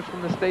 wrestlers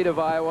from the state of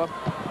Iowa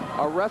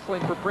are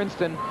wrestling for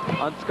Princeton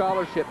on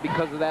scholarship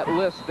because of that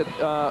list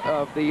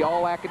of the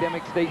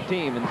all-academic state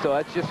team, and so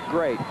that's just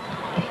great.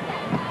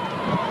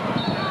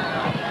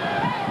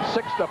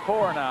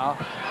 6-4 now,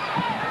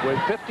 with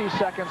 50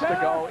 seconds to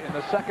go in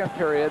the second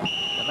period.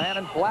 The man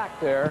in black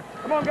there,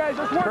 come on, guys,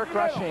 let's work. Kirk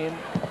Rasheen,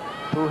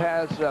 who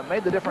has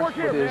made the difference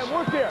with his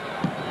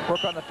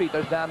work on the feet.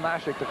 There's Don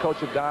Mashik, the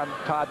coach of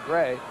Todd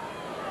Gray.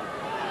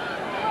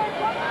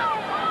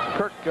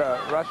 Kirk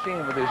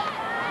Rasheen with his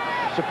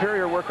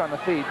superior work on the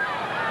feet,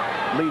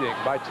 leading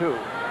by 2.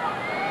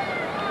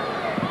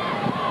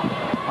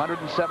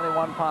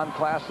 171-pound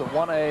class of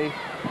 1A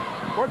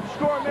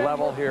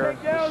level here.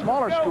 The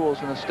smaller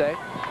schools in the state.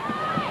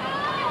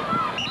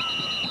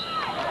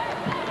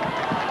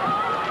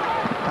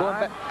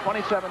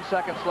 27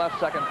 seconds left,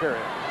 second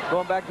period.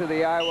 Going back to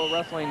the Iowa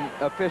Wrestling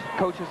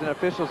Coaches and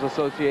Officials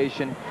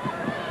Association,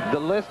 the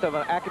list of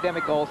an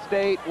academic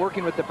all-state,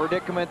 working with the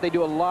Predicament. They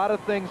do a lot of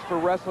things for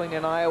wrestling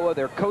in Iowa.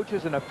 They're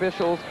coaches and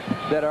officials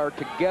that are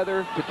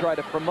together to try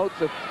to promote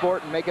the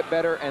sport and make it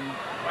better. And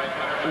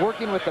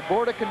working with the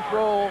Board of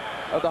Control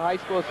of the High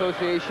School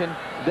Association,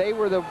 they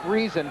were the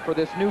reason for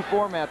this new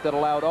format that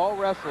allowed all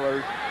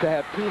wrestlers to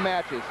have 2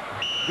 matches.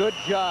 Good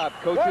job,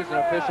 Coaches and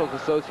Officials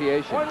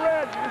Association.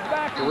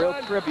 It's a real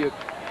tribute.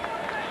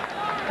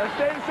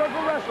 Stay in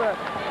circle, wrestler.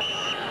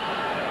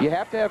 You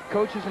have to have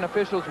coaches and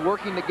officials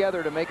working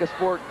together to make a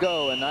sport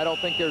go, and I don't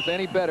think there's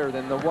any better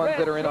than the ones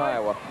that are in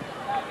Iowa.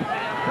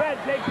 Red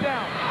takes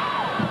down.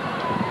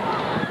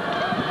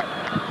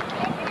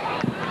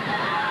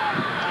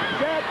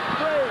 Set,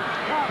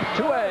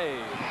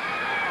 2A.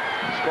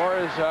 Score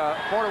is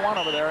 4-1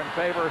 over there in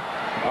favor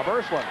of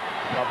Ursuline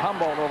of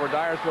Humboldt over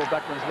Dyersville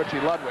Beckman's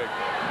Richie Ludwig.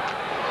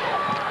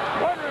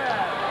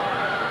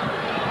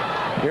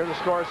 Here the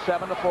score is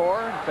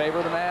 7-4 in favor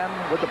of the man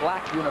with the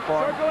black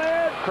uniform,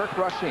 Kirk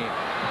Rasheen.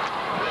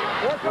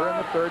 We're in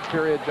the third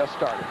period, just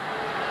started.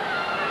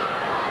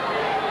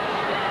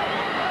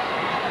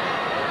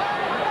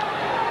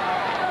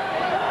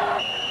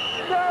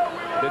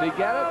 Did he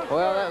get it?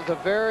 Well, that was a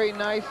very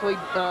nicely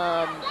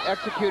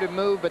executed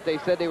move, but they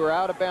said they were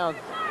out of bounds.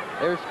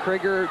 There's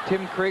Krieger,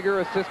 Tim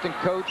Krieger, assistant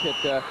coach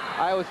at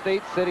Iowa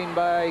State, sitting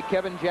by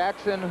Kevin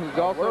Jackson, who's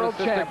also an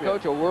assistant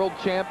coach, a world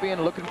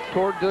champion, looking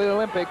toward the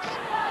Olympics.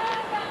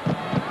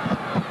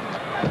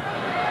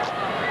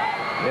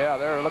 Yeah,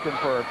 they're looking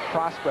for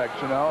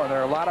prospects, you know, and there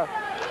are a lot of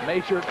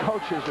major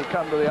coaches who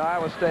come to the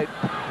Iowa State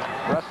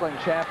Wrestling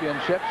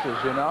Championships,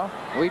 as you know.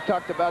 We've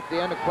talked about the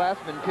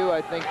underclassmen, too.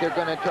 I think they're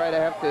going to try to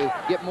have to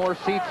get more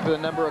seats for the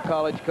number of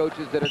college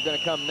coaches that are going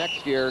to come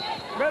next year.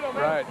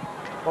 Right.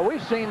 Well,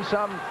 we've seen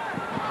some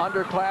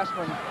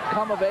underclassmen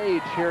come of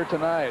age here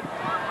tonight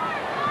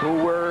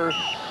who were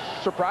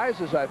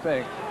surprises, I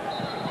think,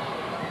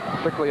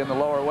 particularly in the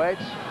lower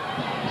weights.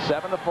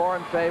 7-4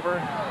 in favor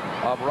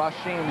of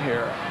Rasheen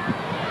here.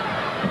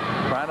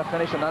 Trying to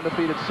finish an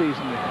undefeated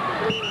season.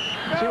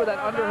 See with that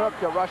underhook,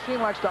 Rasheen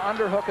likes to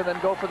underhook and then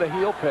go for the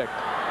heel pick.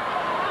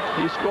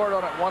 He scored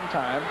on it one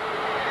time.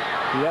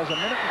 He has 1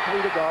 minute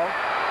and 3 to go.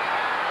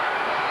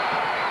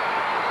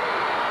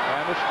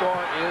 And the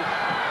score is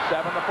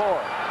 7-4.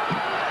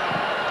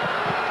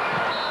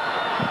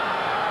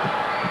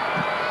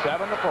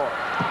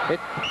 7-4.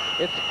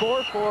 It's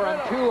 4-4 on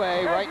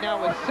 2A right now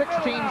with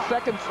 16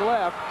 seconds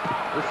left.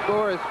 The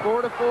score is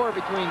 4-4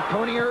 between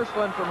Tony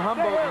Ursuline from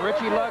Humboldt and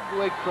Richie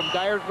Ludwig from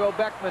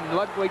Dyersville-Beckman.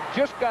 Ludwig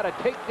just got a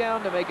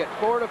takedown to make it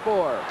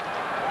 4-4.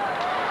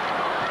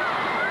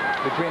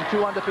 Between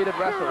two undefeated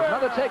wrestlers.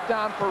 Another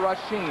takedown for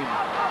Rasheen.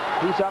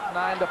 He's up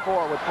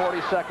 9-4 with 40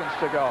 seconds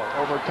to go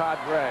over Todd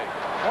Gray.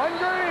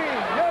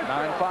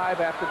 9-5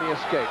 after the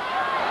escape.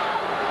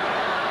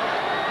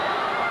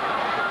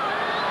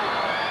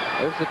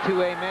 There's the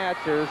 2A match.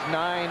 There's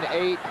 9,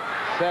 8,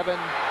 7,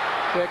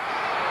 6,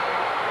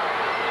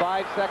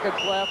 5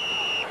 seconds left.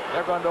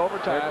 They're going to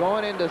overtime. They're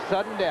going into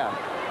sudden death.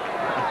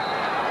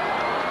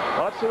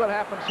 Well, let's see what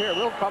happens here.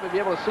 We'll probably be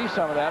able to see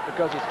some of that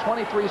because it's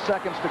 23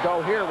 seconds to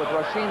go here with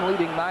Rasheen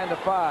leading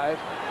 9-5.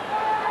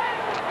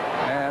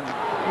 And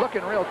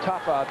looking real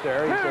tough out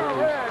there.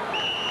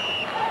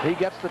 He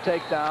gets the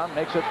takedown,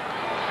 makes it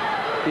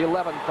the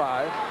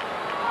 11-5.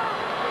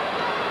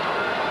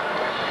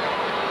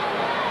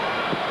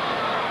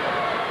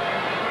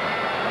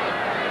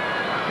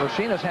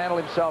 Rasheen has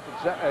handled himself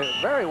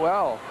very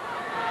well.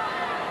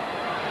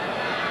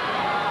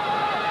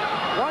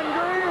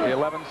 The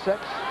 11-6.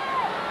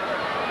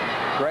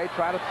 Gray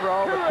tried to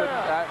throw, but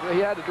couldn't.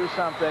 He had to do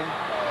something.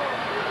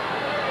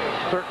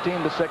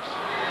 13-6.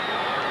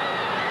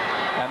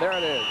 And there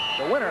it is.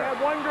 The winner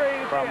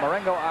from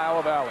Marengo,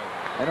 Iowa Valley.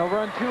 And over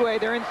on 2A,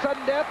 they're in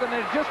sudden death, and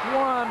there's just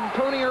one.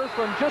 Tony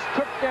Ursuline just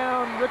took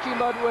down Richie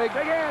Ludwig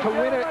to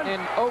win it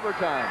in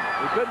overtime.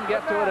 We couldn't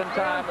get to it in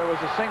time. There was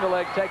a single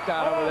leg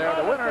takedown over there.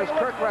 The winner is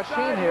Kirk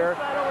Rasheen here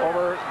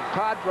over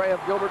Todd Gray of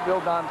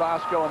Gilbertville Don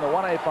Bosco in the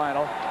 1A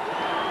final.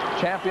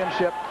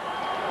 Championship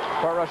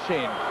for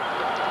Rasheen.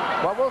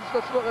 Well,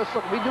 let's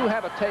look. We do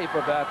have a tape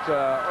of that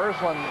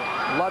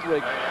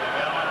Ursuline-Ludwig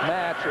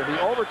match, or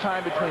the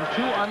overtime between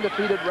two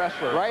undefeated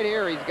wrestlers. Right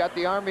here, he's got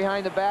the arm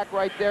behind the back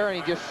right there, and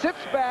he just sits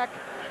back,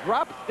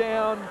 drops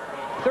down,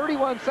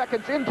 31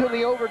 seconds into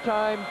the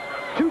overtime,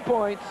 2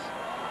 points.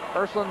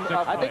 Ursuline,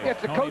 I think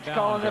that's the coach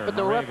calling it, but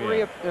the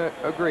referee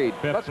agreed.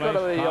 Let's go to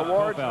the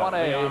awards,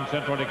 1A.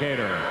 Central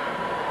Decatur.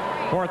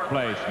 Fourth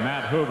place,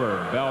 Matt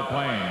Hoover, Belle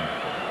Plaine.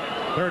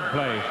 Third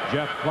place,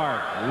 Jeff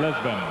Clark,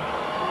 Lisbon.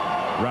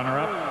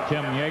 Runner-up,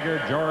 Tim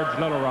Yeager, George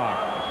Little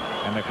Rock.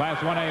 And the Class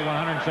 1A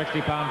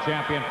 160-pound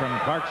champion from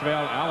Clarksville,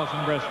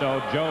 Allison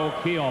Bristow, Joe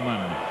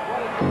Kielman.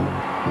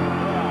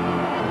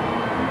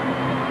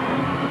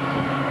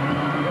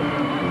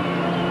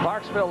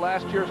 Clarksville,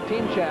 last year's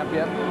team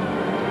champion.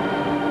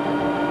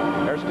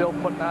 They're still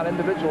putting out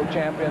individual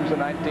champions in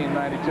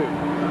 1992.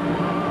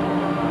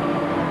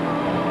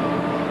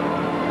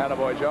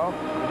 Attaboy, Joe.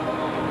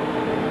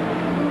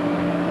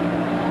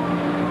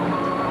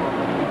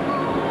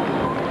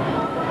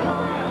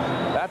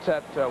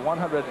 That's at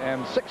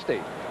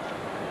 160.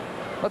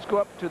 Let's go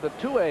up to the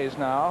 2As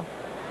now.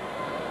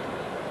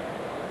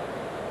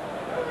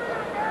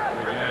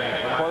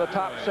 For the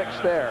top 6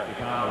 there.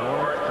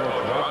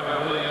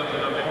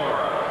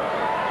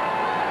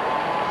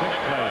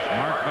 Sixth place,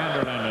 Mark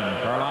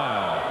Vanderlinden,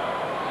 Carlisle.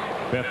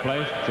 Fifth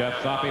place,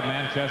 Jeff Soppy,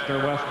 Manchester,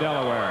 West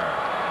Delaware.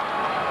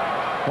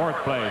 Fourth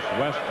place,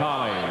 West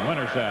Collie,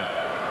 Winterset.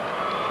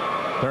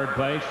 Third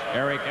place,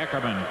 Eric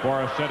Eckerman,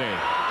 Forest City.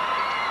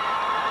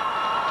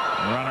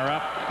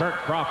 Runner-up, Kurt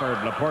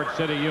Crawford, LaPorte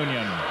City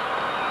Union.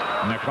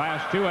 And the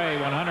Class 2A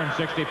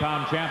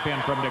 160-pound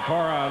champion from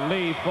Decorah,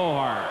 Lee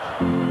Fullhart.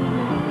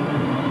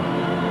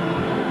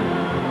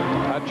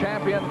 A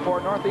champion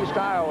for Northeast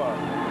Iowa.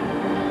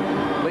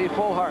 Lee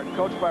Fullhart,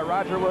 coached by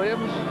Roger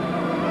Williams.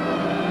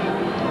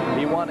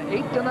 He won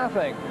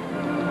 8-0.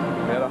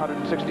 We had a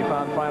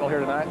 160-pound final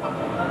here tonight.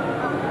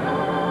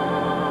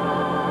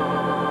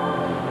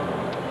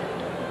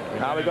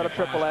 Now we go to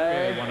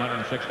AAA.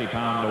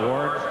 160-pound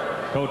awards.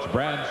 Coach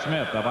Brad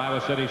Smith of Iowa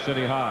City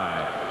City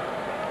High.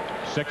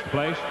 Sixth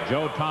place,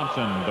 Joe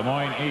Thompson, Des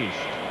Moines East.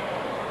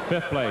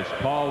 Fifth place,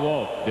 Paul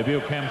Wolf,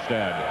 Dubuque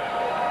Hempstead.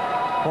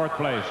 Fourth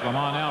place,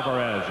 Lamont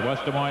Alvarez,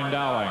 West Des Moines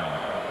Dowling.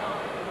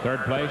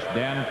 Third place,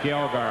 Dan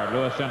Kjelgaard,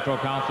 Lewis Central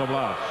Council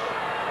Bluffs.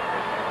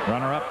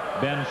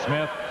 Runner-up, Ben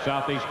Smith,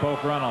 Southeast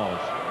Polk Runnels.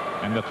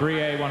 And the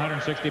 3A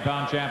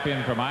 160-pound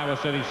champion from Iowa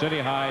City City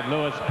High,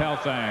 Louis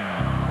Pelsang.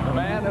 The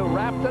man who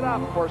wrapped it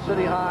up for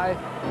City High,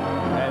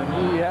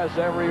 and he has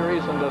every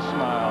reason to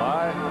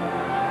smile.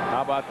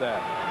 How about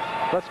that?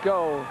 Let's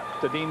go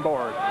to Dean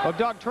Board. Well,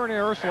 Doug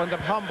Turner Ursuline of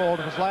Humboldt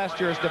was last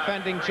year's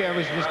defending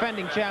champion.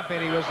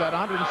 He was at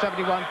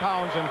 171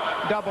 pounds in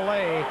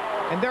AA.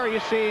 And there you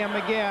see him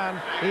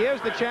again. He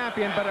is the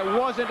champion, but it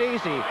wasn't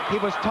easy. He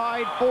was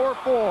tied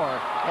 4-4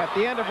 at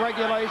the end of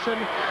regulation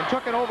and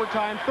took an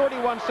overtime,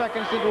 31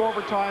 seconds into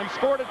overtime,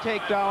 scored a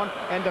takedown,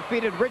 and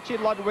defeated Richie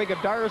Ludwig of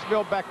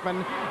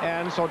Dyersville-Beckman.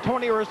 And so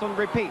Tony Ursuline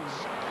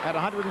repeats at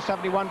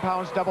 171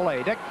 pounds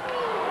AA. Dick?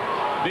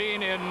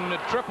 Dean, in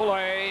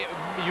AAA,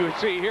 you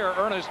see here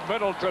Ernest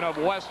Middleton of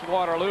West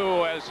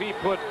Waterloo as he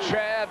put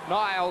Chad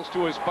Niles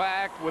to his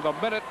back with 1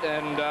 minute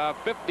and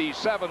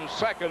 57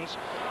 seconds.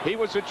 He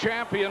was a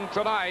champion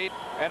tonight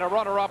and a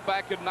runner-up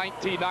back in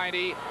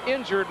 1990,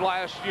 injured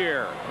last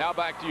year. Now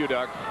back to you,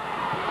 Doug.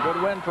 Good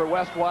win for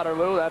West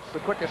Waterloo. That's the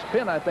quickest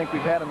pin I think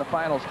we've had in the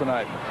finals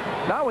tonight.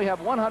 Now we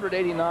have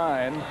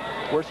 189.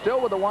 We're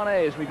still with the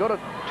 1As. We go to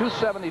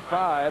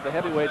 275. The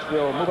heavyweights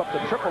will move up to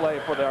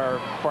AAA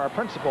for our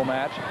principal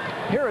match.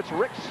 Here it's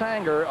Rick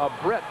Sanger of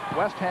Britt,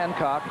 West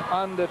Hancock,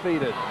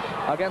 undefeated,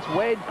 against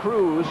Wade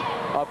Cruz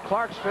of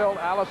Clarksville,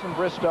 Allison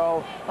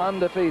Bristow,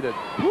 undefeated.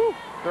 Woo!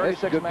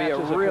 This could be a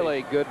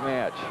really good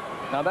match.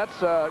 Now that's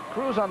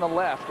Cruz on the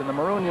left in the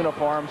maroon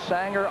uniform,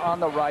 Sanger on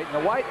the right in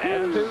the white,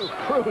 and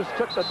Cruz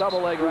took the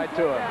double leg right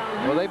to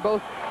him. Well, they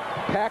both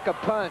pack a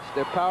punch.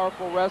 They're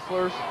powerful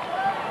wrestlers.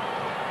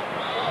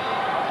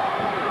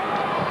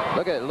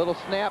 Look at it, a little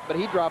snap, but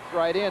he drops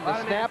right in.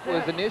 The snap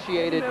was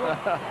initiated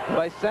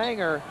by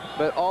Sanger,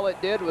 but all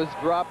it did was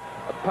drop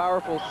a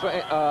powerful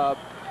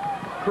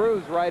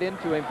Cruz right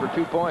into him for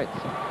 2 points.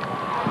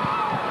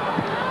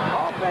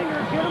 All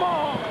fingers, get them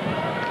all.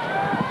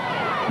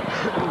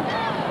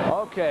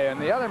 Okay,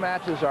 and the other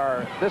matches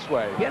are this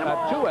way.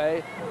 At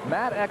 2A,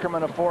 Matt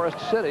Eckerman of Forest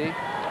City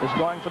is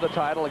going for the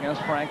title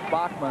against Frank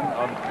Bachman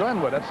of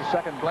Glenwood. That's the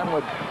second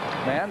Glenwood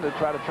man to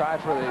try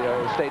for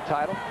the state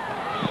title.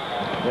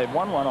 They've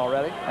won one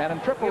already. And in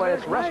AAA,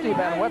 it's Rusty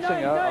Van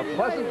Wetsinga of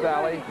Pleasant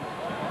Valley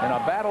in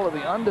a battle of the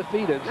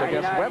undefeateds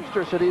against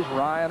Webster City's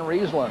Ryan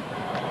Riesland.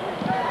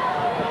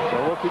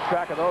 So we'll keep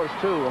track of those,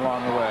 too,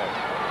 along the way.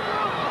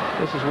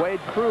 This is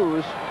Wade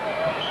Cruz.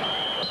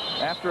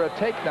 After a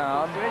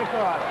takedown,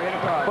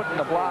 putting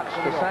the blocks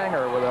to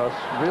Sanger with a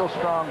real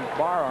strong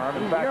bar arm.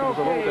 In fact, it was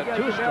a little bit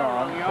too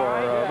strong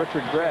for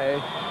Richard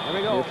Gray,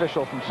 the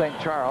official from St.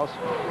 Charles.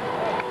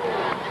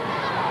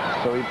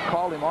 So he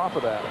called him off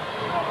of that.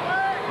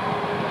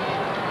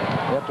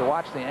 You have to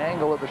watch the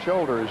angle of the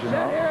shoulders, you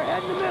know. Here,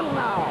 head in the middle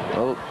now.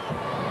 Oh.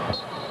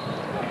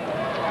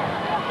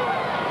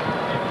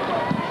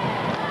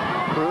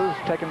 Cruz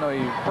taking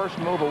the first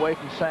move away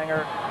from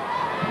Sanger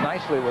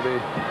nicely with the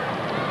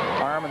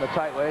arm in the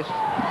tight waist.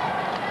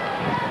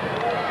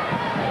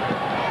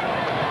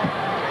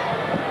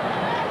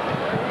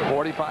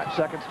 .45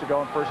 seconds to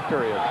go in first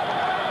period.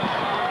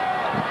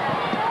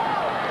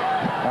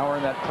 Now we're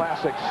in that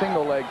classic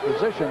single leg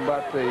position,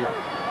 but the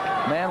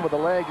man with the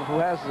leg who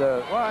has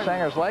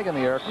Sanger's leg in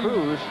the air,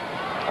 Cruz,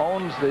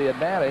 owns the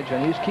advantage,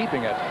 and he's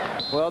keeping it.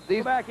 Well,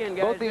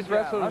 both these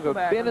wrestlers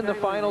have been in the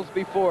finals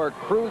before.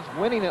 Cruz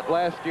winning it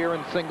last year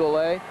in single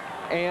A,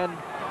 and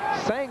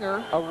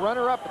Sanger, a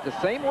runner-up at the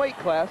same weight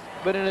class,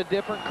 but in a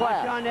different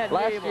class.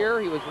 Last year,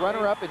 he was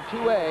runner-up in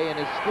 2A, and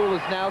his school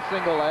is now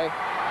single A.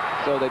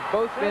 So they've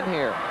both been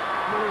here.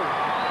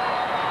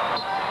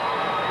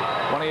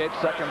 28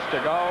 seconds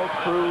to go.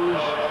 Cruz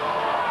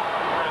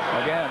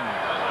again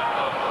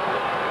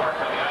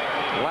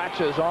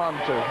latches on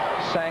to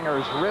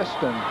Sanger's wrist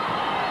and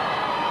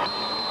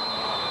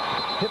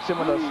hits him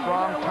with a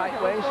strong tight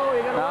waist.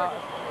 Now,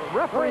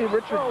 referee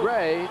Richard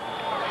Gray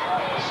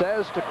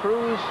says to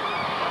Cruz,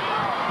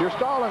 "You're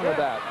stalling with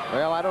that."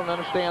 Well, I don't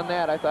understand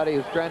that. I thought he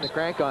was trying to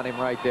crank on him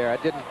right there. I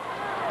didn't,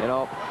 you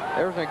know,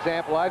 there's an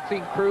example. I've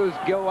seen Cruz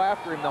go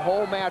after him the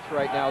whole match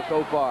right now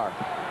so far.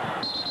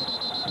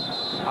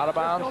 Out of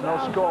bounds, no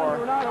score.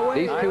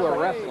 These two are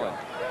wrestling.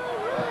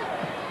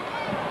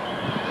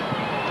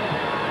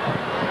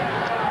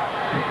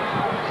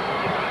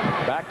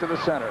 Back to the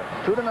center.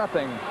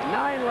 2-0.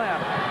 9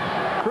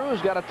 left.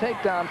 Cruz got a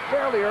takedown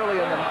fairly early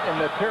in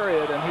the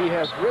period, and he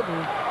has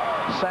ridden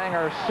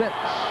Sanger since.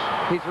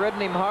 He's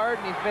ridden him hard,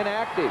 and he's been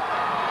active.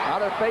 Now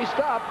they're faced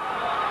up,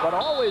 but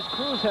always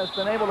Cruz has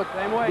been able to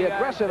be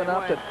aggressive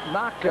enough to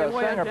knock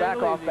Sanger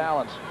back off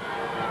balance.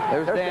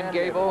 There's Dan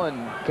Gable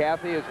and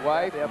Kathy, his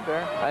wife. Up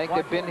there. I think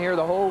they've been here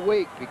the whole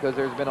week because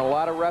there's been a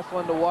lot of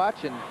wrestling to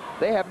watch, and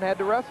they haven't had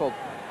to wrestle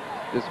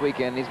this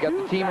weekend. He's got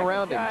the team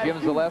around him. Jim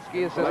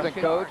Zaleski, assistant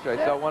coach. I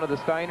saw one of the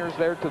Steiners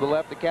there to the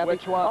left of Kathy.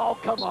 Which one? Oh,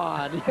 come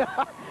on.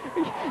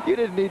 You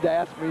didn't need to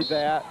ask me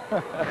that.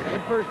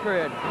 In first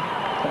period.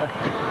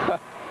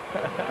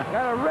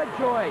 Got a red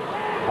choice.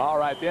 All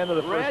right, the end of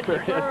the first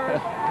period.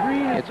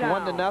 Green is It's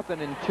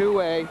 1-0 in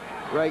 2A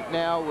right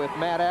now with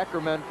Matt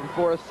Ackerman from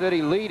Forest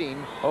City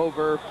leading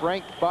over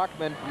Frank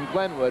Bachman from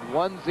Glenwood.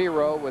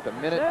 1-0 with a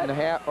minute and a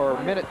half, or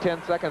a minute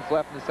 10 seconds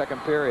left in the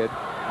second period.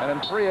 And in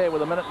 3A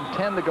with a minute and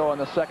 10 to go in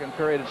the second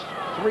period, it's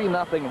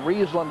 3-0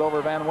 Riesland over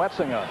Van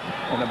Wetsinga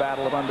in the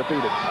battle of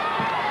undefeateds.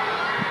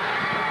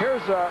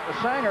 Here's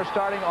Sanger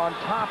starting on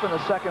top in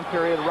the second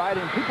period,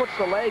 riding. He puts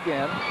the leg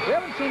in. We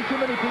haven't seen too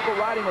many people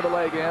riding with a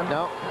leg in.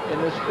 No.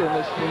 In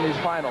these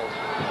finals.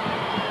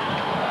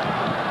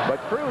 But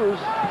Cruz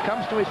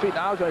comes to his feet.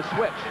 Now he's going to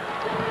switch.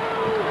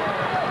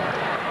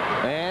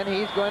 And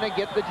he's going to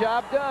get the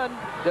job done.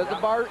 Does the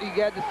bar? He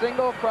got the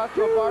single across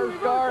to a bar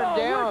scar and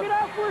down.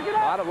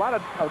 A lot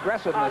of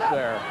aggressiveness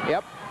there.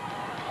 Yep.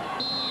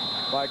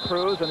 By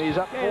Cruz, and he's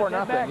up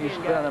 4-0. He's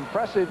been an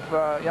impressive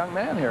young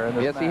man here in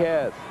this Yes, match. he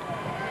has.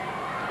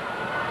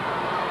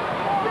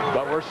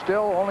 But we're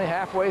still only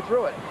halfway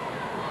through it.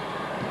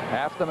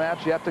 Half the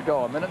match yet to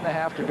go. A minute and a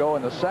half to go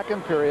in the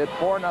second period.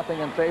 4-0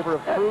 in favor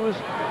of Cruz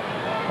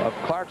of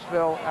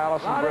Clarksville,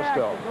 Allison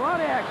Bristow. A lot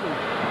of action.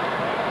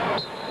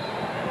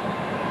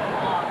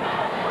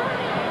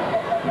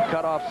 He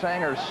cut off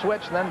Sanger's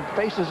switch and then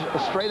faces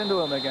straight into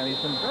him again.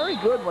 He's been very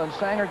good when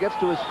Sanger gets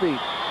to his feet.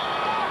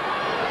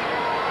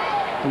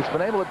 He's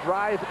been able to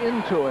drive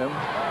into him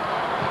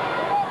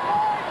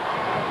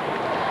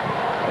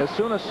as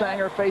soon as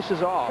Sanger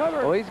faces off.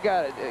 Well,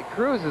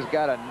 Cruz has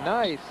got a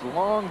nice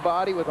long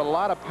body with a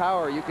lot of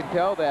power. You can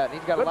tell that. And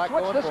he's got Good a lot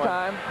switch going this for him.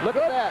 time. Look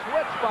Good at that.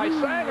 switch by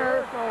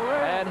Sanger,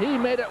 and he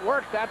made it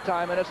work that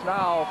time, and it's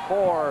now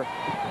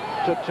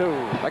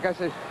 4-2. Like I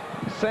said,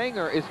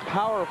 Sanger is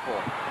powerful,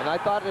 and I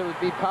thought it would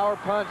be power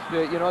punch.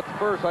 You know, at the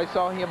first, I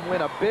saw him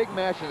win a big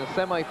match in the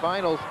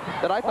semifinals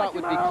that I thought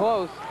would be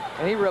close,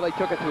 and he really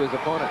took it to his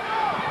opponent.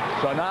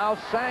 So now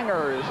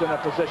Sanger is in a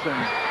position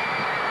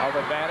of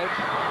advantage,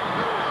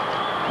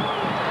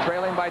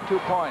 trailing by 2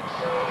 points.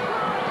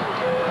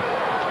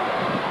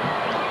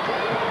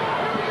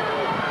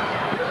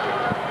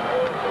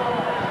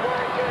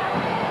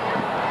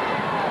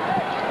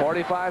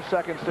 .45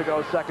 seconds to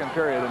go, second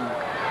period, and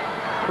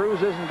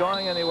Cruz isn't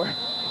going anywhere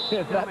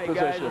in that position.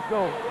 Guys, let's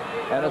go.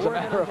 And as a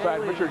matter of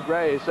fact, Richard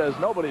Gray says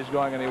nobody's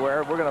going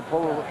anywhere. We're going to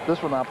pull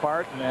this one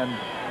apart and then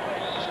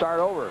start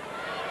over.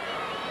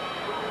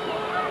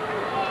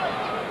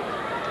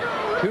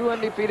 Two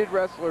undefeated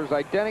wrestlers,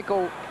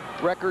 identical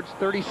records,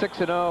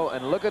 36-0,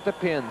 and look at the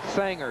pins.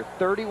 Sanger,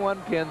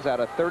 31 pins out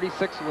of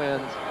 36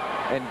 wins,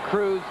 and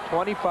Cruz,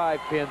 25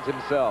 pins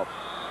himself.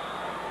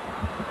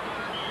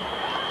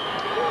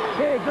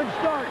 Okay, good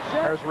start.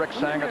 Set. There's Rick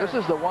Sanger. This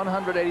is the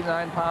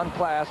 189-pound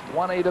class,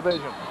 1A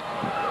division.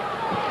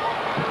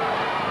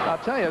 I'll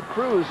tell you,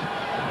 Cruz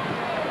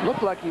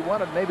looked like he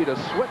wanted maybe to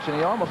switch, and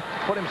he almost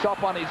put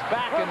himself on his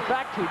back. In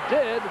fact, he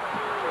did.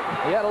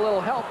 He had a little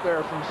help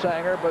there from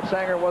Sanger, but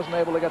Sanger wasn't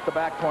able to get the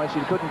back points.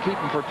 He couldn't keep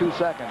him for 2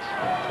 seconds.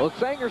 Well,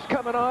 Sanger's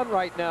coming on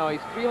right now.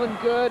 He's feeling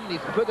good, and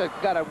he's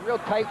got a real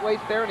tight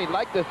waist there, and he'd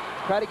like to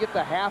try to get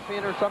the half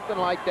in or something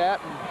like that.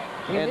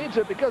 He needs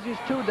it because he's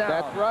 2 down.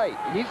 That's right.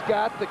 He's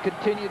got to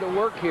continue to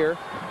work here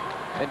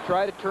and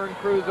try to turn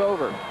Cruz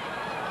over.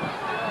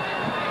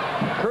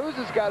 Cruz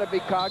has got to be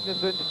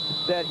cognizant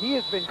that he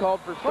has been called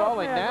for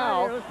stalling.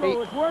 Now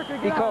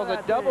he calls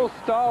a double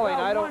stalling.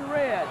 I don't.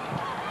 Red.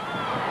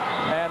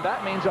 And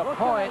that means a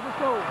point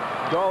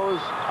goes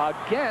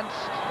against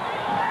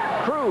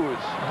Cruz.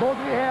 Both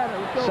of you had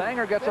it.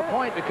 Sanger gets a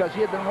point because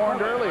he had been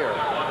warned earlier.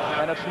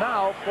 And it's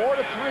now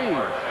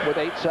 4-3 with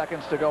 8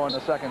 seconds to go in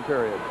the second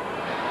period.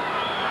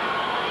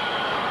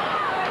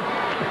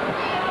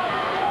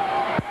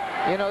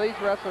 You know, these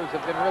wrestlers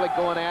have been really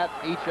going at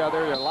each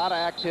other. There's a lot of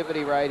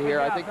activity right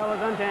here. I think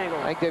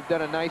they've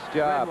done a nice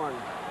job.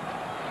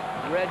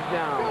 Red's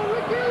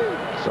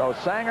down. So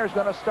Sanger's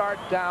going to start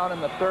down in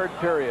the third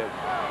period.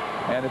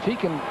 And if he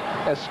can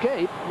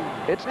escape,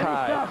 it's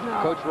tied.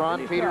 Coach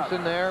Ron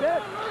Peterson there,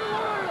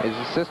 his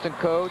assistant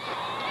coach.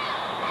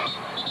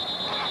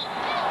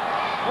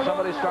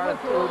 Somebody started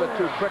a little bit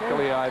too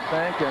quickly, I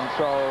think, and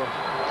so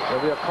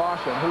there'll be a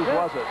caution. Whose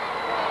was it?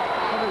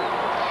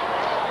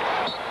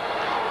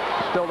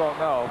 Still don't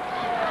know.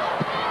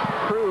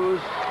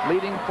 Cruz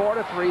leading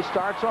 4-3,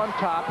 starts on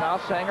top. Now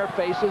Sanger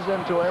faces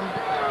into him.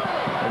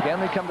 Again,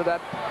 we come to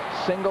that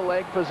single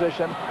leg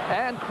position,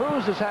 and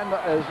Cruz is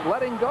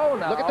letting go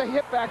now. Look at the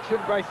hip action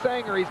by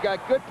Sanger. He's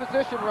got good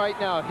position right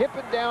now,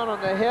 hipping down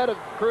on the head of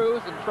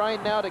Cruz and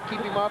trying now to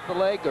keep him off the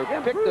leg or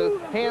pick the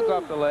hands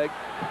off the leg.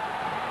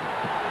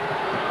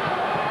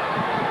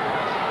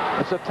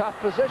 It's a tough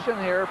position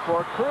here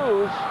for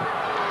Cruz.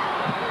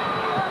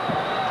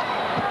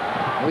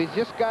 He's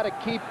just got to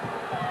keep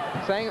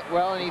Sanger,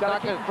 well, and he's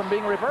not going to keep him from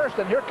being reversed,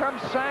 and here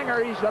comes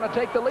Sanger. He's going to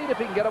take the lead if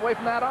he can get away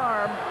from that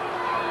arm.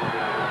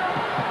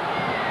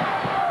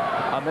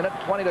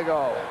 1:20 to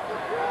go.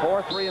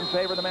 4-3 in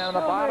favor of the man on the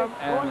bottom.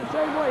 Going the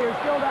same way, you're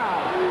still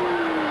down.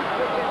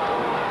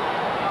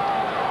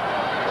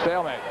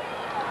 Stalemate.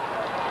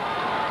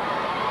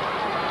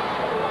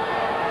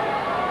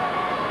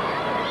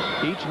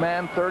 Each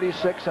man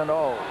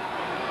 36-0.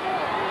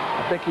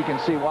 I think you can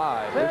see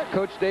why. There's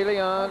Coach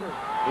DeLeon,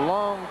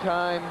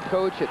 long-time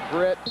coach at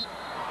Britt.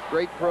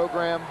 Great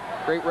program,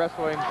 great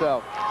wrestler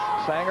himself.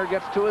 Sanger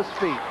gets to his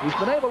feet. He's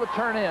been able to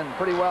turn in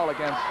pretty well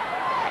against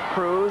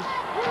Cruz.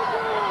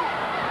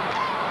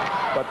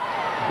 But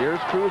here's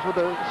Cruz with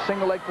a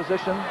single leg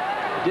position.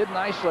 Did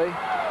nicely.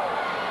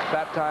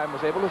 That time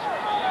was able to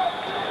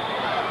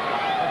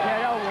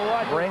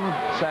bring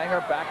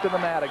Sanger back to the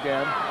mat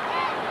again.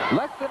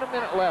 Less than a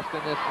minute left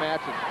in this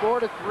match. It's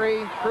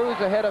 4-3. Cruz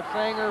ahead of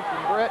Sanger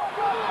from Britt.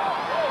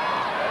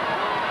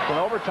 It's an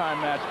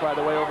overtime match, by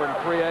the way, over in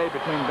 3A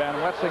between Van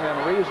Wetzing and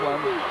Riesland.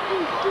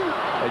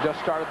 They just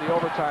started the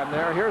overtime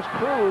there. Here's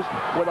Cruz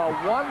with a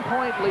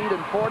 1-point lead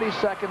and 40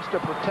 seconds to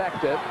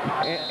protect it.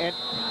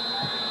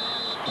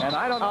 And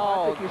I don't know.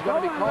 I think he's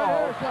going to be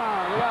called. We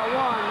got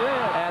one,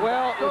 Red. And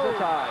well, it was a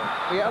tie.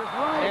 Yep.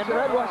 And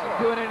Red wasn't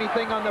doing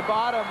anything on the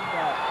bottom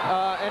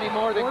any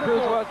more than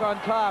Cruz was on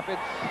top.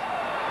 It's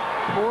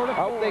I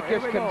hope they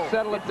just can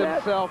settle it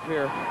themselves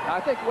here. I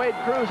think Wade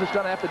Cruz is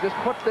going to have to just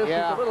put this, he's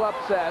a little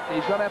upset.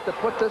 He's going to have to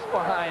put this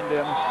behind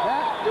him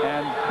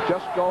and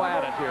just go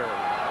at it here.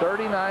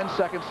 39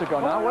 seconds to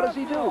go. Now, what does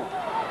he do?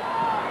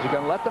 Is he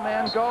going to let the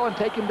man go and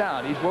take him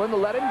down? He's willing to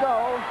let him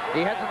go.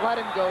 He hasn't let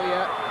him go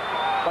yet.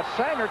 But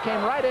Sanger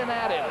came right in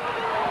at him.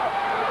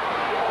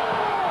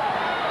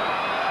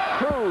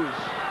 Cruz.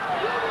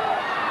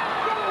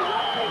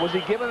 Was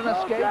he given an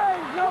escape?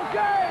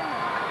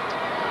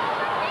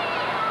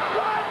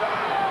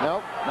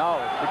 Nope. No,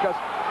 because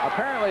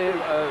apparently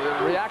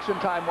reaction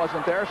time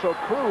wasn't there, so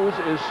Cruz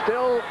is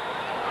still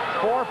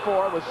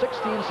 4-4 with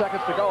 16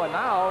 seconds to go. And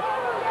now,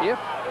 if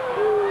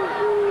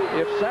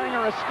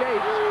Sanger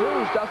escapes,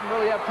 Cruz doesn't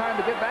really have time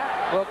to get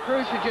back. Well,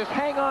 Cruz should just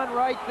hang on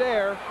right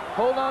there,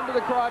 hold on to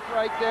the crotch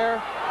right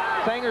there.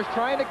 Sanger's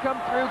trying to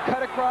come through,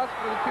 cut across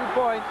for the 2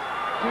 points.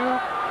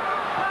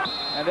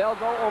 And they'll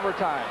go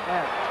overtime.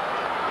 And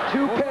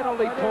 2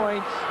 penalty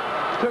points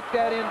took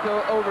that into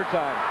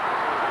overtime.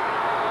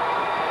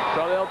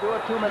 So they'll do a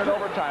 2-minute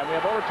overtime. We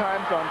have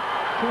overtimes on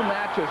 2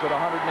 matches at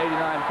 189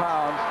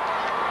 pounds.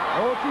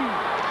 OT.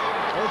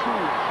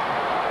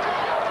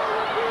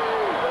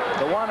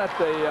 The one at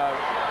the,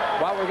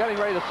 while we're getting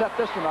ready to set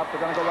this one up, we're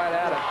going to go right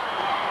at it.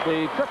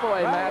 The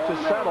AAA match is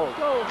settled.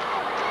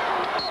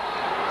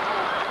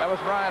 That was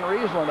Ryan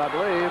Riesland, I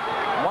believe,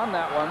 won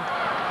that one.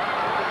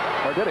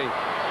 Or did he?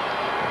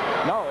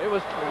 No, it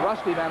was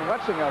Rusty Van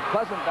Wetzinger of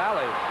Pleasant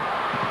Valley.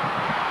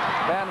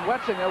 Van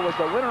Wetzinger was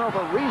the winner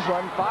over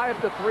Riesland,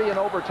 5-3 in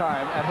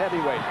overtime at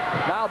heavyweight.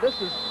 Now this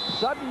is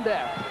sudden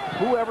death.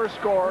 Whoever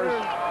scores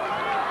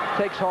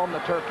takes home the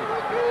turkey.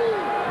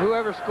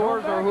 Whoever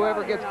scores or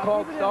whoever gets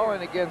called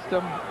stalling against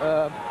them,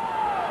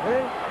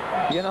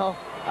 you know,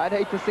 I'd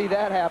hate to see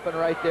that happen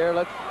right there.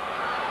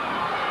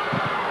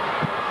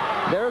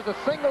 There's a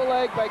single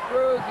leg by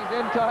Cruz. He's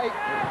in tight.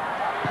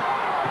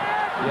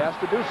 He has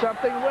to do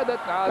something with it.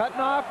 Now, cutting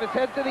off his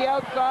head to the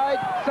outside.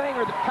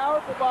 Sanger, the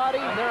powerful body.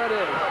 And there it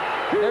is.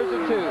 There's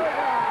a 2.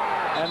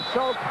 And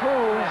so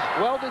Cruz,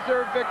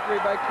 well-deserved victory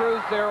by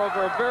Cruz there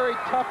over a very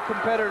tough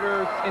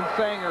competitor in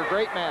Sanger.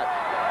 Great match.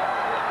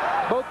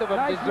 Both of them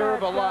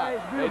deserve a lot.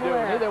 They do.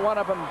 Neither one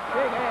of them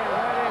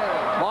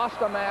lost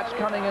a match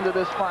coming into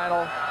this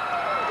final.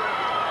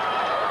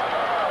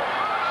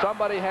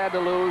 Somebody had to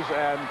lose,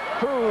 and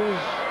Cruz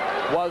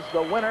was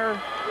the winner,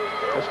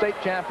 the state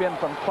champion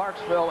from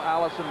Clarksville,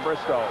 Allison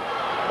Bristow,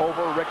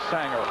 over Rick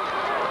Sanger.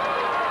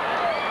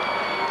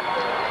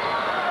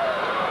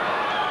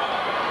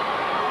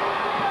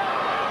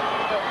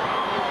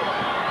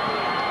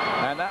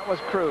 And that was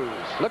Cruz.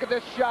 Look at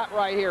this shot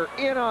right here.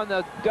 In on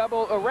the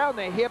double, around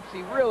the hips.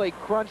 He really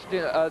crunched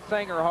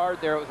Sanger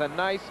hard there. It was a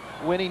nice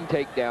winning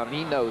takedown, and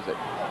he knows it.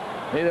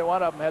 Neither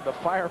one of them had the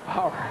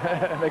firepower.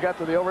 They got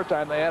to the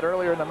overtime they had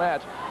earlier in the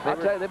match. I'll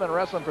tell you, they've been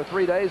wrestling for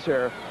 3 days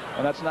here,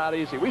 and that's not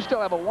easy. We still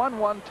have a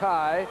 1-1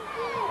 tie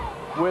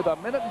with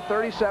 1 minute and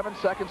 37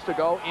 seconds to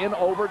go in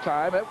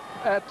overtime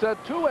at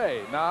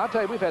 2A. Now, I'll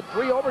tell you, we've had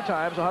 3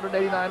 overtimes,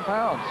 189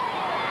 pounds.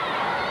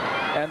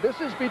 And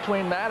this is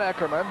between Matt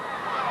Eckerman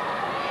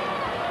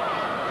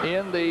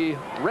in the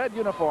red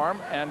uniform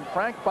and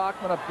Frank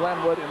Bachman of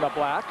Glenwood in the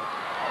black.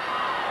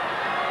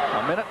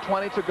 1 minute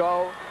 20 to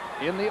go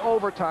in the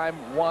overtime,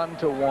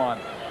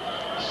 1-1.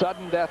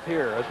 Sudden death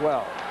here as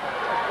well.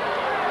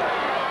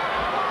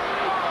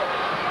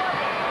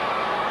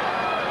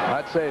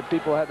 I'd say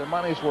people had their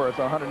money's worth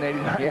on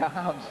 189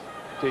 pounds,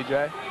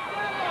 TJ.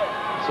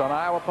 It's on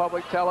Iowa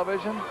Public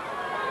Television,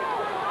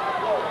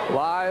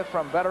 live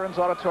from Veterans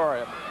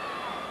Auditorium.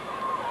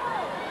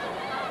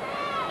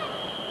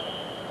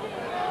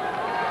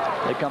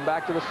 They come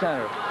back to the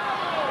center.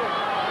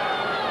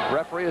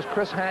 Referee is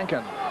Chris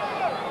Hankin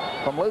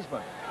from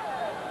Lisbon.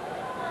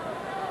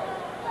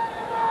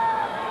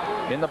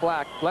 In the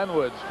black,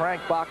 Glenwood's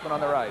Frank Bachman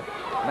on the right.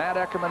 Matt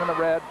Eckerman in the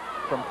red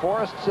from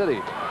Forest City,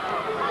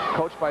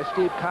 coached by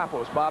Steve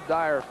Cappos. Bob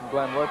Dyer from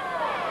Glenwood.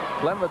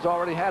 Glenwood's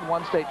already had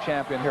 1 state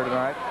champion here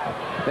tonight.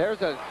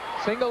 There's a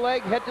single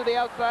leg, head to the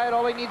outside.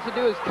 All he needs to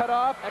do is cut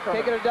off,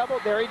 take it a double.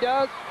 There he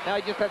does. Now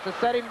he just has to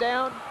set him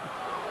down.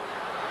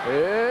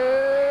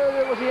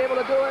 Was he able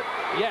to do it?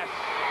 Yes.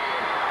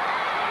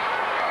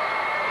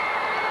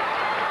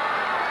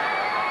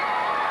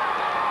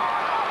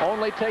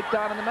 Only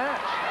takedown in the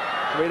match.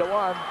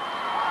 3-1.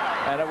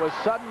 And it was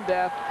sudden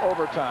death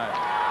overtime.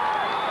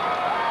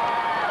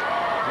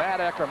 Matt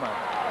Eckerman.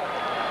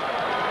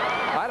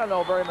 I don't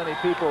know very many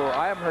people.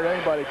 I haven't heard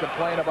anybody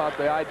complain about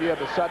the idea of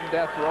the sudden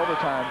death for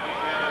overtime.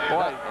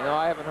 Boy, no,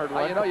 I haven't heard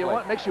one. You know,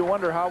 it makes you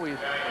wonder how we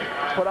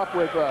put up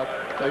with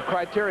the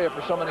criteria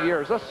for so many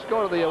years. Let's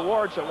go to the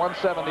awards at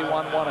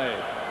 171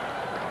 1A.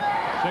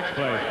 6th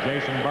place,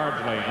 Jason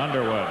Bardsley,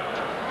 Underwood.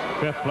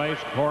 5th place,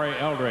 Corey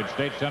Eldridge,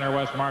 State Center,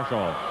 West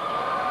Marshall.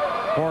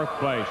 4th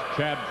place,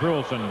 Chad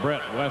Trulson,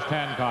 Britt, West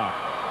Hancock.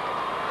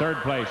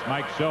 3rd place,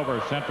 Mike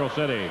Silver, Central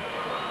City.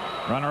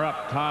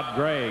 Runner-up, Todd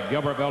Gray,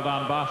 Gilbertville,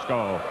 Don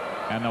Bosco.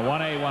 And the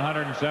 1A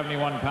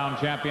 171-pound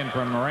champion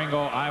from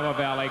Marengo, Iowa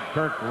Valley,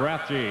 Kirk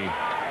Rathje.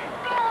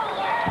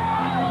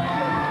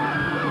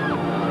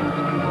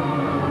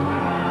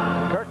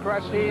 Kirk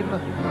Rathje,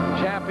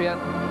 champion,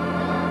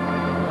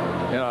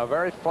 in a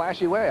very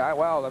flashy way. I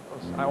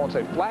won't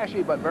say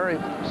flashy, but very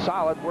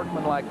solid,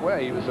 workmanlike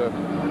way. He was a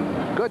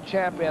good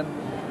champion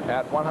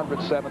at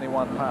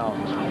 171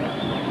 pounds.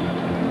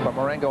 From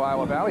Marengo,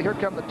 Iowa Valley, here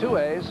come the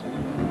 2As.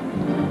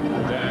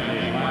 Presenting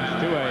the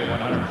Class 2A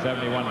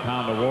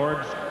 171-pound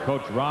awards,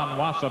 Coach Ron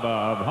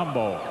Wasaba of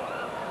Humboldt.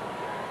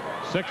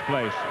 6th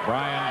place,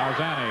 Brian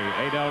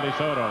Arzani, Adel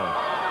DeSoto.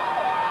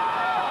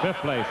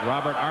 5th place,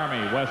 Robert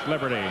Army, West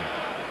Liberty.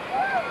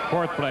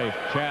 4th place,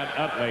 Chad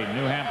Utley,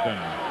 New Hampton.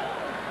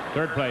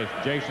 3rd place,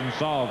 Jason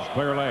Salves,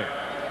 Clear Lake.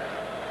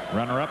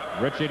 Runner-up,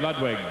 Richie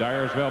Ludwig,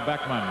 Dyersville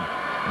Beckman.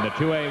 And the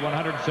 2A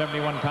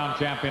 171-pound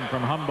champion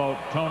from Humboldt,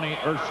 Tony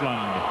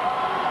Ersland.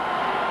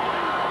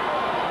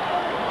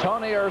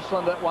 Tony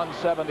Ersland at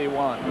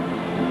 171.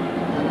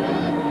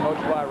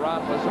 Coached by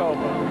Ron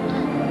Wasaba.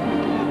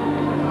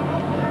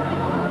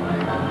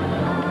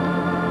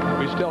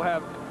 We still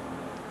have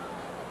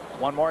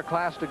one more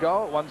class to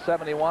go at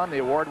 171. The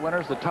award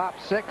winners, the top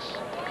 6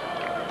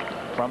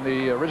 from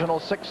the original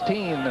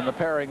 16 in the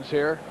pairings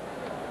here.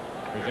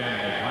 Presenting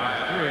the Class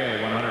 3A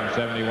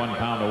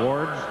 171-pound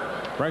awards,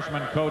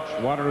 freshman coach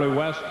Waterloo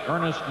West,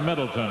 Ernest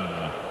Middleton.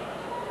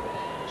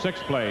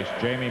 6th place,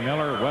 Jamie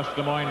Miller, West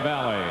Des Moines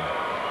Valley.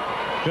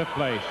 5th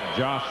place,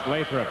 Josh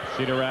Lathrop,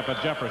 Cedar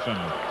Rapids Jefferson.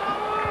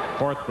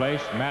 4th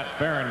place, Matt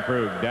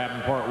Fahrenkrug,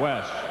 Davenport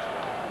West.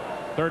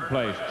 3rd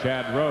place,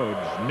 Chad Rhodes,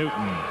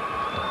 Newton.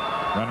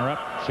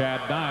 Runner-up,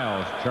 Chad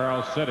Niles,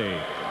 Charles City.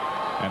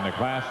 And the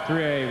Class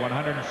 3A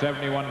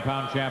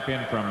 171-pound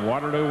champion from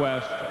Waterloo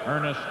West,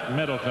 Ernest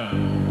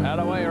Middleton. Out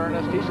of the way,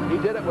 Ernest. He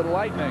did it with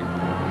lightning.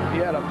 He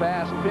had a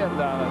fast pin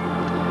down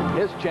at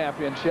his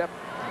championship.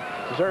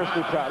 Deserves to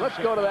be proud. Let's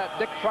go to that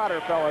Dick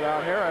Trotter fellow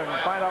down here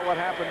and find out what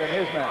happened in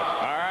his match.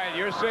 All right,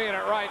 you're seeing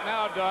it right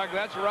now, Doug.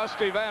 That's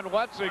Rusty Van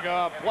Wetzing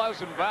of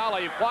Pleasant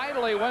Valley.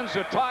 Finally wins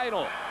the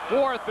title.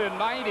 4th in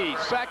 90,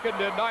 2nd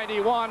in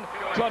 91.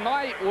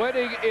 Tonight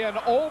winning in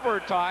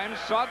overtime,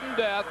 sudden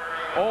death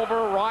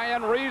over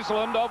Ryan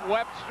Riesland of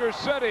Webster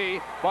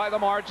City by the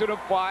margin of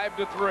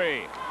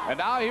 5-3. And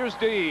now here's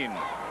Dean.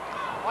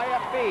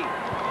 IFB.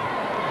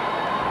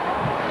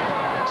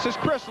 This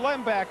is Chris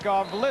Lembeck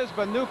of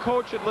Lisbon, new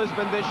coach at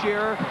Lisbon this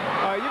year.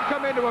 You've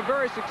come into a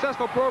very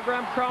successful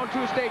program, crowned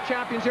 2 state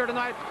champions here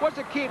tonight. What's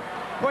it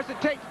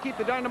take to keep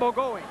the Dynamo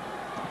going?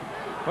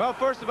 Well,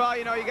 first of all,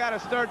 you know, you got to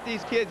start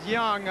these kids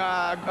young.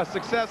 A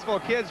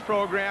successful kids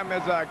program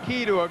is a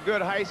key to a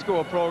good high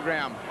school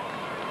program.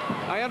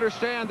 I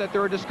understand that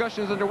there are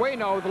discussions underway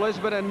now with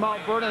Lisbon and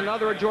Mount Vernon and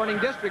other adjoining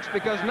districts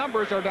because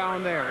numbers are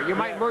down there. You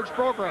might merge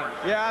programs.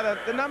 Yeah,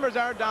 the numbers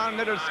are down.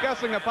 They're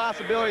discussing the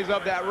possibilities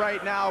of that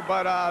right now,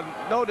 but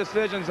no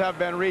decisions have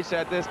been reached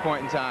at this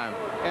point in time.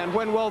 And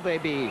when will they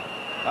be?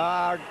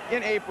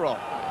 In April.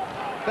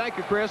 Thank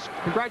you, Chris.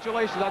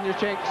 Congratulations on your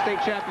state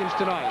champions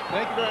tonight.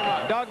 Thank you very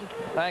much. Doug?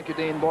 Thank you,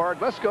 Dean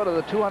Borg. Let's go to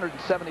the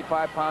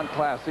 275-pound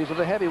class. These are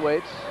the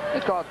heavyweights. They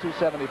call it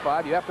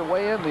 275. You have to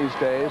weigh in these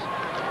days.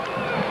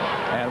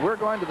 And we're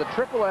going to the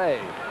AAA,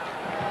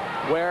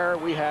 where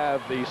we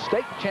have the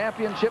state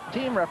championship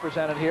team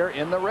represented here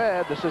in the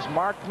red. This is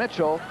Mark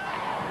Mitchell,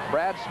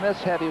 Brad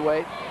Smith's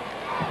heavyweight.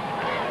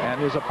 And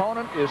his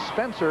opponent is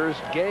Spencer's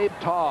Gabe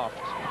Toft.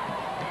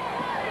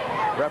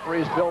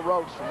 Referees Bill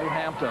Rhodes from New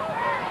Hampton.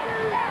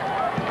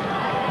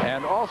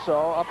 And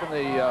also up in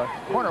the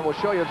corner, we'll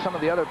show you some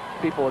of the other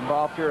people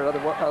involved here at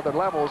other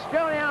levels.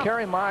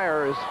 Kerry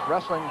Meyer is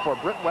wrestling for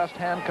Britt West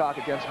Hancock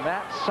against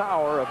Matt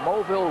Sauer of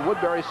Mobile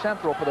Woodbury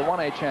Central for the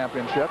 1A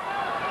championship.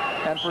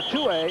 And for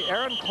 2A,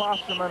 Aaron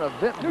Klosterman of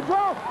Vinton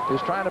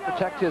is trying to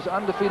protect his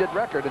undefeated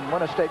record and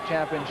win a state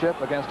championship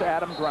against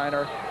Adam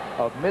Greiner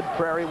of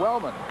Mid-Prairie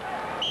Wellman.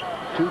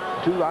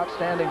 Two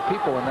outstanding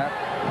people in that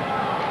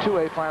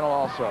 2A final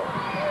also.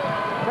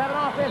 Seven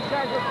offense,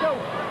 guys, let's go.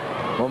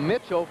 Well,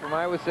 Mitchell from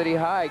Iowa City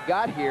High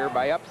got here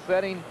by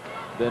upsetting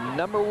the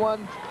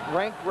 #1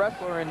 ranked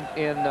wrestler in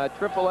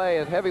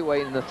AAA at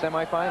heavyweight in the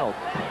semifinals.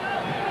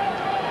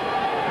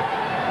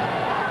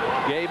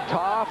 Gabe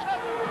Toft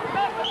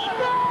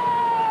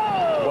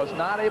was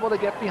not able to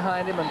get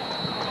behind him and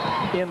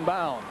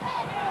inbounds.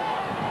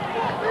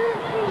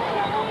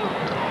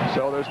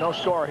 So there's no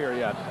score here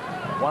yet.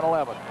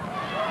 111.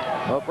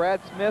 Well, Brad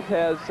Smith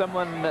has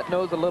someone that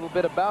knows a little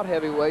bit about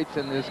heavyweights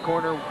in this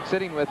corner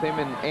sitting with him,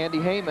 and Andy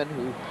Heyman,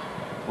 who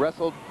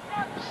wrestled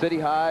City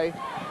High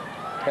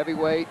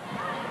heavyweight,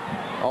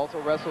 also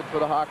wrestled for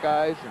the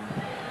Hawkeyes, and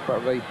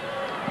probably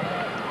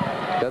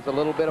does a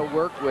little bit of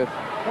work with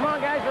Come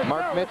on, guys, let's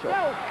Mark go, Mitchell.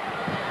 Let's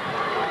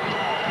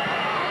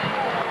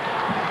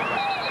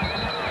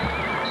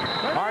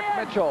go. Mark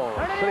Mitchell,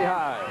 City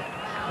High.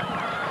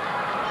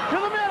 To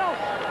the middle.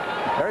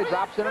 There he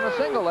drops in on a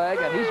single leg,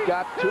 and he's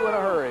got 2 in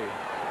a hurry.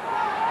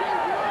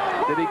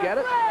 Did he get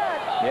it?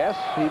 Yes,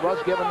 he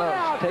was given the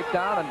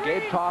takedown, and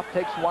Gabe Toft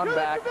takes one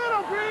back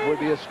with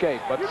the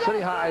escape. But City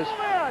High's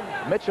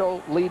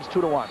Mitchell leads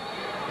 2-1.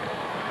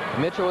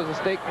 Mitchell was a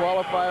state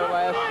qualifier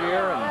last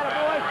year,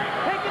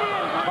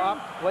 and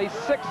Toft placed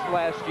 6th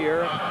last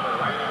year.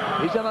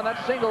 He's in on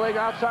that single leg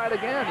outside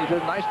again. He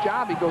did a nice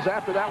job. He goes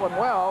after that one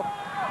well.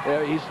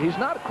 He's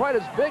not quite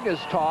as big as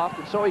Toft,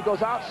 and so he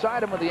goes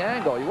outside him with the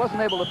angle. He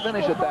wasn't able to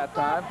finish at that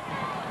time.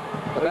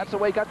 But that's the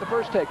way he got the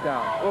first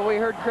takedown. Well, we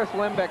heard Chris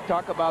Lembeck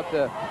talk about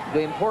the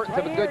importance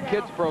of a good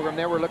kids program.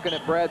 There we're looking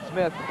at Brad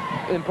Smith,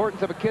 the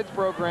importance of a kids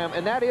program,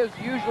 and that is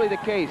usually the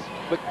case.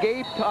 But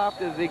Gabe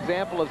Toft is the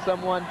example of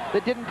someone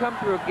that didn't come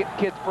through a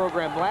kids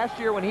program. Last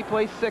year when he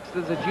placed 6th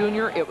as a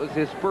junior, it was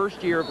his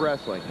first year of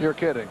wrestling. You're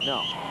kidding.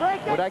 No.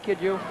 Would I kid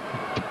you?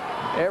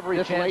 Every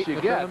This chance late you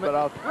in the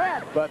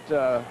get, but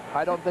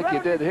I don't think you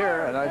did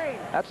here, and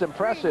that's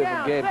impressive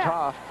in Gabe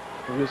Toft.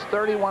 He was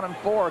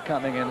 31-4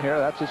 coming in here.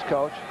 That's his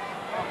coach.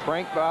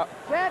 Frank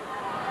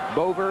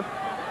Bover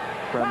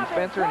from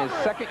Spencer in his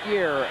 2nd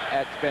year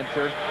at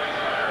Spencer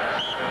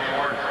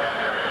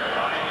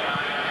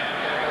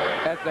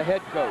as the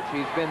head coach.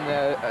 He's been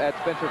at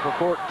Spencer for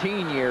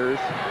 14 years,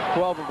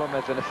 12 of them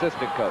as an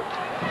assistant coach.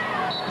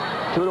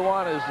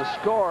 2-1 is the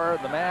score.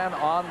 The man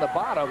on the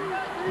bottom,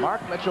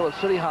 Mark Mitchell of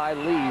City High,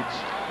 leads.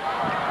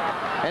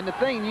 And the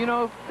thing, you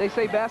know, they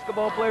say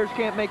basketball players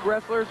can't make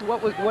wrestlers.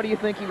 What do you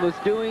think he was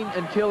doing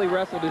until he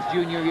wrestled his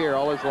junior year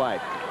all his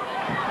life?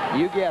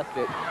 You guessed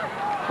it.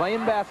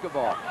 Playing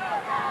basketball.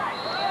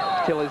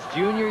 Till his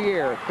junior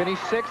year.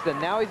 Finished 6th, and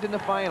now he's in the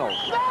finals.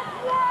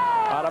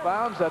 Out of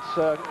bounds. That's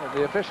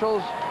the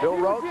officials. Bill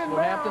Roach, New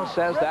Hampton,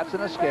 says that's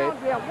an escape.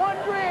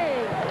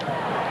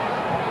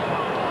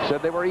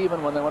 Said they were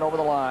even when they went over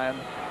the line.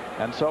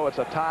 And so it's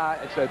a tie.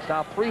 It's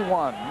now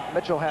 3-1.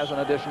 Mitchell has an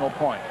additional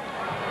point.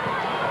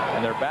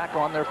 And they're back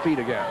on their feet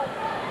again.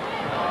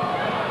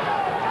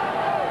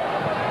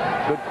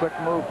 Good quick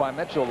move by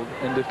Mitchell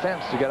in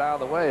defense to get out of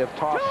the way of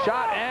Toft's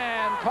shot,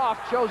 and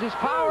Toft shows his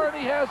power, and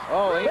he has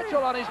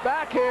Mitchell on his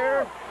back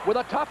here with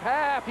a tough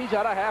half. He's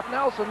at a half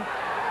Nelson.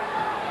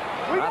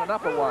 Not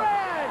enough of one.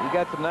 You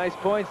got some nice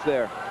points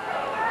there.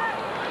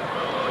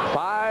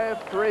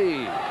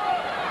 5-3.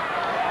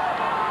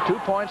 2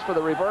 points for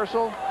the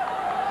reversal,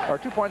 or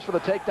 2 points for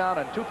the takedown,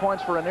 and 2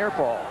 points for a near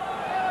fall.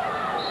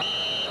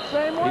 He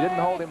didn't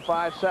hold him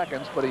 5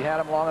 seconds, but he had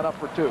him long enough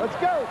for 2. Let's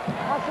go.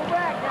 Hustle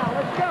back now.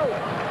 Let's go.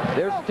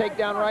 There's a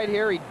takedown right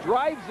here. He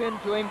drives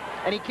into him,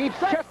 and he keeps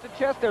chest to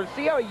chest there.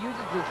 See how he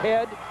uses his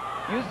head?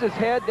 Used his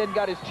head, then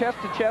got his chest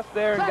to chest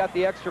there and got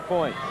the extra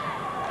points.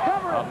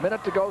 A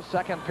minute to go,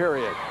 2nd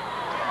period.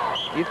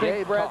 You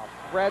think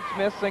Brad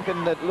Smith's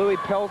thinking that Louis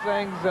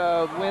Pelzang's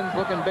win's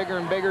looking bigger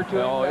and bigger to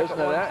him? Oh,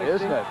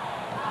 isn't it?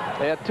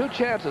 They had 2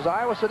 chances.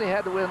 Iowa City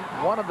had to win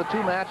one of the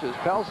 2 matches.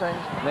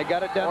 Pelzang's. And they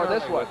got it done or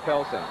this one.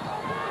 Pelzang.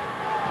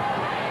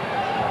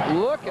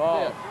 Look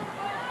at this.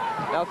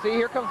 Now see,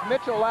 here comes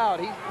Mitchell out.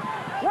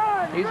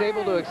 He's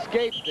able to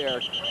escape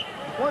there.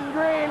 One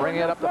green.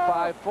 Bringing it up to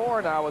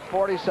 5-4 now with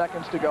 40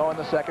 seconds to go in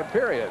the 2nd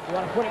period. You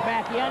want to put it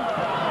back in?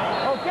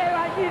 Okay,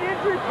 I need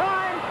injury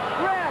time.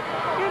 Red.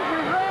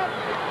 Injury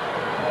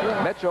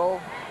red. Mitchell.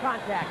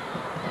 Contact.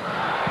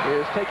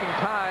 Is taking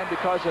time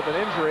because of an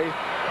injury.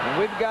 And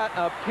we've got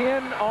a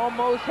pin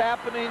almost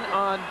happening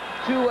on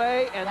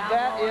 2A, and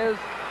that is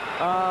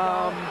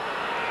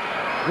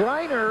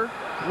Greiner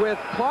with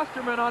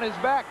Klosterman on his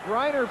back.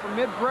 Greiner from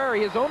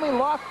Mid-Prairie, his only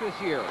loss this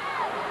year.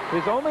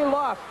 His only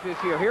loss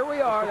this year. Here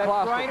we are. That's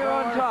Greiner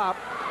on top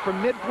from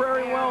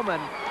Mid-Prairie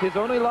Wellman. His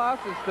only loss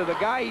is to the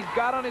guy he's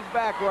got on his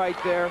back right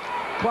there,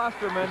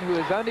 Klosterman, who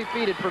is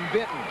undefeated from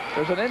Benton.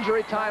 There's an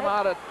injury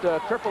timeout at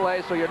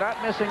AAA, so you're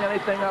not missing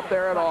anything up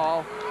there at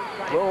all.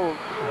 We'll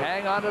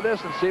hang on to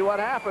this and see what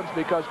happens,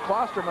 because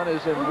Klosterman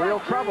is in real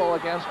trouble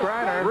against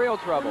Greiner. Real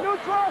trouble.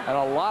 And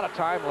a lot of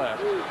time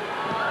left.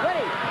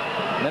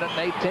 Minute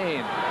and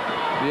 18.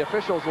 The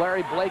officials,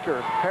 Larry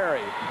Blaker,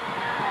 Perry.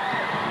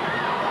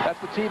 That's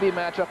the TV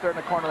match up there in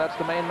the corner. That's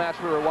the main match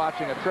we were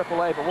watching at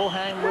AAA. But we'll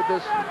hang with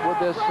this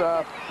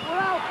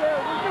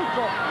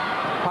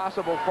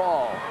possible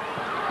fall.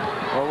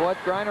 Well, what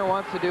Greiner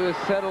wants to do is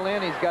settle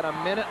in. He's got a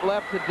minute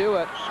left to do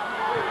it.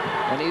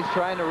 And he's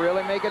trying to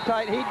really make it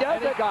tight. He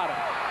does it. Got him.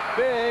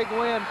 Big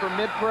win for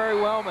Mid-Prairie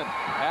Wellman.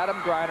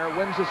 Adam Greiner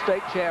wins the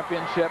state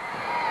championship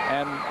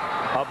and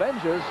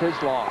avenges his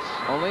loss.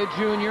 Only a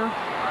junior.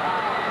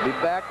 Be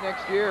back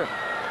next year.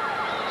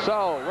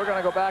 So we're going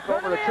to go back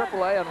over to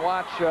AAA and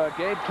watch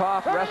Gabe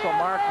Toft wrestle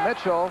Mark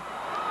Mitchell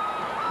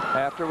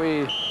after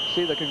we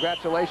see the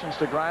congratulations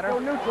to Greiner.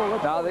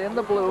 Now in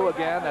the blue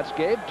again, that's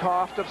Gabe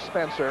Toft of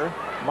Spencer,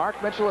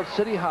 Mark Mitchell of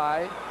City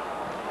High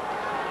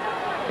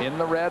in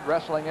the red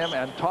wrestling him,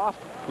 and Toft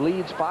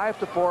leads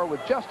 5-4 with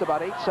just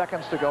about 8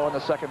 seconds to go in the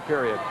 2nd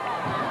period.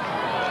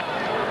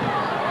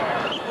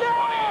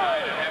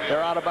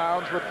 They're out of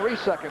bounds with 3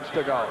 seconds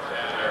to go.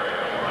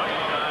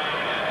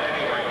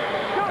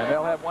 And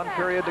they'll have 1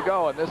 period to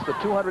go, and this is the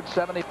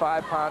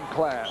 275-pound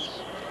class.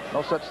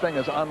 No such thing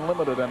as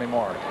unlimited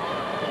anymore.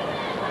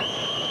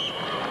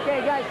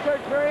 Okay, guys,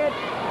 3rd period.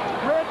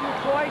 Red, your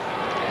choice.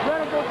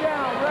 Red will go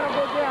down. Red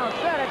will go down.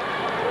 Set it.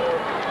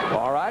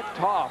 All right,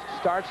 Toft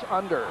starts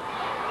under.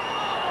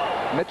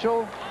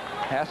 Mitchell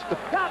has to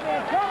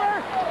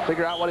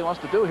figure out what he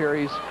wants to do here.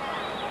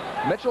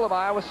 Mitchell of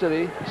Iowa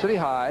City, City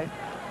High,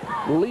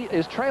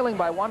 is trailing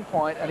by 1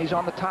 point, and he's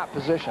on the top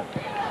position.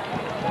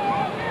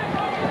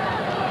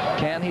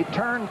 Can he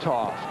turn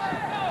Toft?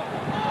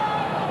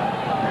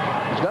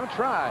 He's going to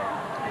try.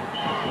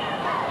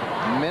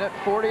 Minute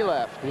 40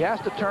 left. He has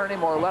to turn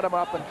him or let him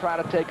up and try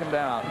to take him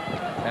down.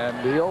 And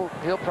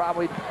he'll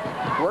probably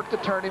work to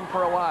turn him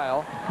for a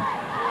while.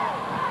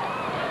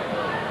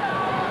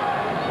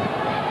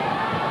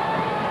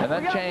 And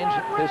then change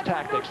his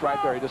tactics right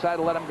there. He decided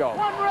to let him go.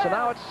 So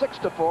now it's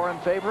 6-4 in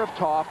favor of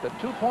Toft, a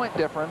 2-point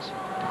difference.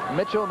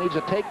 Mitchell needs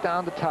a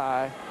takedown to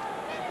tie.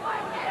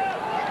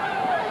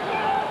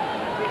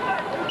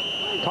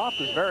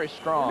 Toft is very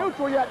strong.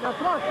 Neutral yet. Now,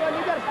 come on, son.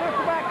 You got to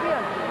circle back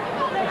in.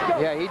 Let's go.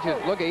 Yeah, he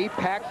just, look, he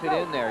packs it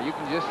in there. You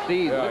can just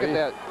see, look at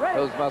that,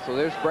 those muscles.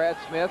 There's Brad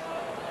Smith.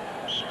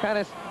 Kind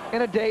of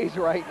in a daze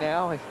right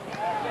now. It's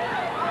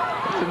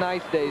a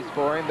nice days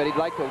for him, but he'd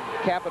like to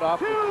cap it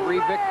off with 3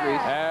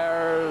 victories.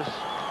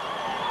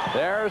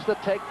 There's the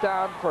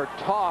takedown for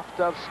Toft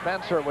of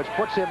Spencer, which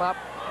puts him up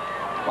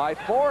by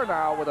 4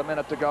 now with a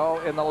minute to go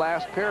in the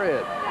last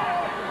period.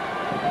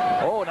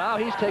 Oh, now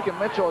he's taking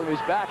Mitchell to his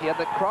back. He had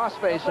the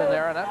crossface in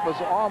there, and that was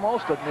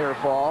almost a near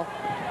fall.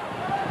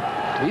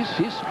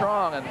 He's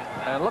strong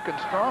and looking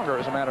stronger,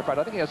 as a matter of fact.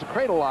 I think he has a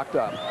cradle locked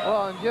up.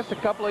 Well, and just a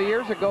couple of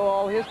years ago,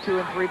 all his 2-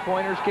 and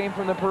 3-pointers came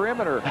from the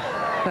perimeter.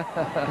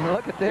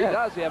 Look at that. He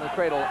does. He had a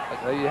cradle.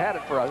 He had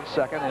it for a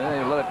second, and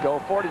then he let it go.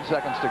 40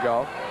 seconds to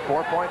go.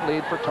 4-point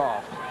lead for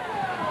Toft.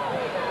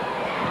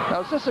 Now,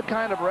 is this a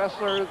kind of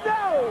wrestler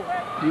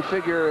you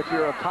figure if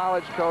you're a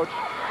college coach,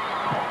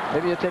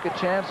 maybe you take a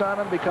chance on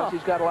him because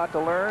he's got a lot to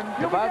learn?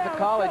 If I was a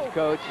college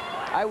coach,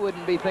 I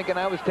wouldn't be thinking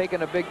I was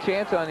taking a big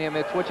chance on him.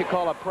 It's what you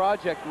call a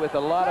project with a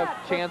lot of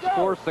chance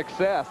for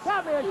success.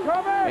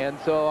 And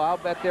so I'll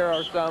bet there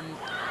are some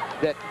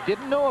that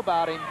didn't know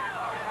about him,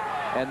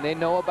 and they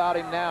know about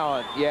him now.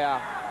 And yeah,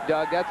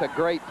 Doug, that's a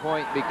great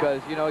point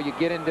because, you know, you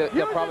get into,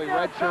 they'll probably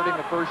redshirting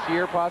the first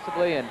year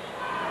possibly, and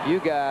you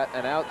got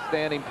an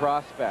outstanding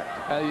prospect.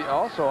 And he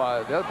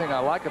also, the other thing I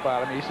like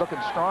about him, he's looking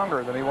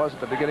stronger than he was at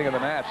the beginning of the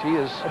match.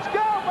 Let's go,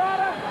 brother!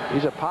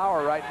 He's a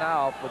power right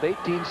now with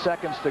 18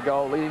 seconds to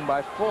go, leading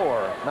by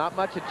 4. Not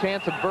much a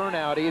chance of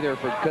burnout either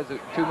because of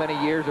too many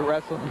years of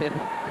wrestling in.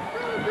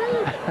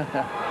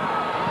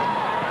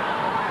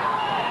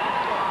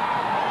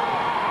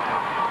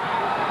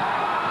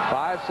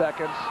 5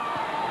 seconds.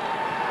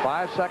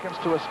 5 seconds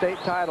to a state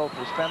title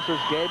for Spencer's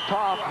Gabe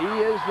Toft. He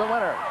is the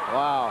winner.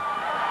 Wow.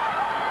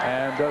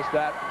 And does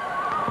that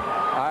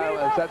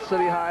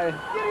City High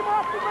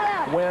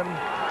win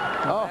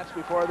match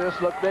before this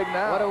look big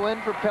now? What a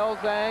win for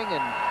Pelzang,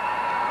 and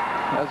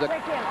that was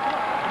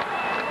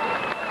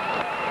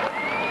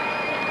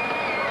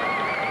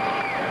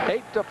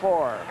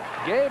 8-4.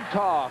 Gabe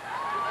Toft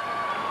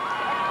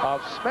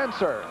of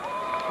Spencer.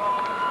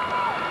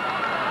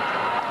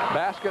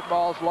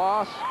 Basketball's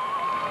loss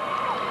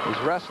is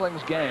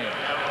wrestling's game.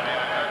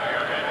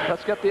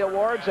 Let's get the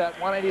awards at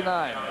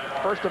 189.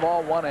 First of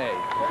all, 1A.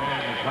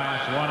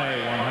 Class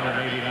 1A,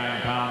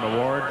 189-pound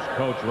awards.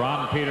 Coach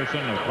Ron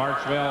Peterson of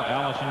Clarksville,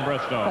 Allison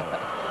Bristow.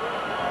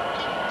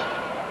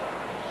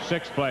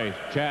 6th place,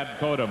 Chad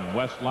Kodum,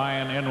 West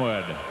Lyon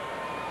Inwood.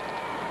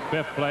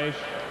 5th place,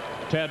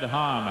 Ted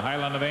Hahn,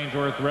 Highland of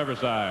Ainsworth,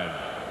 Riverside.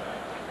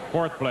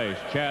 4th place,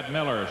 Chad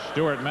Miller,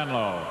 Stuart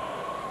Menlo.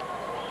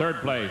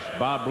 3rd place,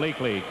 Bob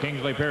Bleakley,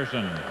 Kingsley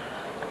Pearson.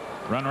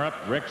 Runner-up,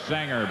 Rick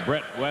Sanger,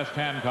 Britt West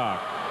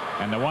Hancock.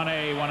 And the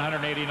 1A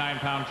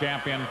 189-pound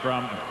champion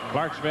from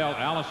Clarksville,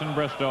 Allison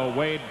Bristow,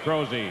 Wade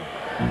Crozy.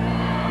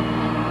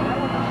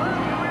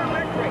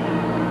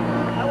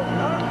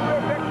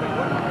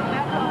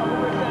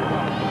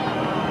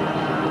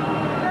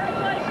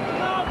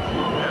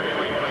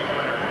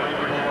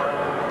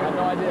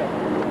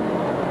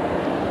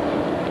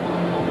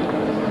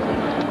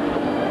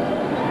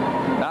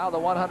 Now the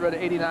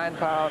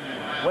 189-pound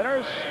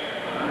winners,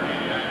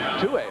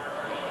 2A.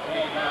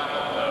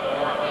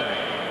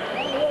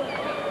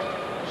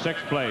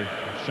 6th place,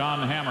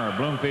 Sean Hammer,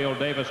 Bloomfield,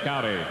 Davis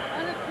County.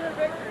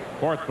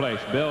 4th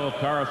place, Bill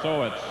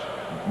Tarasowitz,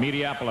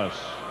 Mediapolis.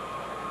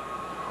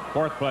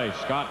 4th place,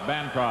 Scott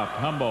Bancroft,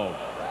 Humboldt.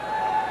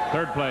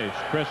 3rd place,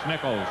 Chris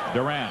Nichols,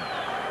 Durant.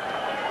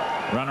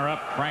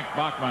 Runner-up, Frank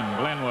Bachman,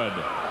 Glenwood.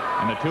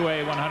 And the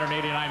 2A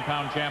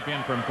 189-pound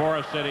champion from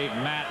Forest City,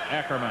 Matt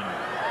Eckerman.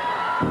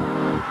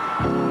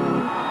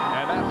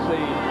 And that's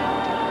the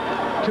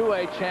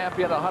 2A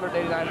champion,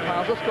 189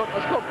 pounds. Let's go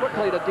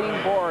quickly to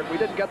Dean Borg. We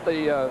didn't get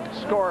the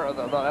score of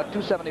that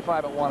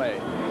 275 at 1A.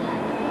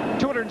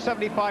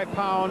 275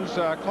 pounds,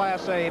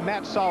 Class A.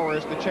 Matt Sauer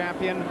is the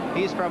champion.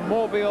 He's from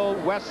Mobile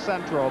West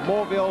Central.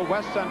 Mobile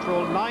West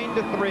Central,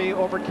 9-3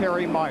 over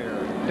Kerry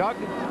Meyer. Doug?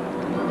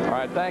 All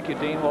right, thank you,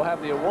 Dean. We'll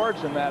have the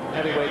awards in that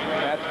heavyweight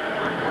match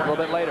a little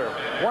bit later.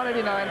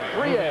 189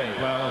 3A.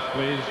 Well,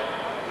 please.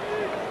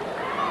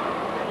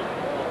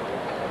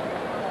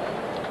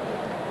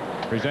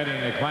 Presenting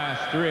the Class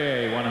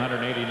 3A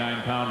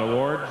 189-pound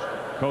awards,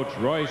 Coach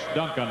Royce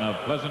Duncan of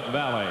Pleasant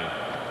Valley.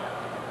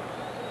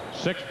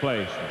 6th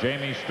place,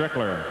 Jamie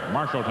Strickler,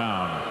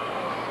 Marshalltown.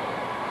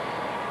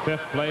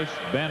 5th place,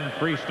 Ben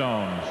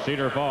Freestone,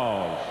 Cedar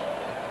Falls.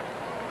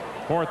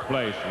 4th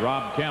place,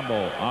 Rob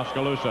Campbell,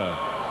 Oskaloosa.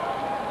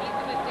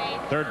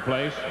 3rd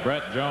place,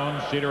 Brett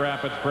Jones, Cedar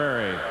Rapids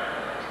Prairie.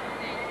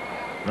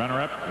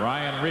 Runner-up,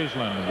 Ryan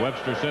Riesland,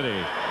 Webster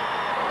City.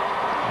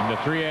 And the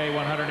 3A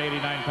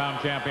 189-pound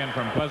champion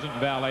from Pleasant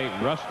Valley,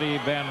 Rusty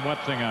Van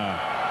Wetzinga.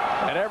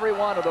 And every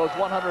one of those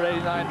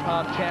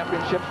 189-pound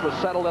championships was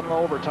settled in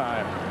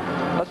overtime.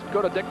 Let's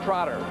go to Dick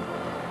Trotter.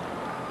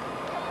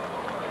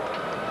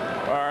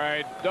 All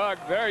right, Doug,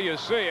 there you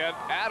see it.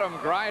 Adam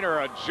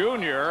Greiner, a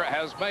junior,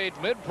 has made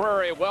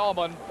Mid-Prairie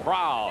Wellman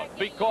proud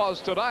because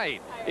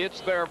tonight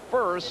it's their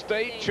first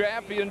state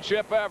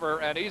championship ever,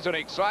 and he's an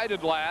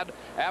excited lad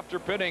after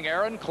pinning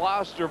Aaron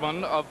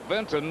Klosterman of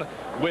Vinton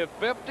with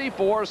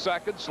 54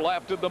 seconds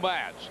left in the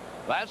match.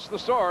 That's the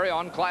story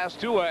on Class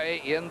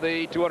 2A in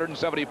the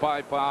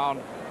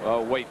 275-pound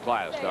weight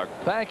class, Doug.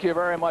 Thank you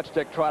very much,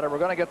 Dick Trotter. We're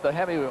going to get the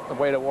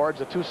heavyweight awards.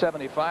 The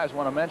 275s,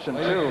 want to mention,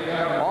 too.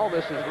 All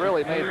this is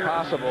really made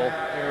possible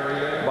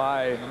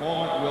by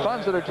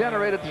funds that are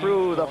generated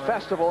through the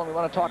festival, and we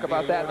want to talk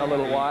about that in a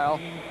little while.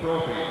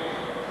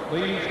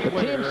 The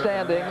team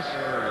standings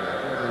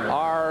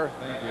are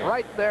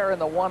right there in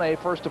the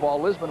 1A. First of all,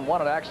 Lisbon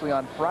won it actually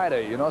on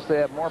Friday. You notice they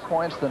have more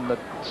points than the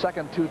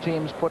second two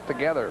teams put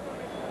together.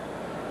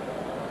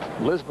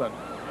 Lisbon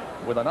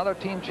with another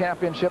team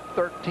championship,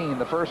 13,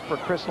 the first for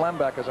Chris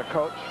Lembeck as a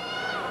coach.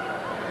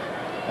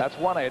 That's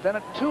 1A. Then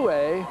at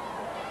 2A,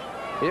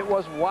 it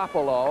was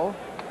Wapello.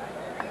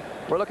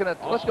 We're looking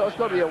at, let's go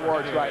to the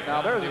awards right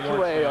now. There's the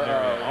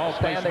 2A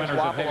standings.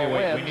 Wapello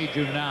wins. We need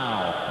you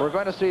now. We're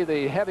going to see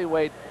the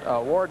heavyweight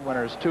award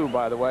winners too,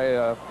 by the way.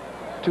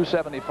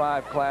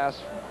 275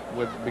 class,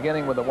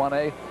 beginning with the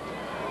 1A.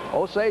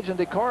 Osage and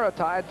Decorah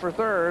tied for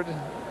third.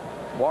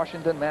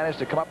 Washington managed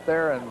to come up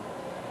there and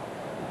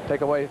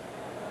take away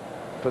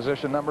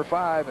position number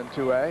 5 in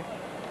 2A.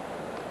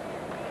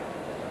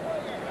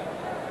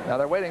 Now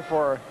they're waiting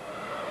for,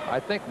 I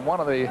think,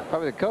 probably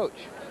the coach.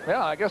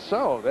 Yeah, I guess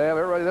so. They have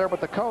everybody there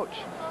but the coach.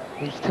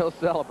 He's still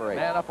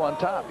celebrating. Man up on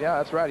top. Yeah,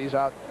 that's right. He's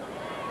out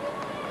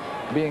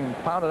being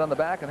pounded on the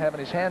back and having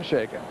his hand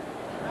shaken.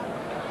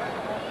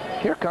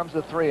 Here comes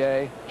the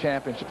 3A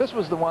championship. This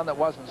was the one that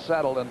wasn't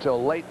settled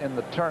until late in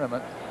the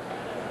tournament.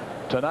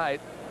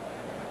 Tonight,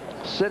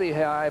 City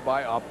High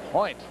by a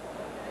point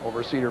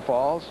over Cedar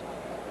Falls.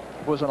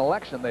 If it was an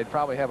election, they'd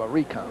probably have a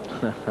recount.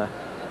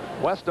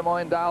 West Des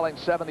Moines Dowling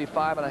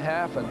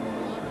 75.5,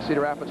 and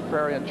Cedar Rapids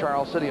Prairie and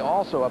Charles City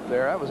also up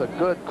there. That was a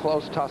good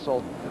close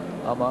tussle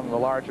among the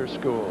larger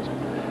schools.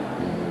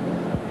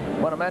 I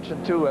want to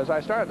mention too, as I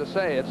started to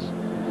say, it's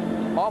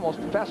almost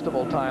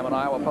festival time on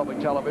Iowa Public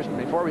Television.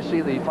 Before we see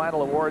the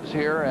final awards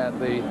here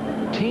and the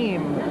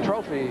team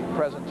trophy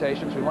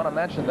presentations, we want to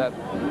mention that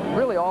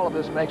really all of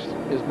this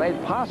is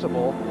made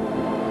possible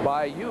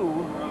by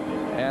you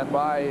and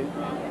by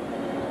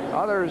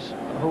others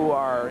who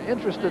are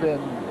interested in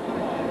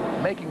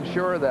making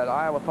sure that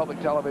Iowa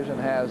Public Television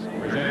has the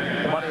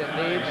money it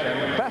needs,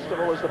 and the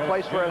festival is the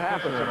place where it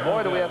happens. And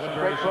boy, do we have some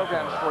great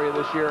programs for you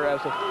this year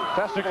as the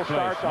festival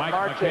starts on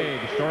March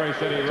 8th. Story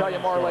City. I'll tell you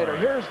more later.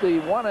 Here's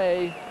the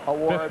 1A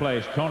award. 5th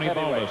place, Tony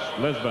Bolus,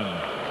 Lisbon.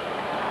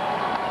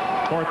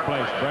 4th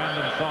place,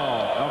 Brandon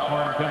Saul,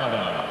 Elkhorn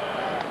Pimmenden.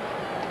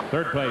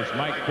 3rd place,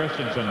 Mike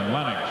Christensen,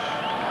 Lennox.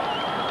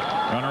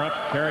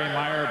 Runner-up, Kerry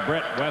Meyer,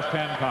 Britt, West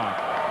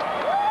Hancock.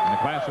 And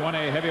the Class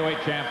 1A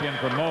heavyweight champion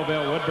from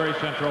Mobile, Woodbury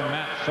Central,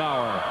 Matt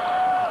Sauer.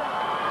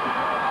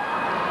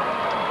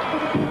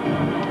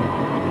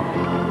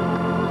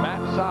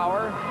 Matt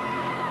Sauer,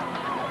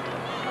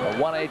 a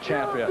 1A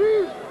champion.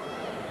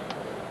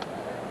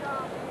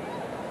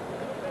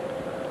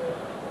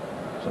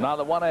 So now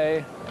the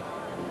 1A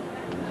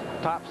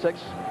top 6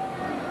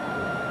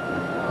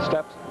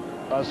 steps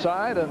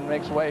aside and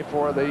makes way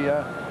for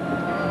the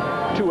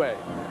 2A.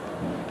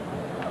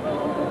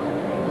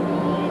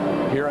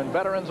 Here in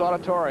Veterans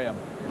Auditorium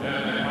in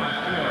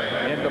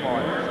Des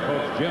Moines.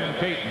 Coach Jim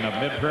Caton of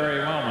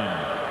Mid-Prairie Wellman.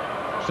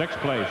 6th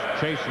place,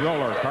 Chase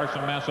Roller,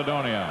 Carson,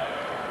 Macedonia.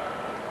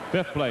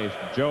 5th place,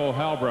 Joe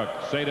Halbrook,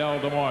 Sadell,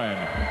 Des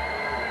Moines.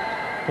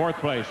 4th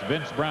place,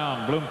 Vince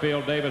Brown,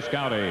 Bloomfield, Davis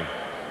County.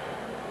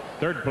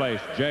 3rd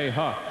place, Jay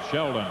Huff,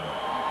 Sheldon.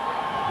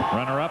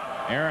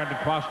 Runner-up, Aaron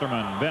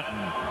Klosterman, Benton.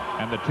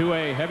 And the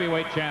 2A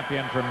heavyweight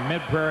champion from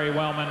Mid-Prairie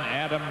Wellman,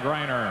 Adam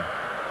Greiner.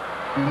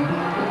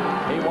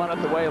 He won it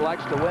the way he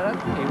likes to win it.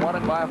 He won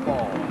it by a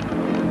fall.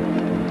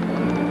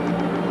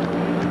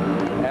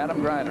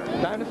 Adam Greiner.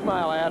 Time to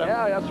smile, Adam.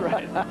 Yeah, that's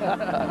right.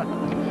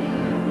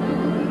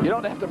 You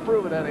don't have to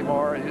prove it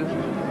anymore. And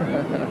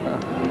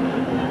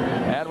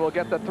we'll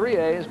get the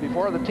 3As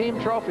before the team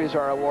trophies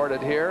are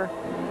awarded here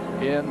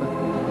in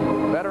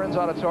Veterans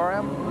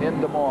Auditorium in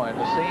Des Moines,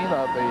 the scene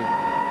of the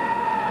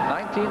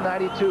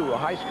 1992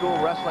 High School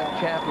Wrestling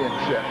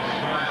Championships.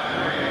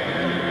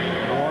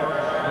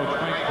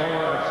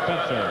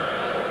 Spencer.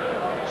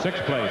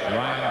 6th place,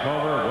 Ryan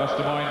Culver, West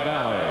Des Moines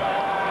Valley.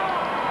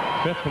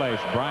 5th place,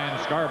 Brian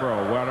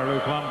Scarborough, Waterloo,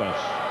 Columbus.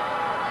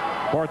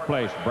 4th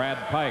place, Brad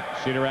Pike,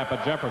 Cedar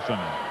Rapids, Jefferson.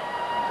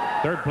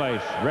 3rd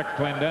place, Rick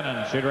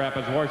Clendenin, Cedar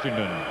Rapids,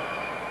 Washington.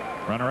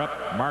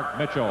 Runner-up, Mark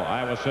Mitchell,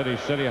 Iowa City,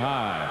 City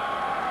High.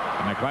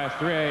 And the Class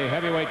 3A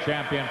heavyweight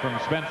champion from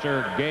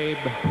Spencer, Gabe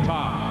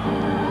Topp.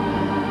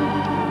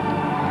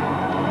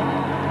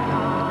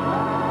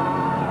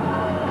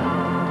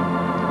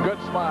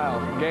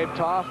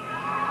 toss.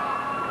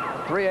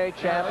 3A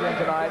champion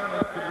tonight,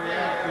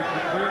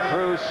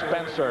 Drew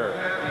Spencer.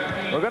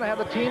 We're going to have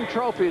the team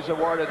trophies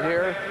awarded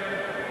here.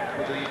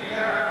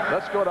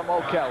 Let's go to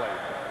Mo Kelly.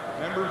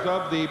 Members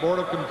of the Board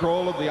of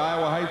Control of the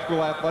Iowa High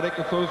School Athletic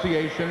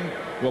Association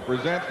will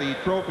present the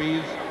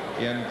trophies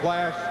in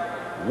Class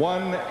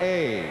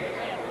 1A.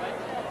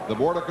 The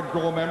Board of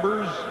Control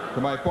members,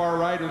 to my far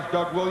right is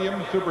Doug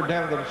Williams,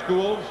 Superintendent of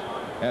Schools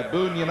at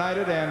Boone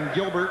United and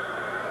Gilbert.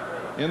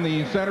 In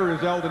the center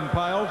is Eldon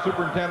Pyle,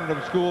 Superintendent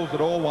of Schools at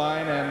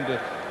Olwine, and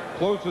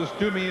closest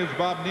to me is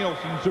Bob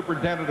Nielsen,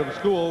 Superintendent of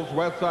Schools,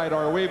 Westside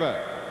Arweva.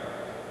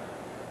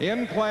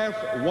 In Class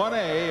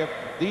 1A, if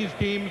these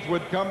teams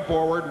would come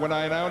forward when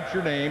I announce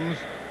your names,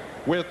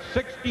 with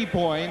 60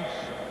 points,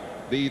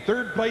 the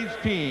third place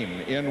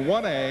team in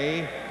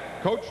 1A,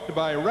 coached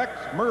by Rex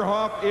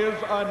Murhoff, is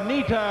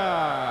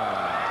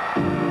Anita.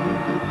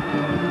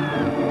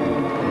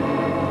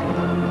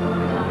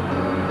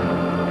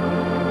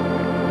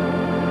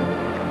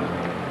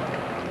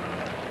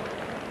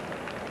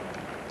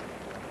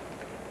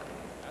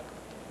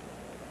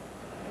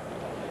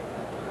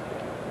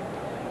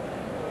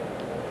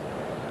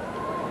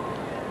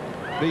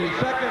 The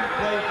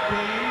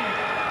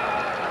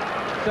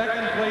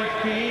second place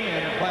team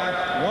in Class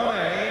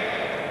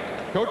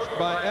 1A, coached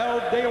by Al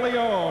De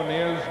Leon,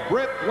 is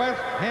Britt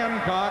West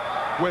Hancock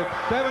with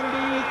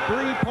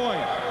 73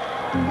 points.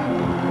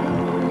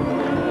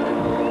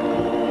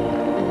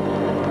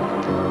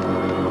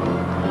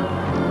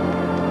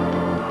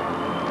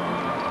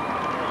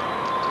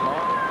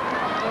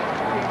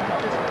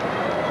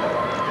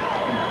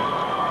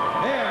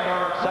 And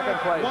our second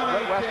place,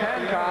 Britt West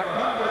Hancock.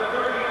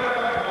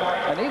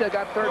 Anita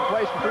got third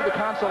place through the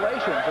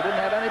consolations. They didn't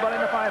have anybody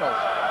in the finals.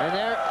 And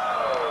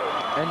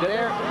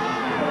there.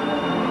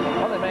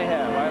 Well, they may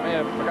have. I may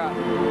have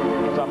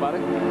forgotten somebody.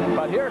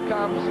 But here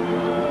comes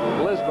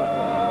Lisbon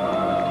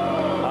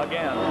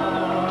again.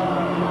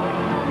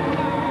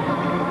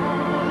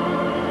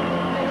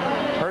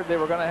 Heard they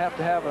were going to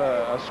have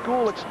a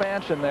school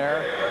expansion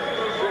there.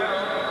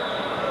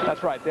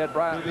 That's right. They had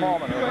Brian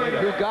Paulman,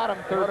 who got him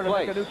third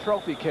place. Make a new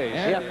trophy case.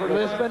 Yeah, for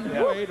Lisbon.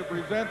 Way to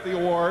present the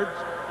awards.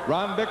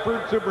 Ron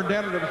Bickford,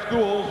 Superintendent of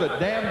Schools at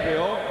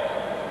Danville.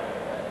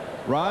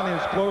 Ron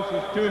is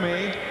closest to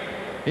me.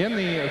 In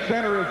the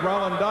center is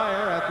Roland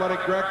Dyer,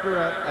 Athletic Director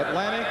at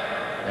Atlantic.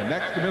 And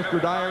next to Mr.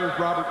 Dyer is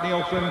Robert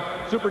Nielsen,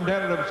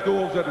 Superintendent of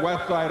Schools at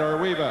Westside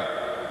Arweva.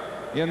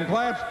 In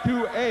Class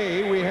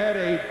 2A, we had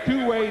a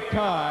two-way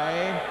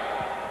tie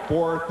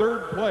for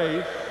third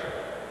place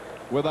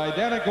with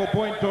identical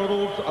point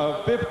totals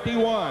of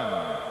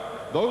 51.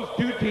 Those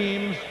two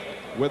teams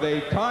with a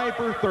tie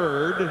for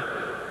third,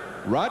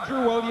 Roger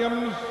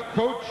Williams,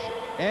 Coach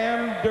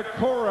Ann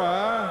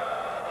Decora,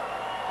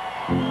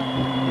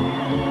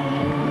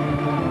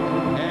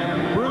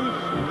 and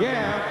Bruce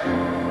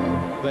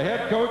Gass, the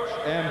head coach,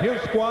 and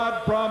his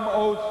squad from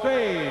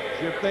Osage,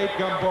 if they'd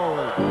come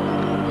forward.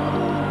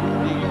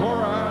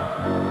 Decora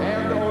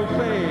and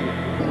Osage.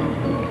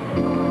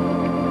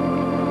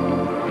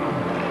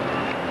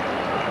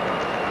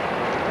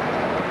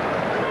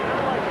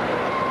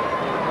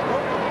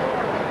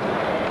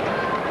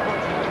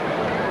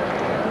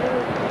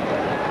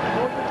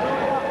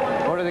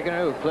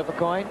 Flip a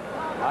coin?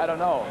 I don't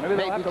know. Maybe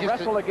they'll have to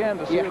wrestle again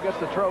to see who gets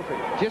the trophy.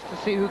 Just to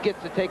see who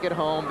gets to take it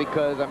home,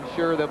 because I'm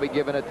sure they'll be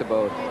giving it to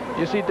both.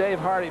 You see Dave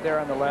Hardy there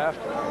on the left.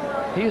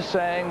 He's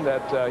saying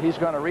that he's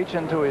going to reach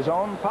into his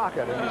own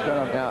pocket and he's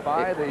going to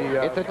buy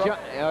the it's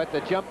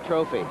a jump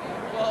trophy.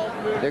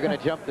 They're going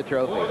to jump the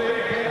trophy.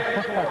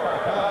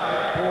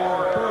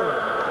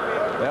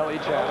 They'll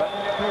each have it.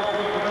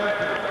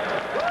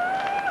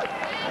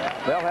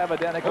 They'll have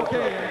identical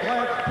trophies. In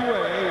Class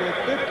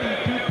 2A with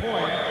 52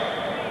 points,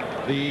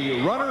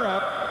 the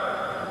runner-up,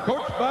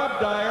 Coach Bob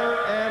Dyer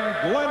and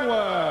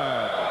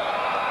Glenwood.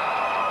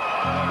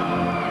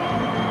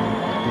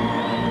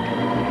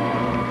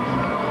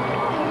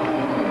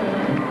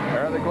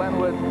 There are the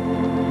Glenwood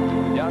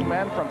young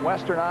men from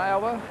western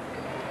Iowa.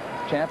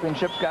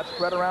 Championships got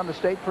spread around the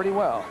state pretty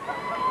well.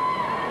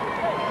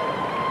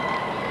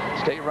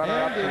 State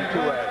runner-ups in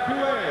 2A.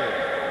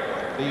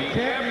 2A, the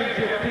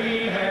championship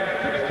team has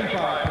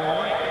 65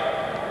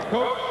 points.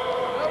 Coach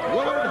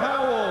Willard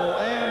Howell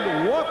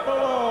and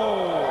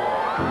Buffalo.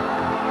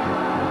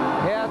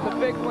 Yeah, it's a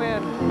big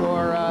win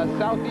for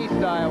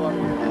Southeast Iowa.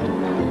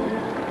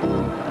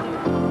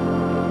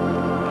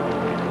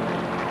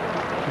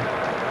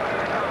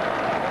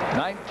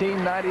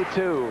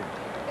 '92.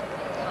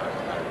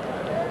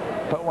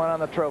 Put one on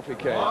the trophy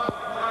case.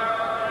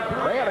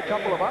 They had a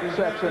couple of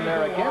upsets in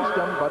there against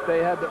them, but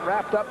they had it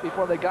wrapped up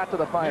before they got to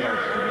the finals.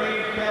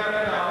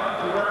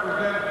 To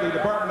represent the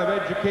Department of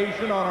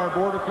Education on our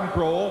Board of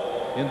Control.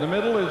 In the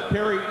middle is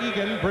Terry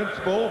Egan,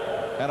 principal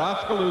at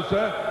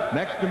Oskaloosa.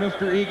 Next to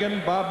Mr.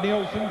 Egan, Bob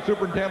Nielsen,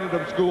 Superintendent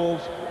of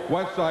Schools,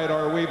 Westside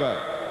Arweva.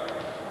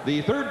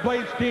 The third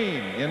place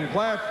team in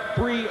Class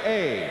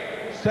 3A,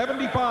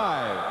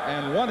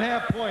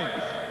 75½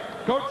 points.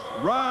 Coach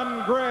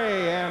Ron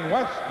Gray and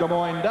West Des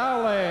Moines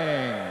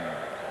Dowling.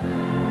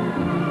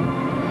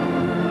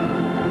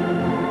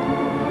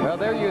 Well,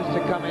 they're used to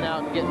coming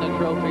out and getting a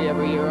trophy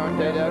every year, aren't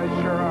they, Doug?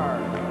 They sure are.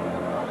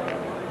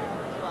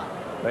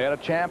 They had a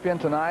champion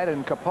tonight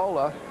in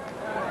Capola.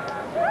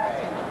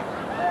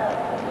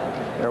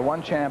 They're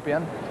one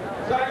champion.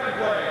 Second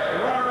place, the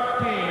runner-up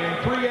team in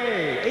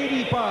 3A,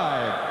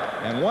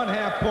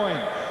 85.5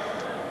 points.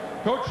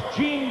 Coach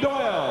Gene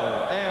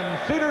Doyle and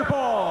Cedar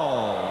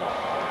Falls.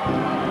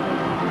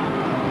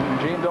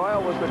 Gene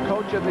Doyle was the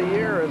coach of the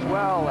year as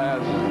well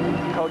as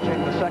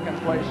coaching the second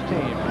place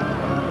team.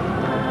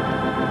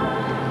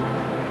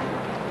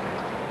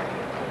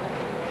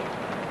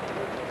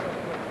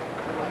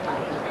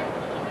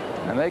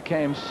 And they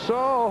came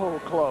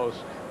so close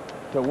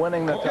to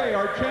winning the Okay,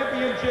 our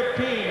championship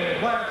team in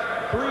Class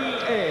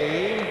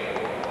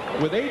 3A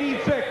with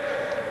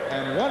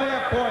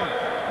 86.5 points.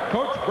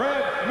 Coach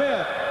Brad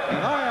Smith in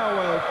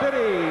Iowa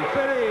City.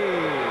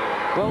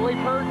 Well, we've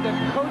heard the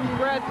Coach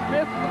Brad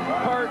Smith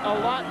part a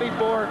lot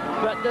before,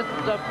 but this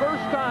is the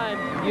first time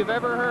you've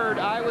ever heard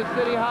Iowa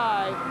City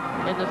High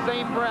in the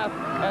same breath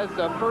as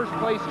the first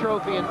place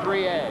trophy in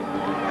 3A.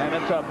 And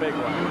it's a big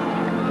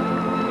one.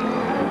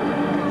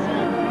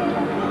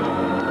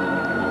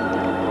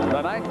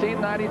 The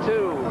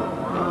 1992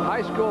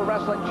 High School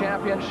Wrestling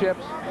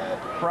Championships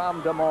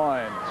from Des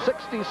Moines,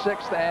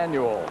 66th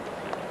annual.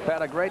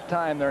 Had a great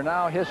time. They're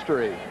now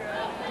history.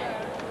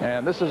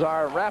 And this is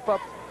our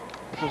wrap-up.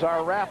 This is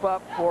our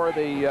wrap-up for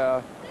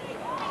the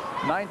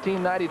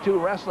 1992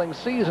 wrestling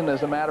season,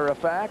 as a matter of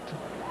fact.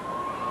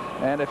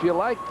 And if you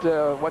liked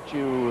what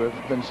you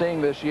have been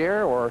seeing this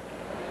year, or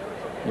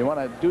you want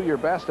to do your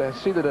best to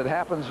see that it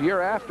happens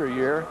year after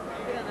year,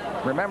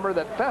 remember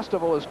that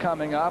Festival is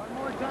coming up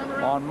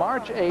on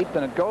March 8th,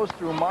 and it goes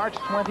through March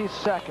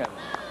 22nd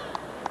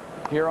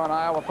here on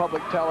Iowa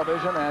Public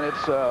Television, and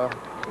it's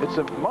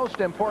a most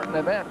important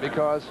event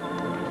because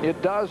it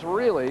does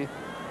really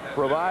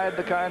provide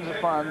the kinds of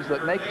funds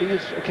that make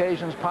these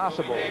occasions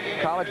possible.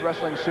 College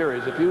Wrestling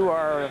Series. If you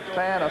are a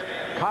fan of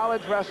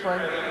college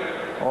wrestling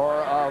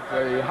or of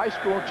the high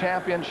school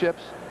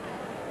championships,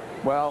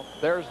 well,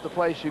 there's the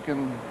place you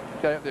can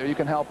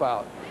help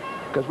out,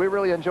 because we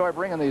really enjoy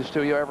bringing these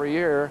to you every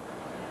year.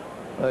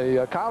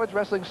 The College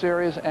Wrestling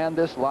Series and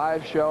this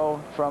live show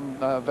from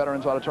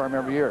Veterans Auditorium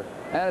every year.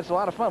 And it's a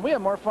lot of fun. We have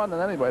more fun than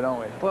anybody, don't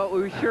we? Well,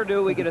 we sure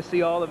do. We get to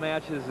see all the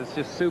matches. It's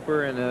just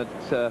super, and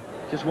it's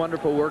just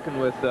wonderful working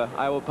with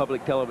Iowa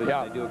Public Television.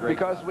 Yeah, they do a great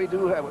because job.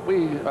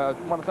 we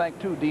want to thank,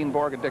 too, Dean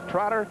Borg and Dick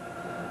Trotter.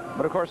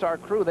 But, of course, our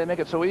crew, they make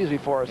it so easy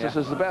for us. Yeah. This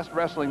is the best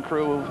wrestling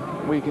crew.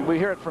 We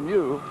hear it from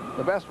you.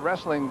 The best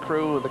wrestling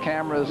crew, the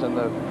cameras and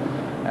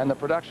the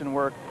production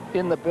work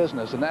in the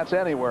business. And that's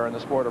anywhere in the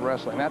sport of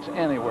wrestling. That's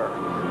anywhere.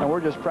 And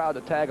we're just proud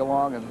to tag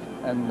along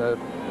and to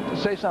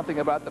say something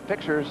about the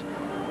pictures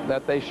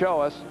that they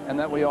show us and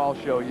that we all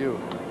show you.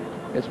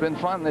 It's been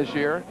fun this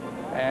year,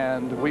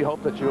 and we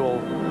hope that you'll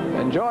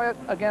enjoy it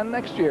again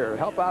next year.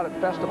 Help out at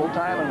festival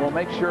time, and we'll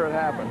make sure it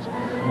happens.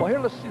 Well, here,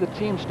 let's see the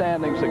team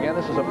standings again.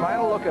 This is a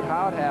final look at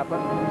how it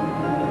happened.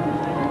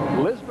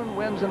 Lisbon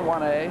wins in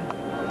 1A,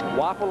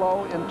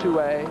 Wapello in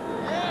 2A,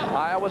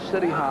 Iowa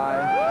City High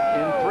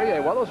in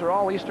 3A. Well, those are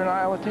all Eastern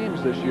Iowa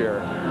teams this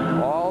year.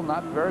 All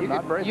not very far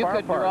apart. You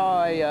could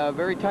draw a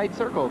very tight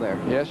circle there.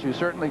 Yes, you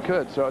certainly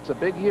could. So it's a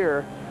big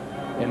year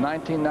in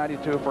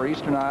 1992 for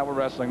Eastern Iowa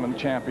Wrestling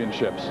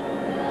Championships.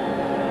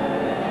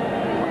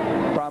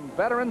 From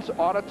Veterans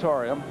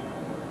Auditorium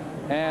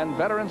and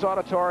Veterans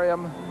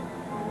Auditorium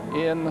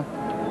in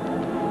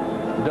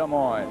Des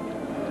Moines.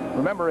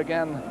 Remember,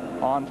 again,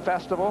 on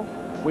Festival,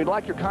 we'd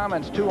like your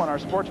comments, too, on our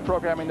sports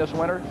programming this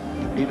winter,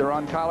 either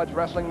on college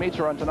wrestling meets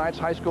or on tonight's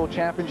high school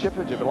championship.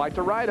 If you'd like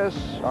to write us,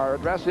 our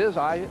address is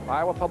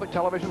Iowa Public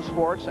Television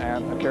Sports,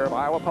 and care of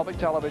Iowa Public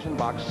Television,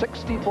 Box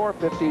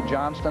 6450,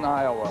 Johnston,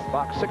 Iowa.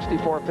 Box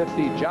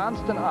 6450,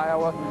 Johnston,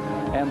 Iowa,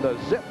 and the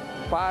zip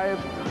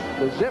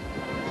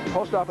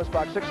Post Office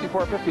Box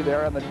 6450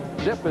 there, and the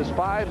zip is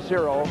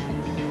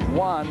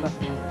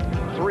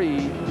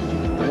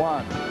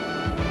 50131.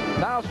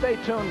 Now stay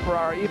tuned for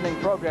our evening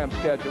program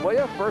schedule, will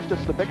you? First,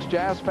 it's the Bix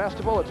Jazz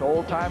Festival. It's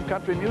old-time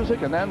country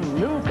music, and then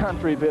new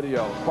country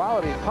video.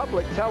 Quality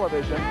public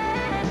television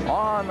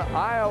on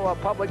Iowa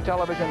Public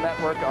Television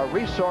Network, a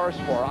resource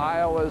for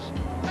Iowa's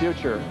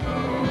future.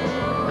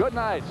 Good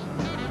night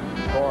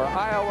for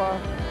Iowa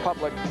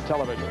Public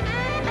Television.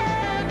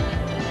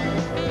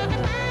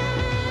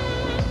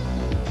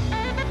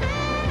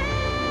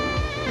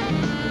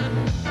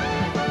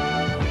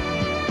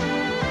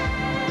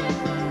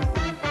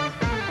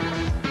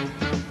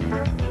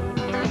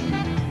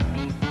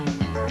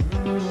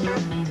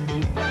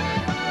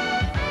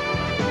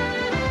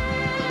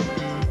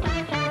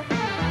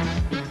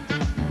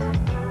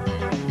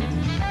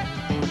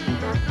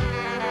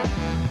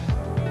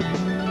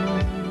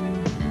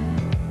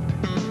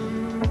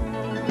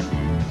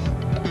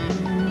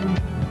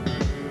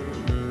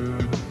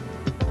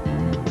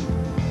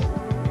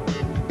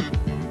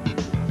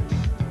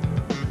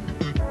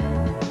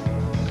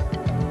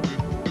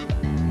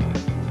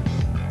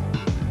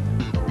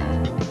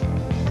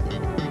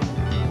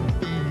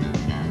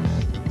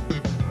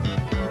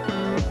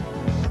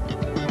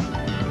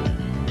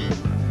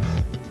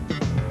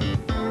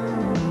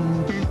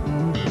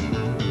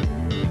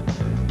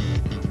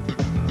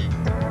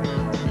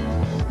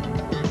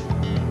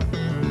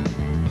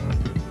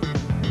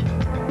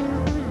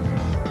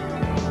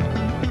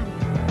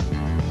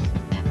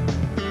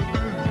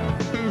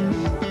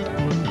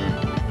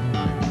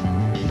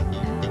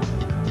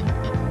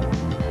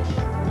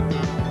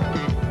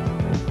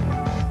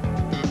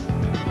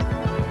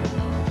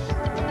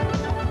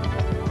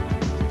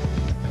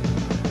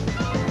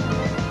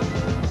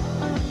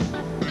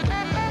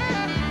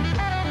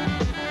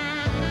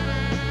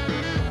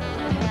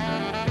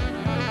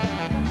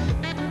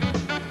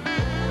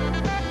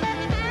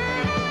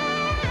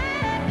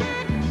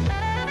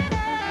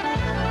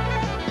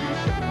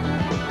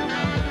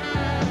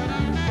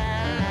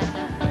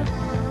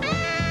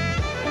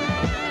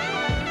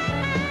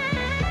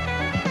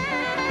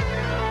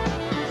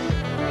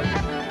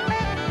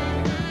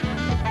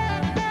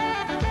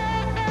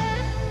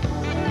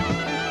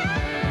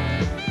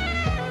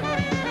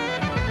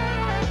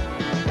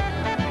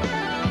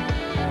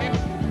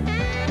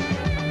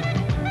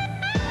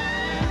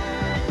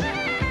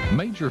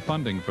 Major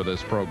funding for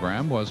this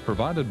program was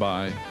provided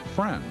by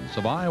Friends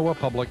of Iowa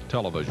Public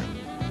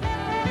Television.